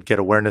explain, get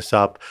awareness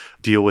up,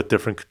 deal with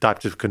different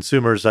types of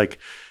consumers. Like,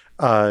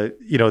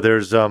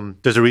 there's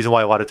a reason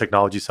why a lot of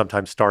technologies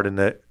sometimes start in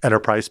the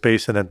enterprise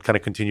space and then kind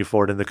of continue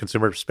forward in the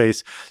consumer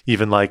space.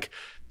 Even like,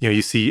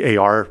 you see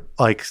AR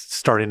like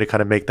starting to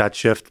kind of make that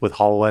shift with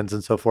HoloLens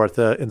and so forth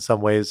in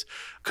some ways.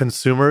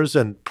 Consumers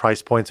and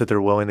price points that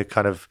they're willing to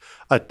kind of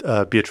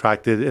be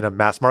attracted in a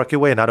mass market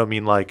way. And I don't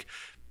mean like,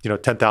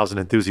 10,000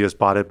 enthusiasts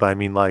bought it, but I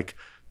mean like,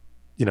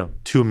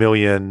 2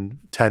 million,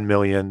 10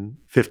 million,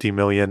 50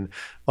 million,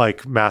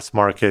 like mass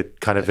market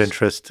kind of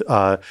interest,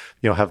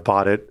 have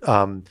bought it.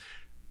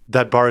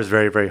 That bar is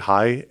very, very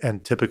high.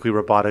 And typically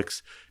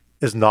robotics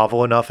is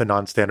novel enough and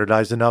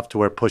non-standardized enough to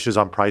where it pushes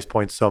on price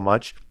points so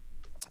much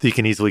that you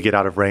can easily get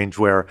out of range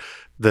where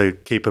the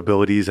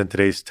capabilities in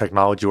today's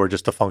technology or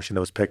just the function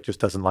that was picked just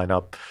doesn't line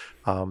up.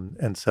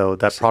 And so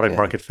that product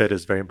market fit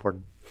is very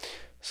important.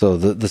 So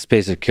the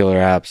space of killer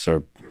apps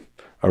or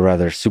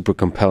rather super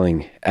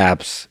compelling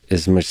apps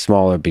is much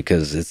smaller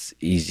because it's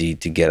easy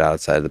to get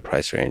outside the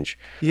price range.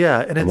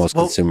 Yeah, and most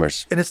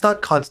consumers. And it's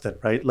not constant,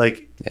 right?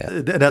 Like,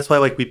 and that's why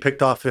like we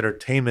picked off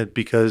entertainment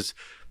because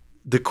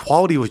the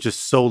quality was just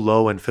so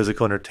low in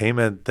physical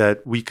entertainment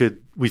that we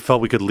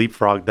felt we could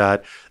leapfrog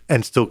that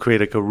and still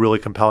create like a really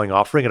compelling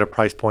offering at a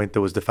price point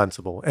that was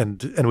defensible.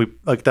 And we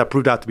like that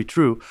proved out to be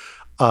true.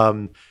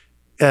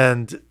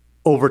 And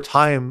over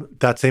time,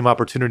 that same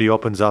opportunity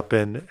opens up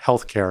in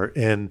healthcare,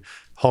 in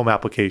home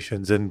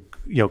applications, and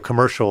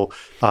commercial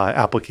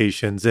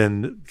applications,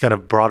 and kind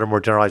of broader, more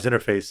generalized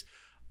interface.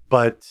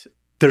 But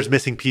there's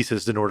missing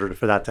pieces in order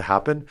for that to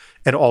happen,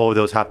 and all of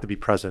those have to be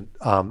present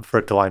for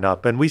it to line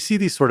up. And we see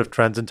these sort of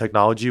trends in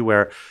technology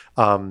where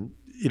kind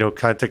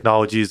of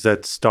technologies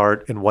that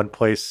start in one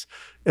place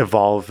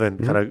evolve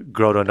and kind of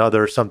grow to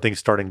another. Some things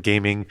start in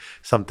gaming,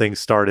 some things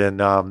start in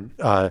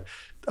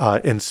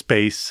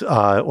space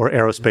or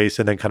aerospace,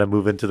 and then kind of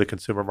move into the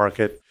consumer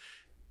market.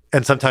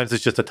 And sometimes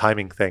it's just a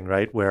timing thing,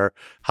 right? Where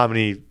how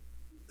many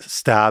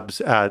stabs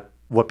at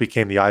what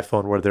became the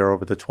iPhone were there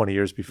over the 20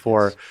 years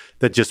before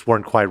that just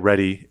weren't quite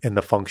ready in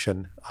the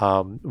function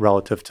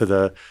relative to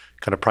the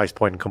kind of price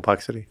point and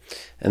complexity.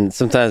 And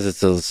sometimes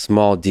it's a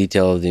small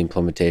detail of the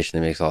implementation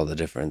that makes all the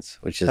difference,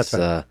 which is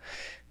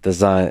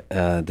design.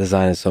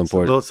 Design is so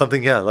important.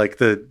 Something, like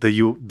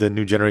the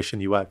new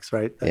generation UX,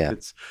 right?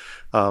 It's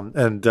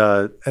and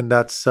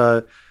that's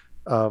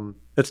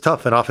it's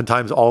tough, and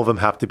oftentimes all of them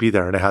have to be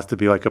there, and it has to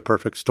be like a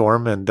perfect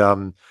storm.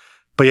 And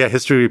but yeah,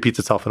 history repeats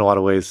itself in a lot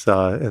of ways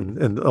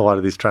in a lot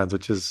of these trends,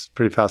 which is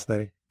pretty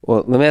fascinating.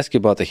 Well, let me ask you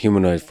about the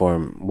humanoid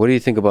form. What do you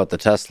think about the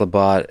Tesla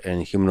bot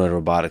and humanoid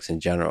robotics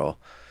in general?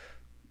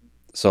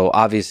 So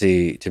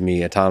obviously, to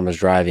me, autonomous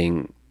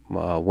driving,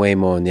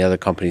 Waymo and the other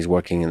companies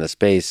working in the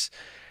space,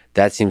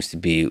 that seems to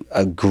be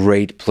a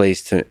great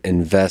place to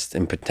invest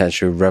in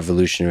potentially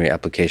revolutionary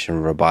application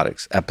of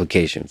robotics,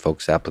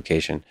 focused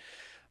application.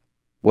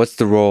 What's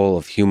the role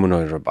of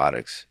humanoid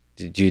robotics?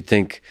 Do you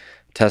think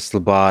Tesla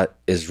bot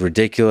is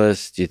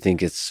ridiculous? Do you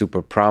think it's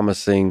super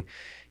promising?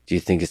 Do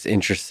you think it's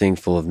interesting,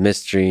 full of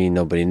mystery,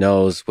 nobody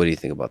knows? What do you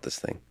think about this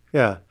thing?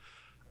 Yeah.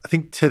 I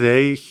think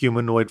today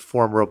humanoid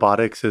form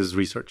robotics is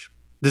research.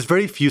 There's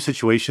very few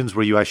situations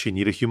where you actually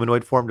need a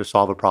humanoid form to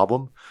solve a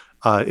problem.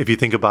 If you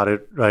think about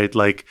it, right,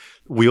 like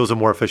wheels are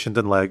more efficient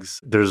than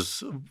legs.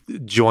 There's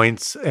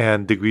joints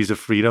and degrees of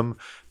freedom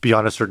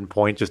beyond a certain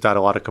point, just add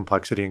a lot of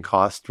complexity and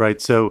cost,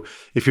 right? So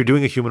if you're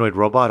doing a humanoid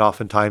robot,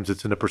 oftentimes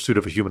it's in the pursuit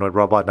of a humanoid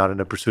robot, not in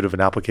the pursuit of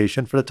an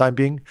application for the time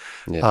being.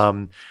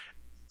 Yes.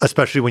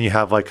 Especially when you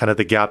have like kind of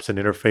the gaps in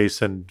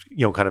interface and,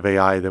 kind of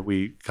AI that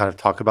we kind of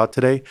talk about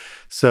today.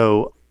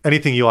 So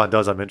anything Elon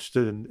does, I'm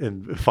interested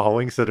in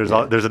following. So there's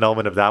an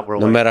element of that where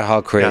no matter how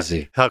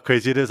crazy, how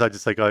crazy it is, I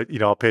just like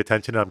I'll pay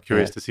attention and I'm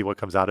curious to see what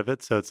comes out of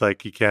it. So it's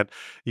like you can't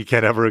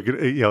ever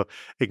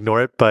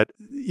ignore it. But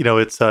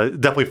it's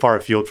definitely far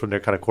afield from their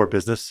kind of core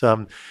business,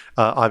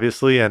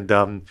 obviously. And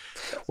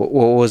what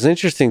was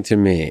interesting to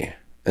me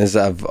is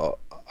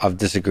I've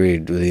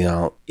disagreed with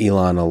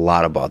Elon a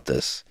lot about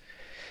this.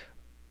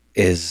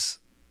 Is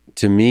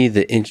to me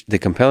the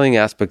compelling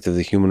aspect of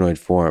the humanoid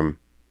form.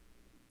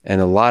 And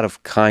a lot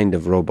of kind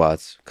of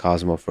robots,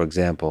 Cozmo, for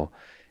example,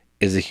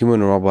 is the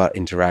human-robot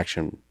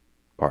interaction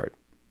part.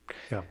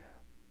 Yeah.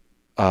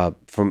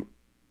 From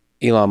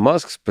Elon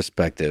Musk's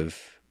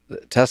perspective, the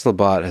Tesla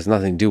bot has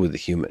nothing to do with the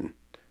human.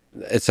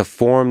 It's a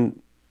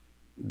form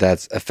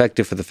that's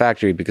effective for the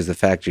factory because the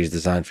factory is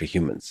designed for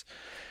humans.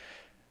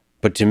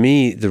 But to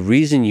me, the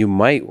reason you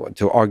might want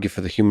to argue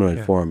for the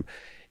humanoid form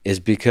is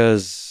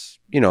because,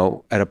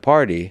 at a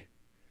party,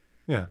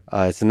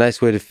 it's a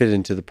nice way to fit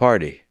into the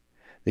party.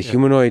 The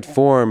humanoid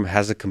form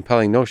has a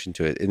compelling notion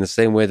to it, in the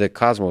same way that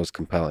Cosmo is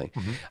compelling.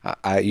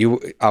 I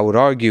would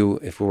argue,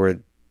 if we were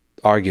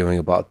arguing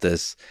about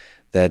this,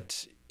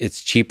 that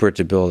it's cheaper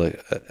to build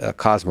a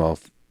Cosmo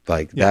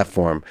like that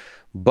form.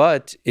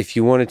 But if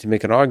you wanted to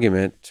make an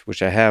argument,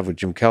 which I have with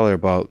Jim Keller,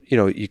 about,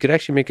 you could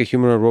actually make a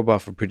humanoid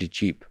robot for pretty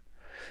cheap.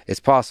 It's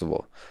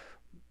possible.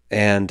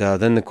 And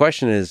then the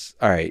question is,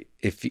 all right,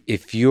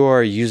 if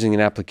you're using an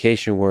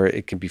application where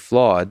it can be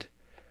flawed,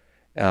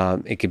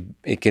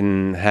 it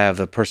can have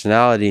a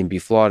personality and be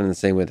flawed in the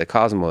same way that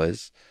Cosmo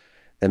is,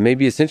 then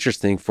maybe it's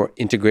interesting for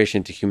integration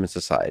into human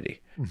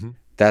society.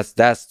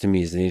 That's to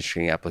me is an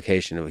interesting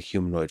application of a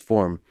humanoid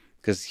form,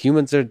 because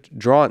humans are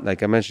drawn,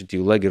 like I mentioned to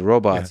you, legged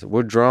robots.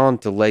 We're drawn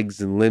to legs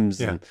and limbs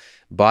and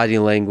body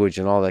language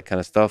and all that kind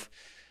of stuff.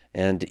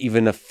 And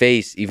even a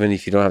face, even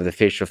if you don't have the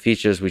facial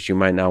features, which you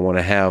might not want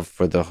to have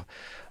for to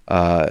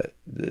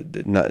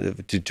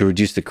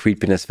reduce the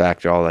creepiness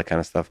factor, all that kind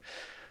of stuff.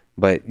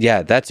 But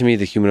yeah, that to me,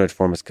 the humanoid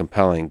form is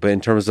compelling. But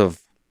in terms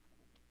of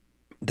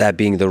that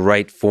being the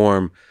right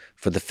form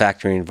for the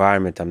factory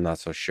environment, I'm not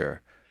so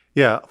sure.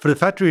 Yeah, for the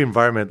factory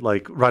environment,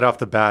 like right off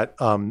the bat,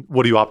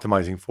 what are you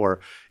optimizing for?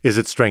 Is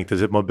it strength?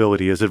 Is it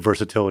mobility? Is it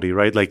versatility?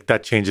 Right, like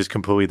that changes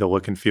completely the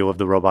look and feel of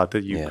the robot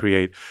that you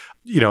create.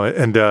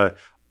 And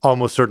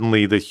almost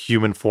certainly the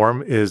human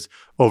form is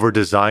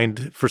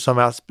over-designed for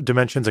some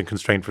dimensions and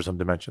constrained for some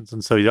dimensions.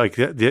 And so,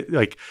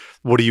 like,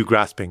 what are you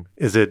grasping?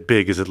 Is it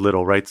big? Is it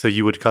little? Right. So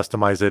you would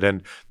customize it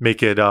and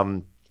make it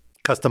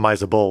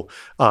customizable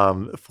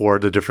for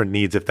the different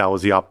needs if that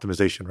was the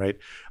optimization, right?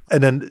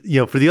 And then,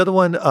 for the other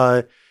one,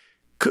 I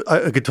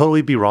could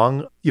totally be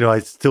wrong. I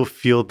still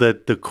feel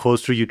that the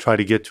closer you try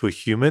to get to a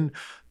human,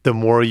 the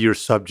more you're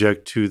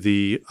subject to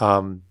the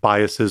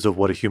biases of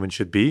what a human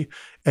should be,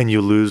 and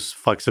you lose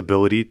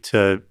flexibility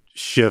to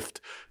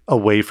shift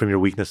away from your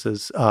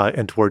weaknesses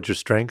and towards your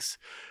strengths.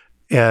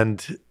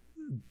 And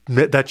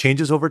that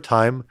changes over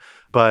time,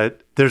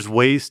 but there's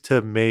ways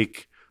to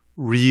make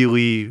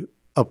really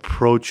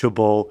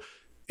approachable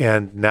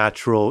and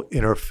natural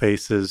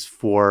interfaces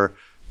for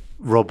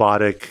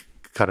robotic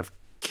kind of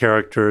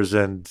characters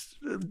and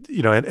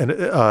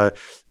the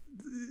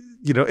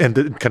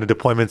kind of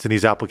deployments in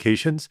these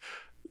applications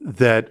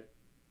that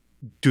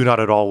do not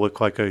at all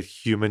look like a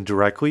human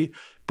directly,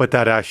 but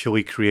that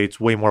actually creates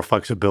way more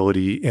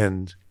flexibility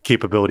and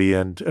capability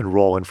and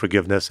role and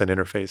forgiveness and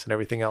interface and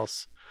everything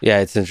else. Yeah,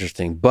 it's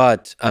interesting,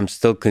 but I'm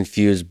still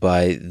confused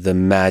by the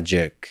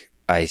magic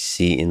I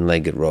see in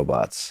legged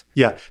robots.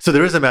 Yeah, so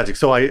there is a magic.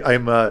 So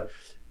I'm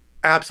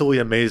absolutely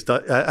amazed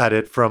at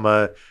it from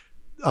a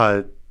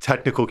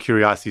technical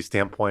curiosity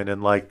standpoint,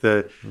 and like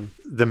the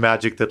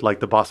magic that like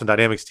the Boston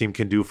Dynamics team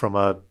can do from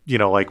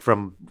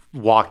from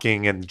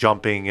walking and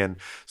jumping and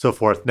so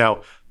forth.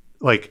 Now,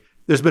 like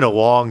there's been a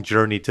long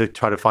journey to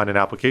try to find an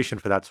application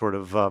for that sort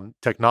of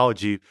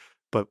technology,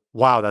 but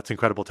wow, that's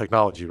incredible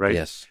technology, right?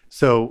 Yes.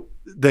 So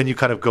then you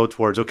kind of go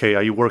towards, okay,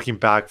 are you working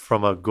back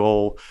from a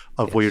goal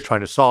of what you're trying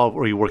to solve,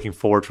 or are you working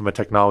forward from a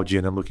technology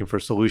and then looking for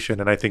a solution?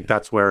 And I think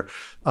that's where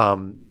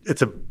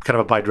it's a kind of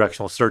a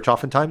bidirectional search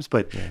oftentimes,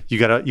 but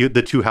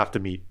the two have to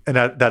meet. And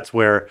that's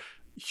where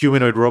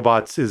humanoid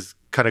robots is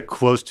kind of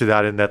close to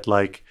that, in that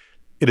like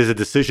it is a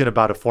decision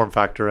about a form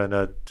factor and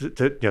a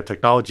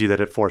technology that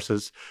it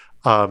forces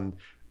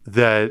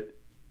that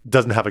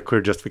doesn't have a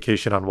clear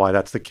justification on why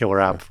that's the killer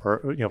app for,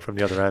 from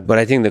the other end. But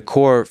I think the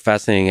core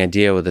fascinating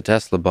idea with the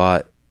Tesla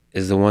bot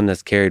is the one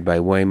that's carried by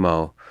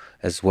Waymo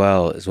as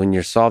well, is when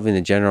you're solving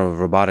the general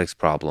robotics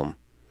problem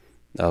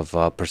of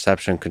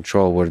perception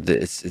control, where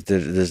there's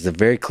the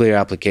very clear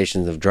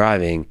applications of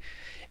driving.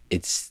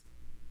 It's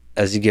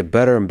as you get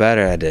better and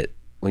better at it,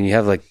 when you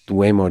have like the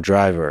Waymo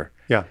driver,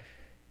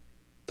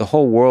 the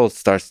whole world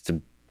starts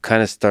to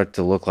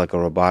look like a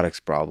robotics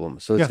problem.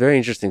 So it's very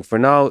interesting. For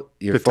now,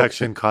 your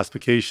detection,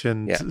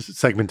 classification,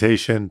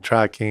 segmentation,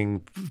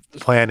 tracking,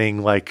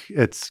 planning, like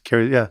it's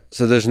carried. Yeah.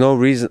 So there's no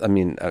reason. I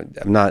mean,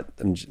 I'm not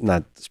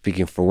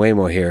speaking for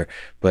Waymo here,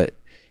 but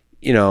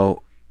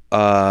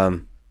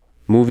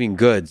moving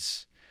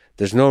goods.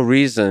 There's no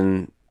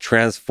reason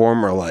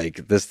Transformer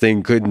like this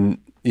thing couldn't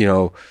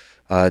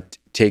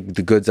take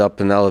the goods up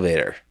an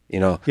elevator.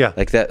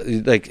 Like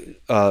that.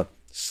 Like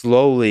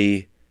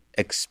slowly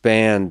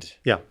expand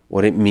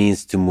what it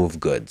means to move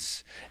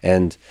goods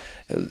and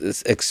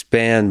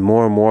expand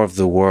more and more of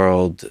the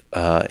world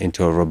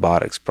into a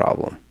robotics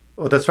problem.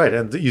 Well, that's right.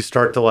 And you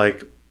start to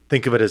like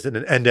think of it as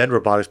an end-to-end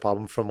robotics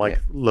problem, from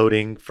like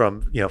loading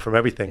from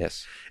everything.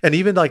 Yes. And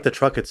even like the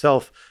truck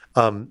itself,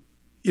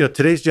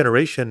 today's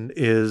generation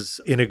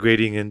is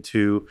integrating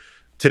into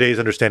today's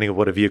understanding of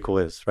what a vehicle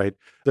is, right?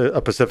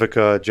 A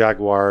Pacifica,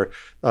 Jaguar,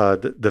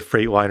 the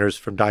Freightliners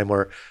from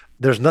Daimler.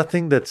 There's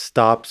nothing that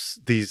stops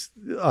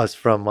us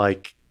from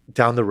like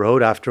down the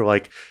road, after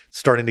like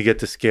starting to get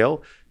to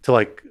scale, to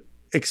like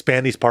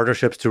expand these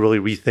partnerships to really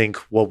rethink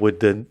what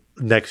would the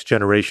next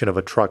generation of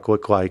a truck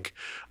look like,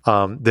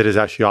 that is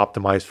actually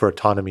optimized for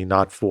autonomy,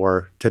 not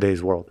for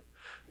today's world.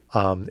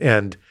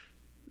 And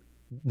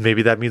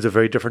maybe that means a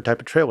very different type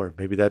of trailer.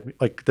 Maybe that,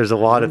 like, there's a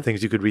lot of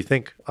things you could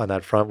rethink on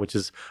that front, which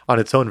is on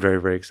its own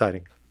very, very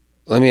exciting.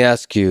 Let me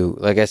ask you,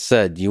 like I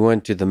said, you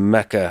went to the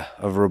mecca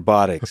of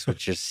robotics,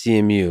 which is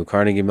CMU,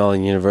 Carnegie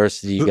Mellon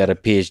University. You got a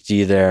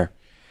PhD there.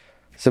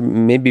 So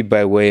maybe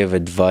by way of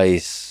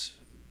advice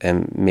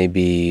and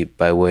maybe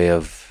by way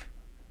of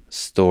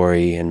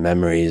story and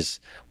memories,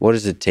 what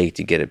does it take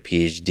to get a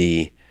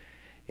PhD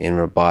in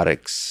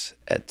robotics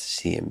at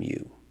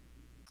CMU?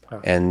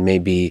 And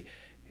maybe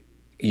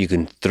you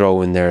can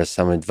throw in there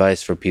some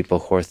advice for people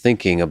who are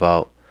thinking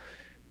about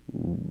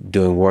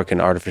doing work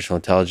in artificial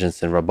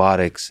intelligence and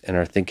robotics and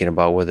are thinking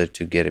about whether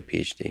to get a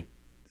PhD.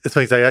 It's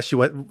funny, I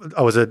actually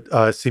I was at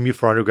CMU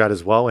for undergrad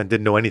as well and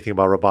didn't know anything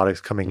about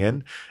robotics coming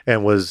in,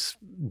 and was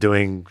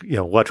doing,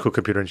 electrical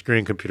computer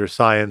engineering, computer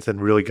science,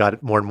 and really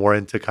got more and more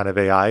into kind of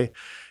AI,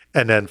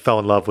 and then fell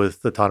in love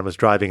with autonomous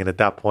driving. And at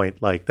that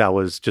point, like, that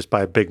was just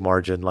by a big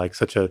margin, like,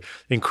 such a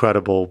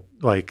incredible,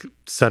 like,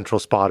 central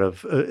spot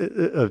of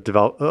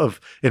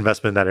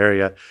investment in that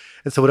area.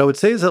 And so what I would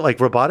say is that, like,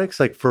 robotics,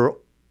 like, for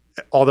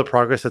all the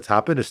progress that's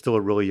happened, is still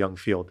a really young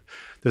field.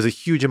 There's a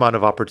huge amount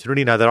of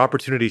opportunity. Now that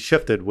opportunity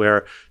shifted,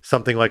 where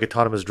something like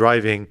autonomous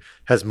driving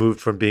has moved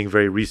from being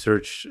very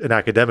research and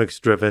academics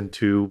driven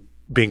to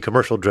being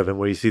commercial driven,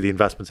 where you see the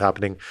investments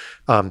happening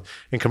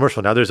in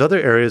commercial. Now there's other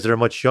areas that are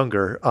much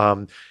younger,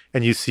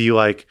 and you see,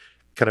 like,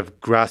 kind of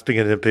grasping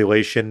and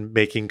manipulation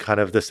making kind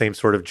of the same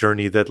sort of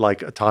journey that,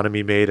 like,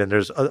 autonomy made, and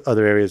there's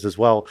other areas as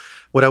well.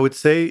 What I would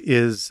say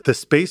is the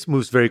space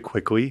moves very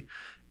quickly.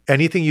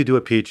 Anything you do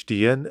a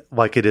PhD in,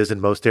 like it is in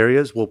most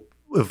areas, will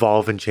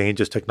evolve and change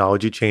as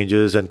technology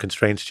changes and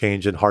constraints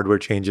change and hardware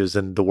changes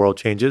and the world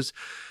changes.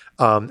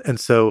 And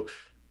so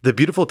the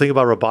beautiful thing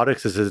about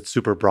robotics is that it's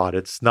super broad.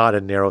 It's not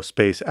a narrow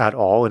space at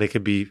all, and it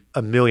can be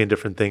a million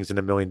different things in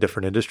a million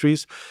different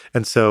industries.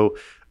 And so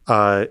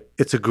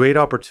it's a great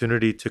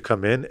opportunity to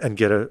come in and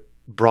get a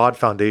broad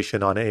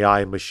foundation on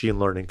AI, machine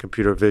learning,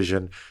 computer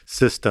vision,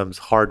 systems,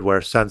 hardware,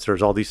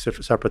 sensors, all these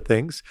separate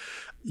things.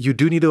 You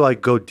do need to,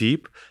 like, go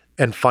deep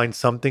and find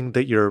something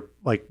that you're,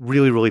 like,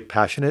 really, really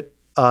passionate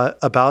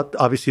about.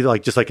 Obviously,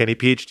 like, just like any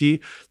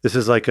PhD, this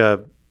is like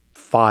a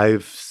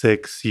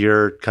 5-6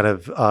 year kind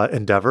of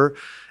endeavor.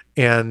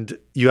 And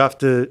you have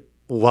to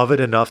love it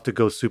enough to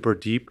go super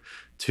deep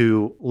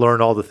to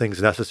learn all the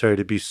things necessary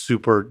to be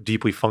super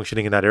deeply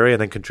functioning in that area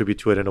and then contribute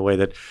to it in a way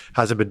that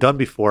hasn't been done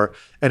before.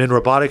 And in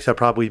robotics, that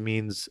probably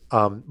means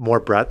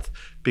more breadth,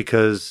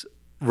 because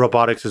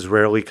robotics is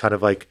rarely kind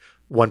of like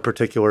one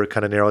particular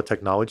kind of narrow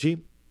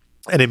technology.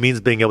 And it means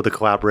being able to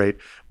collaborate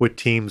with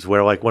teams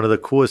where, like, one of the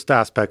coolest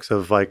aspects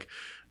of, like,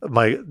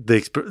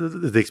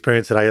 the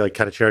experience that I, like,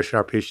 kind of cherish in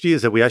our PhD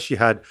is that we actually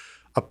had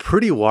a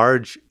pretty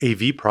large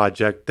AV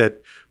project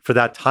that for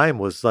that time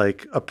was,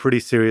 like, a pretty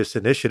serious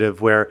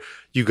initiative, where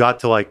you got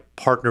to, like,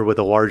 partner with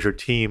a larger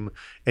team,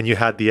 and you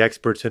had the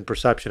experts in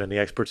perception and the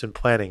experts in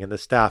planning and the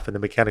staff and the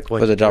mechanical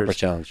engineers. For the DARPA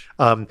challenge.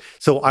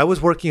 So I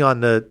was working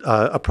on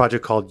a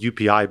project called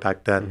UPI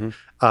back then,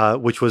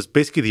 which was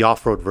basically the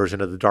off-road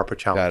version of the DARPA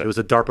challenge. It was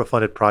a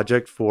DARPA-funded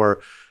project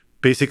for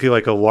basically,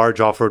 like, a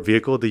large off-road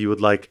vehicle that you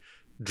would, like,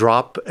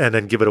 drop and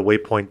then give it a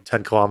waypoint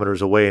 10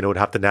 kilometers away, and it would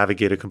have to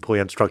navigate a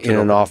completely unstructured in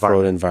an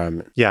off-road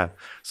environment. Yeah.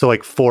 So,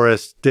 like,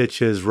 forests,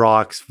 ditches,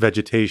 rocks,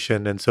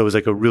 vegetation. And so it was,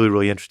 like, a really,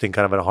 really interesting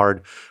kind of a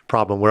hard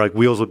problem where, like,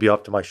 wheels would be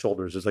up to my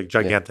shoulders. It's, like,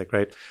 gigantic,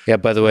 right? Yeah,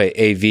 by the way,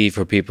 AV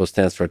for people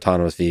stands for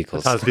autonomous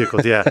vehicles. Autonomous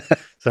vehicles, yeah.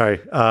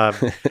 Sorry.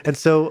 And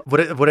so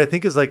what I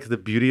think is, like, the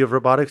beauty of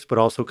robotics, but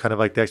also kind of,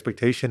 like, the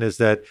expectation is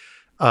that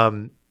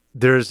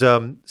there's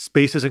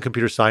spaces in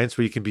computer science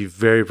where you can be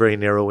very, very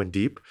narrow and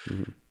deep.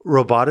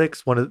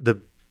 Robotics, one of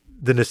the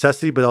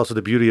necessity, but also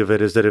the beauty of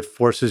it, is that it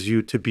forces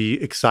you to be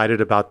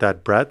excited about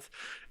that breadth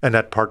and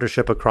that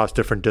partnership across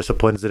different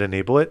disciplines that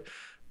enable it.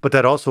 But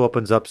that also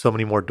opens up so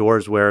many more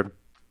doors where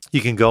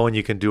you can go and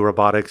you can do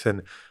robotics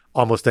in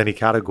almost any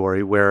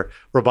category, where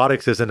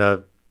robotics isn't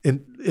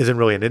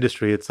really an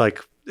industry. It's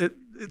like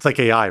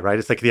AI, right?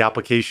 It's like the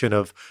application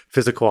of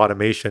physical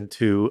automation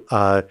to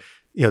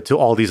to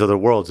all these other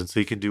worlds. And so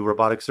you can do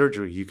robotic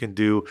surgery, you can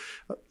do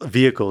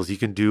vehicles, you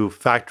can do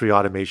factory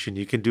automation,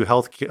 you can do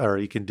healthcare, or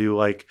you can do,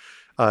 like,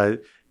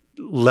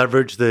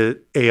 leverage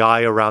the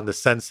AI around the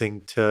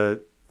sensing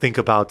to think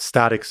about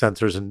static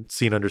sensors and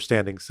scene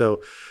understanding.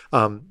 So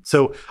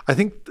I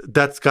think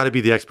that's got to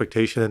be the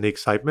expectation and the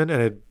excitement.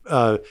 And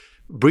it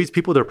breeds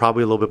people that are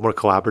probably a little bit more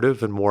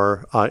collaborative and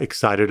more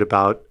excited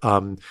about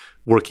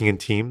working in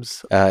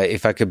teams.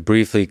 If I could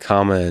briefly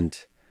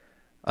comment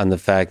on the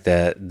fact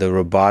that the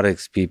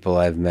robotics people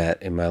I've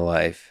met in my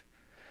life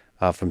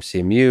from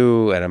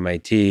CMU at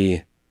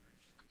MIT,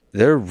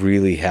 they're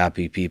really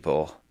happy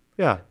people.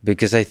 Yeah.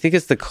 Because I think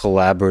it's the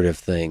collaborative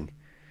thing.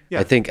 Yeah.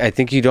 I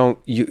think you don't...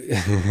 You're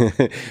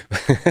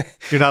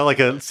not, like,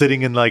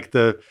 sitting in, like,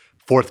 the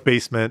fourth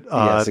basement.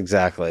 Yes,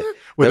 exactly.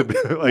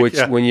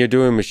 When you're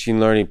doing machine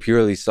learning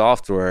purely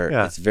software,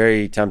 it's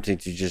very tempting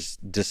to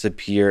just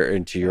disappear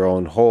into your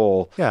own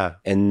hole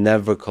and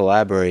never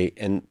collaborate.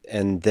 And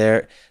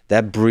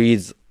that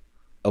breeds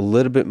a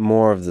little bit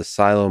more of the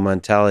silo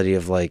mentality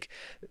of, like,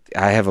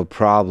 I have a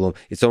problem.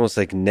 It's almost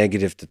like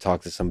negative to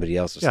talk to somebody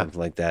else or Yeah. something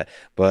like that.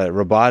 But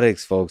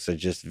robotics folks are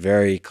just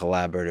very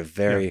collaborative,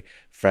 Yeah. very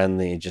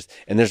friendly,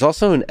 and there's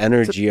also an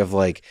energy of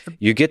like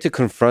you get to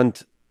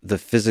confront the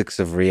physics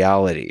of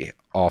reality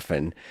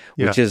often,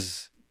 Yeah. which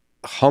is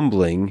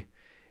humbling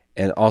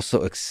and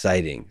also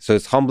exciting. So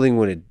it's humbling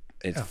when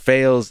it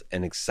fails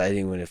and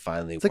exciting when it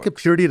finally It's works. like a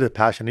purity to the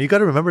passion. And you got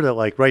to remember that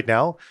like right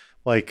now,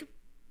 like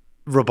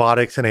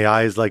robotics and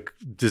AI is like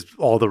just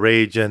all the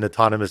rage and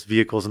autonomous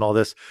vehicles and all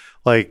this.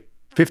 Like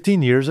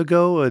 15 years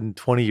ago and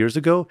 20 years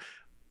ago,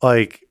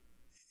 like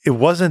it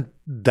wasn't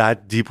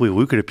that deeply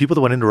lucrative. People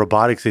that went into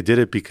robotics, they did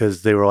it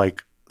because they were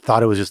like,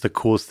 thought it was just the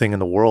coolest thing in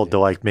the world to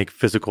like make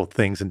physical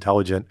things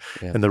intelligent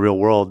in the real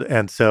world.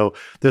 And so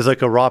there's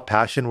like a raw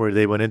passion where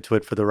they went into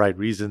it for the right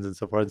reasons and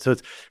so forth. And so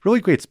it's really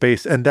great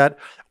space. And that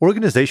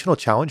organizational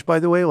challenge, by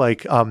the way,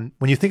 like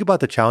when you think about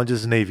the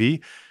challenges in AV,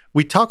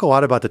 we talk a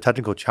lot about the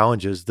technical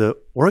challenges. The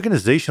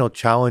organizational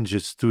challenge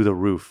is through the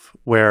roof,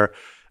 where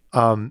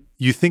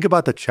you think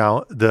about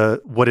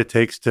what it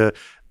takes to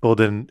build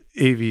an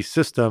AV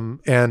system,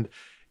 and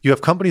you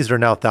have companies that are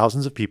now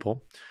thousands of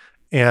people,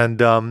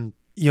 and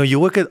you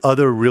look at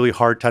other really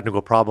hard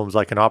technical problems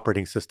like an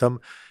operating system.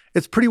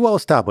 It's pretty well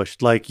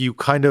established. Like you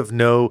kind of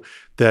know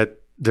that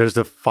there's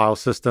a file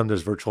system,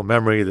 there's virtual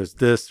memory, there's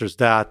this, there's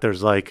that,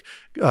 there's like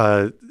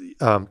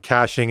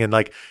caching and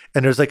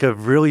there's like a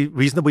really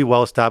reasonably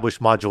well-established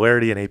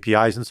modularity and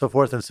APIs and so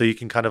forth. And so you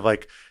can kind of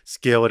like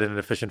scale it in an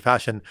efficient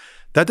fashion.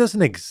 That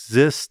doesn't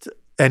exist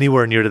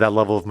anywhere near to that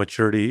level of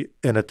maturity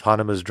in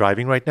autonomous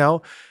driving right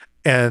now.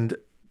 And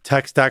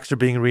tech stacks are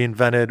being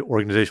reinvented,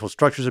 organizational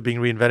structures are being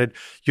reinvented.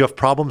 You have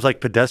problems like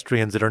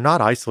pedestrians that are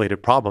not isolated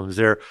problems.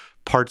 They're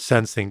part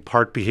sensing,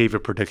 part behavior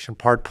prediction,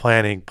 part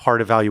planning, part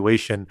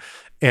evaluation.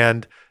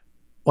 And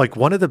like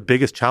one of the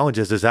biggest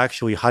challenges is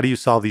actually how do you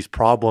solve these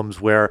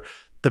problems where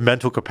the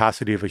mental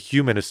capacity of a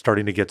human is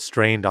starting to get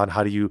strained on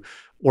how do you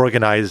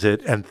organize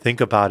it and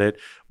think about it,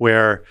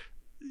 where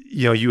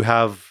you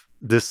have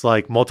this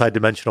like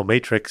multidimensional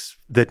matrix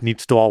that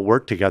needs to all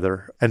work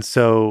together. And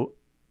so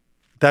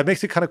that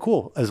makes it kind of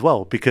cool as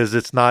well, because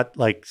it's not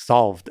like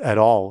solved at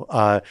all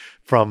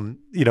from,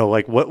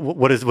 like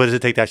what does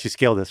it take to actually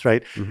scale this,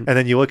 right? Mm-hmm. And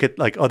then you look at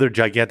like other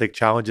gigantic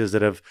challenges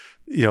that have,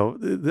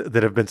 that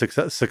have been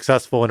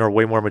successful and are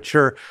way more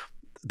mature.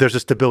 There's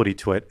a stability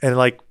to it. And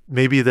like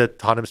maybe the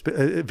autonomous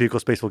vehicle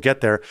space will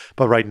get there.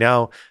 But right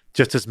now,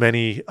 just as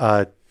many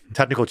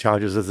technical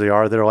challenges as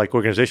they're like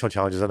organizational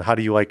challenges. And how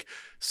do you like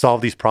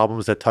solve these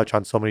problems that touch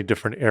on so many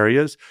different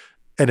areas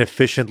and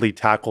efficiently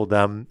tackle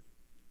them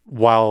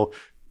while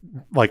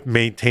like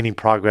maintaining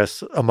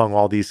progress among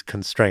all these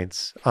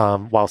constraints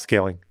while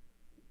scaling?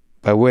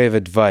 By way of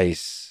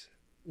advice,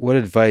 what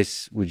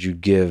advice would you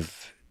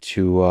give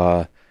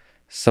to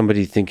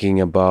somebody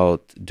thinking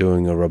about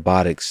doing a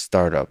robotics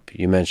startup?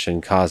 You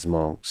mentioned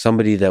Cozmo,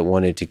 somebody that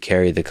wanted to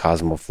carry the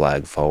Cozmo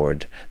flag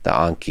forward, the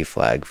Anki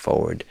flag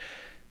forward.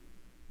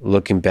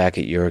 Looking back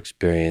at your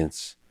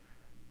experience,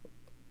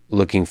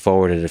 looking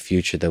forward at a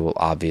future that will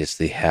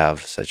obviously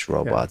have such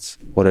robots,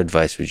 what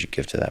advice would you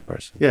give to that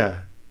person? Yeah.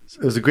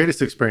 It was the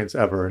greatest experience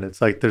ever. And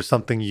it's like, there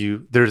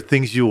are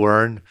things you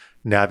learn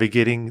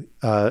navigating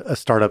a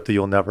startup that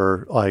you'll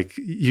never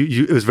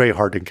it was very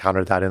hard to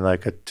encounter that in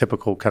like a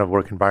typical kind of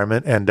work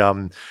environment. And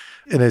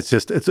it's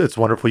just, it's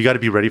wonderful. You got to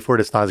be ready for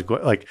it. It's not as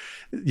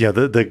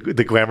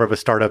the glamour of a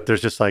startup.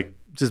 There's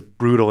just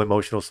brutal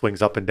emotional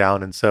swings up and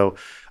down. And so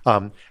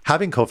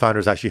having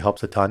co-founders actually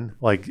helps a ton.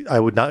 Like I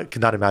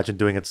could not imagine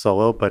doing it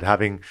solo, but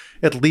having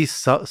at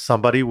least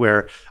somebody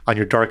where on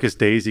your darkest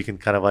days, you can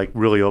kind of like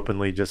really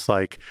openly just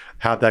like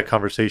have that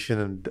conversation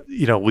and,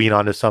 lean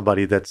onto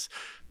somebody that's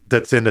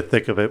in the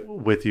thick of it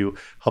with you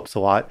helps a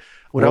lot.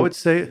 I would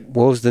say...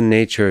 What was the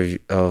nature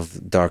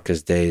of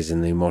darkest days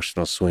and the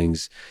emotional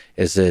swings?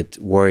 Is it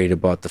worried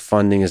about the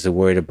funding? Is it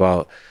worried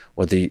about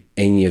whether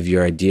any of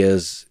your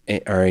ideas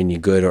are any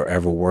good or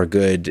ever were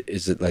good?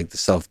 Is it like the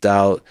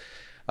self-doubt?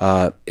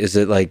 Is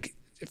it like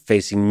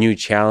facing new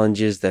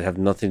challenges that have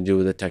nothing to do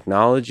with the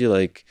technology,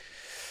 like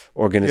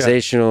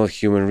organizational,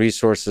 human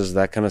resources,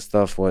 that kind of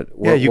stuff?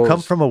 You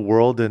come from a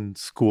world in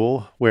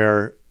school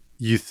where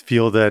you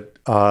feel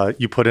that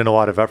you put in a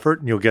lot of effort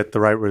and you'll get the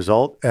right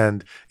result,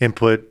 and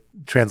input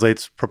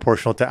translates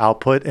proportional to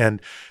output, and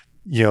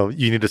you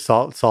need to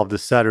solve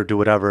this set or do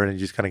whatever, and you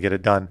just kind of get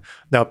it done.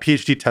 Now,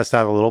 PhD tests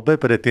that a little bit,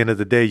 but at the end of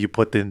the day, you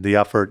put in the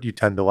effort, you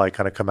tend to like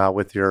kind of come out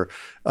with your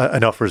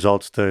enough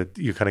results to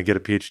you kind of get a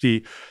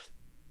PhD.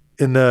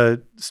 In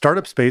the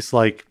startup space,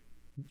 like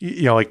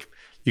you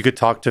could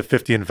talk to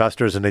 50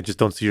 investors and they just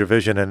don't see your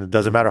vision, and it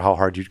doesn't matter how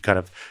hard you kind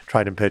of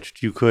tried and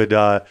pitched. You could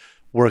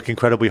work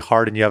incredibly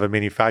hard and you have a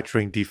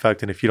manufacturing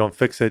defect, and if you don't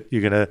fix it,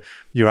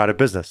 you're out of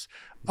business.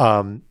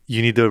 You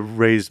need to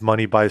raise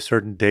money by a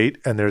certain date,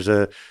 and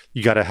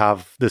you got to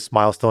have this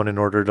milestone in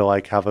order to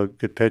like have a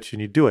good pitch,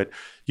 and you do it.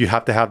 You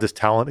have to have this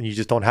talent, and you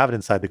just don't have it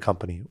inside the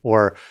company,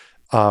 or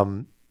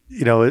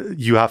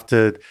you have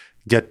to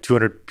get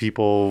 200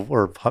 people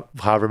or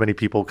however many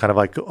people kind of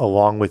like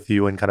along with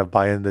you and kind of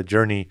buy in the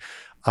journey.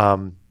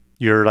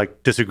 you're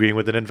like disagreeing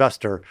with an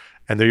investor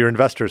and they're your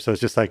investor. So it's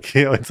just like,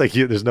 it's like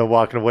there's no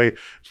walking away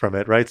from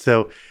it, right?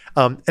 So,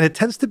 and it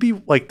tends to be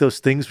like those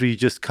things where you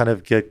just kind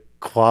of get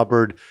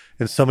clobbered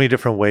in so many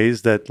different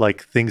ways that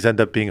like things end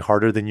up being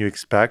harder than you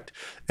expect.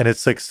 And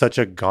it's like such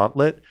a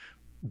gauntlet,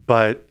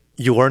 but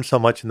you learn so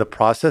much in the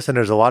process. And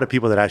there's a lot of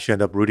people that actually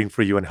end up rooting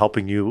for you and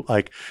helping you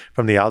like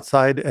from the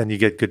outside, and you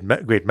get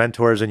great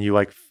mentors, and you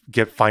like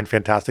find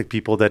fantastic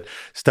people that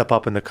step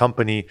up in the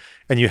company.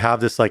 And you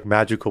have this like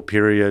magical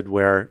period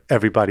where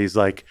everybody's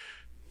like,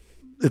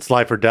 it's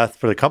life or death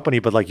for the company,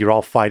 but like you're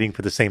all fighting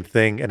for the same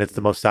thing. And it's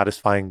the most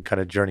satisfying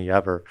kind of journey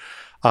ever.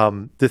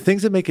 The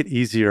things that make it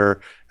easier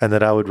and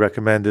that I would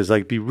recommend is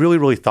like be really,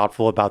 really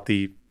thoughtful about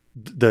the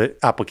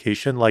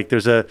application. Like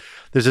there's a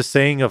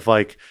saying of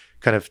like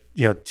kind of,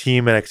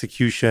 team and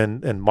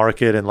execution and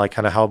market and like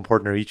kind of how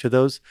important are each of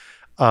those.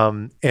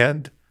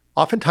 And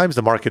oftentimes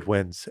the market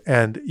wins,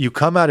 and you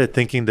come at it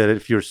thinking that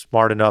if you're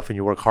smart enough and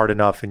you work hard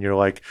enough and you're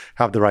like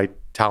have the right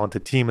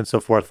talented team and so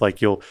forth,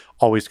 like you'll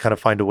always kind of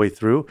find a way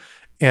through.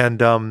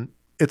 And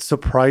it's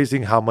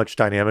surprising how much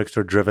dynamics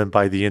are driven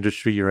by the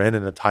industry you're in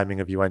and the timing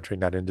of you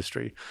entering that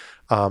industry.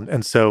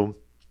 And so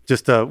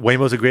just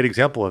Waymo is a great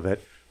example of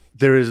it.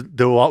 I don't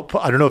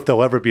know if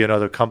there'll ever be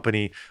another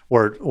company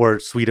or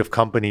suite of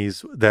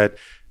companies that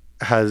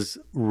has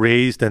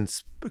raised and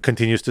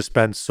continues to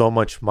spend so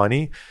much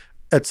money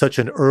at such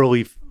an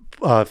early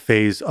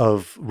phase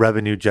of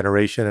revenue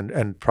generation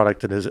and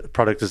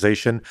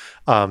productization.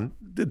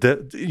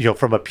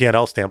 From a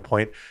P&L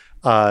standpoint,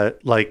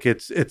 like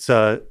it's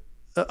a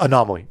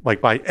anomaly,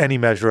 like by any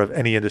measure of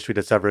any industry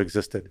that's ever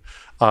existed,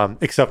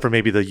 except for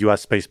maybe the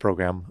U.S. space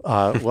program,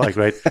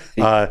 right?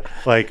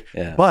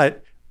 Yeah.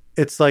 But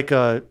it's like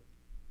a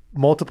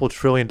multiple $1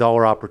 trillion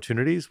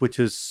opportunities, which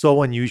is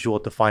so unusual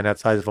to find that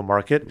size of a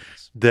market.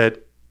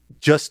 That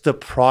just the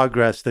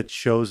progress that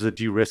shows the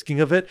de-risking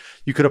of it,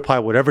 you could apply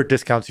whatever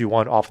discounts you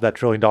want off of that $1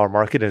 trillion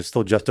market, and it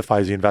still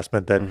justifies the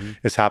investment that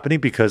is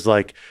happening, because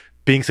like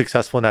being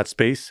successful in that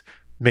space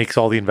makes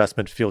all the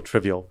investment feel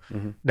trivial.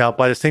 Now,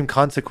 by the same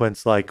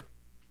consequence, like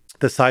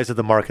the size of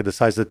the market, the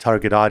size of the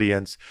target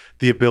audience,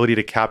 the ability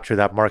to capture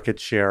that market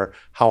share,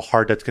 how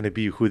hard that's going to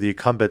be, who the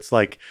incumbents,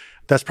 like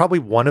that's probably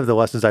one of the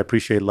lessons I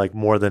appreciate like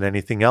more than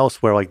anything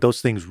else, where like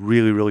those things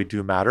really, really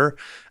do matter.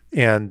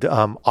 And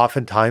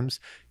oftentimes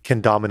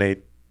can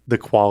dominate the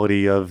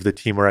quality of the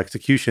team or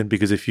execution,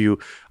 because if you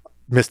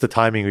miss the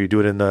timing or you do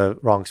it in the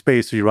wrong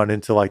space, or you run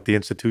into like the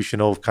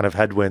institutional kind of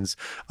headwinds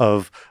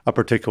of a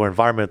particular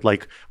environment,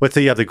 like let's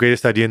say you have the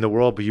greatest idea in the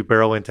world, but you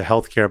barrel into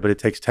healthcare, but it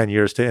takes 10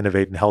 years to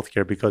innovate in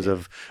healthcare because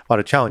of a lot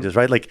of challenges,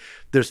 right? Like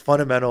there's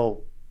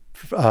fundamental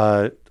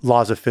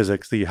laws of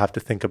physics that you have to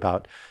think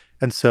about.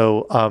 And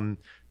so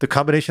the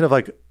combination of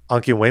like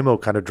Anki and Waymo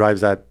kind of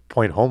drives that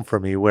point home for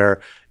me,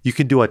 where you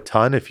can do a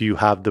ton if you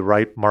have the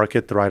right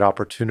market, the right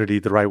opportunity,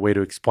 the right way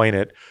to explain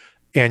it,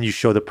 and you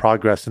show the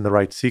progress in the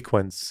right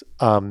sequence.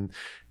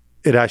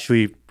 It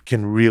actually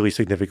can really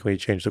significantly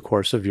change the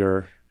course of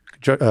your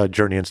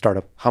journey in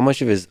startup. How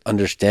much of it is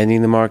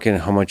understanding the market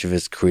and how much of it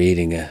is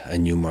creating a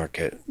new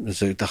market?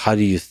 So how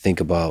do you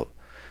think about,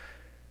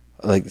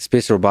 like,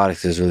 space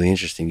robotics is really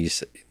interesting.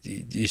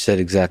 You said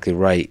exactly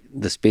right.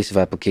 The space of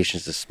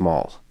applications is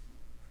small.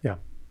 Yeah.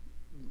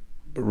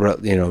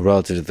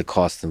 Relative to the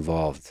cost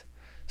involved.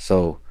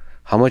 So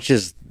how much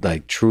is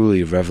like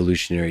truly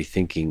revolutionary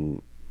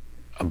thinking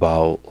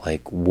about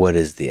like what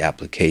is the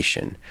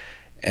application?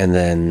 And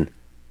then,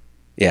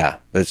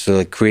 but so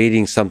like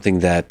creating something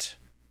that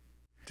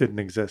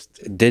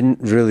didn't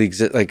really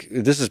exist. Like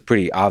this is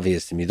pretty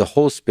obvious to me. The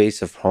whole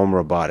space of home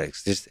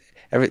robotics, just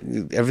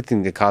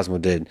everything that Cozmo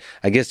did,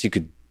 I guess you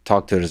could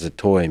talk to it as a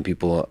toy and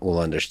people will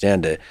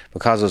understand it,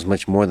 but Cozmo is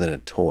much more than a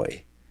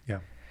toy. Yeah.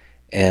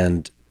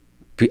 And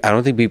I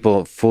don't think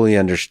people fully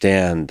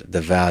understand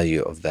the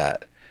value of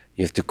that.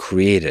 You have to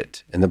create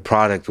it, and the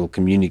product will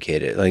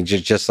communicate it. Like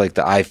just like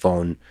the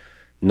iPhone,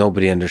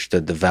 nobody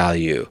understood the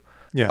value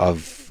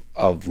of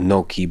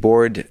no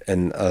keyboard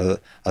and a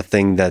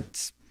thing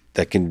that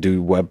can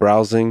do web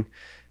browsing.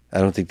 I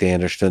don't think they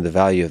understood the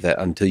value of that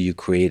until you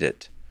create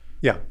it.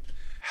 Yeah.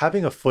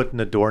 Having a foot in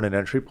the door and an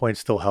entry point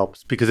still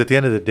helps, because at the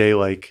end of the day,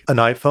 like an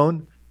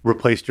iPhone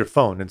replaced your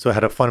phone. And so it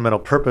had a fundamental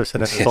purpose,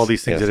 and then there's all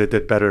these things that it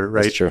did better,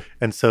 right? That's true.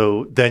 And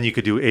so then you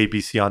could do A, B,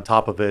 C on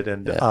top of it.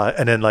 And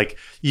then like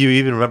you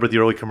even remember the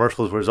early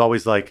commercials where it's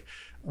always like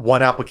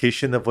one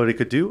application of what it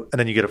could do, and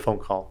then you get a phone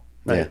call,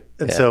 right?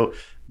 So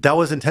that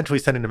was intentionally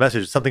sending a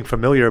message, something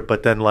familiar,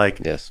 but then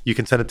like you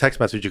can send a text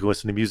message, you can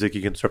listen to music,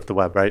 you can surf the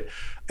web, right?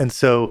 And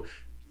so,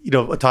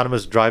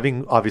 autonomous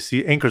driving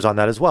obviously anchors on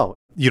that as well.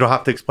 You don't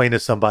have to explain to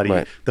somebody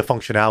the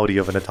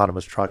functionality of an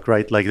autonomous truck,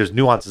 right? Like there's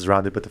nuances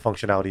around it, but the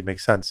functionality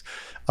makes sense.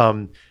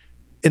 In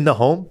the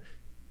home,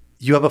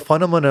 you have a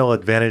fundamental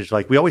advantage.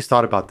 Like we always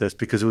thought about this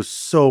because it was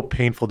so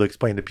painful to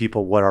explain to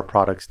people what our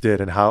products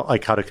did and how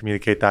to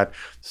communicate that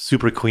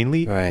super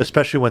cleanly,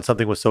 especially when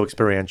something was so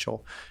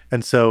experiential.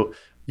 And so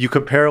you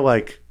compare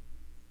like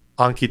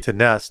Anki to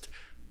Nest.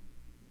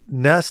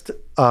 Nest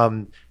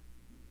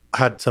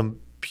had some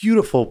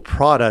beautiful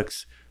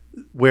products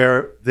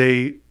where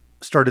they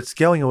started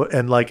scaling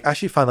and like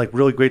actually found like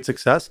really great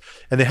success.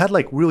 And they had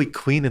like really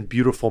clean and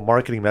beautiful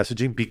marketing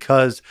messaging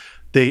because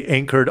they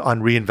anchored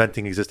on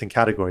reinventing existing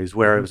categories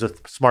where it was a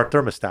smart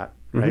thermostat,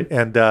 right?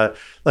 And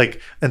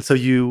and so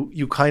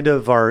you kind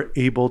of are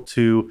able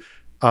to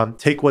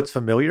take what's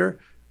familiar,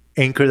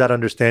 anchor that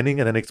understanding,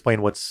 and then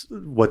explain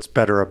what's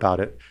better about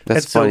it.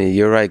 That's funny.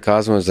 You're right.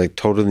 Cozmo is like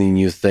totally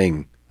new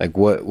thing. Like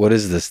what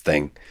is this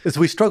thing? Is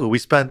we struggled. We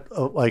spent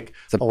a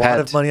lot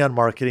of money on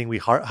marketing. We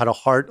had a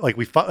hard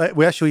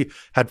we actually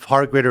had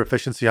far greater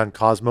efficiency on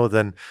Cozmo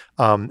than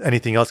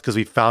anything else because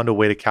we found a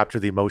way to capture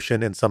the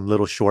emotion in some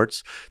little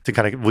shorts to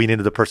kind of lean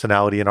into the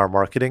personality in our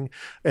marketing,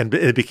 and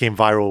it became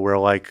viral. Where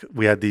like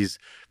we had these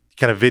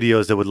kind of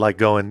videos that would like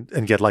go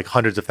and get like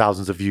hundreds of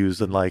thousands of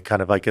views and like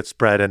kind of like get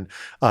spread and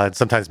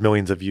sometimes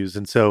millions of views.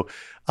 And so,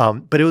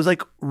 but it was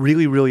like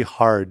really, really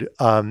hard.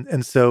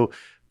 And so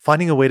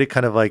finding a way to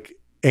kind of like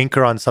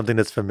anchor on something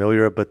that's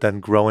familiar, but then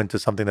grow into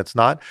something that's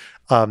not,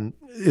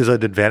 is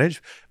an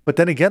advantage. But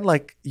then again,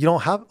 like you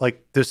don't have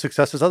like there's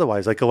successes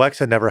otherwise. Like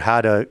Alexa never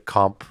had a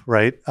comp,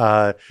 right?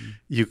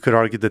 You could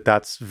argue that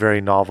that's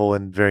very novel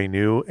and very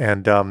new.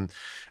 And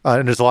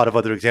there's a lot of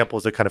other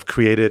examples that kind of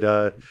created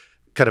a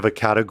kind of a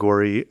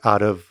category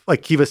out of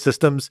like Kiva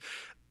Systems.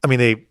 I mean,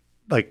 they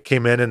like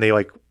came in and they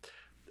like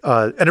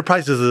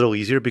enterprise is a little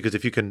easier because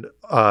if you can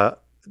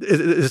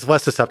it's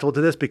less susceptible to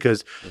this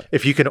because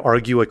if you can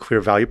argue a clear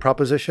value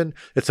proposition,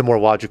 it's a more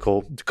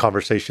logical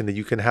conversation that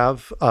you can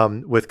have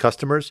with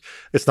customers.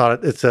 It's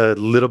a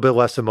little bit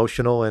less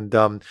emotional and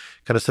kind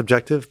of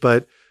subjective,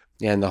 but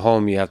in the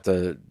home you have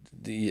to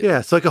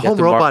so like a home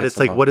robot, it's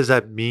like, home. What does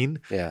that mean?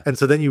 Yeah. And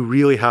so then you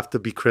really have to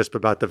be crisp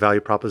about the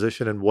value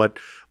proposition and what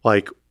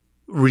like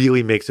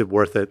really makes it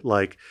worth it.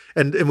 Like,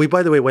 and we,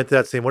 by the way, went to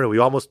that same order. We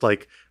almost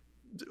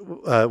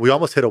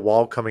hit a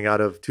wall coming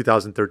out of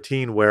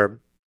 2013 where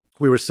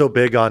we were so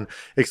big on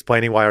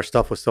explaining why our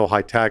stuff was so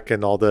high tech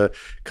and all the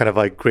kind of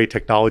like great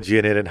technology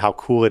in it and how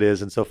cool it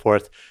is and so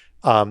forth,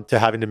 to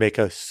having to make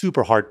a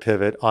super hard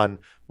pivot on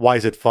why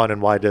is it fun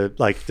and why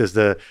does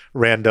the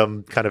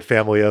random kind of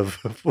family of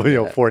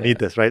four need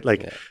this, right?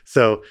 Like,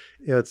 so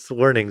it's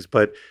learnings,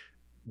 but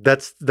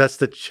that's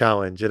the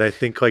challenge. And I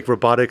think like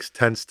robotics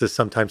tends to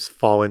sometimes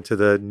fall into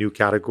the new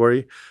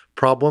category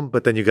problem,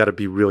 but then you got to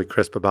be really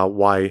crisp about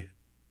why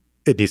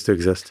it needs to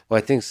exist. Well,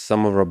 I think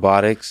some of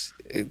robotics,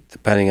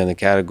 depending on the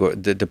category,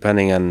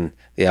 depending on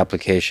the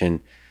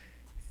application,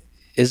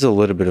 is a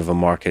little bit of a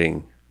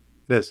marketing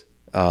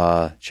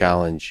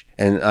challenge.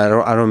 And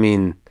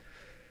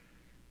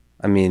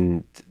I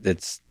mean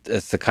it's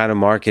the kind of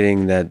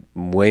marketing that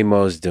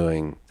Waymo's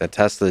doing, that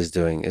Tesla is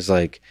doing, is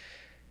like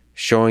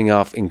showing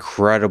off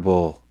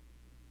incredible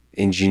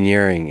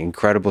engineering,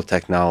 incredible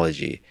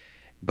technology,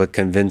 but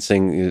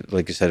convincing,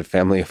 like you said, a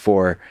family of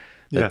four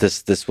that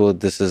this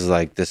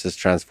is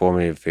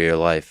transformative for your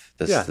life.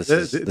 This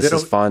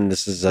is fun.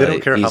 This is they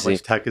don't care easy. how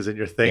much tech is in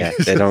your thing. Yeah,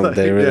 they don't.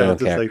 They really don't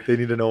care. Like they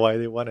need to know why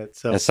they want it.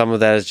 So, and some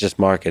of that is just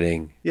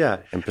marketing. Yeah,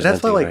 and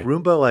that's why like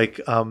Roomba, like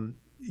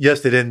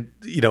yes, they didn't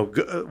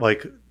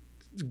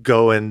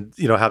go and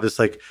have this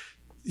like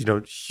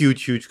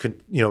huge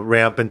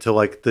ramp into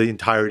like the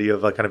entirety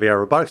of like kind of AR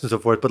robotics and so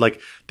forth. But like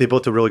they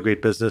built a really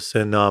great business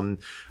in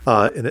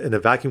the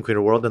vacuum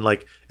cleaner world, and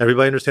like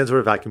everybody understands what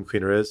a vacuum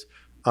cleaner is.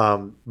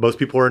 Most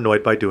people are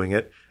annoyed by doing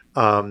it.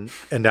 And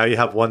now you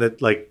have one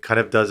that like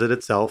kind of does it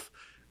itself,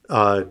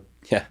 in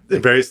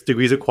various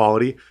degrees of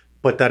quality,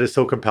 but that is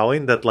so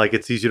compelling that like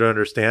it's easier to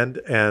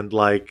understand. And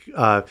like,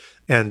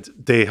 and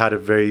they had a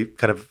very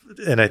kind of,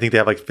 and I think they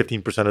have like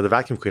 15% of the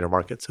vacuum cleaner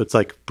market. So it's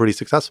like pretty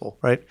successful,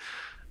 right?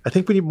 I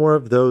think we need more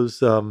of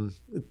those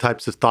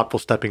types of thoughtful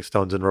stepping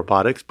stones in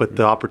robotics, but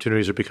the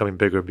opportunities are becoming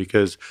bigger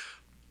because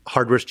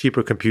hardware's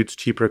cheaper, compute's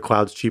cheaper,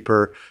 cloud's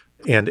cheaper,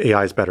 and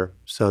AI is better.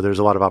 So there's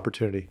a lot of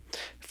opportunity.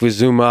 If we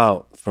zoom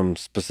out from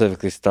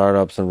specifically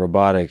startups and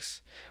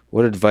robotics,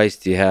 what advice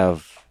do you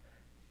have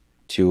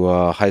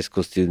to high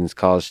school students,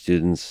 college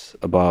students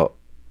about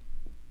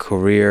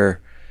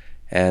career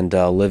and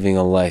living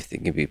a life that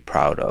you can be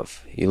proud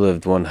of? You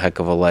lived one heck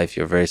of a life.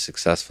 You're very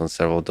successful in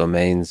several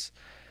domains.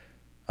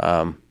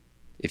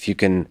 If you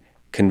can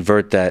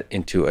convert that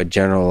into a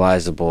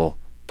generalizable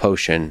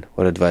potion,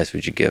 what advice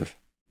would you give?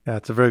 Yeah,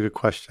 it's a very good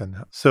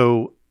question.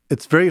 So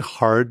it's very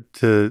hard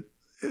to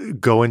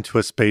go into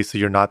a space that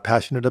you're not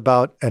passionate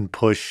about and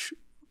push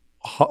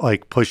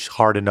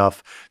hard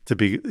enough to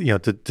be,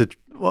 to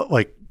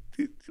like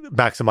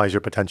maximize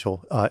your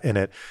potential in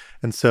it.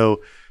 And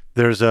so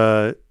there's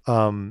always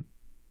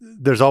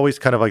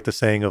kind of like the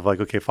saying of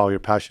like, okay, follow your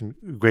passion.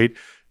 Great.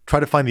 Try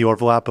to find the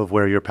overlap of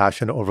where your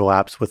passion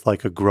overlaps with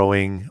like a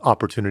growing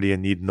opportunity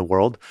and need in the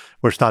world,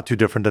 where it's not too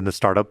different than the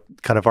startup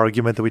kind of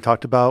argument that we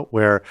talked about,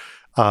 where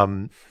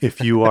If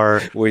you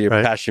are Where your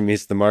right, passion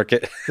meets the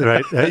market.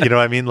 right, you know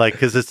what I mean? Like,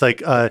 because it's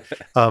like,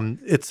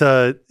 it's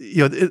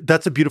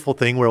that's a beautiful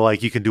thing where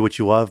like you can do what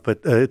you love, but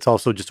it's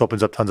also just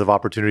opens up tons of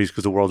opportunities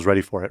because the world's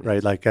ready for it,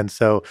 right? Like, and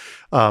so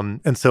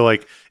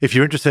like if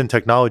you're interested in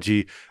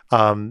technology,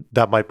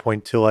 that might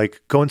point to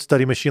like go and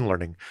study machine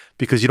learning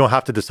because you don't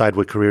have to decide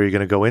what career you're going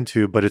to go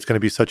into, but it's going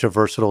to be such a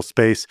versatile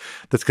space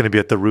that's going to be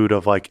at the root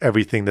of like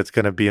everything that's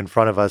going to be in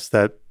front of us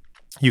that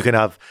you can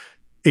have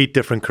 8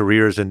 different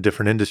careers in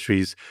different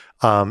industries,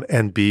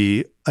 and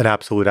be an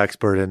absolute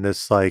expert in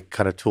this like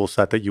kind of tool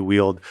set that you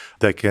wield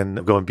that can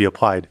go and be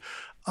applied.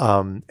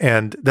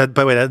 And that,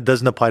 by the way, that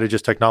doesn't apply to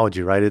just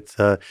technology, right?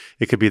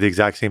 It could be the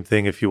exact same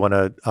thing if you want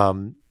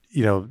to,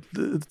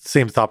 the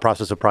same thought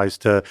process applies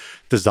to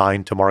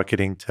design, to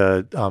marketing,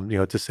 to,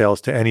 to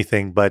sales, to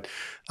anything. But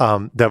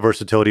that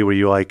versatility where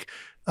you like,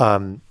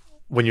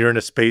 when you're in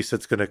a space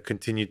that's going to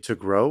continue to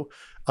grow,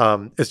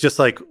 it's just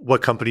like,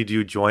 what company do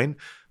you join?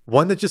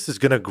 One that just is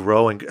going to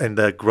grow and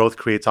the growth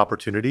creates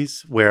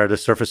opportunities where the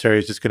surface area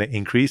is just going to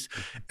increase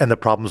and the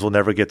problems will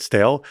never get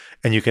stale.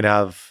 And you can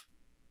have,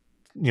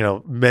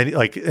 many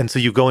like, and so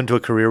you go into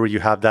a career where you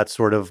have that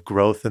sort of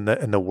growth in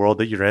the world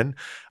that you're in.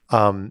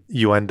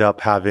 You end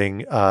up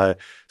having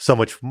so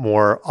much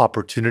more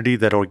opportunity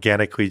that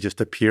organically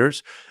just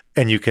appears.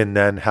 And you can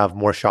then have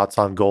more shots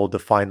on goal to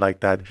find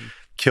like that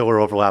killer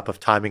overlap of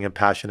timing and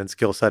passion and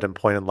skill set and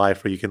point in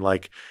life where you can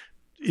like,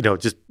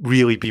 just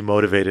really be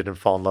motivated and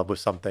fall in love with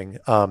something.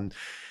 And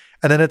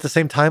then at the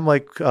same time,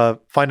 like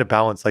find a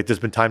balance. Like there's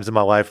been times in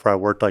my life where I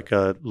worked like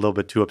a little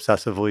bit too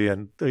obsessively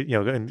and,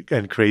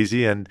 and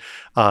crazy. And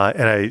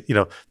I,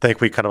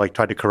 thankfully kind of like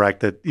tried to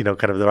correct it,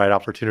 kind of the right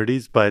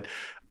opportunities. But,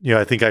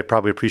 I think I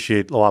probably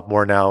appreciate a lot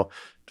more now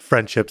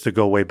friendships that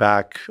go way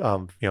back,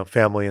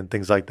 family and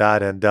things like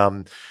that. And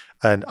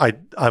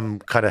I'm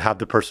kind of have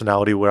the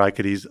personality where I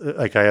could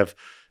I have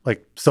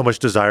like so much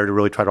desire to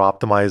really try to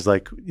optimize,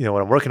 like,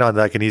 what I'm working on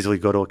that I can easily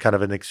go to a kind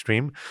of an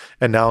extreme.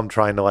 And now I'm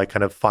trying to like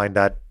kind of find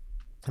that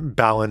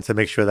balance and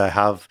make sure that I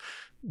have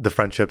the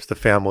friendships, the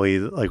family,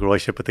 like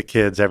relationship with the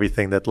kids,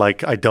 everything that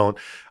like I don't,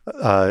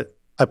 I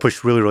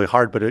push really, really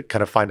hard, but it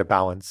kind of find a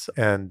balance.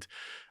 And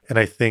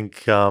I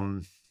think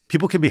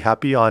people can be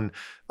happy on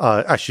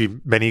actually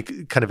many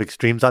kind of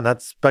extremes on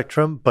that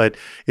spectrum, but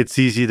it's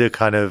easy to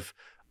kind of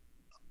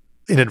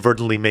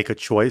inadvertently make a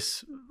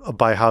choice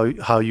by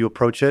how you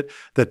approach it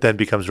that then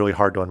becomes really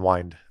hard to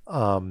unwind.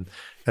 And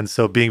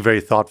so being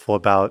very thoughtful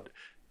about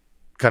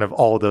kind of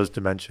all of those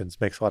dimensions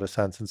makes a lot of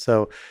sense. And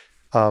so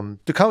I mean,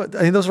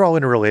 those are all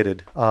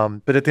interrelated.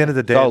 But at the end of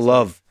the day, it's all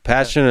love,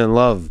 passion and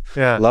love.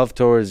 Yeah. Love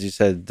towards, you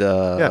said,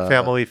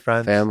 family,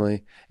 friends.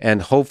 Family.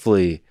 And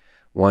hopefully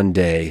one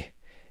day,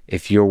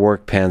 if your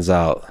work pans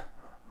out,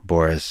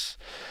 Boris,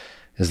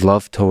 is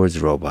love towards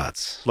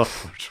robots. Love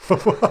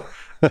towards robots.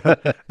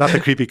 Not the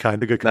creepy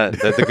kind, the good kind.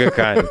 Not the good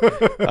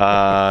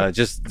kind.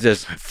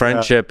 Just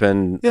friendship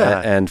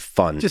and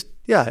fun.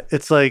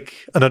 It's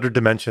like another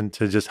dimension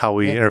to just how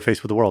we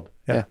interface with the world.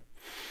 Yeah.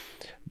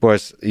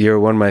 Boris, you're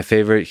one of my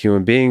favorite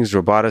human beings,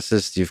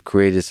 roboticists. You've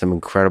created some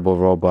incredible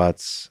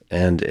robots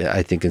and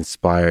I think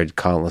inspired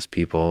countless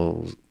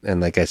people. And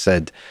like I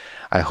said,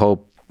 I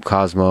hope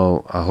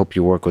Cozmo, I hope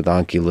your work with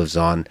Anki lives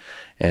on.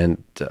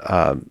 And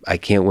I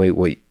can't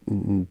wait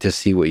to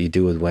see what you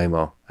do with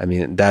Waymo. I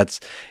mean, that's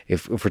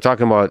if we're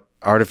talking about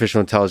artificial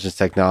intelligence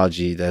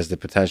technology that has the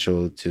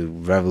potential to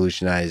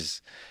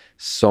revolutionize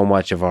so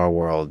much of our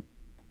world,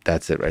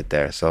 that's it right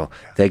there. So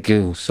thank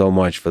you so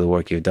much for the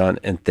work you've done,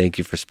 and thank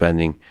you for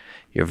spending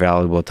your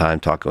valuable time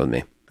talking with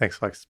me.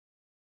 Thanks, Lex.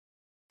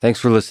 Thanks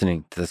for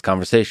listening to this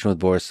conversation with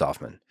Boris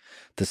Sofman.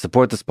 To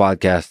support this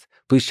podcast,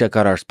 please check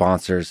out our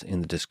sponsors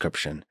in the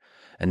description.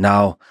 And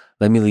now,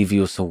 let me leave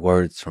you with some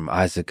words from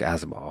Isaac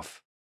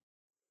Asimov.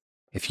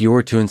 If you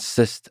were to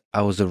insist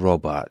I was a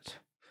robot,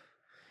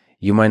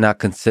 you might not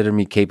consider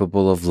me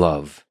capable of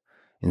love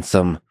in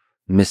some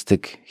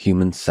mystic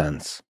human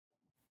sense.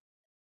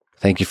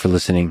 Thank you for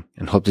listening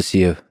and hope to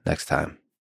see you next time.